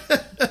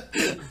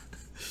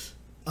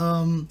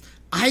worry.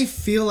 I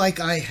feel like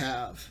I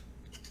have.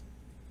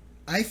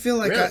 I feel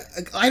like Really?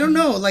 I don't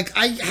know, like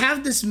I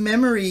have this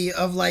memory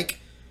of like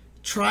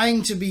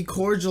trying to be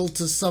cordial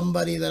to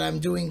somebody that I'm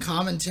doing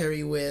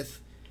commentary with,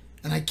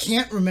 and I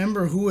can't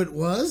remember who it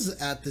was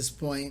at this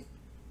point.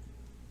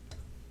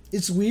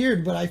 It's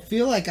weird, but I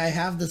feel like I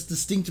have this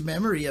distinct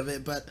memory of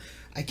it, but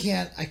I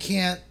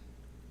can't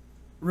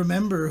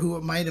remember who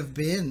it might have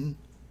been.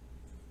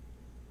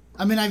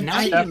 I mean, Now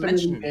you Definitely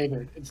mentioned-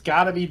 David. It's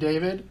got to be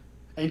David.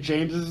 And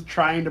James is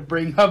trying to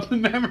bring up the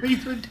memory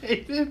for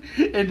David.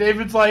 And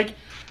David's like,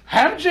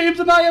 have James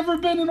and I ever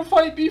been in a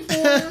fight before?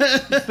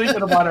 He's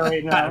thinking about it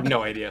right I now. have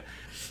no idea.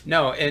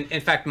 No,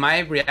 in fact, my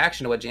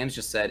reaction to what James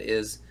just said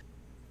is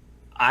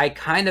I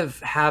kind of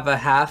have a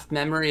half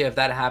memory of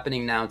that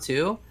happening now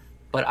too,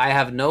 but I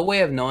have no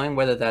way of knowing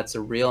whether that's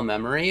a real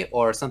memory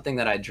or something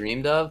that I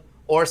dreamed of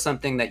or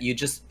something that you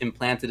just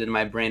implanted in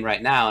my brain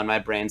right now, and my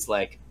brain's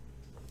like,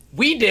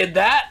 we did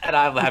that, and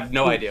I have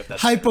no idea if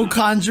that's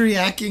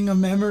hypochondriacking a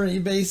memory,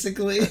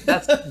 basically.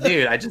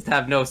 dude, I just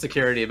have no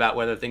security about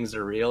whether things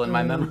are real in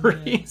my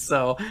memory.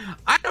 So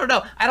I don't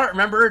know. I don't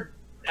remember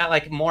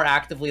like more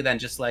actively than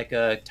just like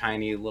a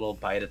tiny little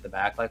bite at the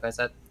back, like I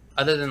said.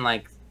 Other than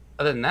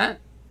that,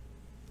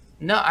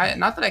 no,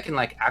 not that I can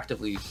like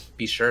actively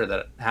be sure that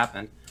it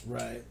happened.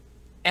 Right.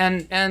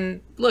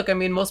 And look, I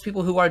mean, most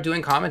people who are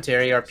doing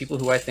commentary are people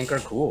who I think are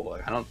cool.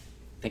 Like, I don't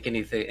think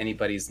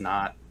anybody's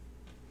not.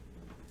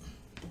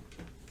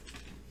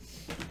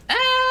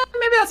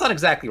 Maybe that's not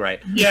exactly right.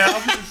 Yeah, I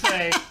was going to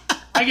say,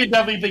 I could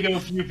definitely think of a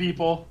few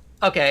people.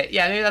 Okay,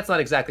 yeah, maybe that's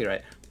not exactly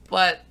right.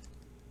 But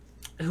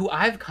who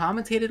I've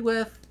commentated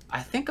with,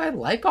 I think I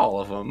like all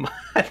of them.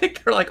 I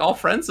think they're like all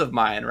friends of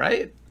mine,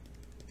 right?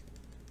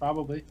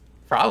 Probably.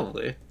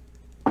 Probably.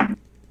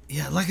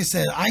 Yeah, like I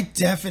said, I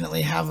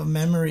definitely have a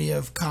memory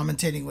of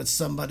commentating with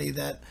somebody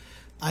that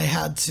I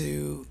had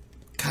to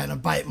kind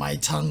of bite my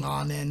tongue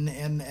on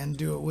and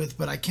do it with,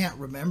 but I can't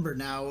remember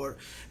now, or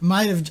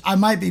I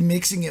might be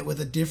mixing it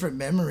with a different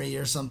memory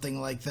or something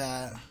like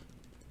that.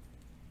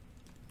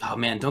 Oh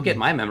man, don't get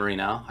my memory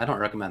now. I don't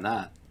recommend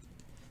that.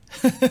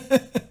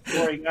 Don't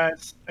worry,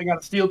 guys. I got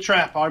a steel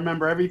trap. I'll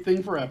remember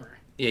everything forever.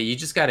 Yeah, you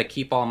just got to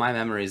keep all my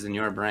memories in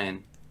your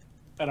brain.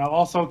 And I'll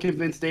also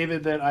convince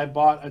David that I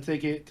bought a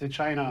ticket to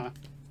China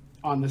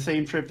on the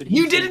same trip that he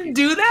You didn't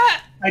do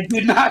that? I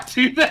did not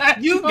do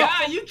that. You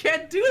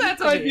can't do that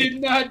to me. I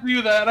did not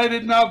do that. I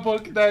did not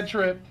book that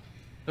trip.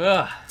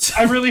 Ugh.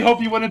 I really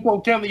hope you went and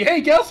told Kelly,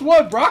 hey, guess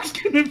what? Brock's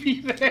gonna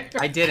be there.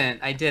 I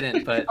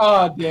didn't, but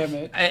oh, damn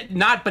it.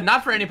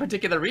 Not for any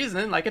particular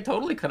reason. Like, it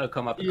totally could have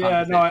come up.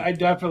 Yeah, no, I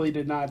definitely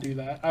did not do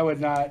that. I would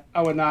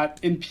not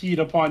impede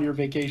upon your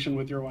vacation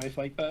with your wife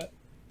like that.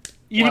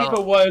 Even if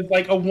it was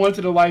like a once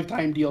in a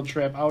lifetime deal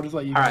trip, I would just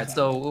let you. All right,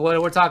 so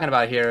what we're talking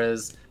about here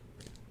is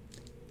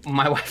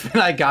my wife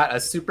and I got a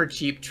super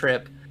cheap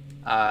trip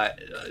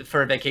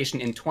for a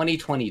vacation in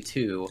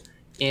 2022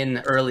 in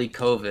early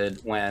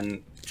COVID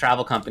when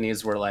travel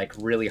companies were like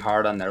really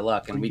hard on their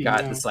luck, and we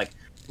got this like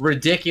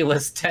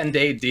ridiculous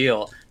 10-day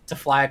deal to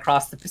fly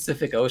across the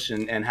Pacific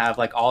Ocean and have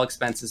like all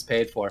expenses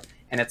paid for,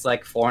 and it's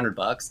like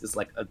 $400. It's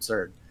like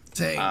absurd.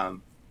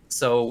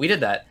 So we did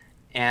that,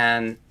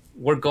 and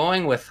we're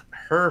going with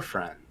her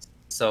friends.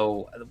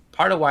 So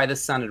part of why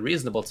this sounded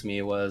reasonable to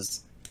me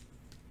was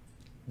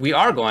we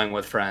are going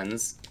with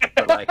friends,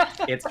 but like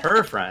it's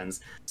her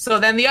friends. So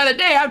then the other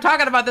day I'm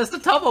talking about this to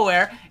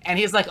Tupperware, and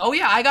he's like, "Oh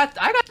yeah, I got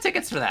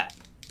tickets for that."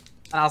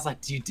 And I was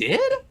like, "You did?"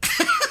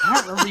 I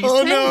don't remember you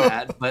saying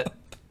that, but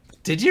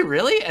did you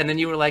really? And then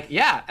you were like,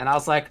 "Yeah," and I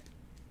was like,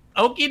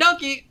 "Okie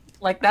dokie,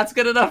 like that's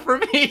good enough for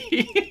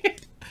me."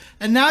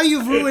 And now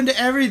you've ruined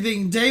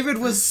everything. David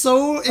was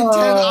so intent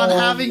on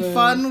having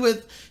fun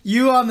with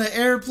you on the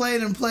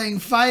airplane and playing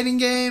fighting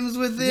games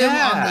with him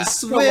on the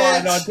Switch. Come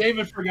on, no,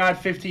 David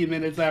forgot 15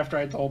 minutes after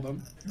I told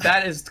him.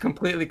 That is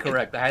completely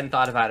correct. I hadn't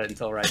thought about it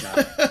until right now.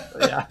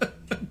 Yeah.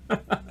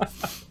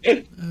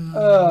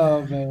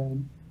 Oh,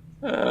 man.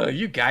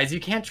 You guys, you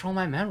can't troll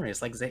my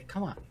memories. Like,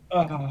 come on.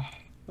 That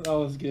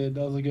was good.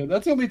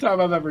 That's the only time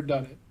I've ever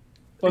done it.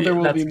 But there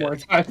will be more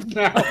times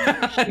now.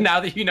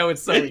 Now that you know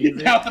it's so easy.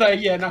 now that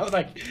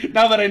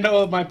I know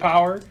of my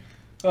power.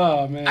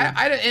 Oh man.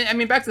 I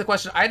mean, back to the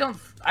question. I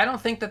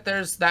don't think that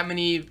there's that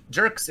many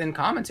jerks in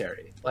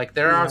commentary. Like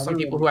there are some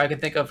people who I can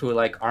think of who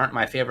like aren't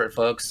my favorite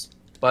folks.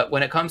 But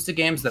when it comes to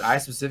games that I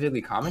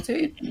specifically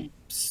commentate,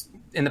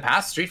 in the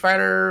past, Street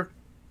Fighter,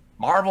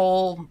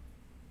 Marvel,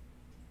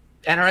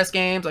 NRS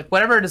games, like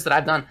whatever it is that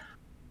I've done,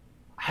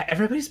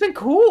 everybody's been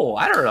cool.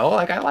 I don't know.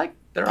 Like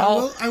they're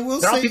all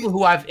people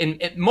who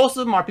most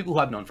of them are people who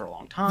I've known for a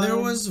long time. There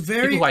was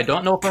people who I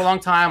don't know for a long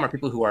time, or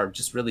people who are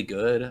just really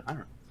good. I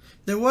don't know.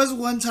 There was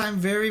one time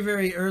very,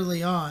 very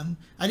early on.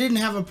 I didn't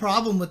have a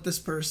problem with this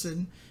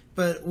person,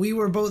 but we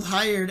were both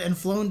hired and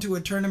flown to a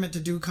tournament to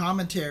do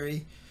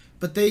commentary,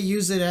 but they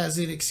use it as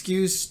an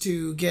excuse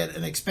to get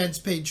an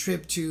expense-paid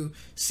trip to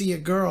see a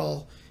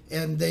girl,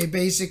 and they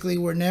basically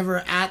were never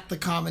at the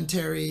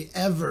commentary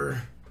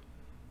ever.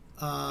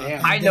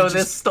 I know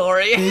this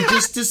story. They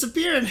just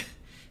disappeared.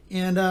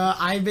 And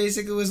I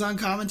basically was on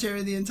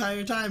commentary the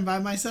entire time by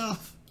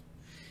myself.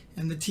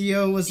 And the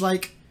TO was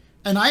like,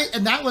 and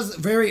that was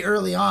very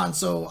early on,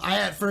 so I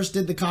at first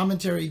did the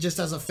commentary just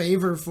as a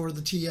favor for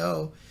the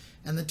TO.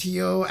 And the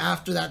TO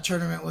after that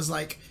tournament was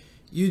like,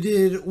 you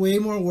did way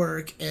more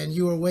work and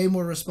you were way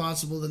more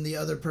responsible than the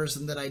other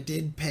person that I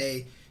did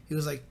pay. He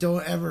was like,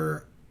 don't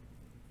ever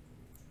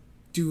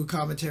do a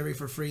commentary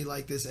for free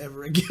like this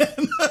ever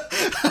again.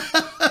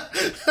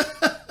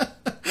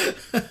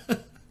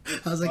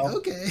 I was like,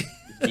 okay.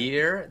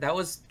 Year? That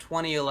was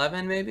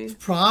 2011, maybe?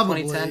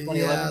 Probably. 2010,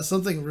 2011? Yeah,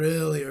 something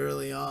really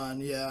early on,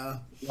 yeah.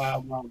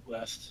 Wow, Mount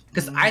West.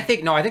 Because I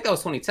think that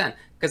was 2010.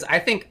 Because I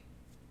think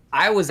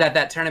I was at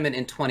that tournament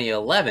in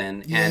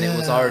 2011, and it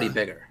was already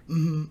bigger.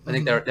 Mm-hmm, I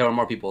think there were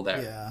more people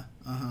there.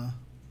 Yeah,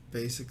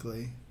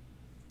 basically.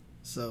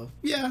 So,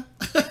 yeah.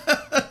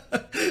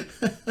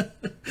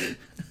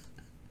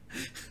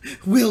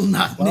 Will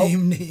not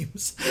name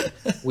names.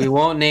 We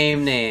won't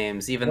name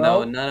names, even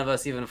though none of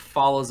us even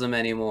follows them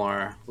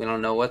anymore. We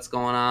don't know what's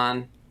going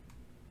on.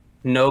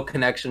 No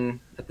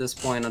connection at this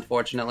point,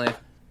 unfortunately.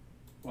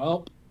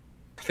 Well,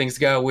 things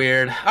got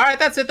weird. All right,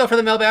 that's it though for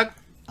the mailbag.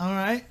 All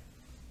right.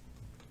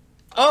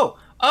 Oh!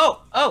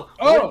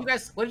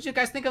 What did you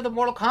guys think of the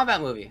Mortal Kombat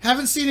movie?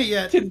 Haven't seen it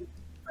yet. I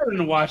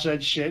didn't watch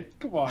that shit.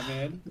 Come on,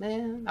 man.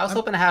 Man, I was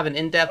hoping to have an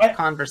in-depth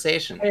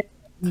conversation. I have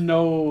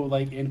no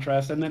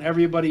interest, and then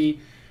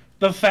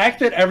the fact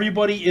that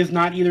everybody is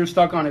not either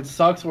stuck on it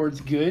sucks or it's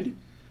good,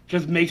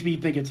 just makes me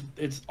think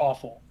it's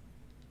awful.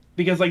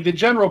 Because the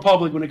general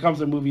public when it comes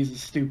to movies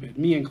is stupid,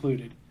 me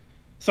included.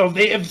 So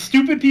if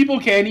stupid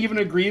people can't even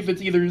agree if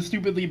it's either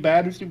stupidly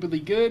bad or stupidly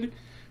good,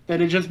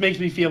 then it just makes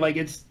me feel like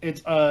it's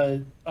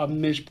a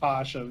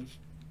mishposh of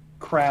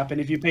crap.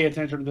 And if you pay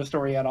attention to the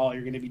story at all,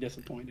 you're going to be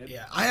disappointed.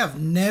 Yeah, I have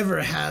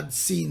never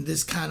seen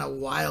this kind of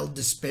wild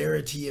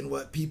disparity in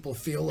what people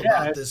feel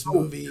about this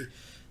movie.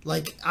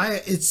 It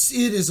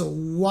is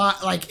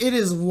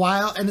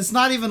wild, and it's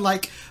not even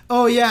like,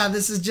 oh yeah,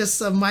 this is just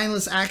a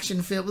mindless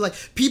action film. Like,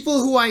 people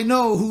who I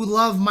know who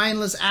love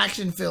mindless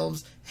action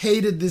films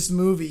hated this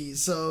movie.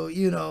 So,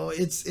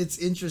 it's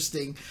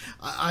interesting.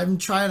 I'm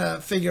trying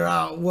to figure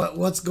out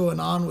what's going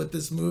on with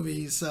this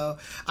movie. So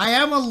I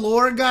am a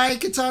lore guy,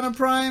 Katana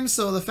Prime.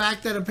 So the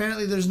fact that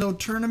apparently there's no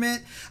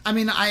tournament, I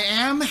mean, I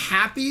am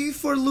happy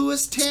for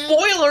Louis Tan.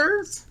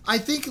 Spoilers! I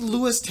think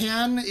Louis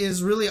Tan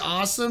is really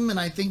awesome, and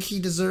I think he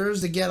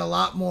deserves to get a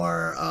lot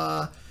more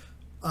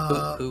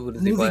who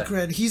does he movie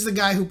play? cred. He's the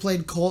guy who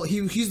played Cole.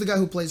 He's the guy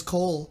who plays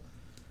Cole.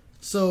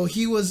 So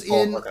he was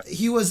in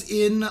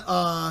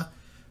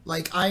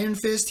like Iron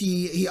Fist.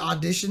 He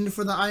auditioned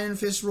for the Iron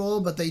Fist role,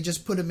 but they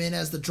just put him in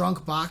as the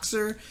drunk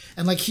boxer,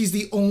 and like he's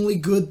the only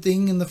good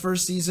thing in the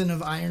first season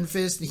of Iron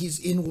Fist, and he's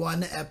in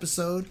one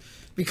episode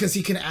because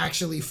he can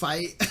actually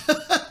fight.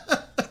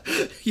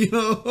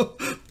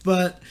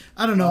 But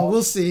I don't know.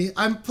 We'll see.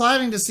 I'm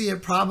planning to see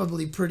it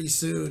probably pretty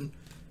soon.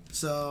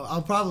 So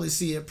I'll probably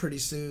see it pretty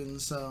soon.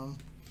 So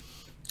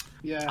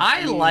Yeah.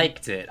 I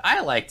liked it.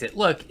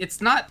 Look,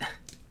 it's not.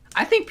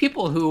 I think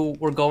people who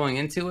were going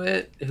into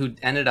it, who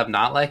ended up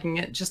not liking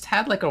it, just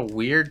had like a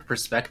weird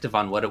perspective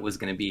on what it was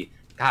going to be.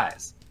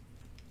 Guys,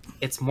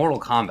 it's Mortal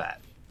Kombat.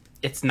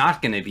 It's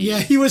not going to be. Yeah,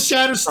 he was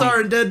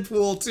Shatterstar in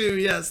Deadpool too.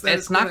 Yes,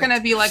 it's not going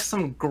to be like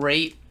some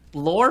great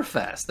lore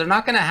fest. They're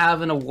not going to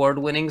have an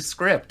award-winning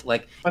script.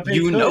 Like,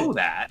 know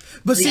that.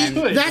 But see,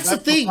 that's the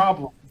thing.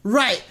 Problem.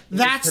 Right.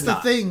 That's the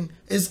thing.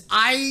 Is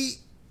I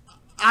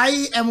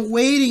am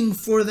waiting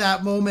for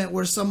that moment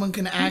where someone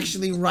can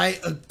actually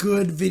write a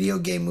good video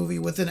game movie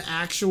with an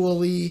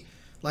actually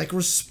like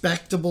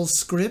respectable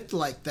script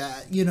like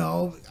that,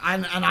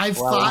 And I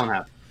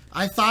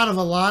thought of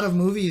a lot of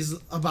movies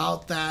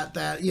about that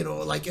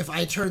like if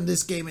I turn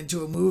this game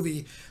into a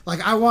movie,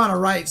 like I want to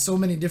write so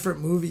many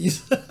different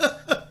movies.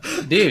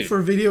 Dude,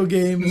 for video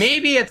games.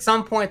 Maybe at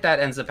some point that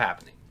ends up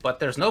happening, but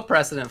there's no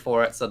precedent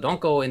for it, so don't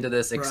go into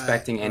this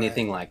expecting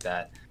anything like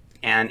that.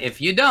 And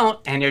if you don't,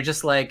 and you're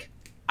just like,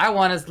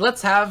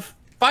 let's have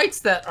fights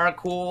that are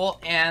cool,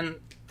 and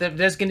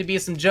there's going to be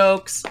some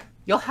jokes,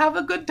 you'll have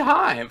a good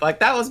time. Like,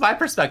 that was my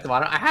perspective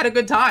on it. I had a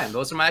good time.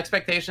 Those are my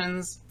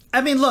expectations.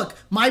 I mean, look,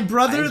 my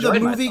brother, the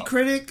movie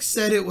critic,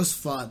 said it was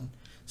fun.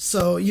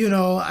 So,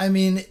 I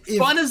mean...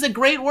 Fun is a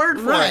great word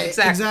for it.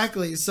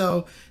 Exactly.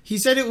 So, he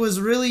said it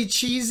was really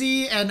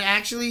cheesy and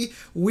actually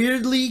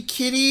weirdly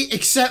kiddie,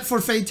 except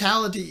for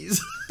fatalities.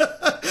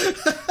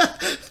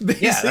 Basically.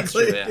 Yeah, that's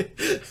true, yeah.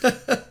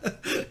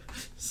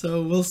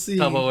 So, we'll see.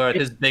 Tomo with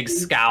his big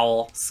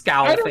scowl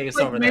face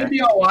over there.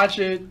 Maybe I'll watch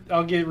it.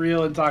 I'll get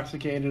real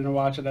intoxicated and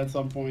watch it at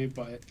some point,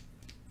 but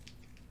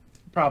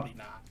probably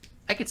not.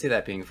 I could see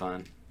that being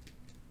fun.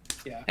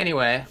 Yeah.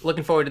 Anyway,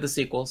 looking forward to the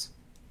sequels.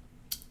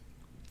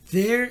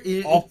 There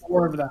is all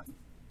 4 of them.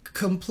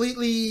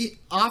 Completely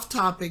off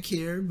topic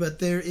here, but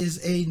there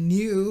is a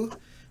new,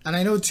 and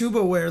I know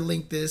TubaWare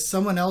linked this,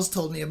 someone else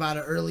told me about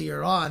it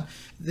earlier on.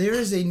 There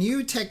is a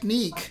new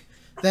technique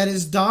that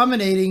is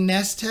dominating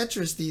NES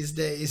Tetris these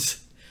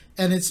days,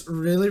 and it's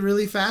really,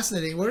 really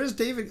fascinating. Where is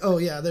David? Oh,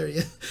 yeah, there he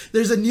is.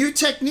 There's a new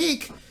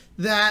technique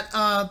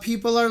that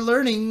people are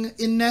learning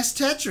in NES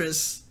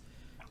Tetris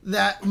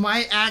that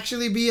might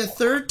actually be a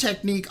third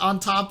technique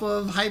on top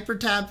of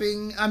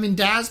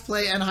DAS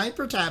play and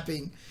hyper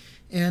tapping.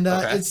 And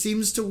it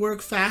seems to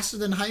work faster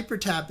than hyper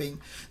tapping.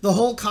 The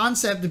whole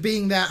concept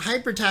being that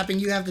hyper tapping,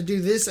 you have to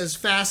do this as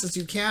fast as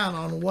you can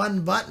on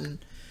one button.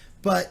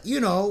 But,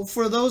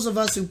 for those of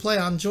us who play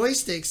on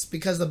joysticks,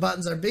 because the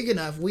buttons are big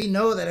enough, we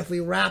know that if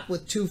we rap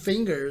with 2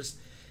 fingers,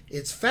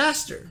 it's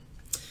faster.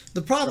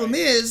 The problem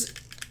is,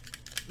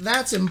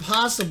 that's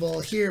impossible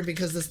here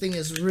because this thing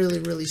is really,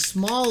 really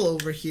small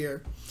over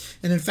here.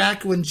 And in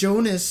fact, when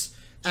Jonas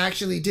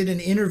actually did an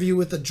interview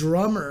with the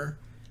drummer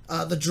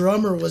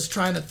was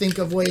trying to think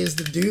of ways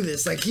to do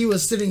this. Like, he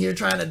was sitting here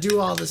trying to do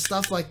all this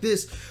stuff like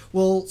this.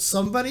 Well,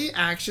 somebody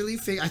actually,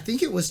 I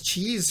think it was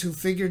Cheese who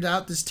figured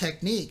out this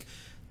technique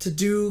to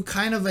do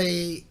kind of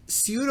a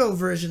pseudo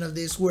version of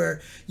this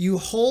where you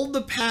hold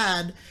the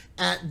pad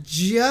at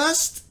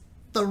just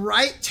the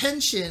right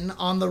tension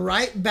on the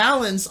right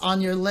balance on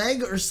your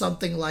leg or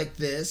something like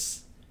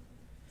this,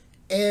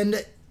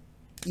 and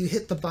you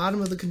hit the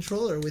bottom of the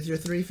controller with your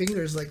 3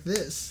 fingers like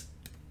this.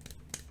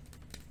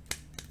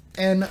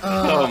 And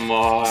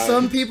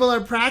some people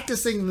are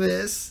practicing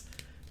this.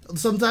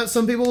 Sometimes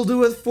some people will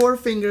do it with 4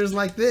 fingers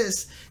like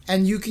this,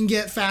 and you can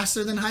get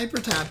faster than hyper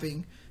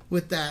tapping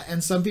with that.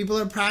 And some people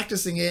are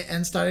practicing it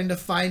and starting to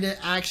find it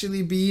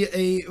actually be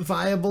a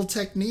viable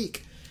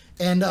technique.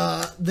 And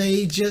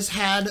they just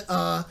had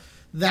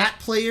that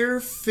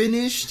player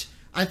finished,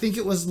 I think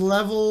it was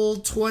level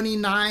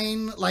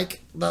 29,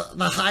 like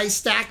the high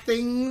stack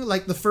thing,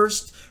 like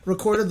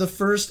recorded the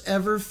first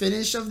ever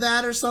finish of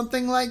that or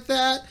something like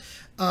that.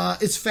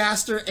 It's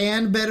faster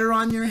and better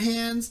on your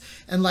hands.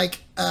 And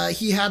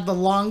he had the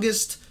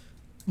longest,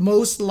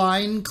 most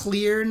line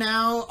clear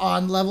now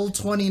on level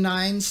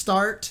 29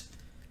 start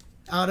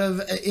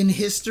in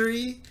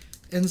history.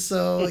 And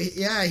so,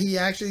 yeah, he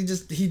actually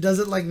he does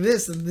it like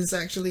this, and this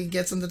actually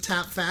gets him to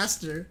tap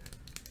faster.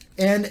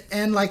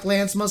 And like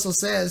Lance Muscle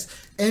says,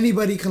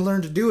 anybody can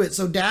learn to do it.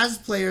 So Daz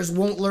players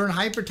won't learn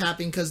hyper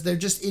tapping because they're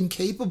just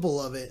incapable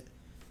of it,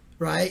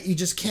 right? You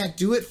just can't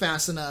do it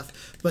fast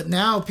enough. But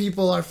now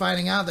people are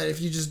finding out that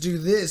if you just do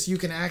this, you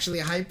can actually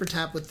hyper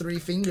tap with 3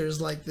 fingers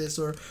like this,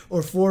 or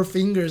 4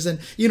 fingers. And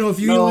if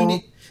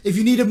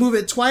you need to move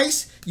it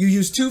twice, you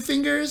use 2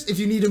 fingers. If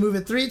you need to move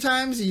it 3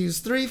 times, you use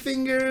 3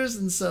 fingers.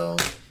 And so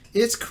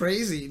it's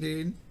crazy,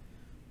 dude.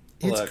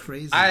 It's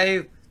crazy.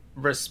 I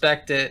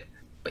respect it.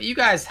 But you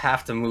guys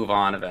have to move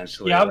on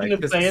eventually. Yeah, I was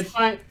going to say, it's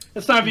time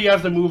for you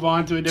guys to move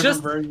on to a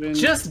different version.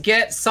 Just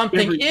get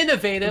something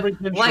innovative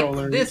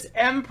like this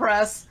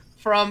Empress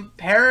from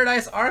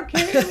Paradise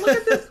Arcade. Look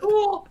at this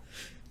cool.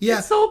 Yeah.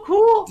 It's so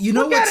cool.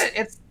 Look at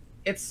it.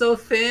 It's so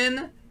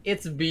thin.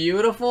 It's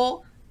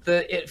beautiful.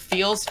 It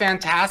feels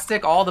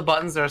fantastic. All the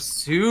buttons are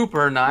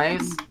super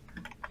nice.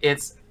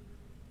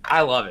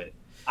 I love it.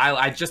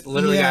 I just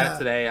literally got it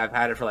today. I've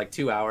had it for like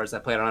 2 hours. I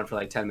played on it for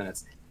like 10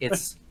 minutes.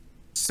 It's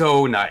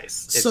so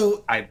nice.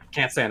 I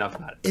can't say enough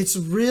about it. It's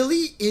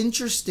really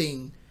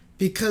interesting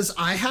because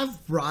I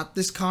have brought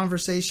this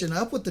conversation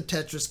up with the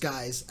Tetris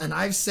guys, and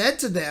I've said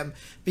to them,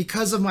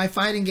 because of my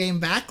fighting game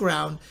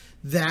background,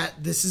 that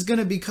this is going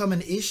to become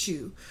an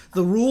issue.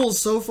 The rules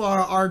so far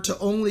are to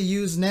only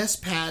use NES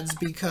pads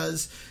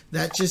because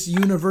that just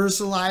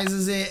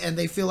universalizes it, and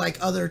they feel like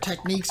other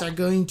techniques are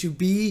going to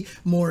be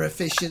more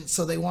efficient,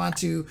 so they want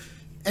to.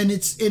 And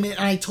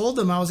I told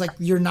them, I was like,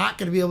 you're not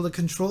going to be able to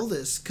control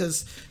this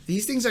because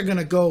these things are going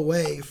to go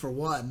away, for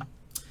one.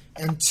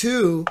 And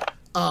two,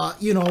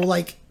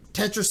 like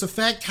Tetris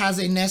Effect has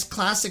a NES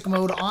Classic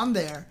mode on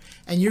there,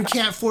 and you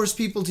can't force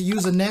people to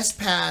use a NES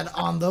pad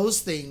on those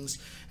things.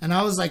 And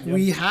I was like,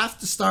 we have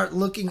to start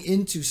looking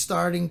into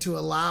starting to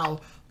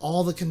allow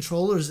all the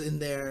controllers in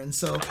there. And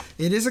so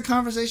it is a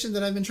conversation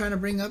that I've been trying to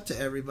bring up to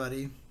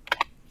everybody.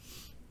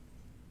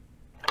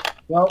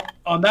 Well,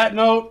 on that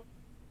note,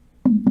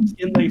 it's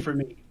getting late for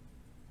me.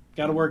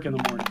 Got to work in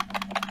the morning.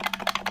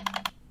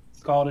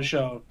 Let's call it a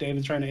show.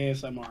 David's trying to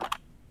ASMR.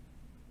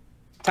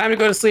 Time to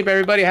go to sleep,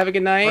 everybody. Have a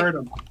good night. Heard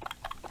him.